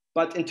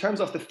 But in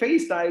terms of the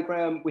phase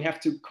diagram, we have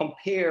to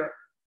compare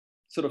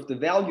sort of the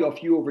value of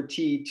U over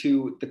T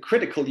to the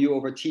critical U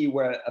over T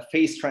where a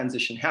phase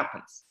transition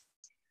happens.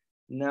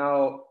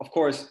 Now, of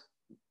course,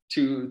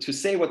 to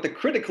say what the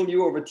critical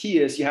U over T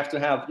is, you have to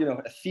have, you know,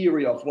 a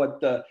theory of what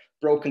the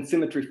broken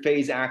symmetry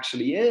phase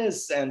actually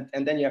is, and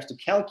then you have to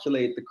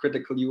calculate the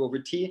critical U over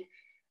T.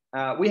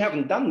 We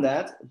haven't done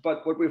that,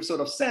 but what we've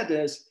sort of said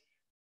is,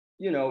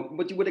 you know,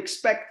 what you would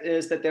expect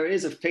is that there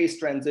is a phase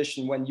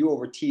transition when U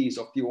over T is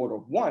of the order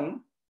of 1.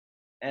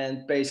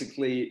 And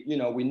basically, you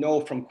know, we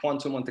know from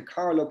quantum Monte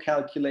Carlo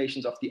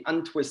calculations of the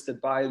untwisted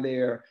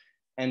bilayer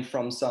and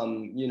from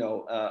some, you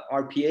know,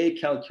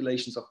 RPA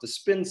calculations of the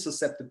spin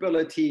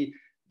susceptibility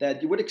that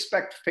you would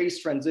expect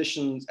phase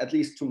transitions, at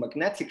least to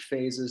magnetic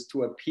phases,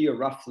 to appear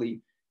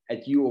roughly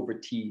at U over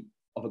T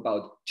of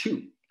about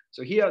 2.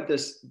 So here,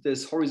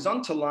 this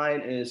horizontal line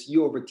is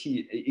U over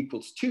T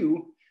equals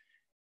 2.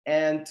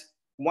 And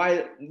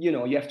while, you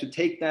know, you have to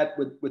take that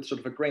with sort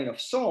of a grain of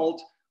salt,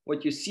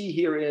 what you see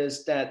here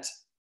is that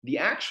the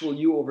actual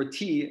U over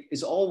T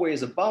is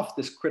always above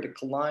this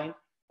critical line.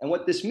 And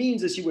what this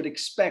means is you would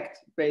expect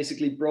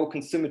basically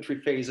broken symmetry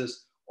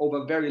phases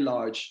over a very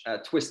large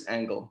twist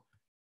angle,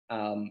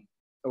 over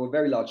a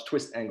very large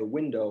twist angle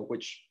window,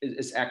 which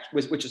is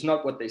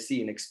not what they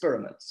see in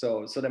experiments.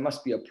 So there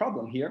must be a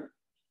problem here.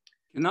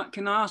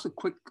 Can I ask a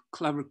quick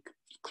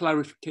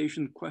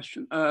clarification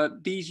question?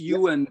 These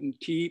U and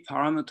T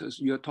parameters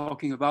you're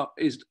talking about,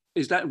 is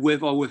that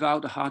with or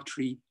without the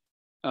Hartree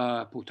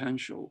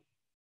potential?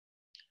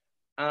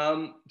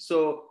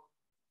 So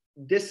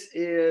this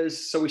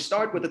is, so we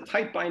start with a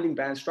tight binding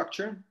band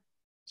structure,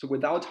 so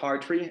without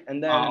Hartree,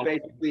 and then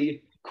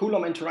basically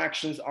Coulomb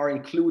interactions are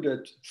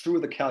included through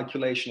the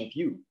calculation of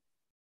U.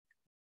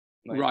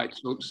 Right.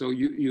 So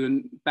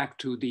you're back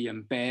to the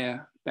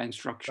bare band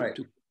structure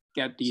to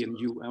get the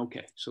U.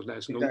 Okay. So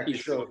there's no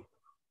issue.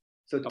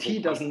 So T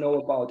doesn't know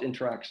about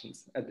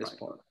interactions at this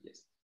point.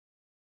 Yes.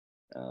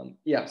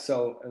 Yeah.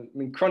 So I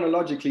mean,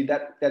 chronologically,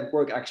 that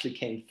work actually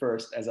came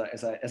first, as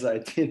I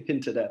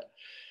hinted at.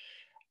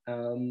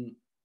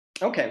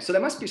 Okay. So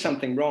there must be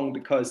something wrong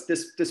because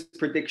this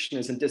prediction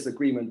is in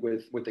disagreement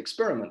with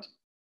experiment.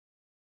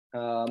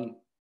 And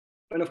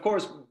of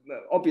course,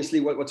 obviously,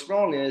 what's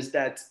wrong is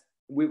that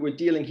we're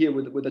dealing here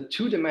with a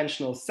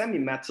two-dimensional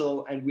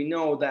semi-metal, and we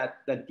know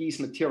that these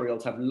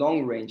materials have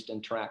long-range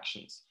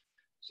interactions.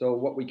 So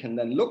what we can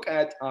then look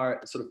at are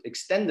sort of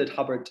extended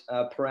Hubbard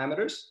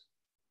parameters.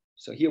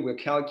 So here we're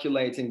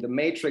calculating the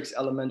matrix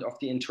element of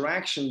the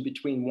interaction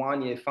between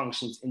Wannier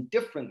functions in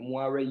different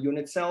Moiré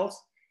unit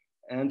cells.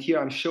 And here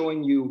I'm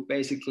showing you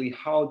basically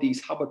how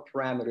these Hubbard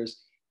parameters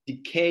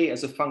decay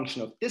as a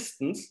function of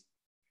distance.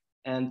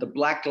 And the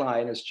black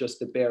line is just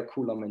the bare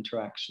Coulomb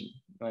interaction,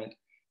 right?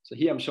 So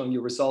here I'm showing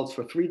you results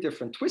for 3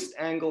 different twist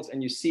angles.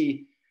 And you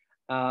see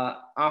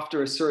after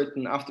 100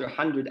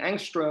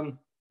 angstrom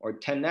or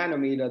 10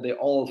 nanometer, they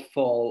all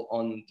fall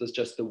on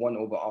just the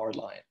 1/r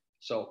line.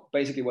 So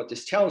basically what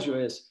this tells you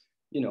is,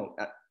 you know,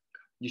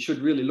 you should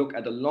really look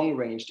at the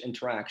long-range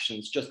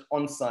interactions. Just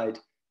on-site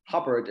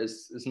Hubbard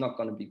is not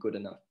going to be good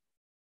enough.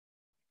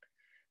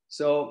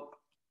 So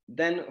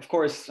then, of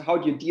course, how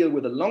do you deal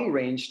with a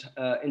long-range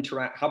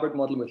Hubbard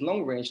model with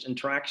long-range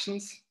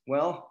interactions?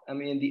 Well, I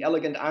mean, the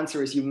elegant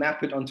answer is you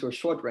map it onto a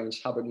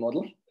short-range Hubbard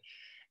model.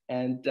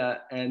 And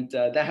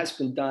that has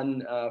been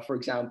done, for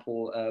example,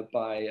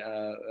 by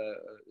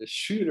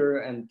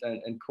Schüler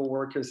and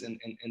co-workers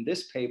in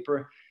this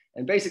paper.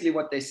 And basically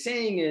what they're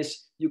saying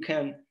is you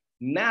can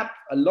map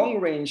a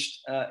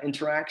long-range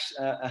interaction,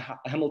 a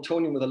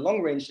Hamiltonian with a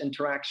long-range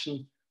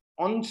interaction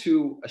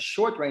onto a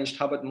short-range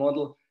Hubbard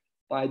model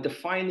by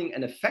defining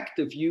an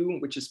effective U,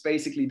 which is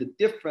basically the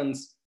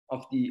difference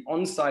of the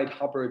on-site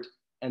Hubbard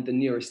and the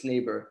nearest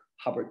neighbor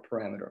Hubbard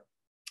parameter.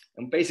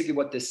 And basically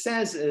what this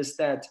says is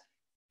that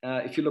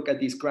if you look at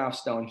these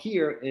graphs down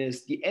here,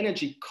 is the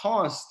energy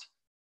cost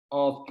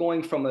of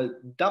going from a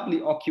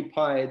doubly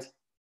occupied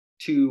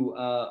to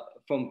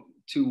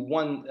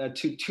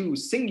two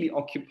singly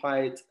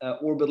occupied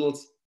orbitals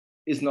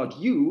is not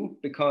U,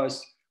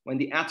 because when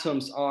the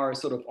atoms are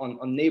sort of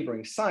on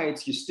neighboring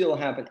sites, you still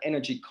have an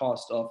energy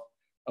cost of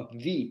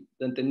V,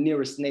 than the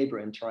nearest neighbor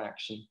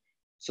interaction.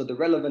 So the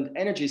relevant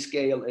energy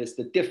scale is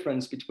the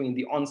difference between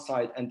the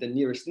on-site and the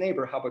nearest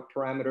neighbor Hubbard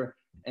parameter,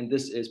 and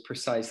this is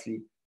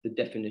precisely the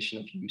definition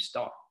of U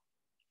star.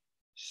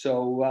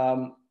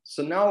 So,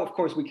 so now, of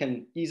course, we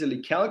can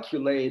easily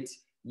calculate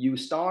U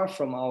star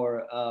from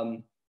our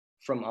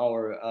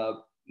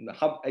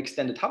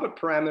extended Hubbard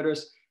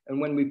parameters. And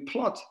when we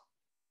plot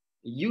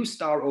U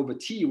star over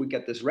T, we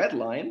get this red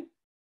line.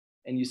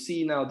 And you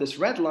see now this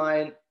red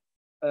line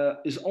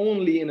is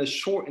only in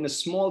a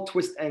small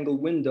twist angle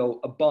window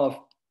above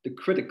the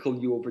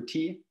critical U over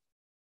T,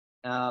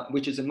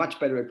 which is a much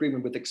better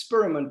agreement with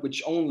experiment,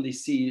 which only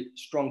see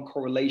strong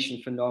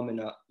correlation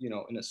phenomena, you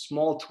know, in a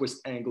small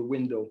twist angle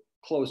window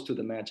close to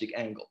the magic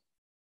angle.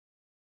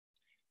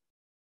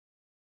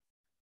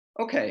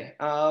 Okay,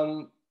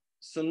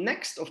 so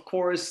next, of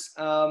course,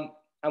 I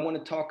want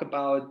to talk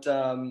about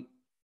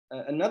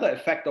another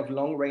effect of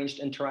long-range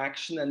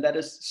interaction, and that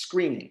is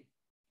screening.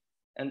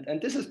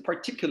 And this is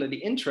particularly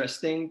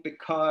interesting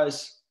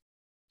because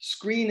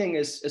screening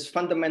is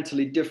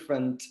fundamentally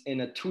different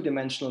in a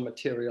two-dimensional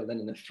material than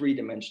in a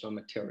three-dimensional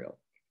material.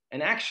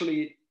 And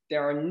actually,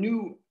 there are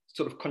new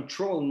sort of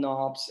control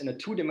knobs in a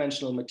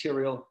two-dimensional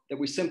material that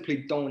we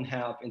simply don't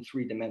have in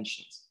 3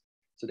 dimensions.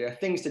 So there are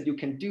things that you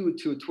can do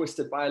to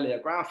twisted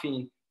bilayer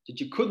graphene that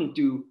you couldn't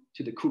do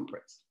to the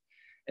cuprates.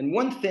 And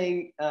one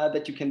thing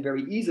that you can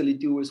very easily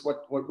do is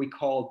what we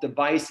call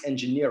device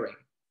engineering.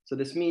 So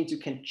this means you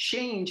can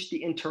change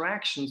the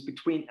interactions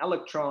between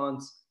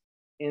electrons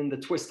in the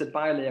twisted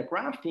bilayer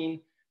graphene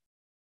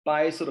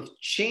by sort of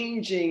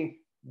changing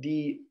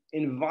the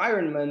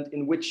environment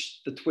in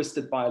which the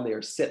twisted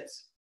bilayer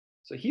sits.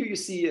 So here you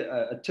see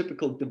a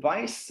typical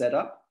device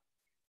setup.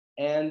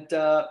 And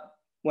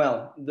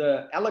well,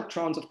 the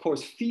electrons, of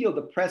course, feel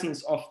the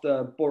presence of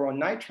the boron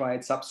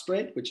nitride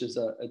substrate, which is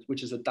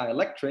a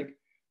dielectric,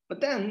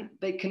 but then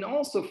they can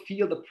also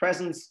feel the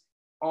presence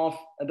of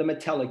the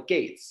metallic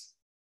gates.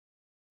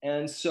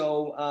 And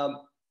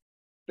so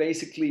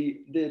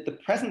basically the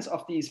presence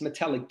of these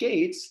metallic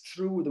gates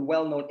through the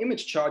well-known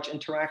image charge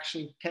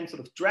interaction can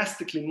sort of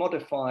drastically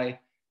modify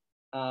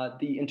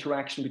the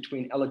interaction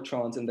between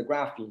electrons in the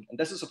graphene. And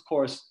this is, of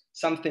course,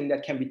 something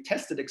that can be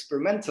tested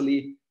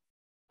experimentally,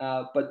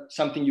 but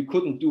something you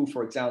couldn't do,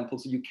 for example.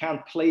 So you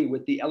can't play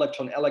with the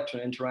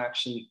electron-electron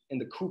interaction in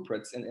the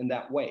cuprates in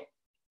that way.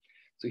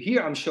 So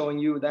here I'm showing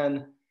you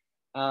then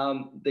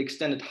the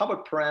extended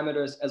Hubbard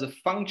parameters as a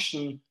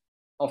function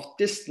of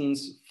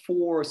distance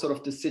for sort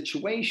of the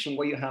situation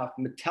where you have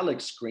metallic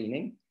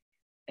screening.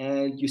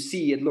 And you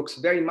see it looks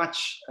very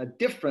much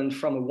different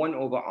from a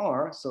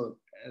 1/r. So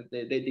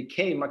they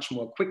decay much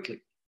more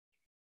quickly.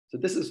 So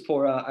this is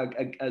for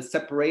a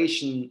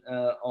separation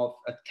of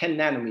 10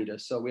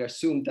 nanometers. So we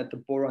assume that the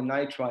boron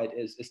nitride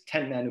is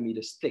 10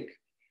 nanometers thick,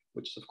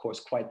 which is of course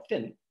quite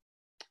thin.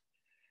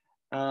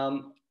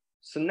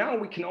 So now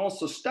we can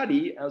also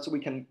study, so we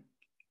can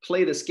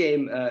play this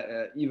game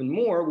even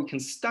more. We can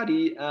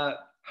study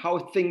how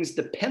things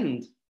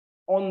depend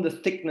on the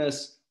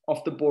thickness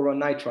of the boron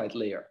nitride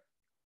layer.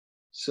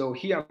 So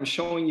here I'm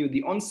showing you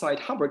the on-site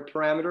Hubbard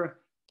parameter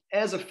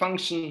as a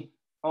function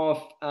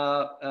of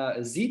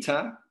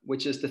zeta,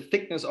 which is the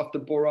thickness of the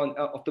boron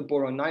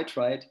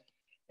nitride.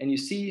 And you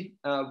see,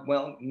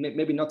 well,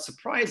 maybe not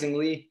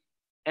surprisingly,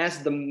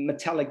 as the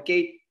metallic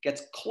gate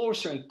gets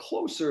closer and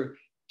closer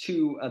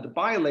to the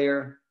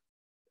bilayer,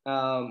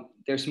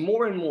 there's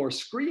more and more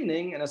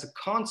screening, and as a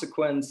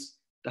consequence,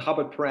 the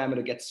Hubbard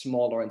parameter gets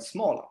smaller and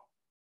smaller.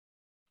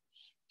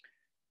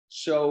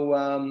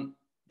 So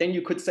then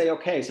you could say,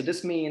 okay, so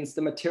this means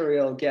the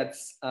material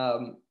gets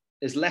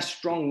is less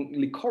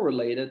strongly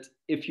correlated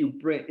if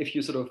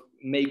you sort of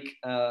make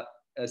a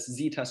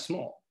zeta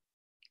small.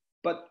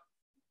 But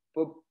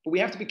we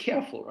have to be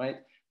careful, right?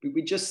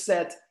 We just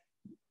said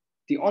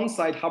the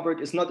on-site Hubbard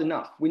is not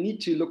enough. We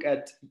need to look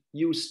at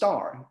U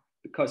star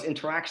because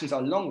interactions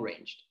are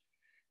long-ranged.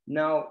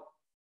 Now,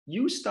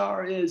 U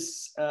star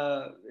is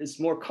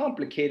more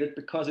complicated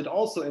because it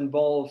also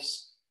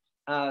involves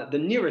the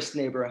nearest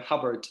neighbor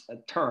Hubbard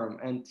term,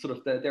 and sort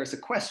of there's a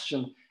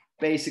question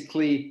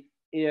basically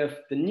if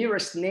the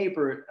nearest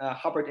neighbor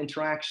Hubbard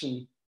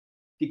interaction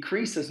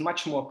decreases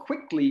much more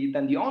quickly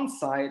than the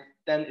on-site,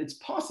 then it's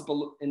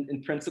possible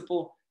in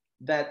principle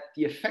that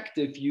the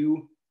effective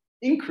U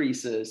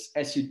increases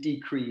as you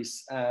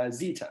decrease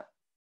zeta.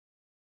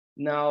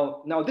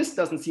 Now this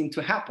doesn't seem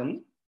to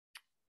happen.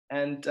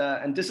 And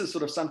this is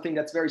sort of something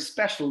that's very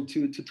special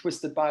to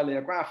twisted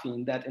bilayer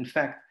graphene, that in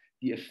fact,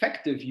 the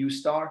effective U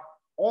star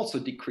also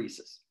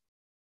decreases.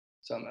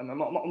 So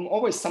I'm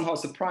always somehow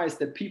surprised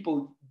that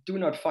people do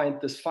not find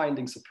this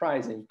finding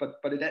surprising, but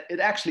it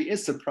actually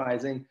is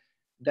surprising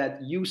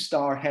that U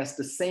star has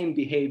the same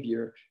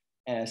behavior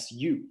as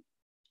U.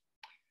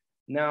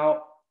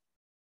 Now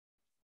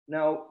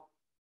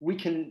we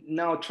can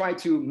now try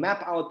to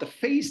map out the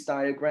phase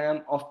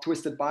diagram of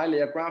twisted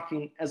bilayer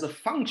graphene as a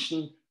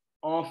function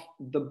of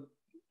the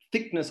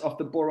thickness of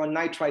the boron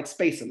nitride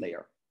spacer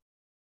layer.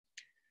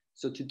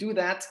 So to do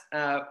that,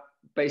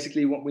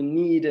 basically what we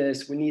need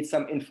is we need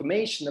some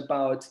information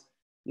about,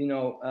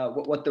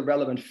 what the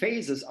relevant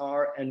phases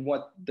are and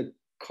what the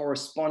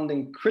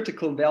corresponding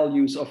critical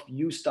values of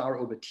U star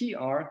over T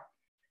are.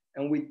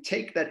 And we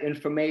take that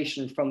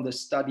information from the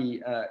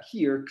study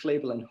here,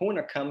 Klebel and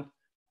Honerkamp,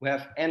 who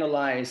have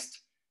analyzed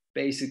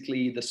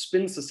basically the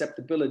spin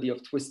susceptibility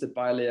of twisted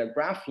bilayer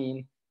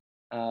graphene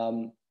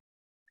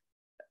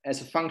as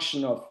a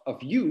function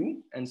of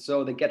U. And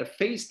so they get a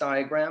phase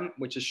diagram,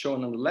 which is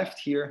shown on the left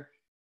here,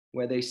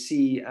 where they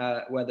see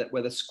where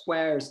the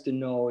squares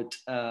denote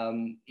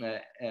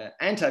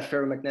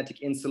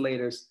anti-ferromagnetic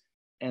insulators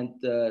and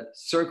the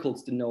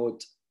circles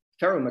denote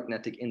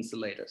ferromagnetic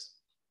insulators.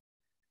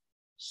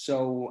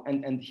 So,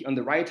 and on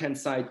the right-hand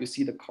side, you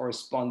see the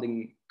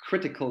corresponding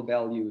critical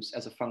values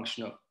as a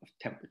function of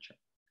temperature.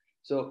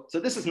 So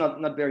this is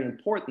not very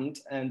important.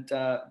 And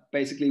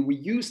basically we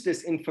use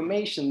this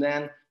information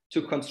then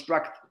to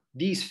construct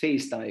these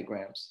phase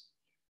diagrams.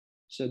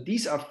 So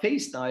these are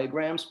phase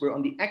diagrams where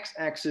on the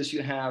x-axis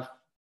you have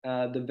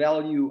the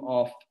value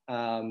of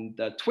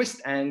the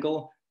twist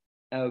angle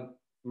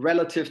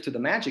relative to the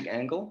magic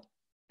angle.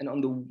 And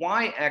on the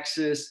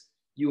y-axis,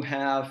 you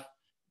have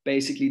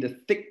basically the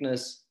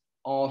thickness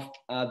of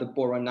the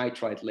boron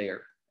nitride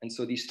layer. And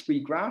so these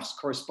three graphs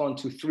correspond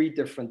to three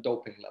different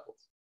doping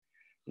levels.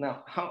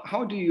 Now,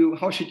 how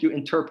should you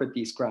interpret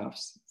these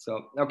graphs?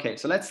 So, okay,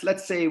 so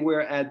let's say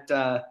we're at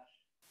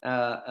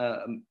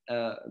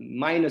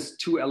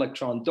 -2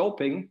 electron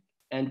doping,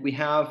 and we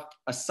have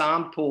a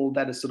sample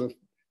that is sort of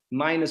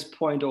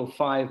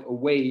 -0.05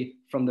 away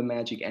from the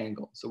magic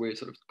angle. So we're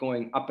sort of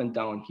going up and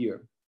down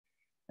here.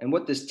 And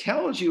what this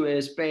tells you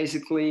is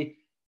basically,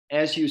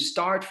 as you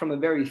start from a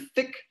very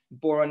thick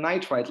boron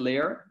nitride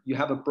layer, you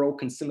have a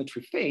broken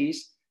symmetry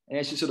phase. And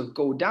as you sort of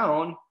go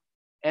down,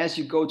 as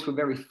you go to a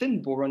very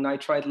thin boron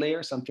nitride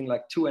layer, something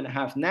like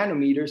 2.5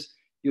 nanometers,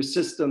 your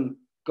system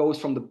goes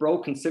from the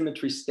broken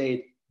symmetry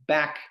state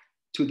back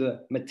to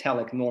the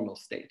metallic normal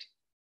state.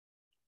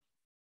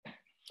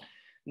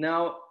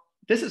 Now,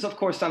 this is of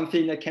course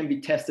something that can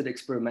be tested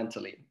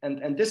experimentally.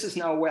 And this is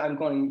now where I'm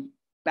going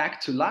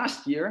back to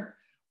last year,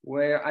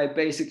 where I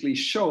basically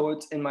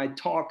showed in my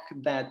talk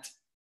that,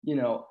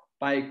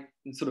 by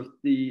sort of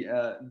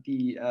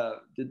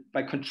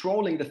by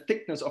controlling the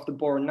thickness of the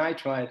boron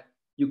nitride,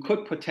 you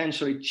could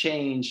potentially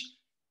change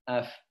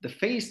the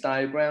phase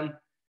diagram.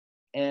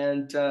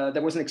 And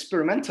there was an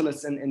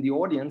experimentalist in the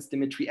audience,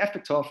 Dmitry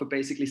Efetov, who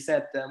basically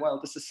said, well,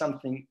 this is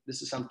something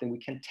we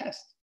can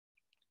test.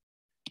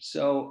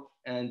 So,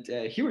 and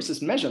here is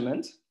his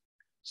measurement.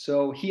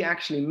 So he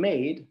actually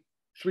made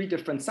 3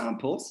 different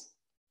samples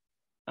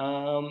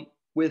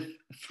with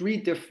 3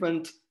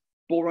 different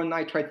boron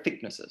nitride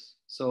thicknesses.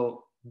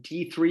 So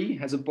D3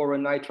 has a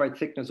boron nitride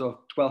thickness of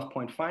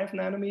 12.5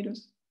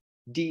 nanometers.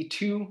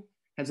 D2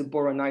 has a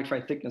boron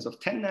nitride thickness of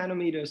 10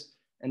 nanometers.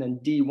 And then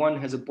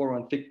D1 has a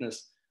boron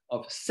thickness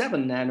of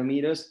 7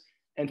 nanometers.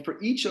 And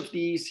for each of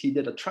these, he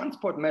did a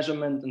transport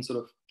measurement and sort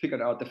of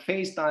figured out the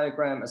phase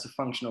diagram as a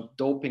function of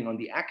doping on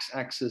the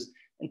x-axis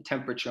and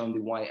temperature on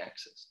the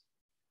y-axis.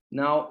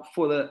 Now,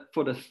 for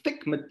the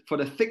thick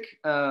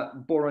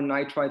boron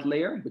nitride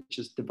layer, which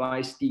is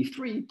device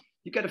D3,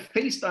 you get a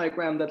phase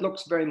diagram that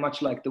looks very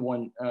much like the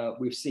one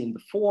we've seen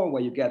before,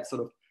 where you get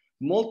sort of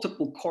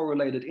multiple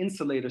correlated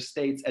insulator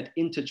states at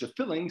integer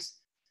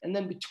fillings. And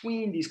then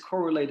between these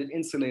correlated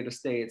insulator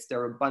states,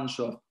 there are a bunch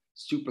of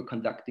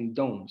superconducting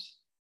domes.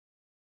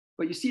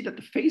 But you see that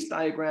the phase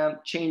diagram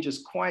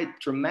changes quite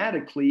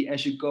dramatically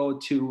as you go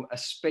to a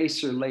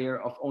spacer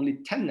layer of only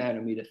 10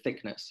 nanometer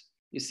thickness.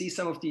 You see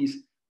some of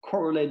these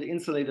correlated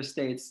insulator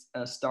states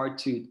start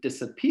to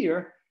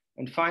disappear.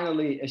 And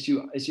finally, as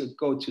you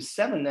go to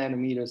 7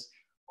 nanometers,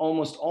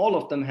 almost all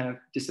of them have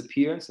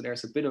disappeared. So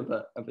there's a bit of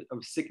a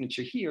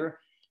signature here.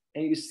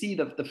 And you see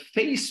that the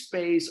phase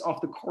space of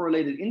the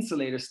correlated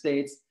insulator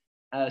states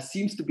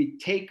seems to be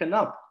taken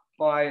up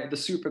by the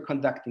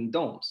superconducting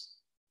domes.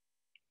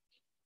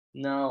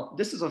 Now,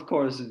 this is of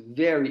course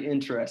very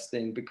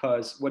interesting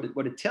because what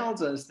it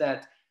tells us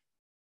that,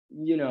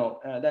 you know,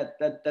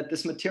 that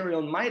this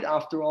material might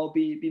after all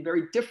be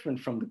very different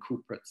from the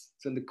cuprates.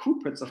 So in the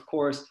cuprates, of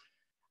course,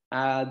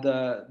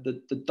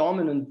 the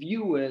dominant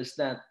view is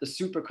that the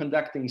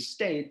superconducting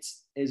state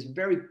is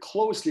very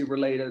closely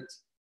related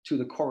to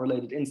the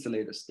correlated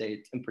insulator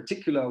state. In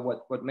particular,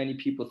 what many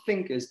people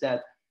think is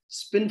that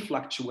spin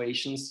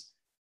fluctuations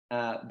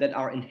that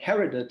are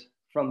inherited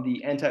from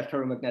the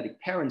antiferromagnetic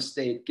parent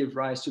state give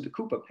rise to the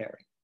Cooper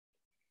pairing.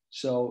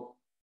 So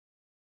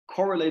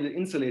correlated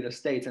insulator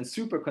states and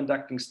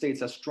superconducting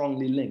states are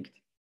strongly linked.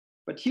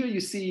 But here you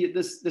see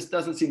this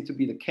doesn't seem to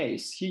be the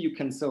case. Here you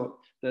can, so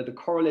the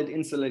correlated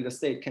insulator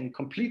state can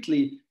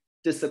completely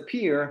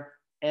disappear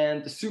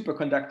and the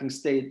superconducting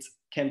state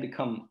can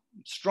become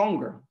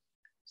stronger.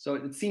 So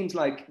it seems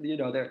like, you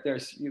know,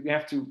 we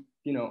have to,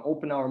 you know,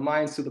 open our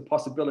minds to the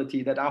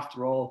possibility that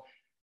after all,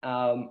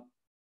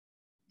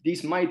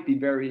 these might be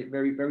very,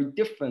 very, very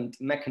different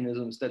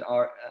mechanisms that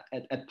are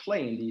at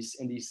play in these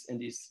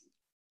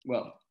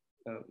well,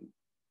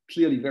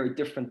 clearly very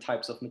different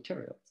types of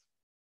materials.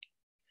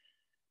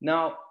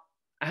 Now,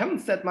 I haven't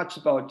said much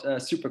about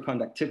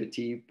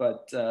superconductivity,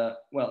 but so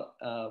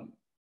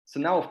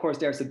now of course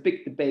there's a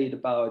big debate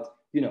about,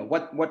 you know,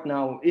 what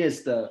now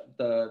is the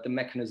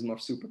mechanism of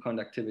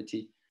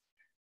superconductivity.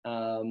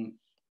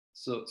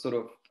 So sort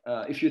of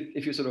if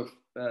you sort of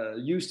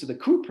used to the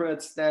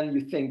cuprates, then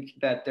you think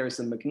that there's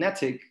a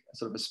magnetic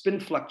sort of a spin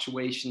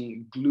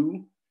fluctuation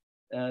glue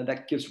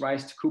that gives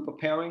rise to Cooper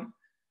pairing.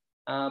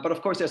 But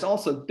of course, there's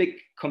also a big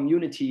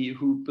community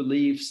who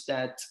believes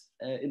that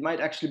it might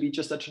actually be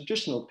just a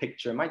traditional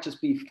picture. It might just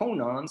be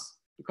phonons,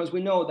 because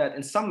we know that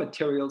in some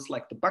materials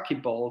like the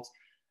buckyballs,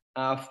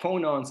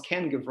 phonons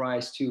can give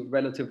rise to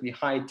relatively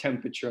high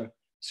temperature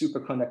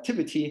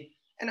superconductivity.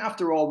 And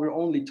after all, we're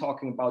only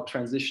talking about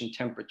transition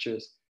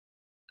temperatures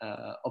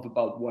of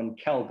about 1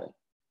 Kelvin.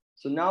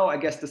 So now I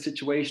guess the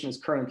situation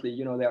is currently,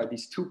 you know, there are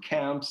these two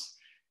camps,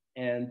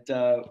 and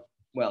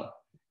well,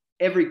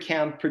 every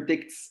camp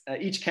predicts,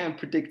 each camp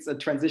predicts a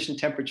transition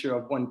temperature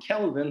of 1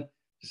 Kelvin.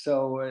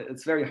 So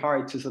it's very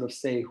hard to sort of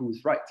say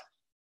who's right.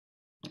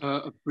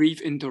 A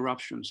brief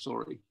interruption,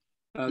 sorry.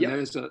 Yeah.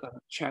 There's a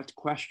chat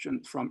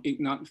question from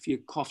Ignat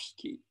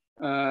Fiakovsky.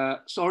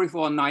 Sorry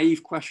for a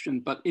naive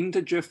question, but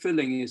integer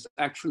filling is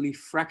actually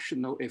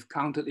fractional if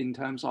counted in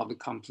terms of the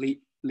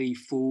completely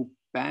full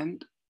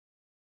band?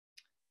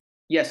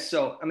 Yes,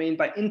 so I mean,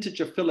 by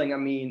integer filling, I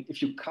mean, if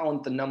you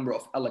count the number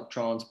of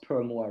electrons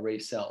per moire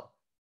cell.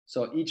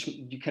 So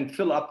you can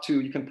put up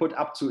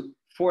to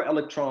 4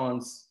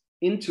 electrons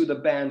into the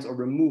bands or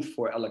remove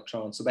 4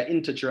 electrons. So by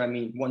integer, I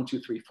mean 1,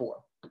 2, 3,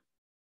 4.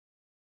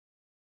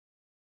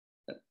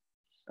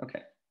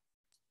 Okay.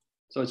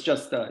 So it's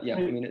just, yeah,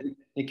 I mean,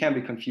 it can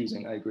be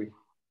confusing, I agree.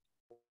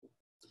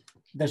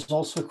 There's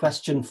also a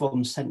question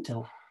from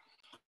Sentil.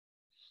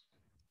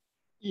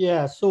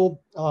 Yeah, so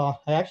I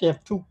actually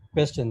have 2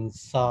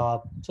 questions.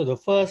 So the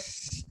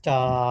first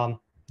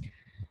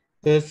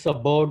is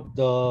about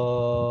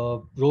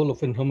the role of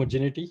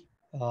inhomogeneity.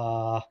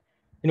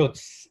 You know,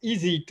 it's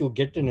easy to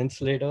get an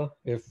insulator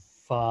if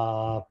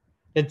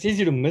it's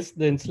easy to miss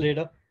the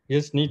insulator. You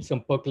just need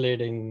some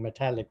percolating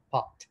metallic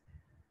part,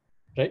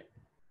 right?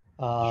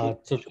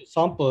 So to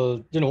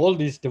sample, you know, all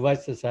these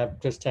devices have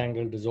twist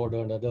angle disorder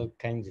and other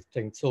kinds of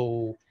things.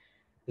 So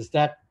is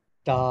that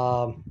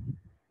something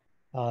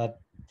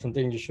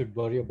you should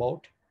worry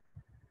about?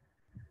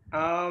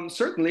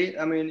 Certainly.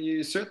 I mean,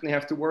 you certainly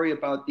have to worry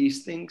about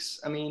these things.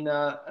 I mean,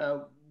 I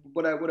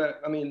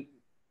mean,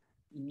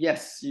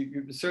 yes,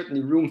 you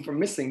certainly room for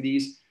missing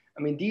these.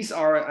 I mean, these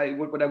are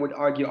what I would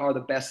argue are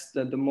the best,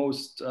 the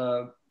most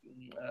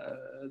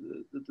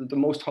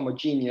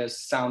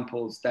homogeneous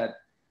samples that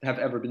have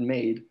ever been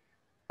made,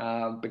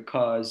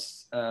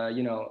 because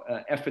you know,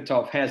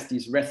 Efetov has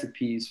these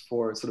recipes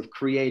for sort of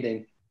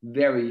creating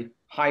very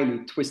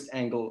highly twist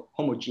angle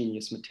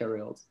homogeneous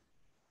materials.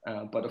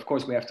 But of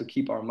course, we have to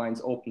keep our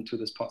minds open to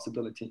this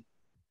possibility.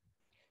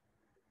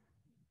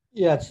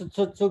 Yeah,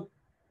 so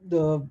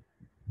the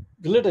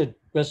related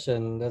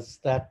question is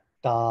that,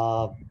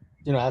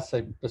 you know, as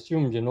I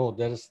presume, you know,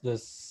 there is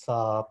this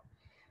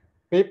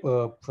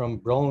paper from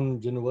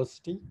Brown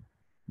University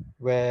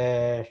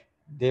where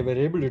they were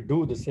able to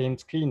do the same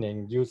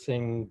screening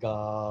using,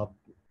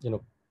 you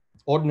know,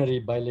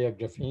 ordinary bilayer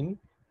graphene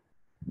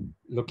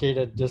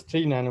located just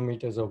 3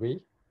 nanometers away.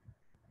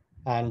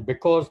 And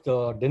because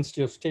the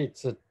density of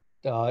states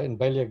in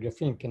bilayer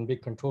graphene can be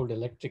controlled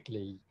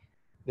electrically,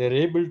 they're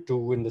able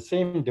to, in the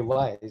same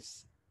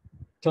device,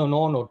 turn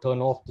on or turn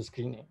off the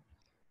screening.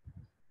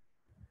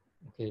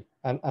 Okay,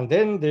 and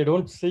then they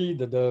don't see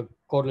that the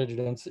correlated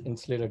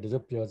insulator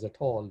disappears at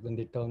all when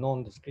they turn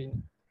on the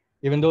screening,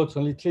 even though it's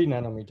only 3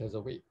 nanometers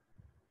away.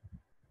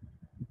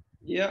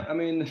 Yeah, I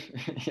mean,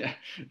 yeah,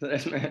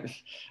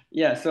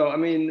 yeah. So I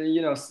mean,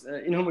 you know,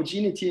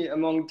 inhomogeneity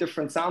among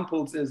different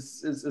samples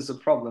is a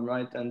problem,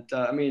 right? And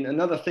I mean,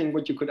 another thing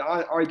what you could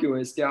argue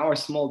is there are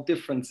small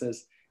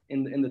differences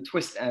in the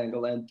twist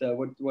angle, and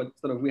what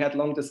sort of we had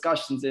long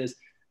discussions is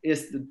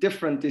is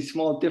the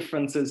small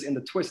differences in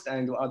the twist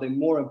angle, are they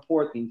more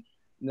important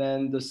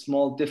than the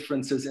small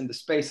differences in the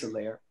spacer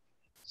layer?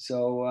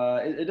 So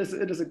it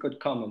is a good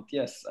comment.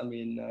 Yes, I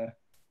mean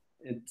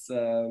it's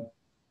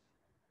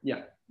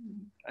yeah.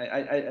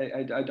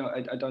 I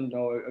don't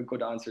know a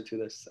good answer to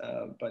this,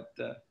 but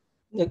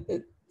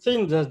it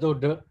seems as though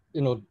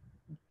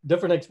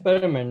different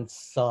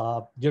experiments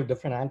give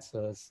different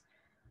answers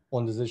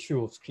on this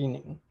issue of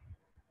screening,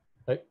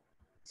 right?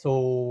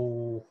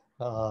 So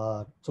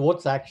so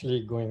what's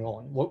actually going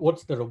on?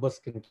 What's the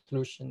robust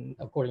conclusion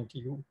according to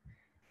you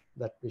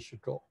that we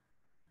should draw?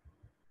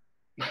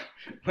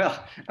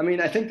 Well, I mean,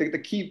 I think the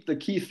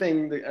key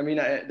thing. I mean,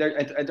 I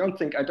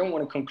don't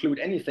want to conclude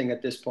anything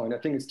at this point. I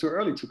think it's too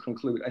early to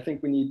conclude. I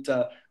think we need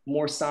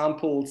more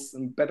samples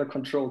and better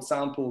controlled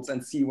samples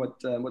and see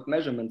what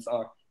measurements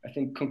are. I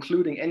think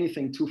concluding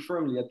anything too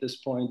firmly at this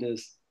point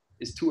is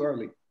too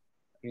early.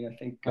 I mean, I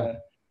think.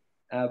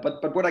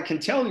 But what I can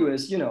tell you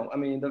is, I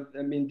mean,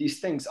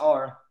 these things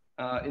are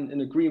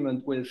in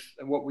agreement with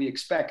what we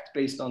expect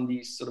based on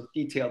these sort of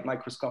detailed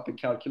microscopic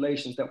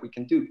calculations that we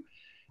can do.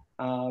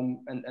 And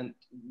I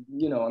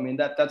mean,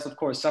 that's of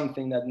course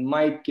something that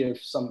might give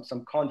some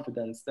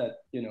confidence that,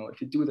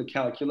 if you do the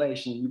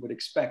calculation, you would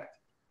expect,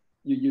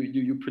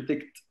 you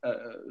predict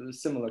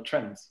similar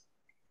trends.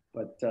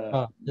 But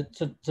so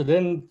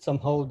then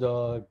somehow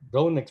the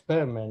Brown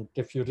experiment,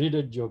 if you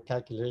redid your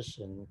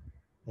calculation,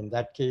 in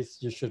that case,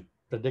 you should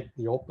predict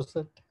the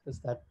opposite. Is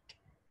that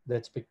the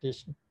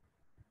expectation?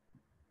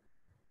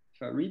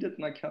 If I redid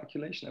my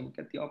calculation, I would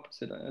get the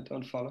opposite. I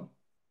don't follow.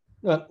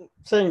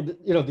 Saying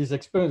that, these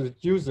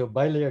experiments use a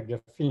bilayer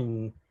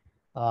graphene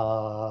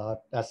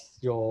as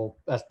the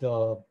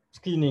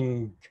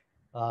screening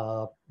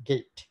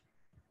gate,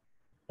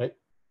 right?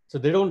 So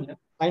they don't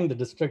find the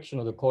destruction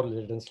of the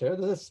correlated layer.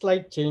 There's a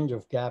slight change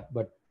of gap,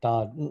 but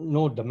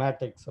no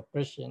dramatic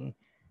suppression,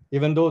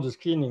 even though the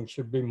screening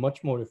should be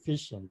much more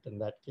efficient in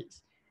that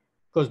case.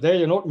 Because there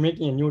you're not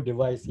making a new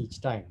device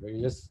each time, right?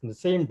 You're just in the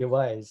same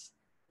device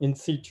in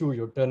situ,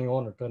 you're turning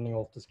on or turning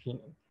off the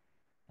screening.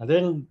 And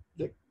then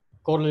the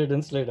correlated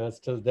insulator is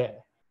still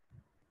there,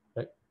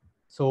 right?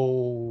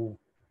 So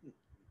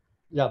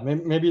yeah,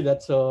 maybe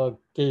that's a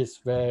case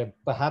where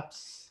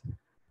perhaps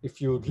if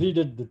you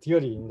redid the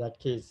theory in that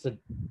case, it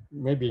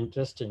may be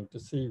interesting to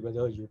see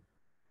whether you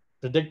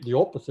predict the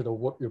opposite of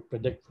what you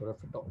predict for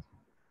F-et-al.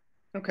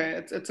 Okay,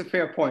 it's a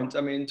fair point.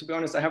 I mean, to be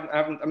honest,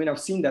 I've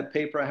seen that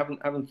paper. I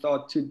haven't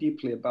thought too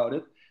deeply about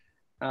it,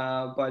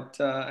 but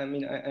I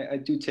mean, I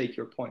do take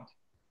your point.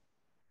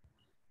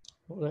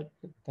 All right,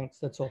 thanks.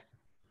 That's all.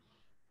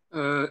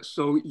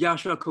 So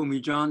Yasha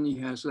Komijani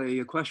has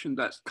a question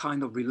that's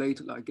kind of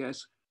related, I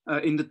guess.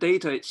 In the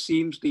data, it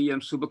seems the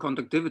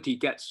superconductivity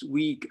gets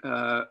weak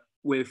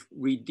with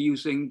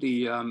reducing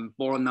the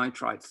boron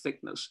nitride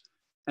thickness,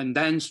 and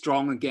then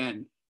strong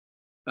again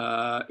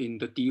in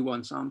the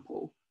D1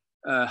 sample.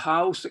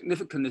 How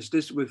significant is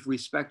this with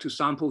respect to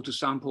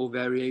sample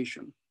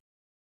variation?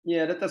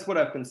 Yeah, that's what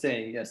I've been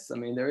saying. Yes, I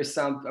mean, there is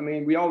some. I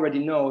mean, we already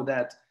know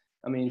that.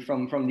 I mean,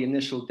 from the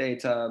initial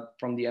data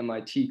from the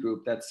MIT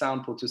group, that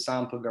sample to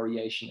sample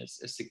variation is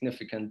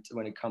significant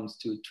when it comes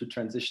to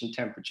transition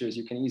temperatures.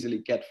 You can easily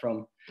get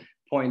from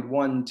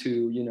 0.1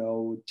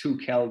 to 2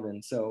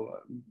 Kelvin. So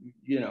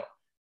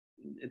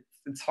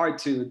it's hard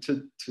to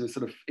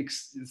sort of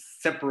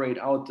separate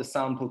out the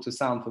sample to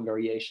sample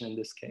variation in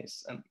this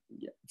case. And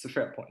yeah, it's a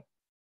fair point.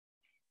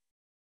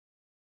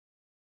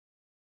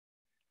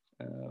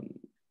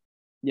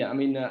 Yeah, I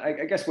mean,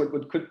 I guess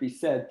what could be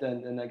said,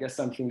 and I guess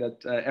something that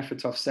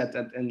Efetov said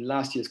in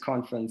last year's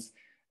conference,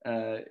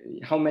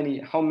 how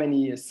many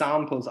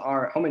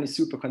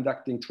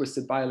superconducting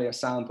twisted bilayer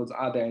samples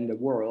are there in the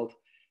world?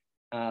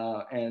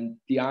 And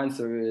the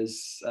answer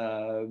is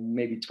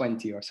maybe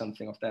 20 or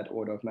something of that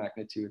order of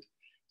magnitude.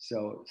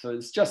 So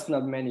it's just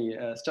not many.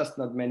 It's just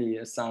not many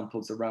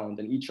samples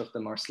around, and each of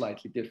them are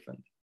slightly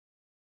different.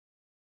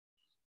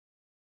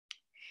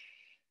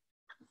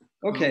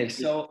 Okay,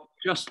 so.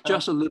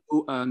 Just a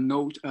little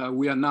note,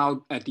 we are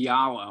now at the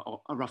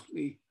hour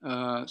roughly.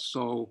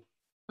 So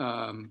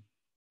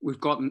we've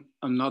got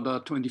another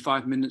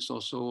 25 minutes or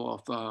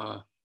so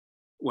of,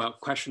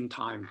 question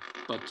time,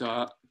 but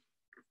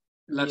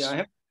let's.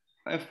 Yeah,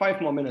 I have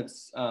 5 more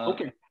minutes.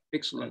 Okay,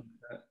 excellent.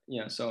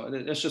 Yeah, so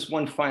there's just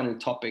one final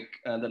topic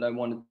that I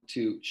wanted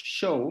to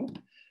show,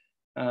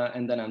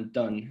 and then I'm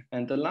done.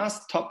 And the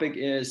last topic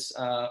is,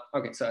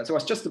 okay, so I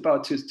was just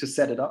about to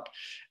set it up.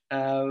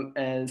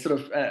 And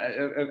sort of,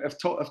 I've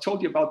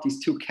told you about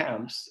these 2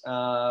 camps,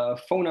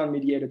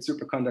 phonon-mediated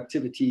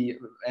superconductivity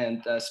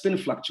and spin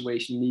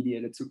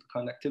fluctuation-mediated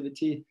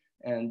superconductivity.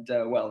 And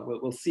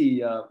we'll see.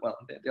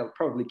 They'll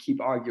probably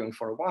keep arguing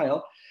for a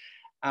while.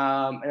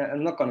 And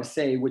I'm not going to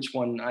say which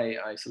one I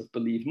sort of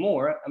believe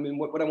more. I mean,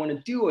 what I want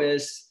to do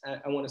is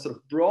I want to sort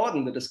of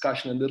broaden the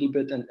discussion a little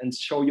bit and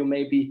show you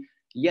maybe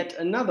yet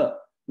another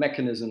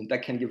mechanism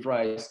that can give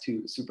rise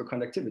to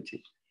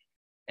superconductivity.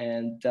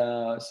 And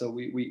so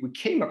we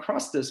came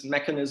across this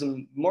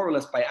mechanism more or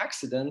less by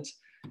accident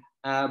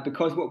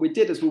because what we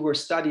did is we were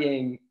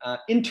studying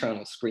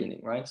internal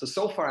screening, right?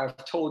 So far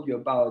I've told you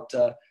about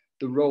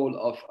the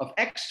role of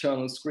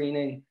external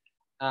screening,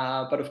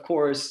 but of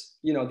course,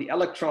 you know, the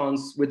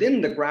electrons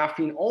within the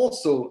graphene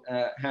also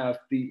have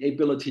the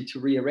ability to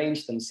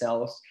rearrange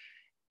themselves.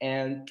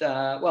 And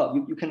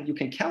well, you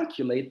can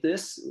calculate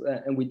this,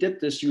 and we did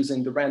this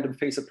using the random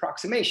phase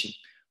approximation.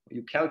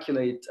 You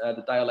calculate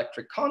the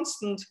dielectric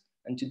constant,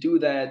 and to do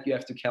that, you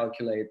have to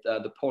calculate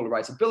the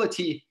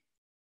polarizability,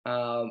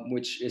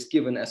 which is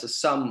given as a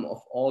sum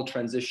of all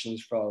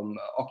transitions from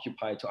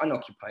occupied to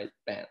unoccupied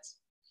bands.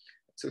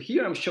 So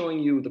here I'm showing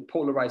you the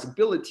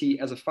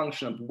polarizability as a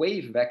function of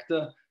wave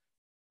vector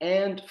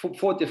and for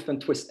 4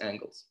 different twist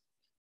angles.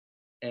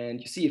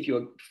 And you see, if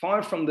you're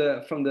far from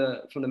the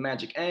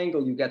magic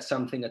angle, you get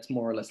something that's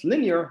more or less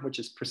linear, which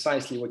is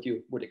precisely what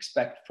you would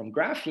expect from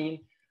graphene.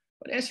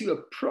 But as you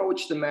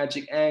approach the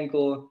magic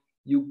angle,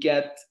 you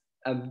get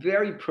a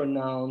very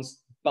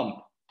pronounced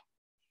bump.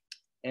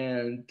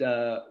 And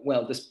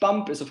well, this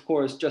bump is of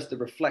course just a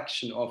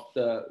reflection of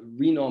the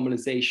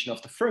renormalization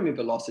of the Fermi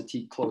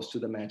velocity close to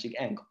the magic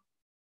angle.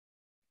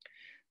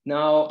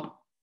 Now,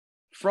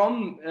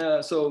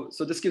 so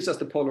this gives us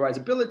the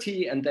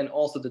polarizability and then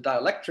also the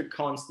dielectric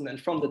constant. And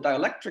from the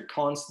dielectric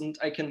constant,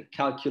 I can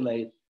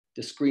calculate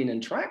the screen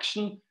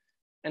interaction.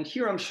 And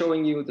here I'm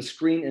showing you the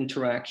screen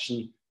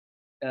interaction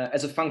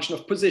as a function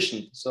of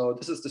position. So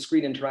this is the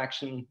screen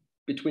interaction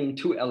between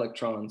 2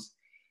 electrons.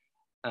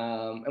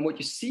 And what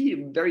you see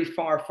very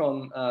far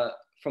from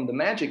the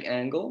magic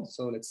angle,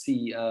 so let's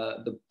see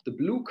the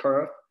blue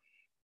curve,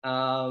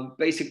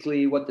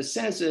 basically what this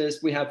says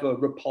is we have a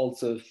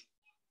repulsive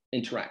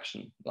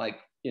interaction,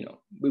 like, you know,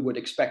 we would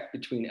expect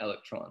between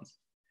electrons.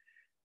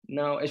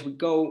 Now, as we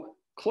go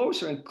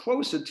closer and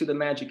closer to the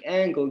magic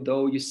angle,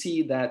 though, you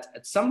see that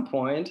at some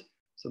point,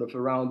 sort of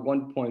around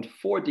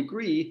 1.4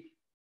 degree,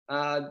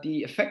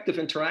 the effective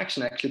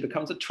interaction actually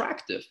becomes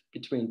attractive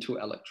between 2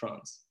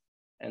 electrons.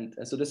 And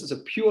so this is a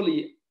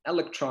purely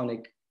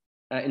electronic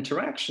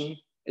interaction.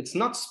 It's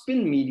not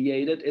spin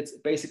mediated, it's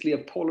basically a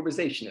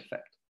polarization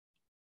effect.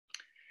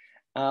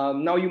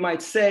 Now you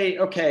might say,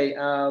 okay,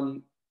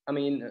 I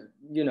mean,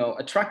 you know,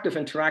 attractive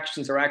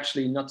interactions are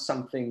actually not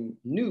something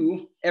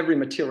new. Every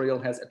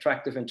material has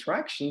attractive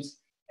interactions,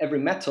 every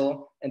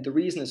metal, and the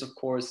reason is, of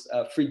course,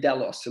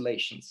 Friedel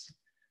oscillations.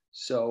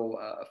 So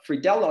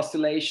Friedel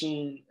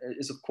oscillation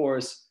is, of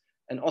course,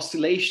 an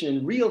oscillation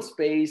in real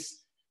space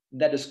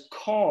that is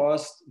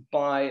caused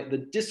by the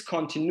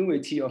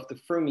discontinuity of the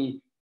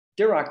Fermi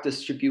Dirac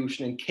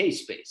distribution in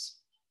K-space.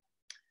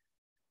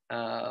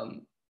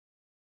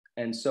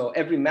 And so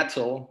every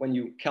metal, when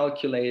you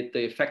calculate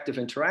the effective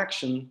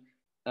interaction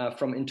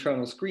from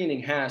internal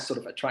screening, has sort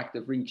of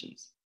attractive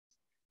regions.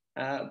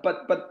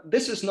 But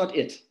this is not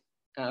it,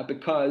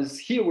 because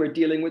here we're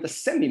dealing with a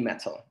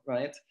semi-metal,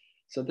 right?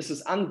 So this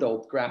is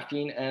undoped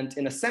graphene, and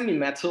in a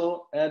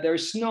semi-metal,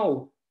 there's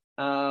no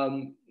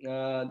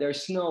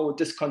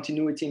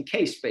discontinuity in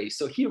K-space.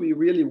 So here we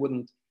really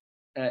wouldn't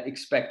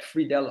expect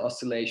Friedel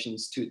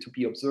oscillations to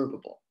be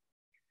observable.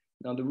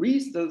 Now the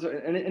reason,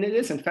 and it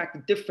is in fact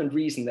a different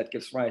reason that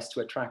gives rise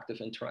to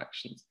attractive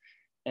interactions.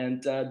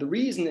 And the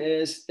reason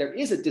is there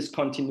is a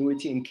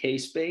discontinuity in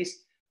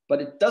K-space,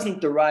 but it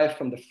doesn't derive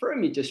from the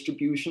Fermi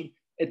distribution.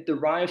 It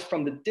derives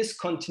from the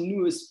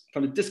discontinuous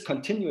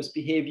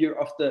behavior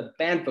of the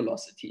band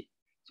velocity.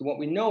 So what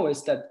we know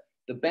is that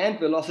the band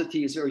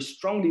velocity is very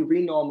strongly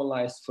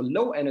renormalized for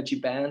low energy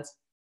bands,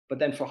 but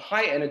then for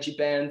high energy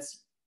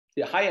bands,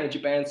 the high energy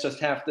bands just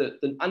have the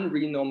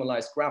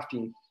unrenormalized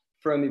graphene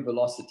Fermi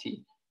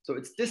velocity. So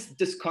it's this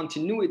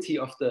discontinuity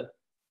of the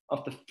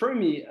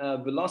Fermi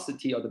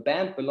velocity or the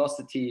band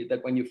velocity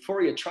that when you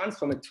Fourier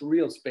transform it to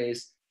real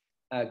space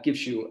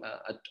gives you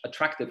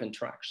attractive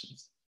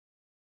interactions.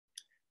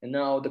 And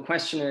now the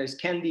question is,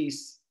 can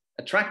these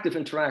attractive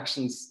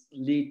interactions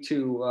lead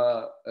to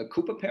a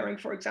Cooper pairing,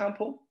 for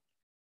example?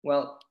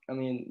 Well, I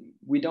mean,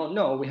 we don't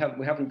know. We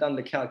haven't done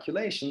the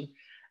calculation.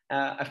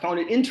 I found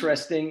it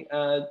interesting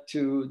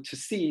to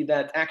see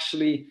that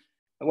actually,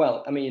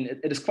 well, I mean,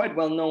 it is quite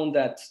well known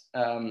that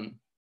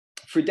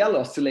Friedel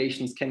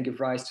oscillations can give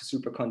rise to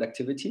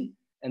superconductivity.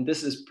 And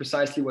this is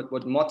precisely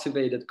what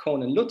motivated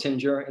Kohn and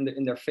Luttinger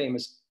in their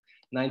famous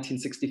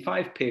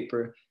 1965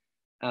 paper.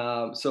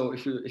 So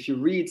if you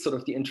read sort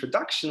of the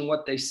introduction,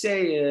 what they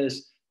say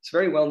is, it's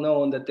very well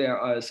known that there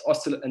is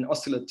an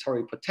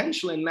oscillatory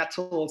potential in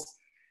metals.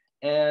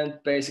 And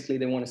basically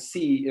they want to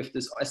see if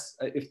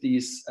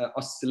these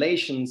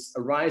oscillations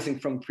arising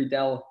from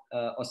Friedel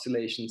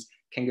oscillations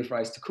can give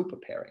rise to Cooper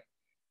pairing.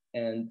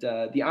 And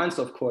the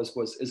answer, of course,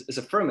 is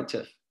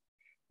affirmative.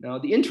 Now,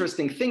 the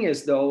interesting thing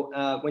is, though,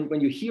 when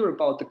you hear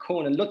about the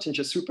Kohn and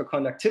Luttinger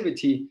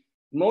superconductivity,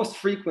 most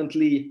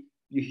frequently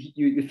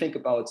you think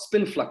about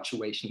spin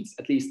fluctuations.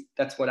 At least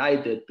that's what I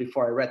did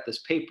before I read this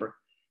paper.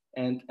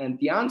 And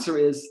the answer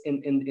is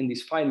in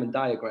these Feynman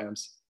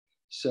diagrams.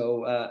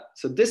 So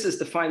this is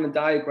the Feynman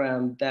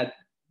diagram that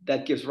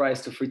gives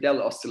rise to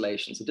Friedel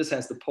oscillations. So this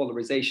has the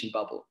polarization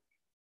bubble.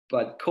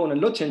 But Kohn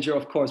and Luttinger,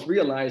 of course,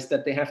 realized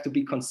that they have to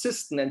be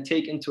consistent and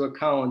take into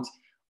account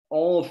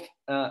all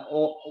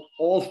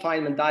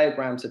Feynman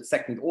diagrams at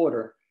second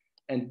order.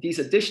 And these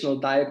additional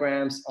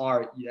diagrams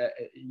are,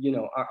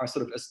 are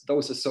sort of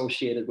those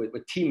associated with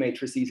T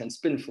matrices and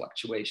spin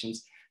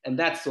fluctuations. And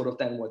that's sort of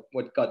then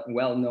what got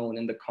well known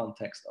in the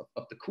context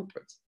of the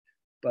cuprates.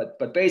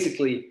 But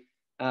basically,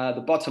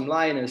 the bottom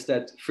line is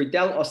that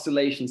Friedel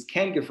oscillations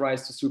can give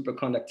rise to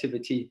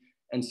superconductivity.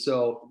 And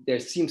so there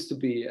seems to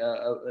be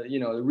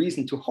a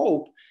reason to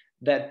hope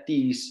that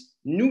these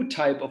new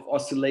type of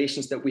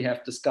oscillations that we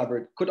have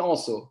discovered could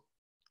also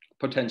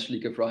potentially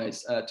give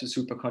rise to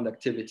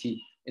superconductivity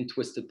in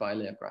twisted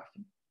bilayer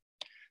graphene.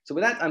 So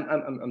with that,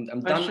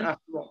 I'm done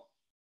after all.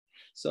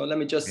 So let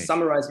me just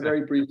summarize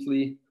very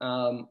briefly.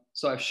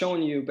 So I've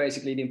shown you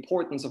basically the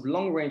importance of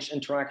long-range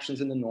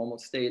interactions in the normal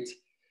state.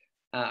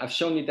 I've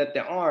shown you that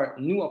there are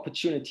new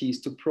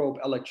opportunities to probe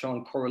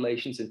electron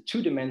correlations in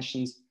 2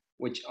 dimensions,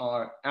 which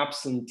are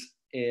absent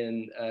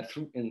in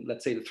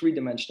let's say, the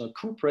 3-dimensional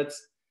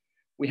cuprates.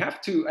 We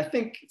have to, I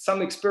think,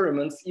 some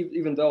experiments,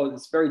 even though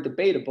it's very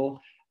debatable,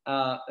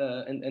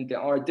 and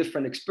there are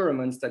different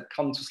experiments that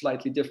come to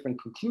slightly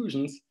different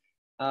conclusions,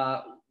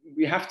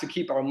 we have to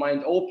keep our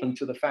mind open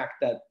to the fact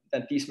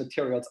that these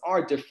materials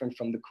are different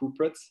from the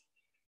cuprates.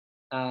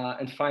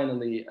 And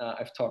finally,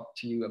 I've talked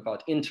to you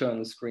about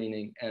internal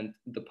screening and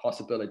the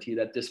possibility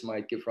that this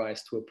might give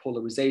rise to a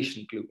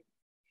polarization glue.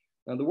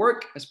 Now, the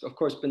work has, of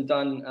course, been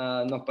done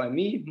not by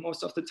me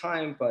most of the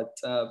time, but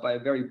by a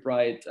very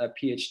bright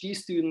PhD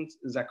student,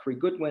 Zachary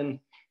Goodwin,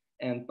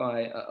 and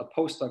by a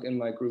postdoc in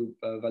my group,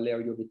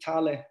 Valerio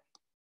Vitale.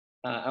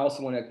 I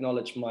also want to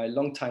acknowledge my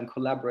longtime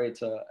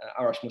collaborator,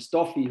 Arash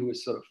Mustafi, who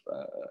is sort of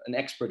an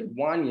expert at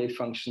Wannier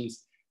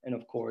functions, and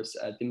of course,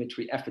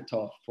 Dmitry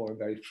Efetov for a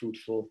very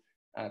fruitful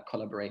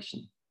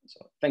collaboration.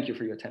 So thank you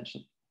for your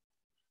attention.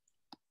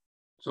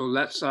 So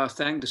let's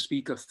thank the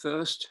speaker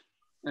first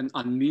and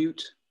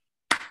unmute.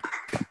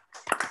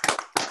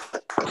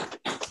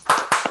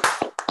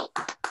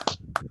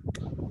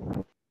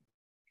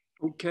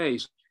 Okay.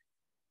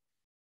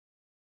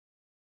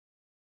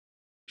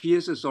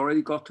 Piers has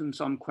already gotten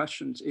some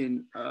questions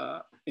in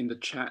the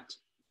chat.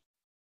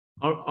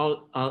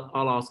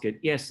 I'll ask it.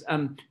 Yes,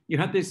 you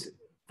had this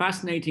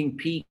fascinating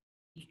peak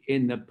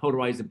in the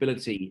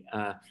polarizability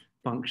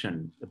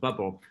function, the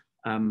bubble,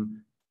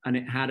 and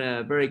it had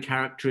a very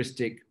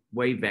characteristic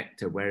wave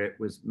vector where it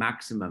was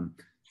maximum.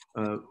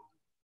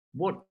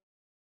 What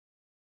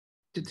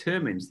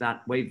determines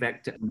that wave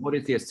vector, and what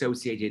is the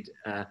associated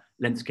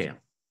length scale?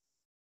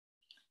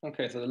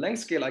 Okay, so the length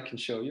scale I can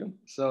show you.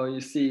 So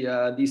you see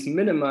these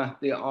minima,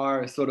 they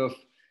are sort of,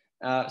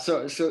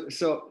 so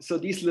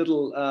these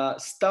little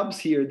stubs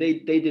here,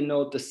 they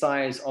denote the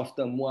size of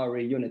the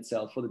Moiré unit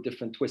cell for the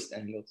different twist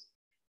angles.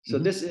 So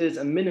this is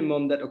a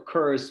minimum that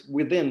occurs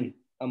within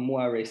a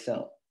Moiré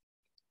cell.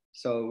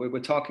 So we're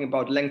talking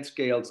about length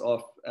scales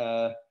of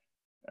 30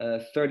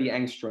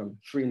 angstrom,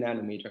 3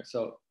 nanometer.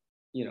 So,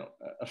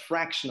 a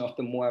fraction of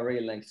the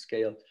Moiré length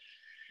scale.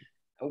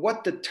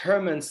 What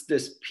determines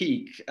this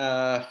peak?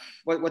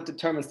 What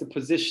determines the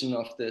position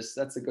of this?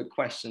 That's a good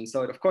question.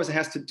 So of course it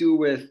has to do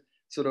with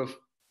sort of,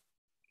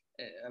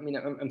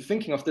 I'm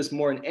thinking of this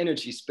more in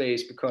energy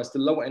space because the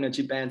low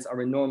energy bands are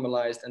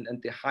renormalized and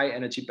the high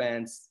energy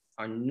bands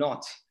are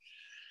not.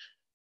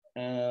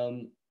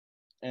 I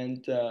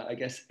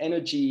guess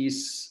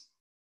energies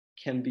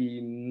can be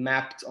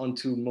mapped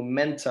onto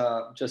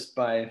momenta just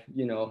by,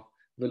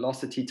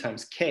 velocity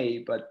times k,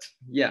 but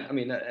yeah,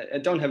 I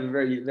don't have a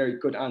very, very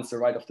good answer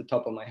right off the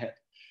top of my head.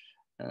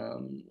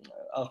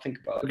 I'll think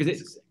about it. Because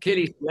it's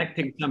clearly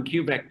selecting some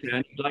Q vector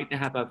and you'd like to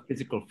have a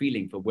physical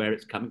feeling for where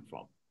it's coming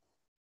from.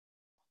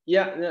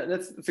 Yeah,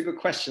 that's a good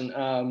question.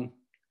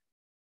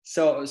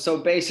 So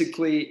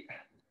basically,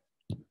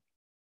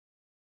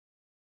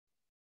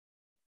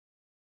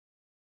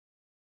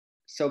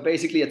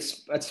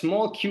 it's at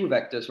small Q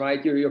vectors,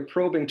 right? You're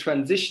probing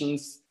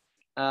transitions.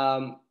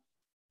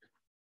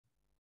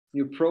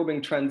 You're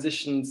probing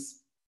transitions.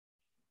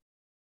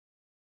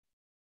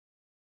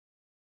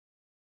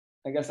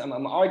 I guess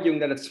I'm arguing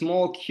that at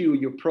small q,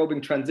 you're probing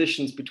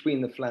transitions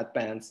between the flat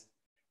bands.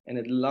 And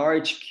at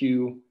large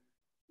q,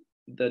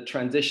 the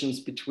transitions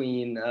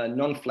between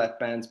non-flat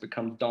bands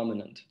become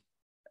dominant.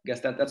 I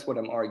guess that's what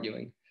I'm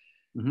arguing.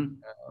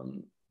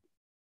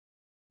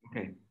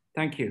 Okay,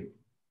 thank you.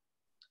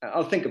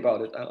 I'll think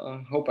about it.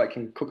 I hope I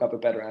can cook up a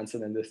better answer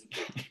than this.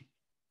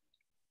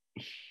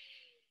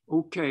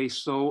 Okay,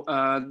 so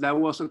there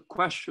was a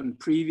question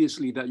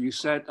previously that you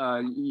said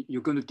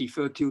you're going to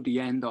defer till the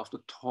end of the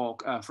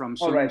talk from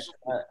Seung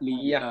Lee.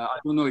 Yeah. I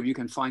don't know if you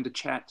can find the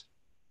chat.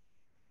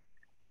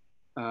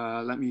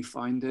 Let me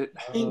find it.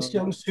 I think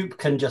Seung Soup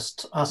can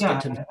just ask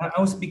it himself.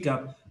 I'll speak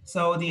up.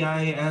 So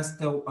I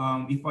asked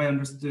if I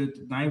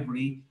understood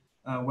naively,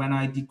 when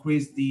I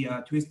decrease the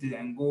twisted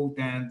angle,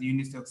 then the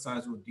unit cell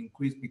size would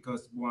increase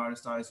because wire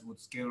size would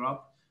scale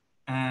up.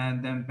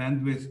 and then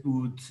bandwidth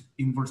would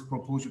inverse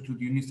proportional to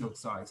the unit cell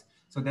size.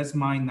 So that's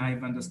my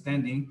naive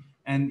understanding.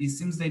 And it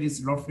seems that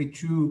it's roughly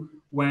true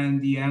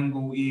when the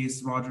angle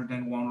is larger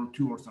than 1 or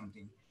 2 or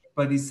something.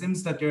 But it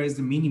seems that there is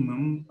a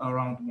minimum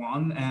around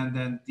 1, and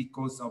then it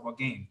goes up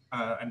again.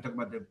 I'm talking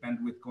about the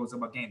bandwidth goes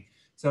up again.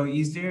 So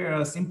is there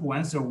a simple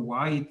answer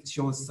why it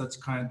shows such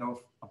kind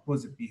of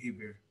opposite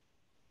behavior?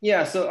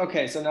 Yeah, so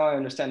okay, so now I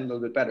understand a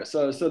little bit better.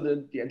 So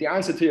the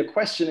answer to your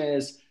question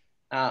is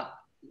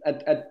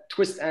at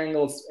twist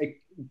angles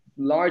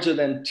larger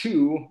than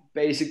 2,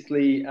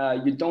 basically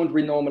you don't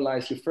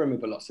renormalize your Fermi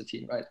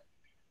velocity, right?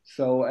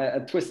 So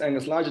at twist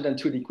angles larger than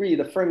 2 degrees,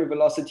 the Fermi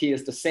velocity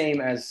is the same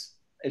as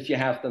if you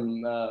have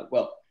them,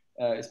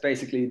 it's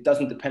basically, it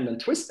doesn't depend on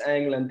twist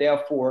angle, and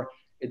therefore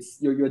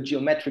it's your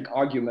geometric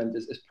argument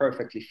is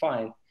perfectly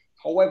fine.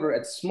 However,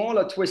 at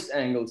smaller twist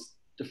angles,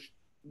 the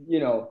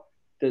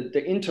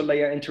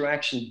interlayer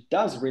interaction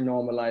does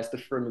renormalize the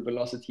Fermi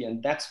velocity,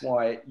 and that's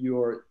why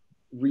your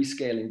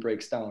rescaling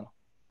breaks down.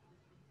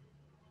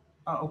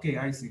 Okay,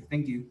 I see.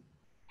 Thank you.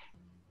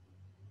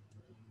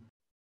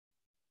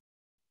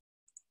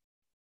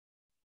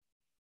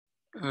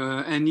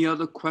 Any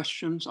other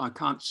questions? I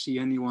can't see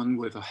anyone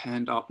with a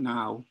hand up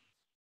now,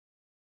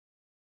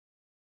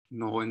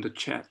 nor in the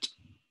chat.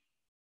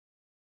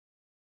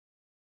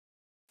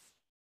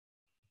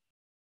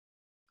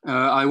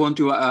 I want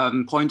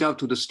to point out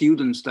to the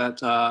students that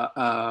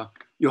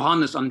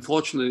Johannes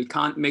unfortunately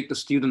can't make the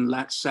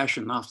student-led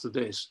session after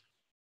this.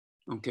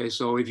 Okay,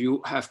 so if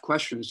you have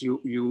questions,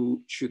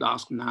 you should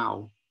ask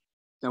now.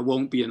 There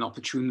won't be an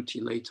opportunity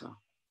later.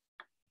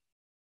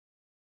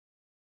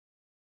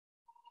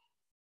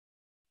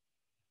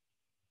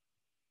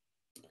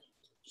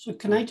 So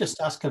can I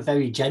just ask a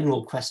very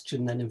general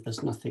question then, if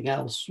there's nothing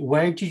else?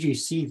 Where did you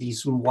see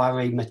these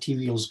Mware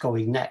materials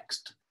going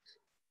next?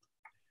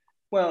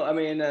 Well, I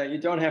mean, you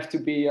don't have to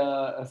be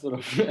a sort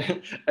of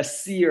a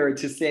seer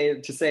to say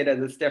that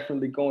it's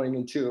definitely going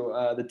into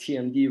the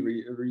TMD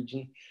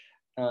region.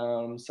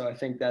 So I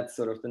think that's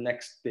sort of the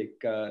next big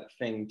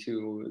thing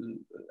to,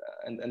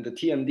 and the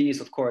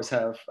TMDs, of course,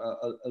 have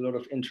a lot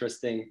of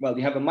interesting, well,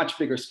 you have a much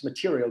bigger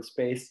material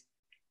space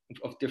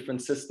of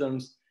different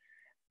systems.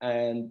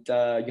 And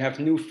you have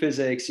new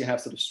physics, you have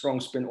sort of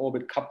strong spin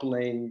orbit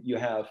coupling, you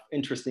have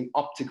interesting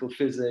optical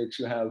physics,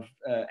 you have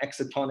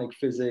excitonic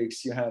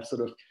physics, you have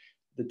sort of,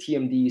 the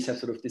TMDs have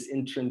sort of this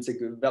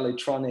intrinsic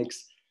velatronics.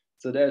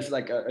 So there's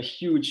like a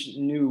huge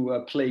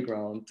new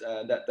playground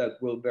that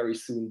will very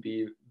soon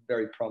be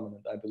very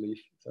prominent, I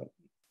believe. So.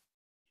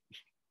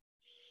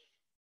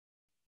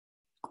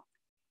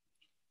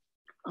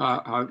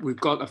 We've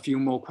got a few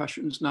more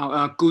questions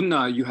now.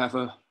 Gunnar, you have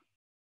a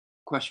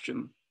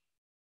question.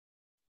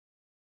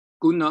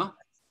 Gunnar?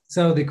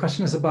 So the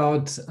question is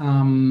about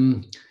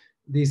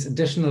these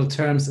additional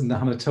terms in the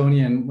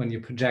Hamiltonian when you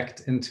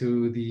project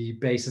into the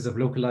basis of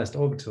localized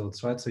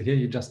orbitals, right? So here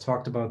you just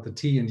talked about the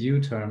T and U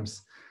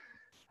terms,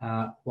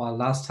 while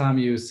last time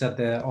you said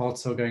they're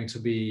also going to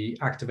be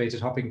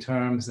activated hopping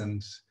terms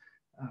and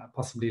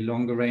possibly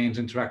longer range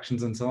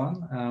interactions and so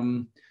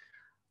on.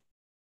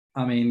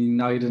 I mean,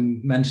 now you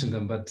didn't mention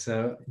them, but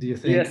do you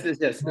think yes.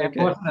 Okay.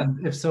 Important?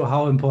 And if so,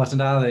 how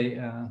important are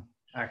they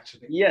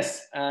actually?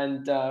 Yes,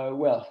 and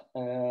well,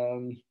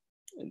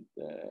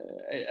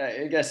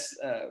 I guess,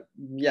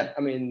 yeah,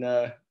 I mean,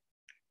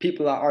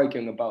 people are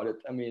arguing about it.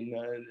 I mean,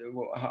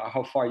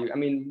 how far you, I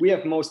mean, we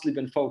have mostly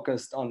been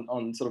focused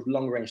on sort of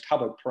long-range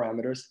Hubbard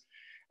parameters,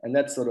 and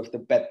that's sort of the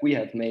bet we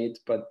have made.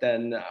 But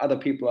then other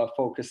people are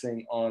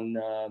focusing on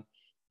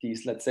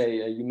these, let's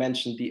say, you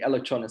mentioned the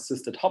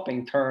electron-assisted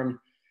hopping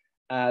term,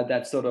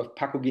 that sort of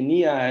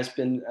Pacogenia has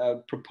been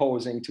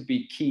proposing to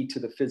be key to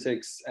the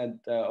physics and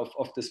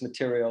of this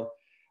material.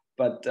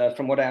 But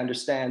from what I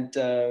understand,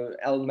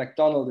 Al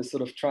McDonald is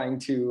sort of trying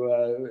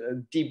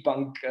to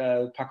debunk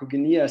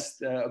Pacogenia's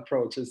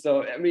approaches.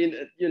 So I mean,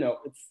 you know,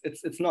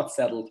 it's not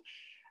settled,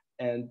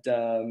 and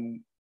yeah,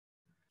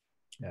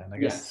 and I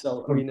guess, yeah.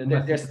 So I mean,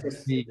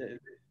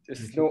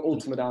 there's no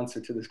ultimate answer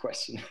to this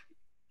question.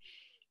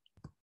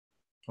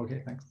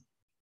 Okay, thanks.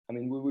 I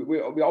mean,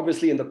 we're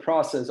obviously in the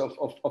process of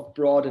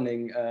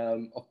broadening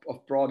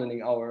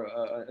broadening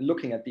our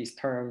looking at these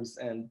terms,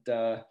 and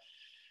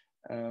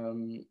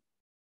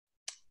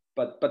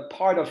but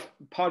part of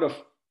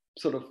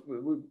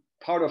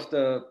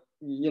the,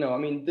 you know, I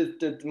mean,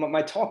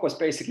 my talk was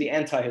basically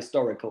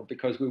anti-historical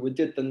because we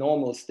did the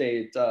normal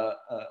state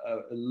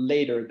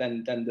later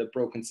than the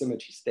broken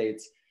symmetry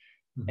states.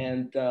 Mm-hmm.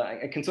 And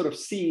I can sort of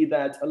see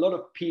that a lot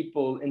of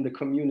people in the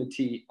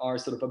community are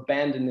sort of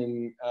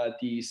abandoning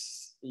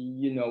these,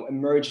 you know,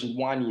 emergent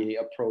Wannier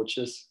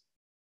approaches,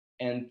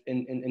 and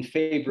in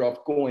favor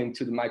of going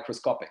to the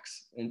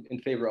microscopics, in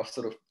favor of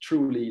sort of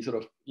truly sort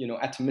of, you know,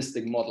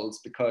 atomistic models,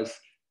 because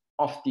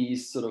of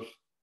these sort of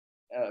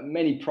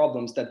many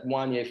problems that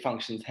Wannier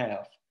functions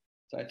have.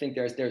 So I think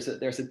there's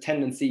a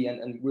tendency,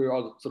 and we're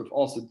all sort of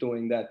also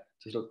doing that,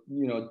 to sort of,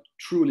 you know,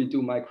 truly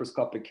do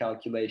microscopic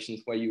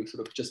calculations where you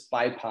sort of just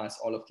bypass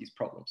all of these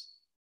problems.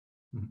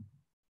 Mm-hmm.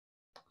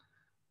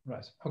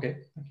 Right. Okay.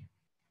 Thank you.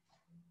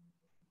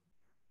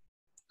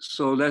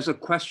 So there's a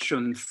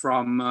question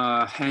from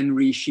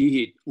Henry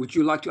Sheehy. Would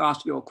you like to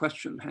ask your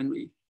question,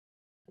 Henry?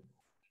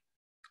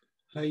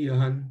 Hi,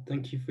 Johan.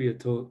 Thank you for your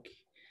talk.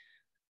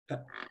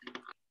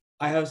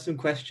 I have some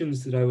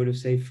questions that I would have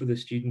saved for the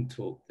student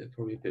talk. They're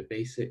probably a bit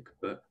basic,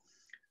 but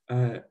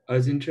I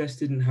was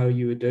interested in how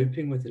you were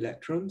doping with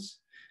electrons,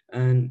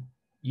 and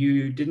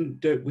you didn't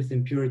dope with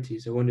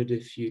impurities. I wondered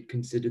if you'd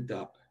considered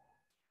that.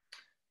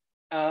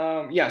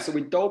 Yeah, so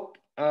we dope.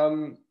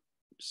 How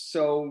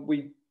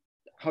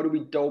do we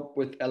dope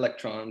with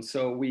electrons?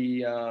 So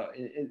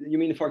you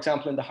mean, for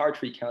example, in the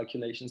Hartree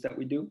calculations that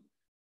we do?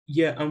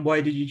 Yeah, and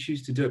why did you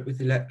choose to dope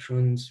with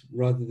electrons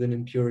rather than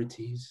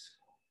impurities?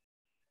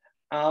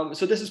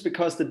 So this is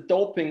because the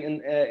doping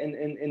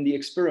in the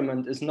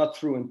experiment is not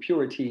through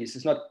impurities.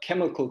 It's not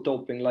chemical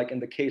doping like in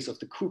the case of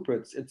the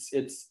cuprates.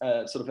 It's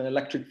sort of an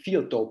electric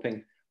field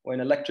doping, where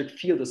an electric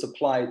field is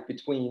applied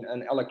between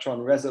an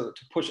electron reservoir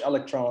to push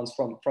electrons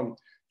from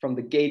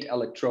the gate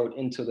electrode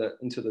into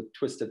the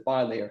twisted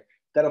bilayer.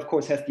 That of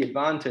course has the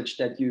advantage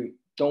that you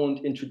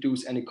don't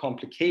introduce any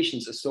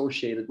complications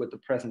associated with the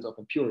presence of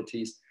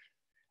impurities.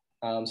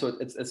 So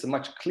it's a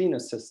much cleaner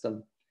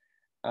system.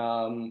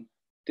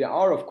 There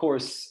are, of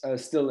course,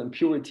 still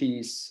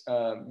impurities.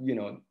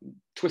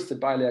 Twisted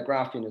bilayer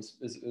graphene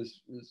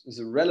is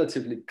a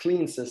relatively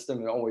clean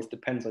system. It always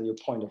depends on your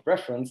point of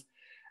reference.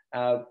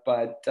 So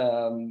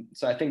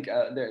I think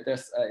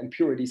there's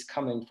impurities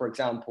coming, for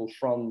example,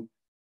 from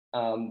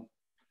the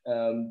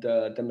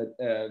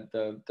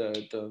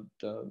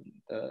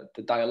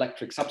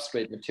dielectric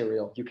substrate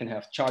material. You can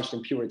have charged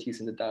impurities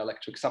in the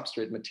dielectric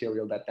substrate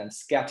material that then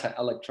scatter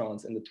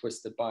electrons in the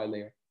twisted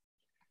bilayer.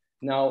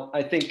 Now,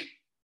 I think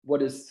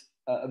what is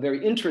a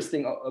very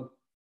interesting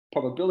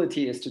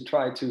probability is to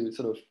try to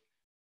sort of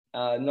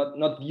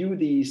not view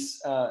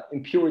these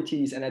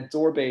impurities and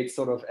adsorbates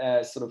sort of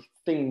as sort of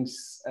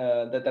things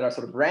that are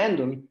sort of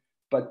random,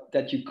 but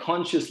that you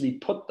consciously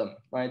put them,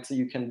 right? So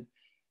you can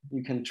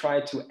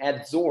try to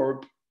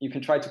adsorb, you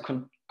can try to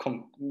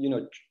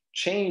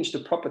change the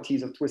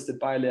properties of twisted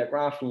bilayer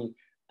graphene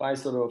by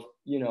sort of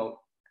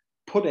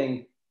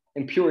putting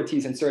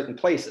impurities in certain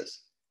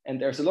places. And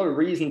there's a lot of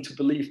reason to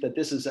believe that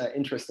this is an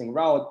interesting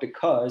route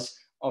because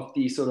of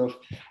the sort of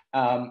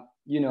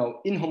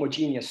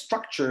inhomogeneous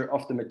structure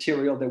of the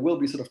material. There will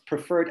be sort of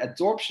preferred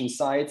adsorption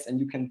sites,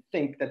 and you can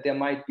think that there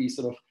might be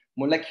sort of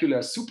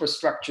molecular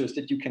superstructures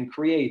that you can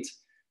create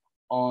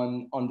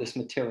on this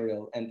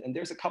material. And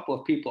there's a couple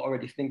of people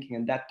already thinking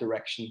in that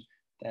direction,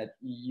 that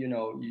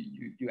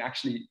you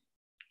actually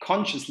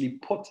consciously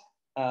put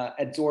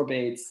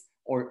adsorbates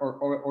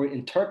or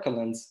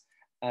intercalants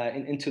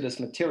into this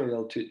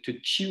material to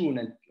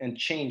tune and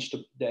change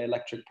the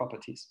electric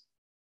properties.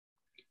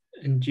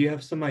 And do you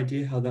have some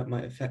idea how that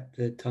might affect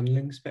the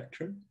tunneling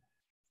spectrum?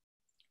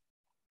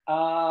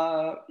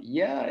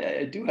 Yeah,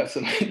 I do have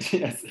some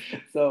ideas.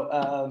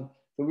 So,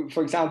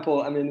 for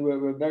example, I mean,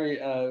 we're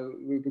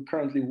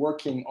currently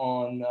working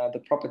on the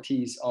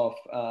properties of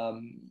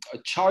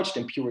charged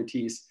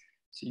impurities.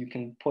 So you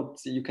can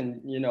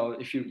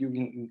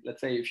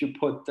let's say if you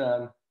put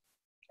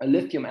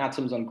lithium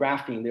atoms on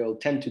graphene, they will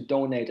tend to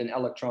donate an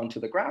electron to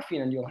the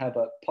graphene, and you'll have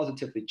a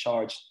positively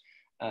charged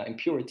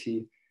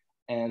impurity.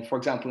 And for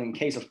example, in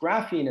case of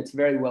graphene, it's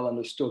very well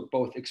understood,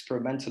 both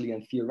experimentally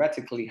and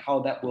theoretically, how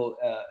that will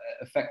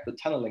affect the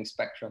tunneling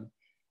spectrum.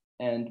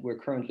 And we're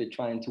currently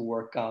trying to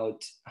work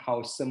out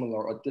how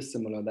similar or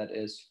dissimilar that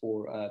is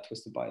for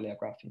twisted bilayer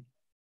graphene.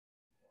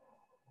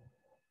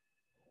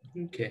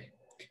 Okay.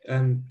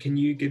 Can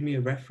you give me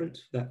a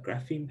reference for that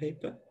graphene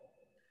paper?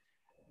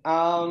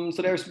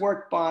 So there's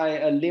work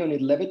by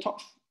Leonid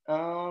Levitov,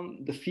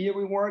 the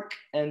theory work,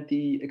 and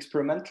the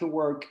experimental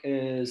work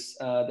is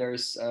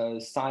there's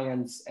a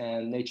science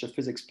and nature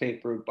physics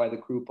paper by the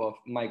group of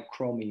Mike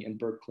Cromie in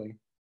Berkeley.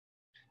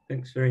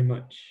 Thanks very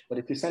much. But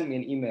if you send me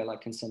an email, I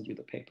can send you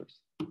the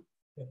papers.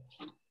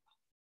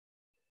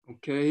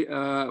 Okay,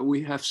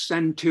 we have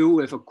Sentu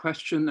with a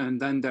question, and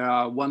then there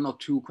are 1 or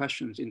 2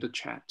 questions in the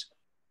chat.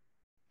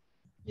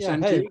 Yeah,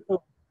 hey,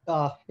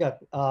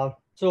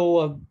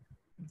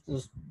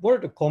 just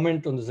wanted to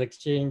comment on this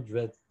exchange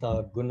with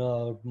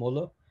Gunnar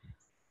Moller.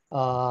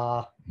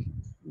 I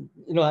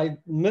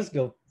missed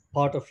a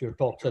part of your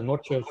talk, so I'm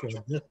not sure if you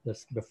had missed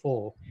this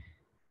before.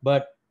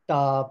 But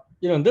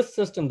in this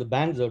system, the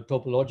bands are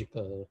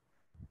topological.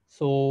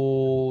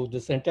 So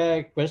this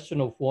entire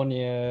question of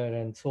Warnier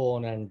and so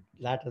on and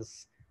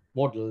lattice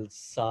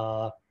models,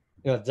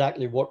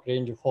 exactly what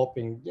range of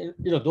hopping,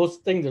 those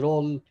things are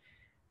all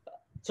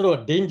sort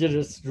of a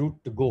dangerous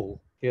route to go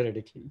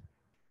theoretically.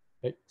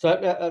 Right?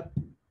 So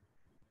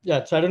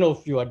so I don't know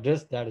if you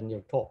addressed that in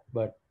your talk,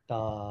 but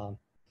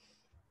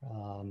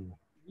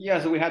yeah,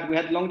 so we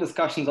had long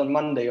discussions on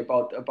Monday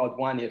about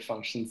Warnier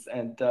functions,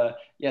 and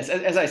yes,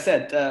 as I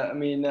said,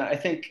 I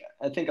think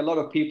a lot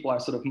of people are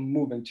sort of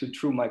moving to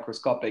true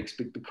microscopics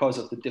because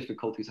of the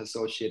difficulties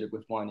associated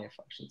with Warnier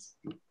functions.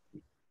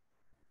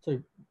 So,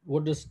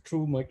 what does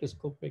true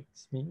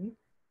microscopics mean?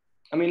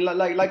 I mean,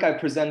 like I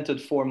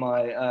presented for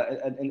my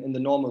in the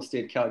normal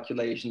state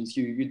calculations,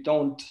 you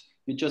don't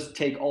you just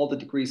take all the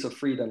degrees of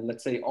freedom,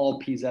 let's say all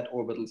PZ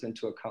orbitals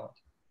into account.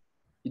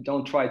 You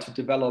don't try to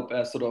develop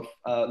a sort of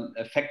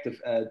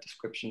effective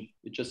description.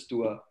 You just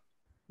do a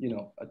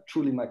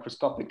truly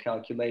microscopic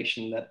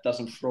calculation that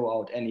doesn't throw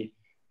out any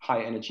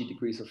high energy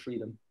degrees of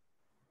freedom.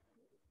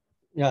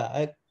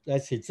 Yeah, I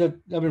see. So,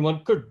 I mean,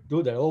 one could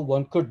do that, or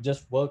one could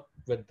just work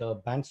with the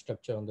band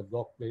structure on the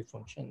block wave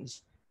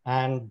functions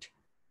and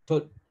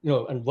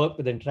and work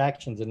with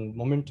interactions in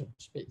momentum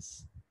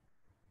space.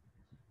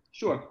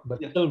 Sure. But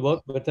still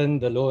work within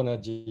the low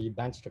energy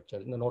band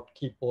structure, not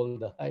keep all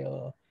the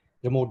higher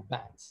remote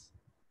bands.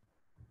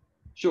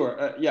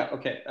 Sure. Yeah.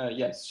 Okay.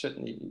 Yes.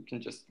 Certainly, you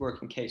can just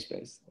work in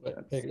K-space.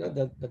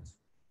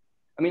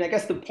 I mean, I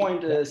guess the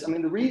point is, I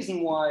mean, the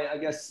reason why I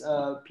guess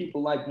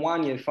people like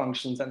Wannier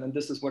functions, and then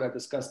this is what I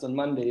discussed on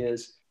Monday,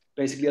 is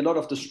basically a lot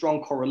of the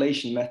strong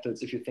correlation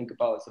methods. If you think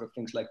about sort of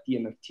things like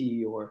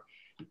DMFT or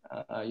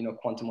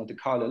quantum Monte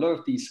Carlo, a lot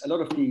of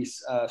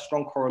these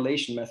strong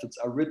correlation methods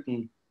are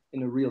written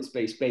in a real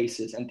space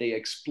basis, and they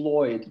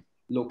exploit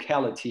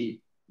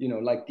locality,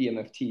 like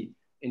DMFT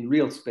in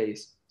real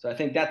space. So I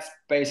think that's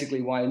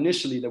basically why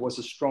initially there was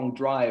a strong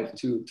drive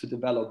to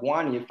develop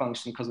Wannier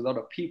function, because a lot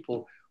of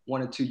people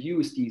wanted to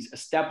use these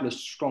established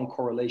strong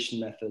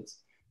correlation methods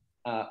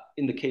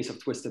in the case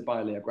of twisted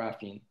bilayer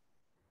graphene.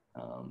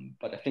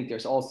 But I think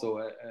there's also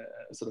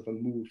a sort of a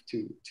move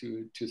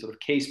to sort of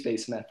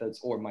K-space methods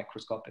or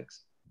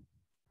microscopics.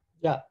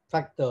 Yeah, in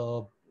fact,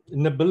 the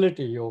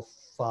inability of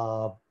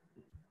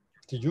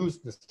to use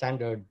the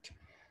standard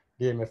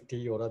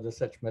DMFT or other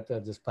such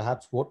methods is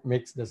perhaps what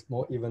makes this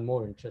even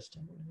more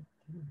interesting.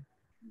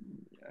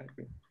 Yeah, I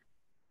agree.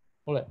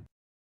 All right.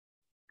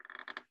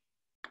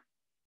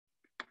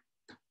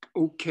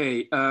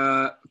 Okay,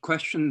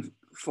 question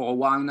for a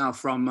while now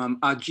from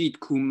Ajit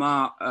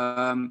Kumar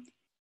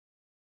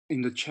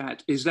in the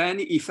chat. Is there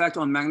any effect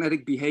on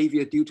magnetic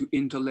behavior due to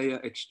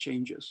interlayer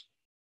exchanges?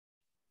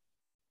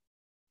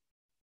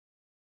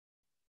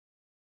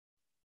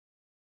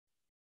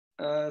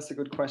 That's a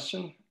good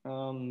question.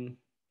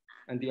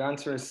 And the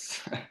answer is,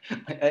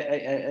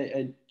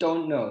 I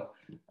don't know.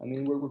 I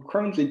mean, we're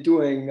currently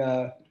doing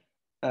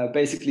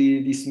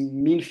basically these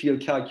mean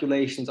field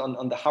calculations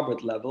on the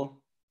Hubbard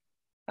level.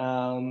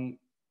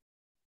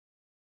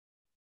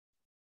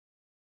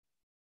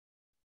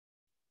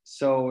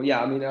 So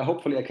yeah, I mean,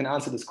 hopefully I can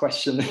answer this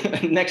question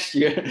next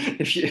year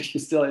if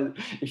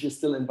you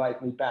still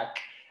invite me back.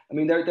 I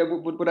mean,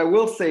 what I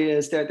will say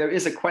is that there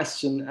is a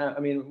question.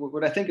 I mean,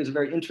 what I think is a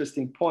very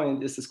interesting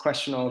point is this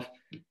question of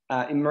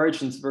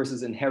emergence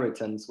versus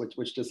inheritance,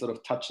 which this sort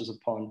of touches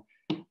upon.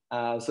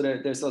 So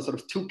there's sort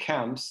of two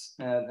camps,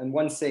 and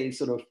one says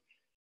sort of,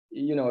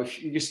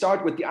 if you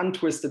start with the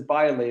untwisted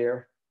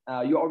bilayer,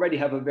 you already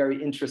have a very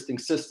interesting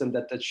system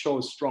that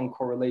shows strong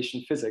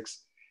correlation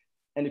physics.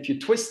 And if you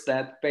twist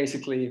that,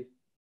 basically,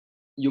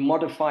 you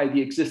modify the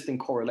existing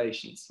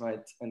correlations,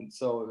 right? And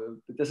so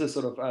this is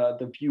sort of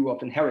the view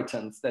of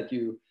inheritance, that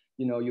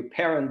your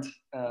parent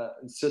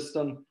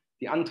system,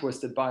 the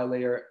untwisted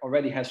bilayer,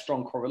 already has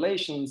strong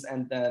correlations,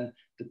 and then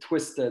the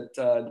twisted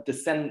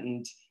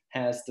descendant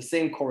has the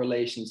same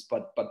correlations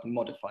but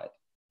modified.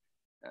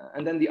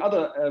 And then the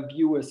other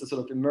view is the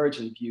sort of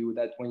emergent view,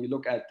 that when you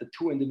look at the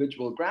two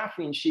individual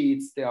graphene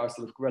sheets, they are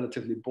sort of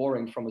relatively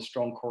boring from a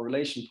strong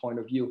correlation point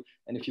of view.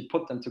 And if you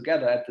put them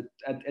together,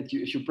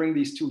 if you bring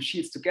these two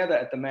sheets together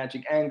at the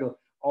magic angle,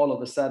 all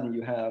of a sudden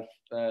you have,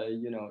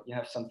 you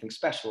have something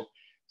special.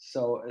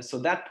 So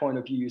that point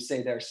of view, you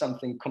say there's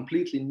something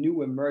completely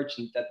new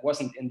emergent that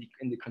wasn't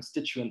in the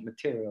constituent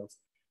materials.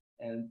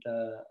 And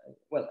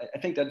well, I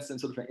think that's a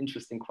sort of an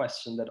interesting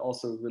question that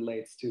also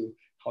relates to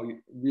how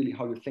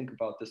you think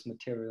about this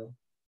material.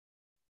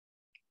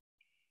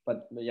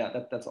 But yeah,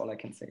 that's all I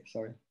can say.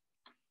 Sorry.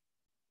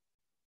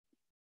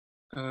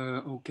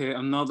 Okay,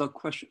 another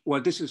question.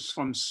 Well, this is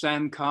from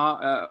Sam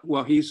Carr.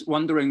 Well, he's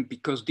wondering,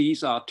 because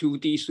these are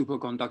 2D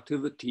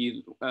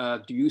superconductivity,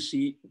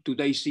 do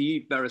they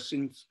see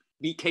Beresin's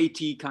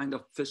BKT kind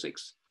of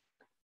physics?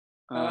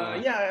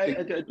 Yeah,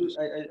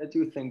 I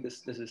do think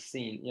this is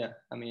seen. Yeah,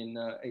 I mean,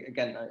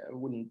 again, I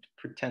wouldn't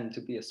pretend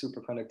to be a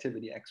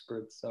superconductivity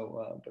expert.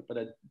 So, but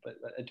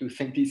I do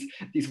think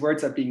these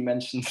words are being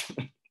mentioned.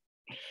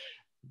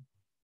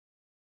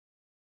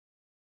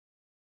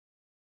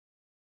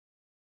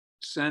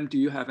 Sam, do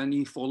you have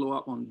any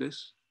follow-up on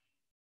this?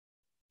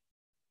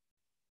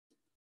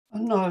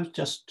 No,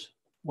 just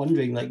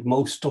wondering, like,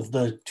 most of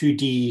the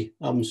 2D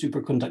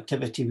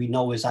superconductivity we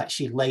know is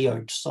actually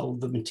layered. So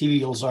the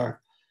materials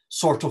are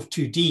sort of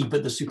 2D,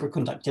 but the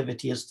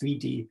superconductivity is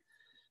 3D.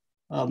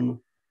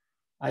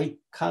 I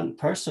can't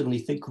personally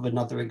think of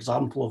another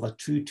example of a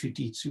true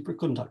 2D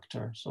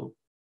superconductor. So,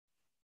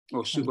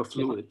 or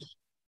superfluids.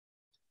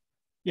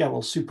 Yeah,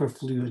 well,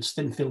 superfluids,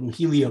 thin film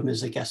helium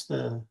is, I guess,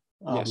 the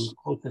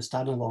closest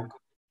analog.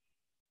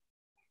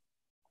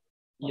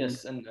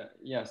 Yes, and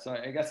yeah, so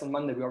I guess on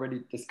Monday we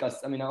already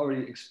discussed, I mean, I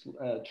already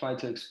tried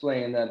to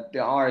explain that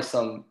there are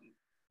some,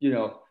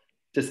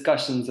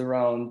 discussions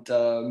around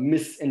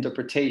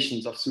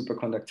misinterpretations of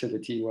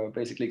superconductivity, where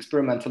basically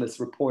experimentalists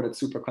reported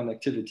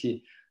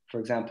superconductivity for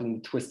example,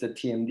 in twisted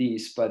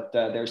TMDs, but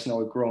there's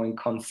no growing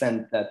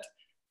consent that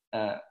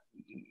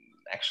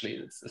actually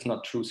it's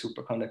not true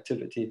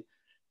superconductivity.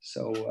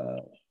 So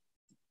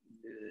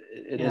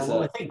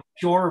I think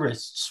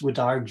purists would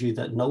argue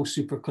that no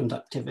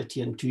superconductivity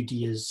in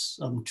 2D is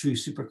true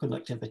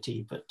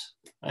superconductivity, but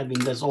I mean,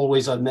 there's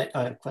always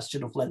a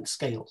question of length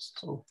scales.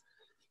 So.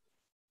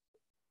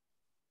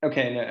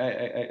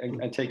 Okay,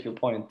 I take your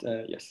point.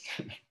 Yes.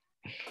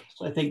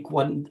 So I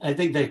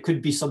think there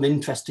could be some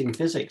interesting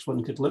physics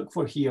one could look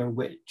for here,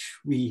 which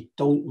we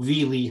don't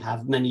really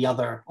have many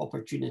other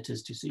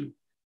opportunities to see.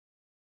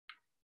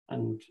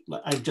 And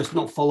I've just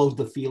not followed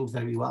the field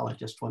very well. I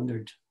just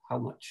wondered how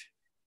much.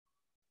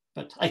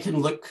 But I can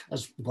look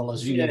as well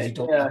as you. Yeah, you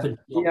don't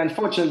yeah,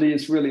 unfortunately,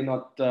 it's really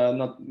not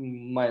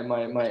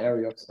my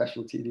area of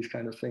specialty. These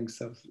kind of things.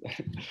 So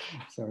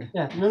sorry.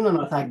 Yeah,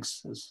 no.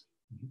 Thanks. I was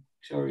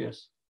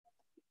curious.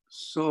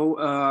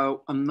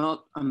 So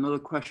another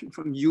question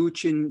from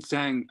Yu-Chin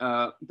Zhang.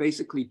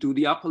 Basically, do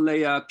the upper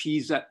layer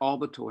PZ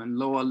orbital and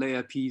lower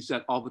layer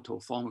PZ orbital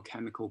form a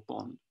chemical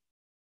bond?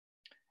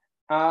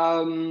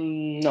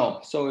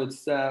 No. So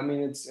it's I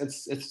mean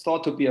it's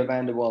thought to be a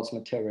van der Waals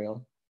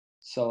material.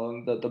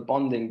 So the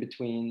bonding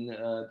between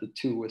the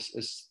two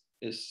is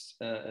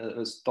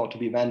thought to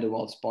be van der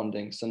Waals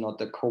bonding, so not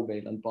the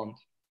covalent bond.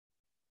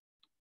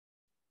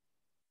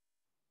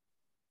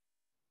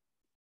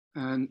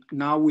 And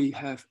now we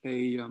have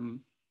a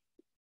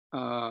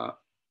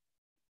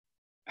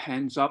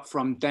hands up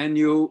from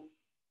Daniel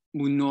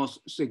Munoz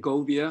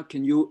Segovia.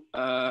 Can you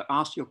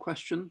ask your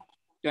question,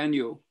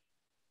 Daniel?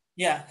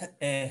 Yeah,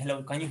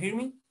 hello, can you hear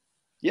me?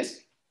 Yes.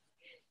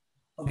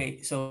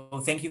 Okay, so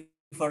thank you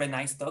for a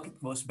nice talk.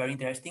 It was very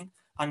interesting.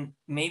 And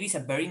maybe it's a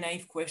very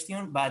naive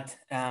question, but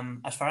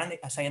as far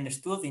as I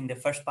understood in the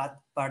first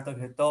part of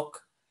your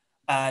talk,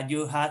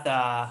 you had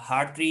a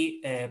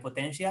Hartree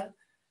potential.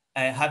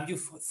 Have you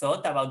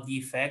thought about the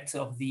effects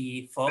of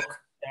the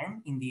Fock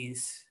term in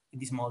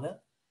this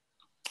model?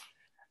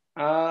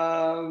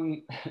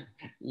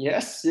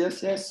 Yes.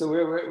 So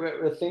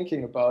we're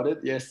thinking about it.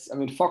 Yes, I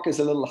mean Fock is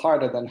a little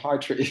harder than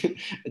Hartree,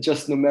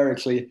 just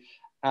numerically.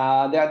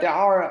 There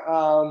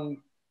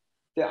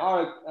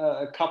are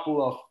a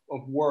couple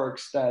of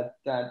works that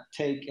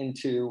take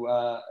into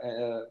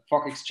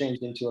Fock exchange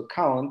into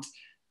account.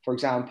 For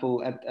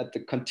example, at the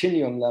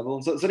continuum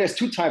level. So there's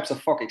two types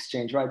of Fock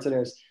exchange, right? So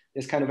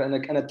there's kind of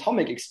an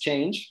atomic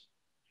exchange,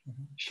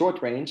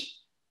 short range,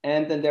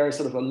 and then there is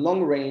sort of a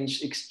long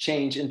range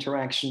exchange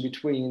interaction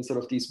between sort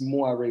of these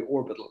Moiré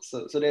orbitals.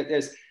 So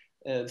there's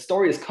the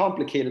story is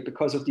complicated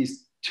because of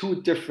these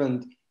two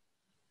different,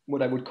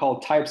 what I would call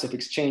types of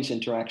exchange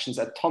interactions,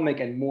 atomic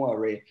and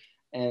Moiré.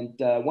 And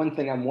one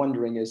thing I'm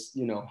wondering is,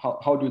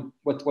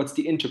 what's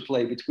the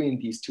interplay between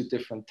these two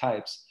different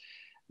types?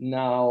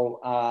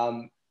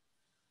 Now,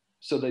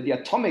 so the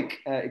atomic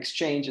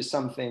exchange is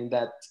something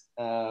that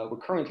we're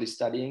currently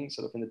studying,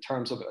 sort of in the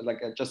terms of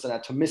like just an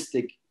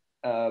atomistic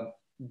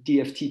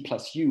DFT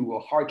plus U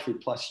or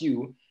Hartree plus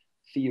U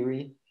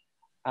theory.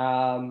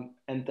 And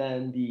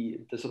then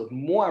the sort of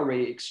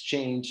Moiré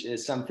exchange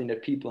is something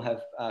that people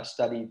have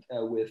studied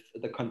with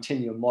the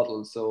continuum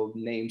model. So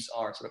names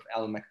are sort of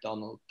Al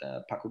MacDonald,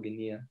 Paco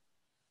Guinea.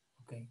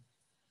 Okay.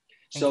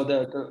 So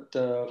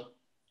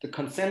the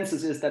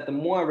consensus is that the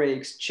Moiré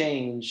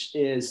exchange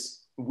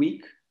is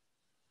weak,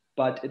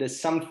 but it is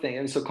something,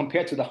 and so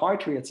compared to the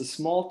Hartree, it's a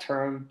small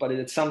term, but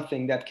it's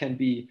something that can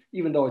be,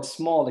 even though it's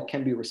small, it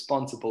can be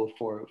responsible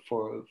for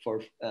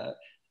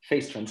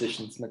phase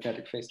transitions,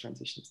 magnetic phase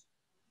transitions.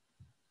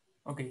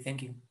 Okay,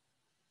 thank you.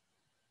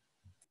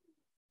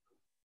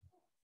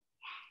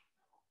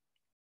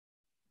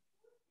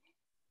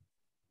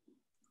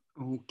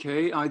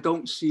 Okay, I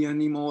don't see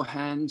any more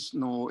hands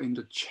nor in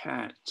the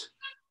chat.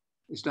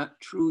 Is that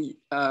true?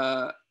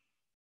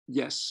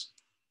 Yes.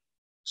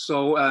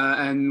 So,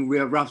 and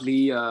we're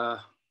roughly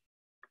out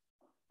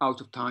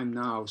of time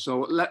now.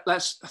 So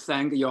let's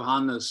thank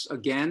Johannes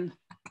again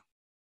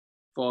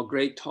for a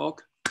great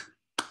talk.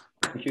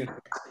 Thank you.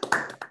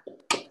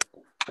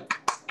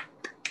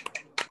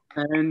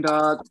 And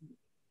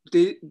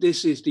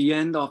this is the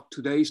end of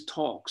today's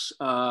talks.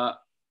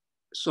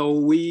 So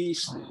we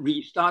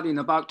restart in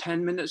about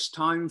 10 minutes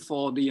time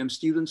for the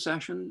student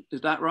session.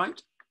 Is that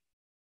right?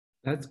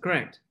 That's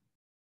correct.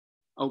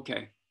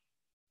 Okay.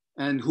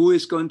 And who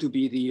is going to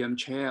be the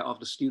chair of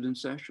the student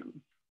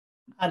session?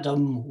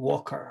 Adam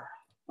Walker.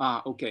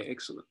 Ah, okay,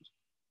 excellent.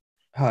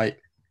 Hi.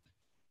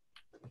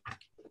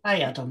 Hi,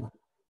 Adam.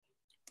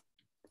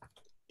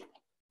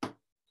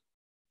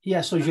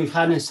 Yeah, so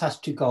Johannes has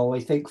to go.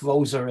 I think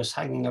Rosa is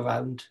hanging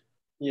around.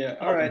 Yeah,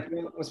 all right.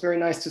 Well, it was very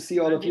nice to see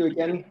all of you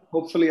again.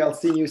 Hopefully I'll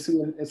see you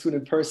soon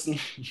in person.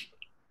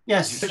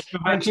 Yes,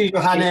 thank you,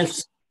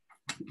 Johannes.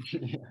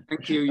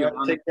 Thank you,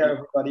 Johannes. Take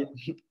care, everybody.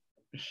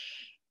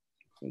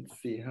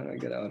 Let's see, how do I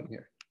get out of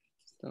here?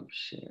 Stop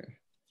share.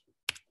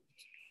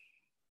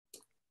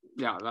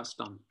 Yeah, that's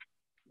done.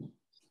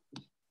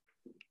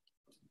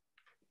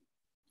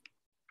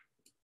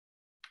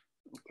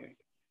 Okay.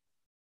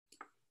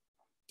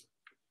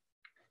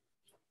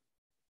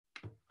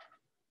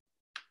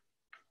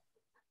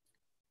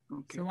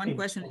 Okay. So one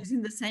question, is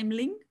in the same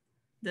link?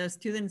 The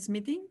students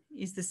meeting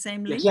is the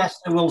same link? Yes,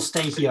 it will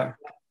stay here.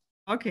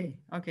 Okay,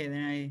 okay,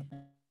 then I...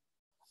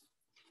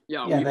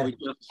 Yeah, we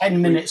just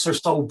 10 minutes or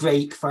so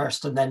break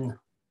first and then...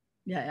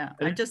 Yeah,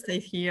 I just stay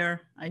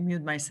here. I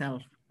mute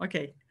myself.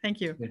 Okay,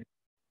 thank you.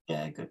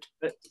 Yeah, good.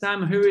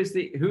 Sam,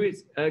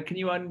 can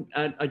you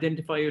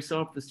identify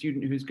yourself, the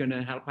student who's going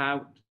to help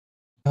out?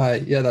 Hi,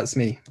 yeah, that's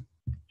me.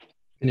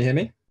 Can you hear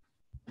me?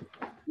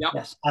 Yeah.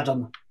 Yes,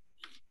 Adam.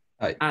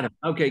 Hi. Adam.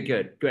 Okay,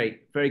 good,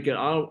 great, very good.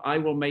 I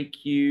will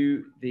make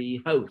you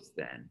the host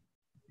then.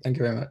 Thank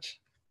you very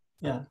much.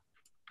 Yeah.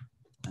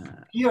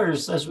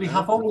 Piers, as we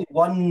have only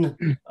one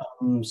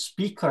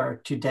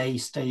speaker today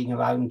staying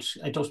around,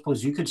 I don't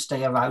suppose you could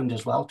stay around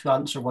as well to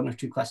answer one or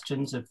two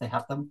questions if they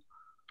have them.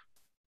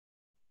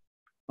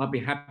 I'll be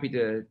happy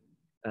to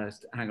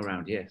hang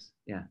around. Yes,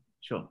 yeah,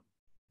 sure.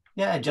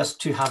 Yeah, just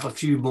to have a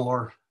few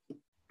more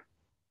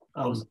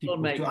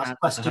people to ask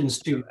questions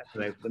to.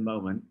 At the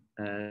moment,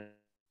 so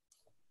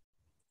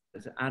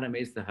Adam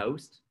is the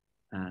host,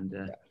 and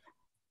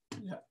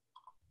yeah.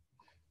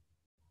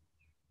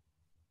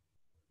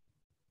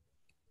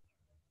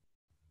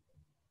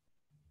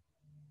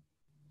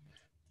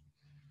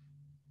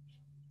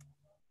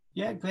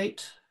 Yeah,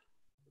 great.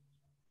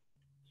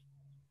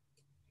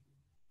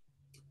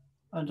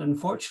 And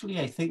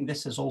unfortunately, I think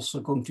this is also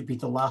going to be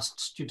the last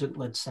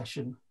student-led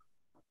session.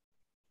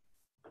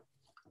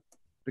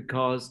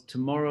 Because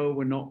tomorrow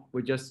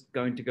we're just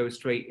going to go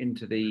straight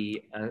into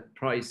the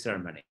prize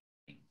ceremony.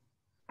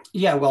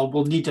 Yeah, well,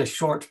 we'll need a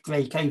short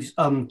break. I've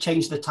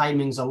changed the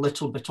timings a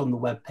little bit on the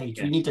webpage.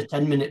 Yeah. We need a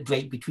 10-minute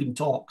break between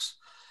talks.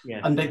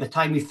 Yeah. And by the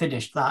time we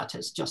finish that,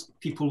 it's just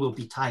people will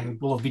be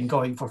tired. We'll have been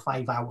going for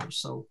 5 hours.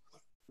 So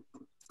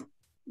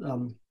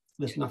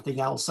there's nothing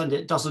else. And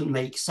it doesn't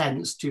make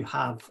sense to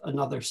have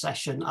another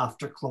session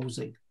after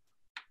closing.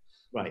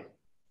 Right.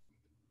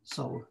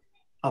 So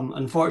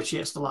unfortunately,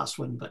 it's the last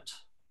one. But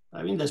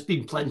I mean, there's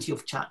been plenty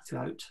of chat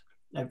throughout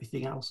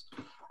everything else.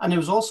 And I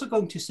was also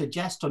going to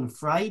suggest on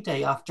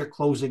Friday after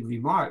closing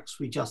remarks,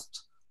 we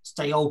just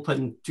stay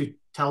open to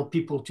tell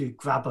people to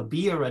grab a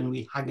beer and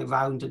we hang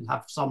around and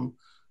have some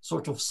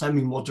sort of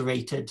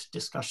semi-moderated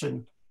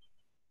discussion.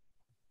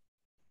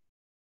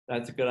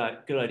 That's a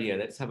good idea.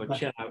 Let's have a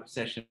chill out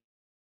session.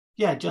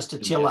 Yeah, just to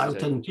chill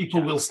out, and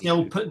people will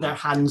still put their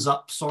hands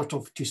up sort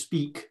of to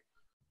speak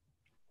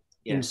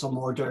in some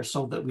order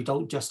so that we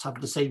don't just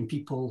have the same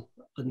people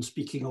and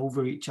speaking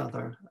over each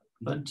other.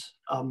 But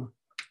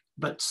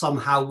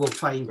somehow we'll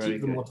try and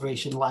keep the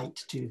moderation light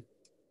to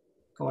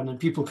go on, and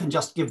people can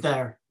just give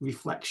their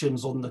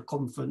reflections on the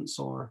conference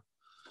or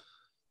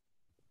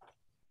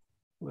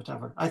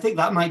whatever. I think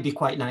that might be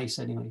quite nice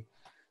anyway.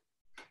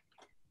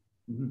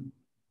 Mm-hmm.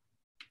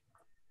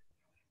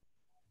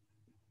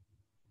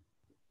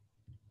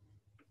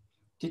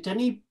 Did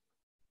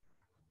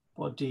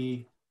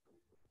anybody...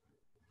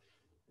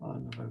 Oh,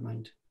 never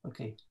mind.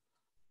 Okay.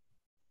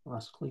 I'll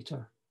ask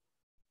later.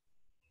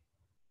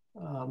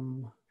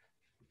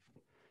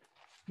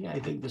 Yeah, I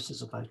think this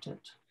is about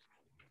it.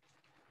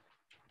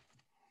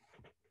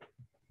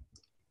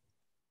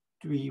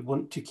 Do we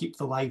want to keep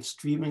the live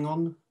streaming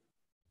on?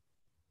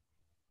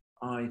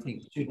 I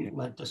think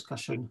student-led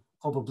discussion.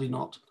 Probably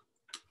not.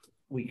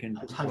 We can.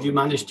 Have you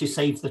managed to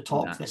save the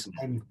talk this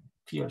time,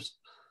 Piers?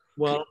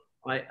 Well,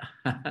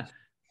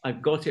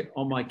 I've got it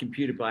on my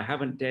computer, but I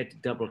haven't dared to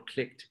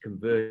double-click to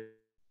convert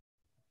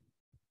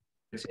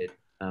it.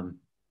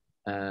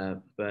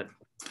 But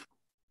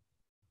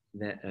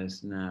let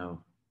us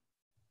know.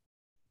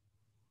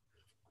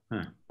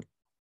 Huh.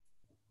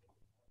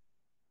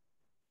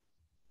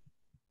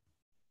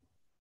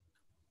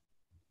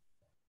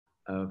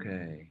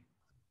 Okay.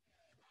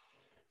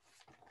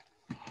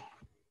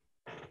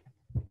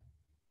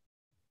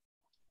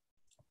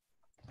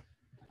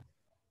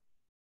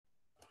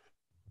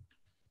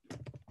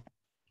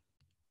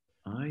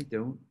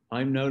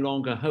 I'm no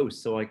longer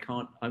host, so I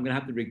can't, I'm gonna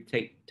have to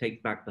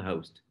take back the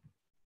host.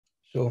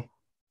 Sure.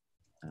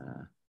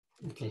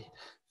 Okay.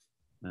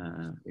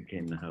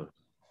 Became the host.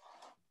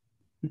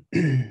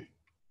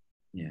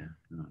 Yeah.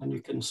 And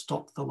you can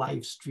stop the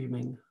live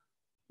streaming.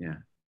 Yeah.